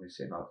going on? We've been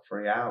sitting like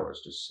 3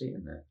 hours just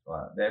sitting there.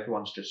 Like,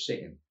 everyone's just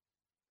sitting.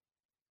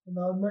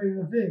 No, not even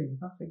a thing.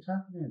 Nothing's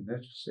happening. They're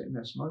just sitting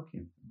there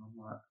smoking. And I'm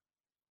like,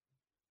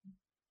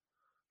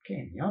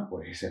 getting the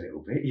boys a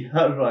little bit,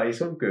 right? It's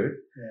all good.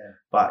 Yeah.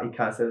 But he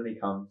suddenly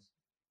comes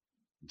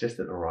just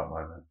at the right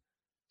moment,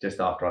 just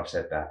after I've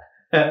said that.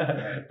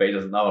 But he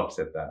doesn't know I've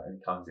said that. And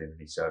he comes in and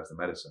he serves the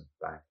medicine.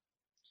 Bang.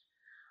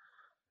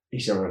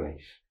 It's a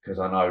relief, because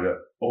I know that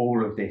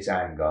all of this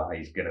anger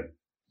is going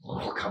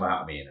to come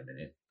out of me in a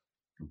minute,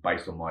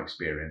 based on my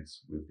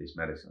experience with this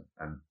medicine.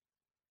 And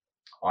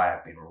I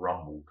have been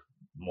rumbled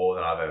more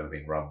than I've ever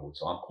been rumbled.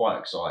 So I'm quite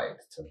excited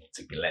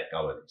to let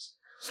go of this.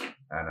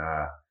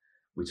 And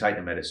we take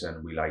the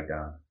medicine, we lay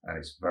down, and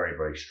it's very,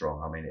 very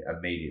strong. I mean,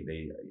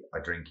 immediately I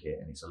drink it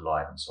and it's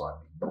alive inside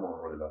me.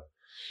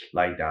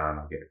 Lay down,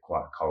 I get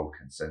quite a cold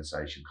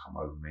sensation come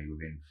over me.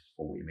 Within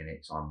 40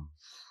 minutes, I'm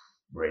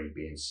really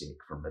being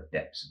sick from the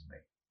depths of me.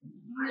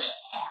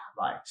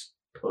 Like, it's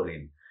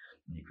pulling,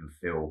 and you can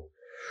feel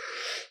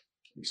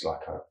it's like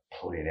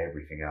pulling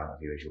everything out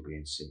of you as you're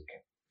being sick.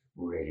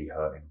 Really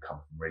hurting,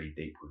 come from really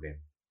deep within.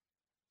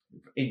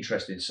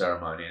 Interesting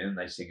ceremony, and then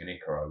they sing an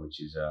Icaro,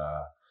 which is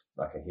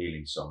like a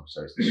healing song.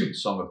 So it's the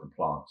song of the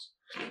plants.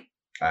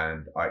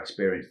 And I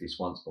experienced this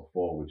once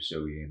before with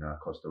Sui in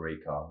Costa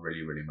Rica.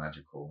 Really, really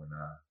magical. And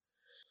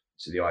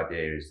so the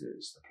idea is that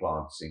it's the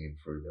plants singing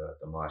through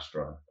the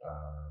maestro.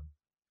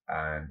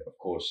 And of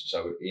course,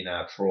 so in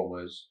our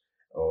traumas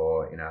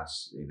or in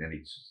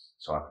any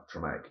type of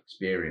traumatic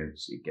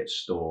experience, it gets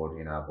stored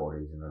in our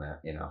bodies and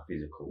in our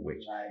physical,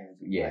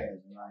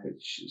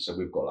 so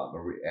we've got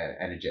like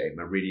energetic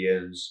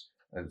meridians,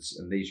 and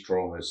these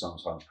traumas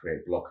sometimes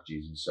create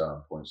blockages in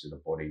certain points of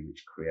the body,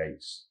 which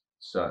creates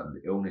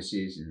certain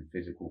illnesses in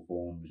physical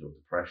forms or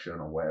depression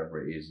or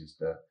whatever it is.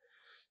 So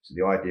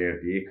the idea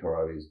of the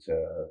Icaro is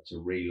to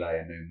relay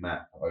a new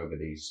map over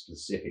these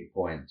specific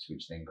points,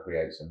 which then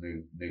creates a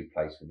new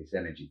place for this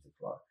energy to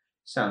flow.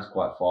 Sounds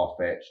quite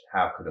far-fetched.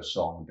 How could a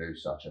song do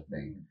such a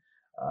thing?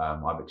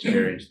 I've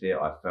experienced it.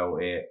 I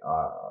felt it.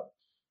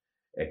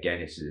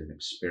 Again, this is an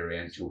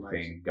experiential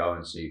thing. Go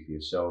and see for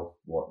yourself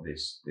what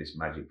this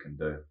magic can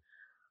do.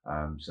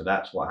 So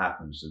that's what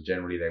happens. So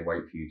generally, they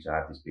wait for you to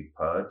have this big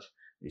purge,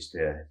 is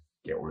to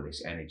get all of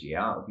this energy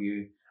out of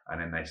you,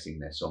 and then they sing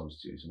their songs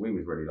to you. So we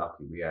was really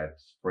lucky. We had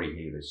 3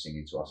 healers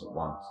singing to us at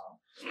once.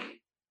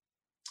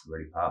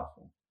 Really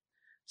powerful.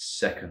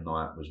 Second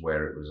night was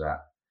where it was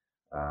at.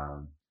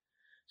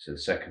 So the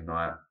second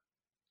night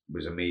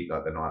was immediately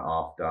like the night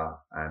after,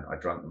 and I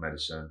drank the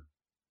medicine,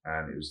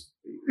 and it was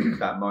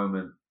that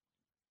moment,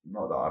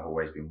 not that I've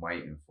always been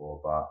waiting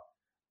for, but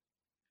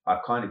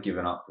I've kind of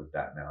given up with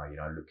that now,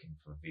 looking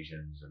for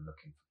visions and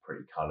looking for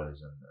pretty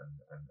colours and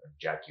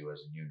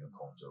jaguars and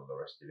unicorns and all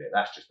the rest of it.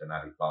 That's just an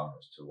added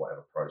bonus to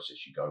whatever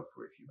process you go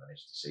through if you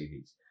manage to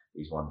see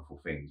these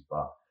wonderful things.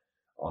 But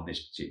on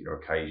this particular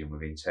occasion,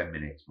 within 10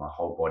 minutes, my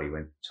whole body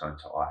turned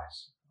to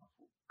ice.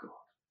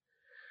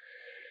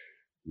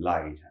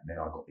 Laid, and then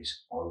I got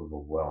this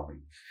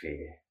overwhelming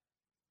fear,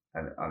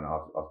 and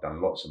I've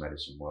done lots of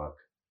medicine work,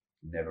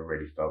 never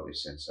really felt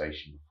this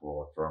sensation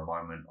before. For a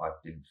moment, I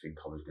didn't think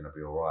I was going to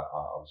be all right.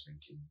 I was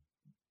thinking,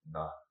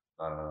 no,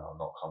 I'm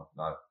not,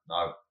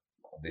 no,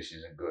 this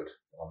isn't good.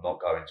 I'm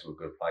not going to a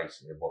good place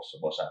here.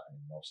 What's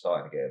happening? I'm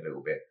starting to get a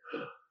little bit,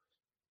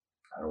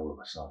 and all of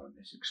a sudden,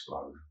 this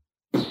explosion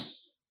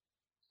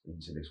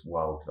into this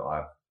world that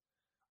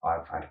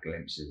I've had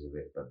glimpses of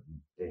it, but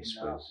this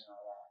was.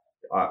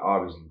 I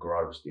was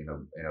engrossed in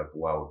a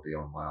world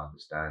beyond my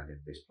understanding.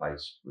 This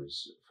place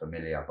was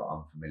familiar but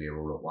unfamiliar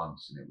all at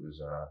once, and it was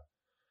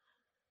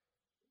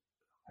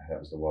that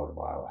was the world of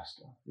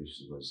ayahuasca.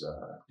 This was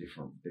a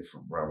different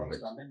realm.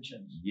 Next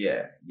dimensions.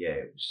 Yeah,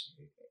 it was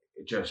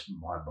just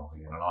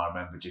mind-boggling, and I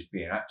remember just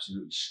being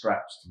absolutely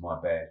strapped to my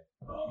bed,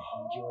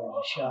 enjoying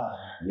the show.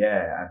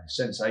 Yeah, and the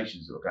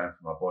sensations that were going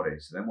through my body.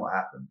 So then what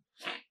happened?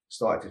 I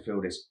started to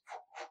feel this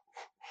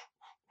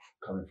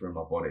coming through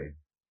my body.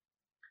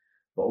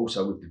 But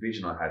also with the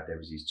vision I had, there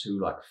was these two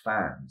like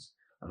fans,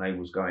 and they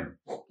was going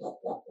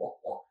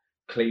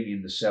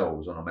cleaning the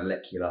cells on a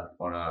molecular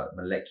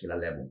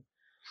level.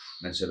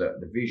 And so that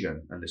the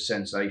vision and the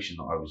sensation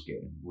that I was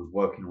getting was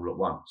working all at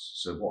once.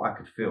 So what I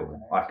could feel,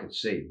 I could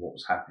see what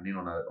was happening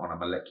on a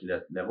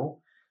molecular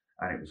level,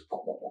 and it was.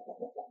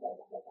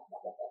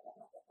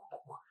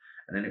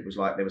 And then it was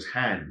like there was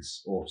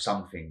hands or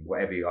something,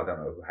 whatever, I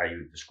don't know how you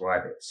would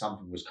describe it.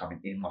 Something was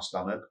coming in my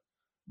stomach.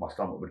 My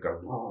stomach would go,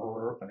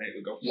 and then it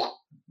would go,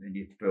 and then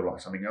you'd feel like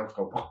something else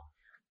go.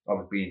 I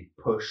was being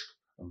pushed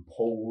and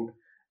pulled,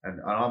 and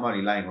I'm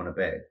only laying on a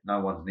bed. No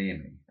one's near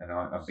me, and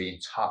I'm being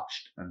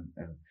touched, and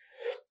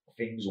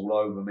things all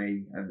over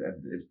me, and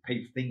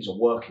things are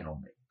working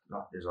on me.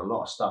 Like there's a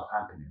lot of stuff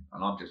happening,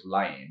 and I'm just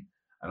laying,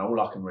 and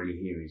all I can really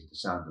hear is the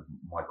sound of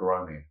my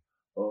groaning.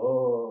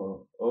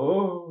 Oh,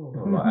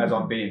 like as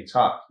I'm being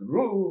touched, and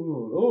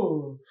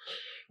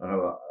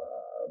I'm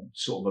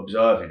sort of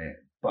observing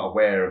it, but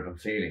aware of and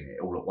feeling it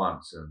all at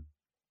once, and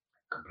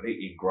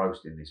completely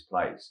engrossed in this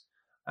place,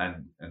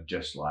 and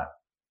just like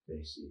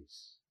this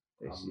is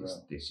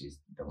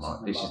the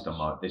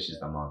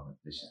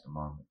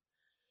moment.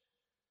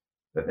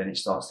 But then it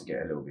starts to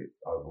get a little bit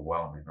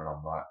overwhelming, and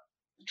I'm like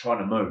trying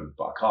to move,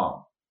 but I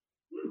can't.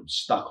 I'm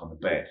stuck on the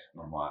bed,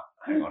 and I'm like,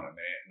 hang on a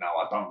minute, no,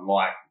 I don't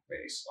like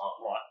this.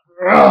 I'm like,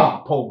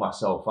 pull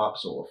myself up,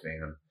 sort of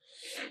thing, and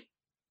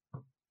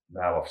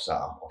now I've sat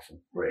up. I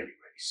feel really,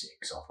 really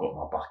sick, so I've got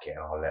my bucket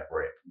and I let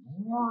rip.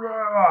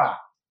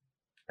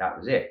 That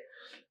was it.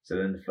 So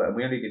then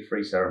we only did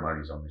 3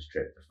 ceremonies on this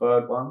trip. The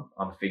third one,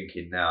 I'm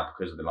thinking now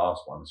because of the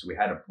last one. So we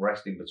had a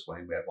rest in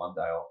between. We had one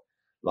day off.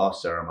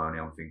 Last ceremony,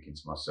 I'm thinking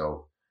to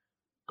myself,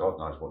 God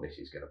knows what this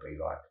is going to be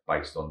like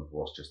based on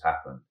what's just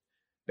happened.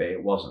 But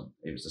it wasn't.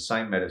 It was the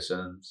same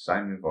medicine,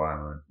 same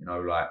environment. You know,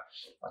 like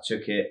I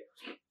took it,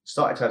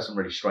 started to have some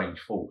really strange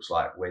thoughts,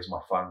 like where's my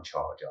phone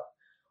charger?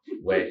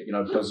 Where, you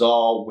know,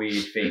 bizarre,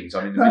 weird things.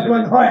 I'm in the middle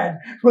of it.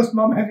 What's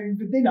Mum having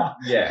for dinner?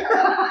 Yeah.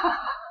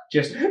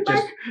 Just in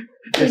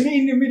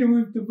the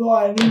middle of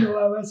Dubai and in the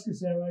ayahuasca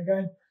ceremony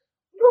going,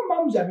 what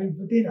Mum's having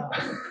for dinner?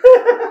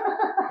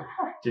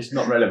 Just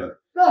not relevant.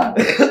 No.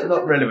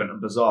 Not relevant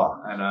and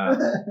bizarre. And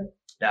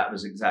that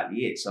was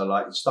exactly it. So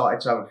like it started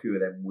to have a few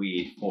of them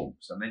weird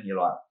thoughts, and then you're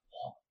like,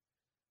 what?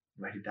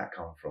 Where did that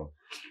come from?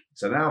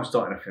 So now I'm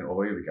starting to think,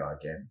 oh, here we go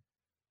again.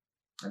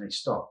 And it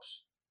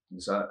stops.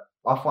 And so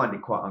I find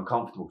it quite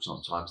uncomfortable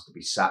sometimes to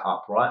be sat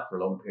upright for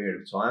a long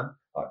period of time,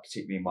 like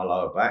particularly in my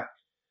lower back.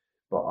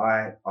 But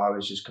I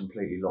was just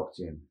completely locked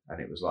in,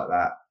 and it was like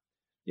that,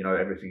 you know,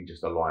 everything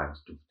just aligned.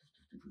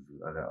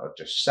 And I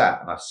just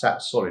sat, and I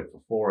sat solid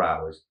for 4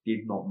 hours,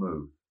 did not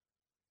move.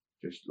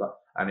 Just like,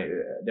 and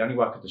the only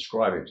way I could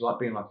describe it was like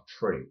being like a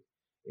tree.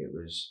 It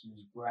was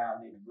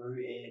grounded,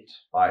 rooted.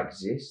 I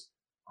exist.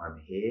 I'm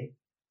here.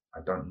 I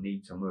don't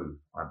need to move.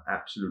 I'm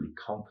absolutely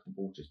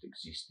comfortable just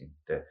existing.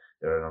 There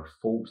are no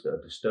thoughts that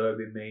are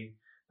disturbing me,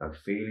 no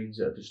feelings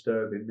that are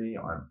disturbing me.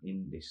 I'm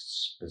in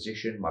this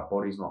position. My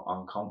body's not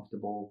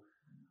uncomfortable.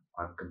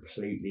 I'm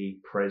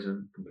completely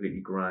present, completely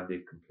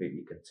grounded,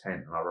 completely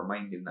content. And I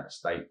remained in that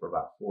state for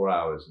about 4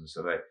 hours. And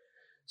so they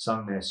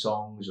sung their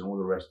songs and all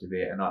the rest of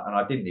it. And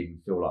I didn't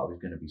even feel like I was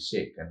going to be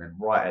sick. And then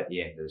right at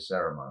the end of the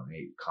ceremony,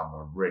 it come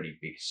a really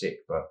big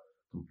sick, but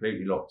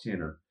completely locked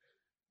in. And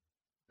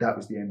that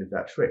was the end of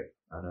that trip.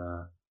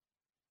 And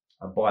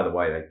by the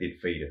way, they did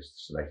feed us,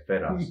 so they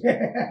fed us.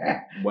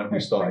 Yeah. When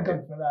we started, Thank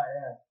God for that,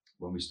 yeah.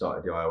 When we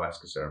started the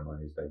ayahuasca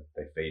ceremonies,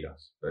 they feed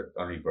us, but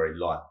only very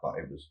light. But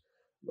it was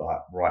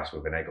like rice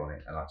with an egg on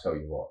it, and I tell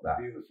you what, that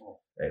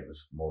beautiful. It was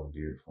more than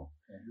beautiful.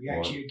 Yeah, you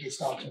actually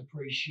start to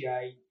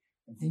appreciate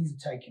when things are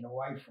taken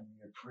away from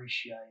you.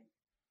 Appreciate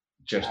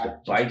just the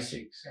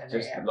basics,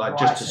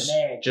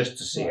 just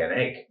to see an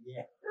egg.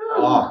 Yeah.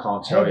 Oh, I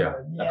can't tell you.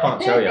 Yeah. I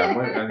can't tell you.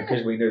 And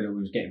because we knew that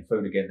we was getting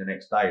food again the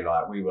next day,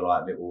 like we were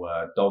like little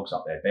dogs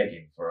up there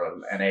begging for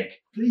an egg.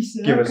 Please,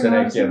 give us an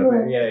egg.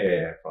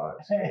 Yeah. Right.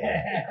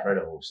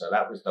 Incredible. So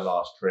that was the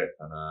last trip,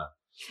 and I've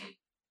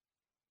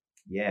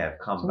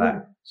come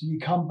back. So you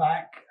come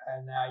back,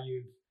 and now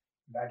you've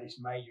had this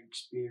major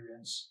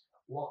experience.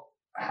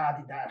 How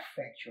did that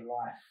affect your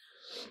life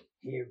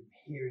here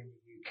in the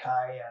UK,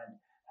 and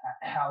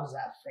how's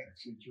that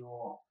affected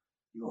your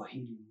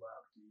healing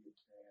work?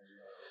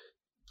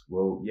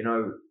 Well, you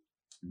know,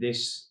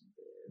 this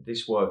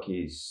work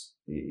is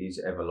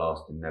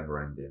everlasting, never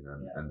ending,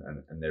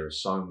 and there are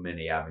so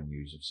many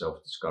avenues of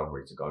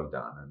self-discovery to go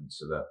down, and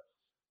so that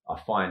I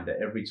find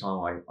that every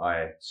time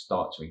I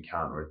start to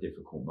encounter a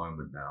difficult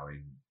moment now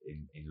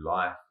in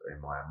life, in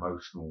my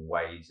emotional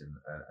ways and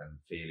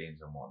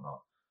feelings and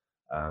whatnot,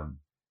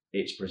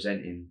 it's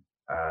presenting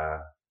a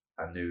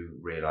new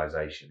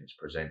realization. It's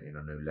presenting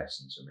a new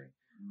lesson to me.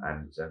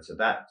 And so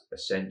that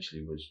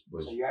essentially was.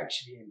 So you're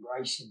actually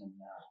embracing them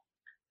now.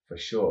 For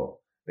sure.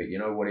 But you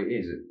know what it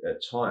is?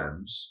 At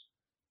times,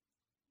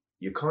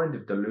 you're kind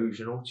of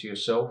delusional to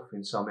yourself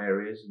in some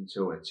areas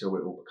until it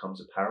all becomes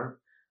apparent.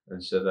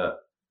 And so that,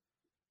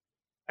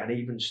 and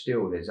even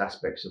still, there's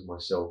aspects of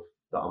myself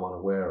that I'm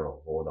unaware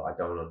of or that I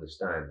don't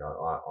understand.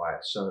 I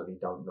certainly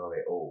don't know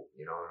it all,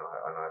 you know,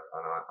 and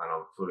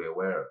I'm fully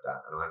aware of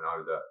that. And I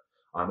know that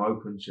I'm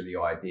open to the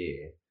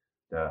idea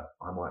that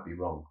I might be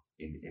wrong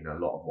in a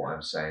lot of what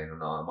I'm saying.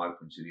 And I'm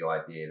open to the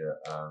idea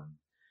that,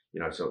 you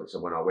know, so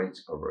when I went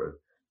to Peru,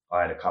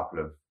 I had a couple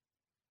of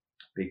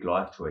big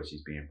life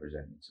choices being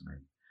presented to me.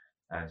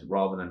 And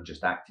rather than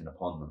just acting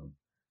upon them,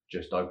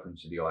 just open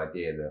to the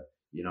idea that,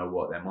 you know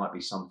what, there might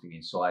be something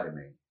inside of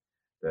me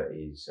that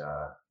is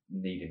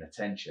needing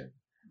attention.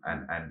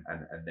 And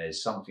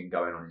there's something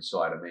going on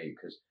inside of me,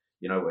 because,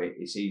 you know,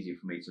 it's easy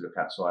for me to look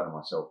outside of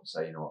myself and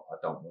say, you know, I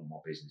don't want my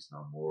business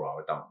no more,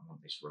 or I don't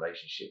want this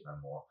relationship no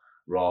more,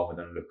 rather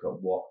than look at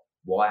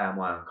why am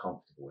I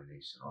uncomfortable in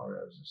these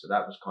scenarios? And so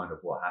that was kind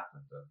of what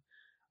happened.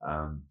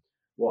 And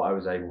what I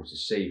was able to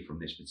see from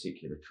this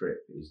particular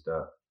trip is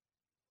that,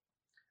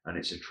 and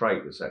it's a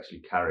trait that's actually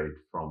carried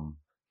from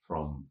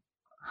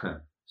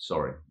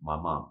sorry, my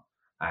mum,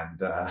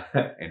 and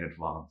in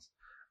advance,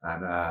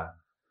 and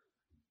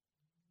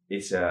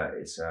it's a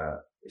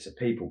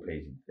people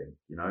pleasing thing,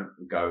 you know.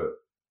 We go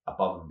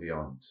above and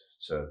beyond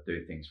to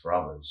do things for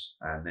others,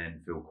 and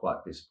then feel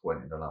quite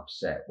disappointed and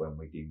upset when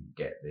we didn't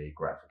get the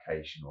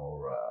gratification,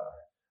 or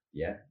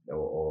you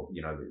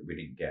know, we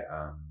didn't get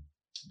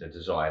the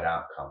desired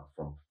outcome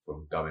from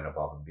going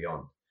above and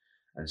beyond.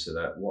 And so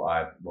that what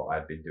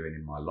I've been doing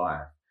in my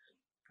life,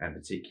 and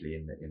particularly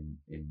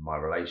in my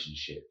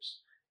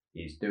relationships,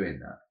 is doing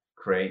that,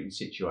 creating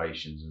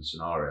situations and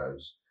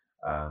scenarios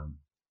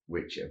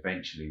which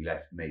eventually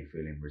left me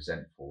feeling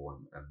resentful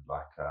and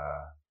like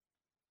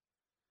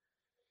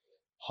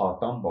hard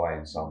done by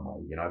in some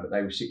way, you know. But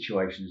they were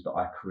situations that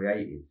I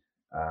created,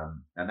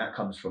 and that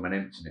comes from an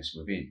emptiness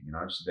within, you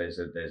know. So there's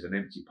an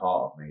empty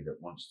part of me that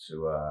wants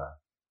to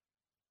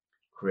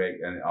create,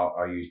 and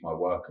I use my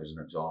work as an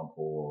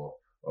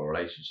example, or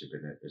relationship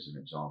as an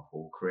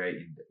example,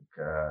 creating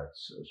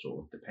sort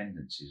of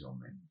dependencies on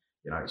me.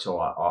 You know, it's all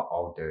right,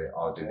 I'll do it,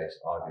 I'll do this,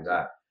 I'll do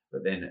that.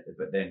 But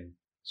then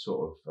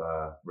sort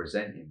of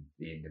resenting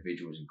the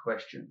individuals in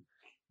question.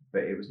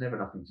 But it was never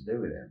nothing to do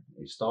with them.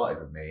 It started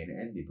with me and it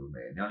ended with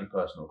me. And the only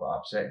person who got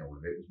upset in all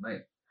of it was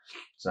me.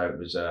 So it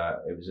was a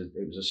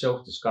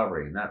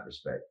self-discovery in that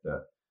respect,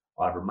 that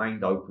I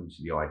remained open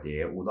to the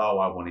idea, although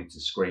I wanted to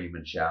scream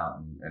and shout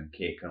and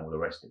kick and all the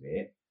rest of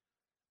it.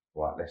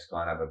 Right, let's go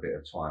and have a bit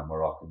of time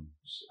where I can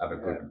have a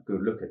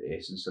good look at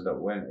this. And so that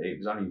when it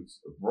was only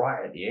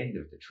right at the end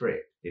of the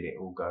trip did it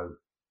all go.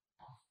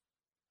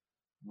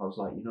 And I was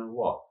like, you know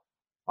what?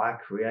 I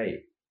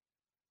create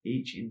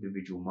each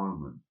individual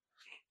moment,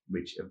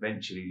 which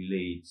eventually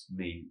leads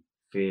me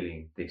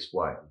feeling this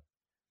way.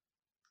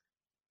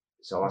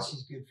 So this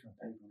is good for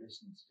people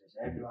listening to this.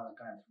 Everyone's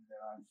going through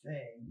their own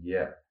thing.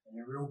 Yeah.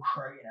 And we're all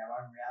creating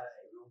our own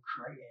reality. We're all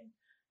creating,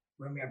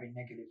 when we're having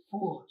negative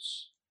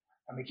thoughts,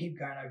 and we keep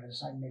going over the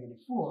same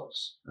negative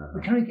thoughts,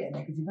 we can only get a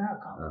negative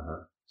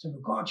outcome. So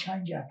we've got to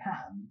change our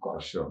pattern. We've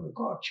got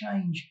to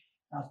change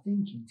our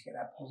thinking to get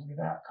that positive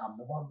outcome,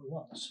 the one we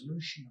want, the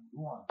solution that we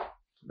want.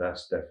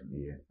 That's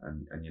definitely it.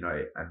 And you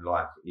know, and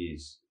life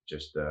is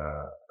just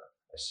a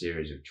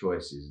series of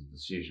choices and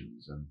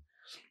decisions. And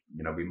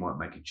you know, we might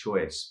make a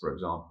choice, for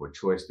example, a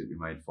choice that we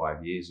made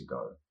 5 years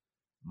ago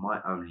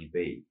might only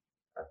be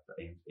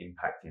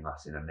impacting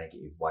us in a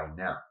negative way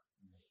now.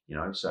 You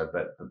know, so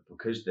but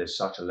because there's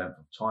such a length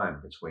of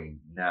time between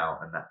now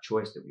and that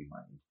choice that we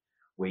made,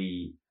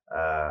 we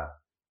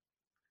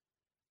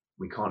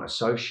can't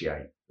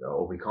associate,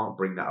 or we can't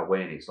bring that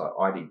awareness. Like,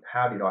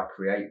 how did I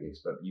create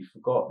this? But you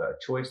forgot that a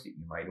choice that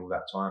you made all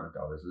that time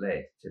ago has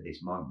led to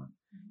this moment.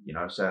 You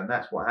know, so and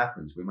that's what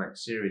happens. We make a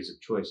series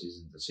of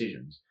choices and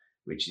decisions,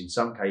 which in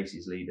some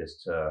cases lead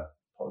us to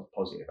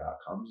positive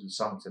outcomes and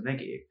some to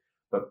negative.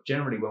 But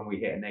generally, when we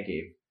hit a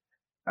negative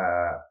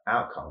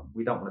outcome,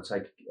 we don't want to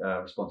take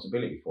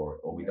responsibility for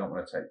it, or we don't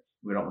want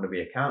to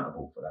be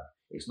accountable for that.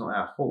 It's not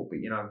our fault. But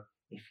you know,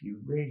 if you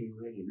really,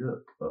 really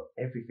look at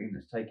everything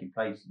that's taking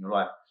place in your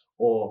life,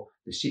 or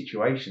the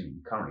situation that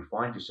you currently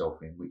find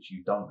yourself in, which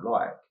you don't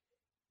like,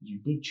 you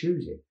did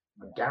choose it.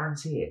 I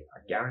guarantee it.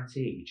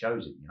 You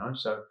chose it. You know,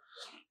 so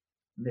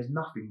there's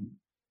nothing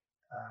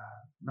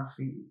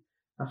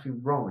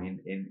wrong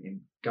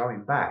in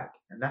going back,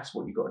 and that's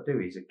what you got to do,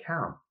 is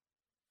account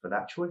for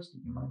that choice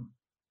that you made.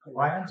 Put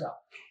your hands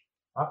up.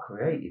 I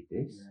created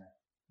this. Yeah.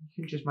 You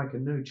can just make a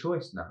new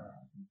choice now.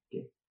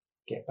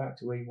 Get back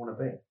to where you want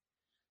to be.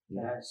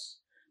 Yes.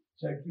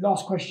 So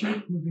last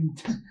question.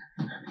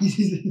 This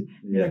is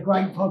a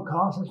great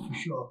podcast, that's for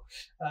sure.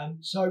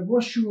 So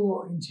what's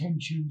your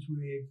intentions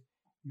with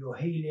your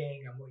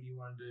healing and what you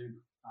want to do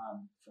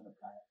for the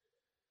planet?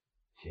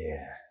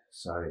 Yeah.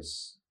 So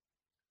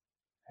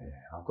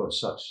I've got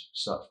such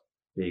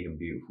big and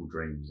beautiful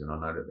dreams, and I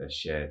know that they're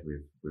shared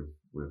with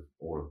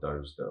all of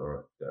those that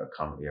are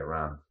currently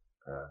around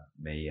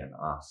me and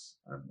us,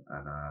 and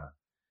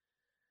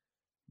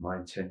my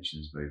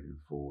intentions moving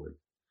forward.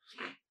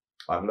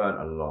 I've learned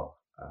a lot,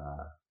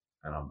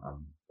 and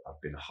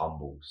I've been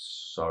humbled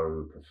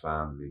so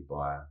profoundly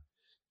by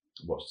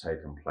what's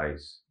taken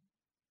place.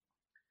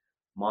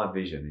 My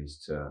vision is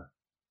to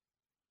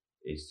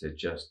is to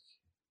just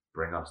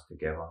bring us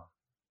together,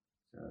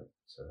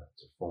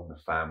 to form the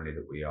family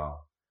that we are.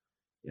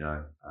 You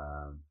know,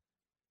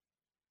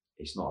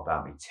 it's not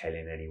about me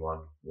telling anyone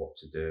what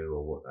to do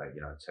or what they,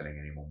 telling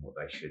anyone what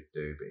they should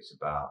do, but it's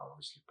about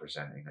obviously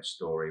presenting a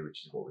story,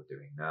 which is what we're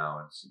doing now,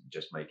 and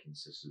just making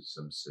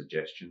some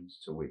suggestions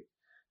to what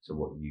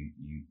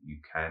you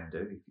can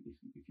do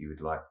if you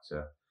would like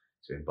to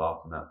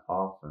embark on that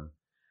path, and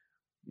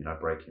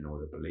breaking all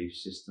the belief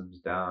systems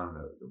down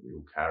that we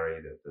all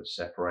carry that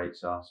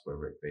separates us,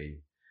 whether it be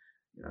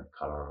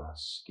colour of our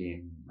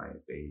skin, may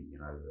it be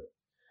that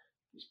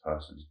this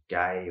person's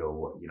gay or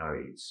what,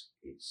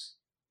 it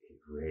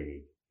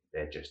really,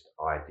 they're just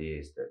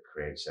ideas that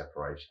create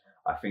separation.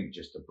 I think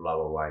just to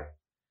blow away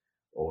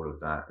all of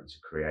that and to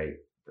create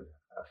a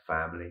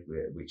family,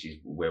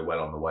 we're well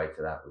on the way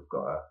to that. We've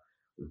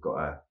got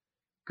a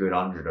good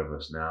 100 of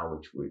us now,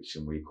 which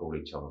and we call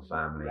each other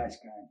family. Let's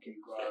go and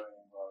keep growing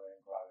and growing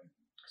and growing.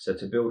 So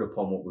to build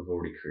upon what we've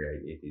already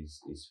created is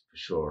for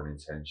sure an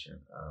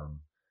intention,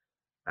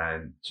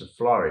 and to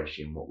flourish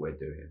in what we're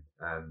doing,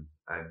 and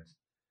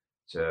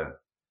to,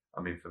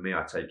 for me,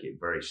 I take it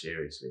very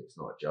seriously. It's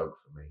not a joke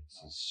for me.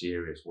 It's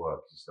serious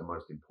work. It's the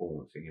most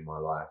important thing in my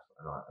life,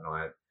 and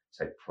I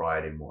take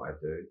pride in what I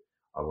do.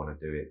 I want to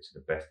do it to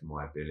the best of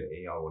my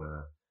ability. I want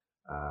to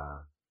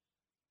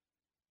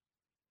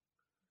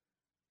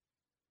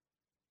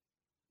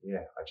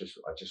I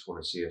just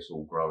want to see us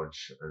all grow and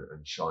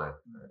shine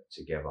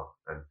together,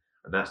 and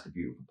that's the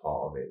beautiful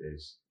part of it.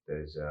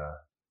 There's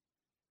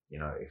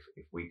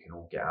if we can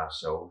all get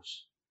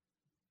ourselves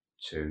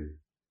to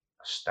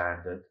a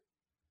standard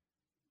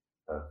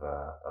of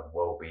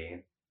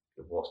well-being,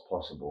 of what's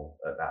possible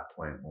at that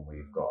point when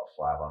we've got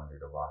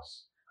 500 of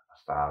us,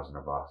 1,000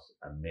 of us,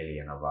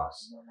 1,000,000 of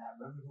us.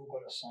 When we've all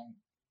got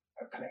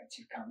a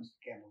collective comes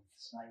together with the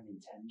same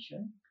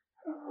intention.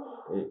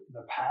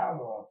 The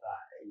power of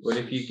that is... Well,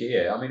 if you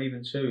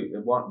even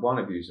one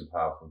of you is a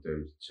powerful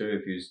dude, two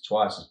of you is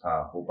twice as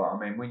powerful. But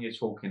when you're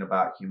talking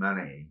about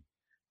humanity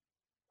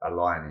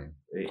aligning,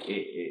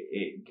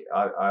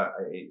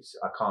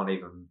 I can't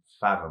even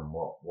fathom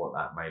what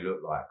that may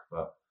look like.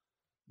 But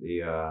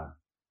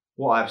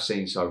what I've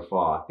seen so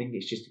far, I think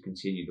it's just to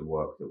continue the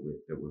work that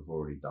we've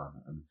already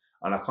done, and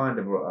I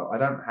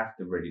don't have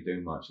to really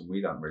do much, and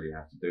we don't really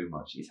have to do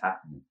much. It's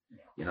happening,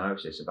 So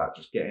it's about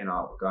just getting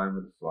up, going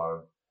with the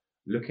flow,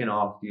 looking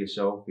after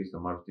yourself is the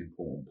most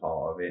important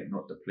part of it.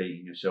 Not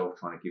depleting yourself,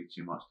 trying to give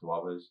too much to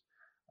others.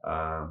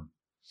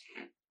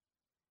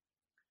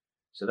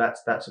 So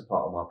that's a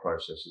part of my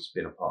process. It's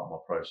been a part of my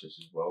process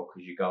as well,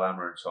 because you go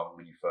hammer and tong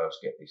when you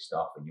first get this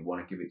stuff and you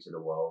want to give it to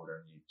the world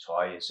and you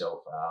tire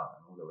yourself out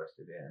and all the rest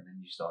of it, and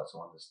then you start to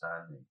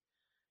understand that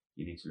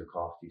you need to look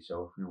after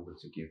yourself in order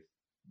to give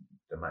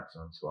the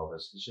maximum to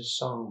others. There's just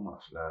so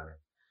much learning,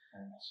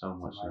 so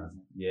much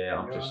learning.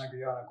 Yeah,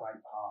 you're on a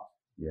great path.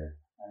 Yeah,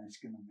 and it's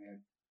going to be a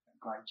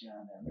great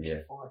journey. I'm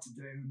looking forward to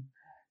doing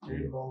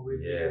more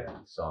with you. Yeah,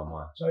 so am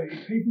I. So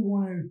if people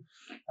wanting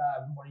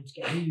to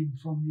get healing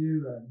from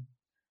you and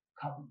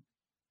come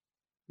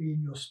be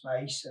in your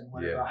space and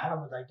whatever, how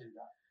would they do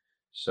that?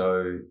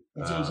 So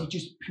is it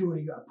just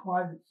purely a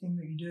private thing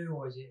that you do,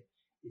 or is it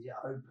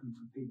open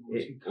for people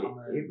to come?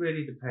 It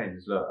really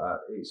depends. Look,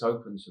 it's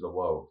open to the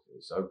world.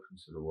 It's open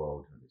to the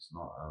world, and it's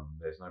not.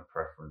 There's no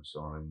preference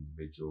on an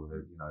individual.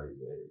 That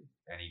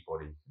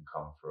anybody can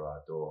come through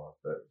our door,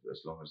 but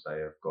as long as they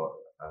have got,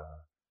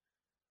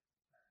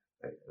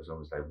 as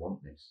long as they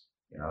want this,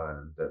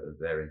 and that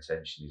their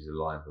intention is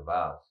aligned with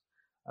ours.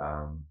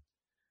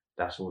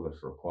 That's all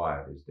that's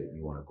required, is that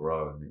you want to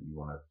grow and that you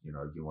want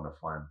to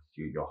find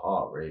your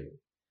heart, really.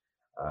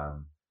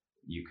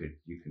 You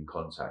can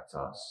contact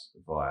us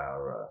via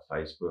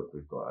Facebook.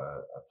 We've got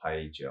a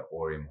page at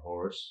Aureum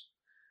Horus,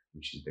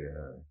 which is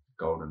the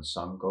golden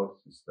sun god.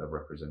 It's the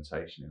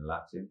representation in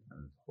Latin,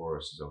 and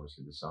Horus is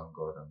obviously the sun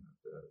god, and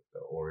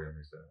the Aureum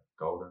is the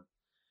golden.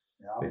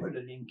 Yeah, I'll put a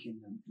link in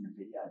the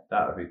video.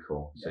 That would be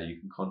cool. Yeah. So you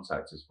can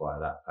contact us via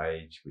that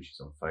page, which is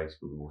on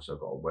Facebook. We've also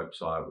got a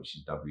website, which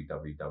is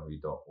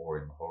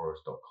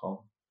www.aureumhorus.com.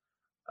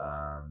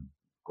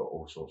 Got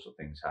all sorts of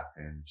things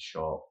happening,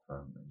 shop,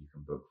 and you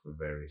can book for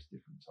various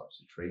different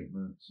types of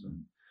treatments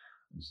and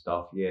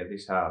stuff. Yeah,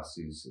 this house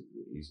is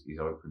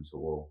open to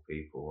all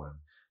people, and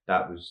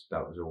that was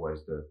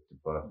always the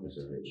purpose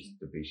of it, is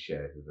to be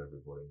shared with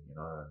everybody,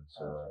 and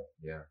so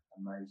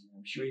amazing.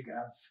 I'm sure you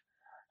can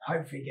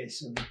hopefully get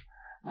some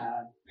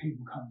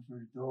people come through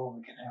the door,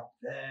 we can help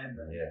them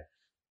and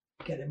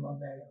get them on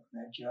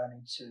their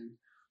journey to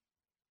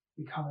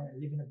becoming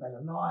and living a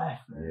better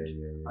life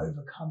and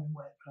overcoming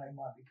what they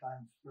might be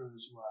going through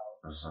as well.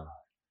 So,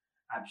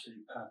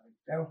 absolutely perfect,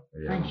 Bill.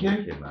 Thank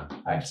you. Man.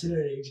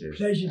 Absolutely. Cheers.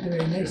 Pleasure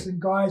doing this. And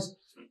guys,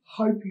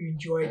 hope you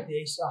enjoyed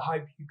this. I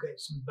hope you get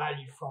some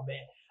value from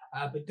it.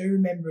 But do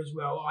remember as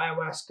well,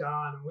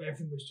 ayahuasca and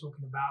everything we was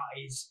talking about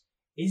is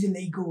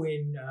illegal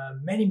in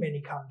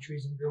many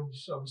countries, and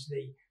Bill's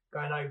obviously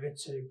going over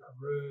to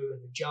Peru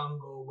and the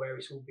jungle where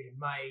it's all being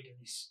made,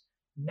 and it's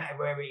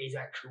where it is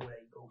actually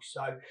legal.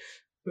 So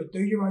But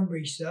do your own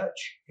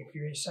research. If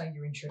you're saying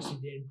you're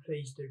interested in,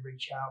 please do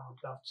reach out.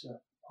 We'd love to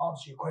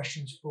answer your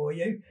questions for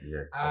you.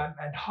 Yeah.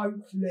 And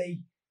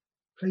hopefully,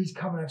 please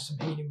come and have some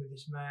healing with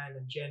this man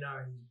and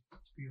Jenna and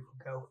his beautiful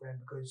girlfriend,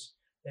 because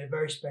they're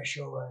very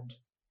special and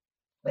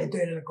they're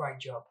doing a great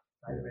job.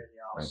 They really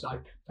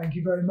are. Thank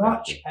you very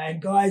much.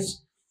 And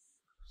guys,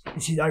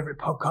 this is Over It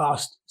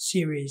Podcast,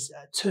 Series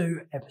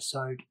 2,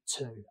 Episode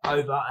 2.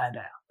 Over and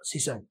out. See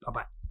you soon.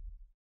 Bye-bye.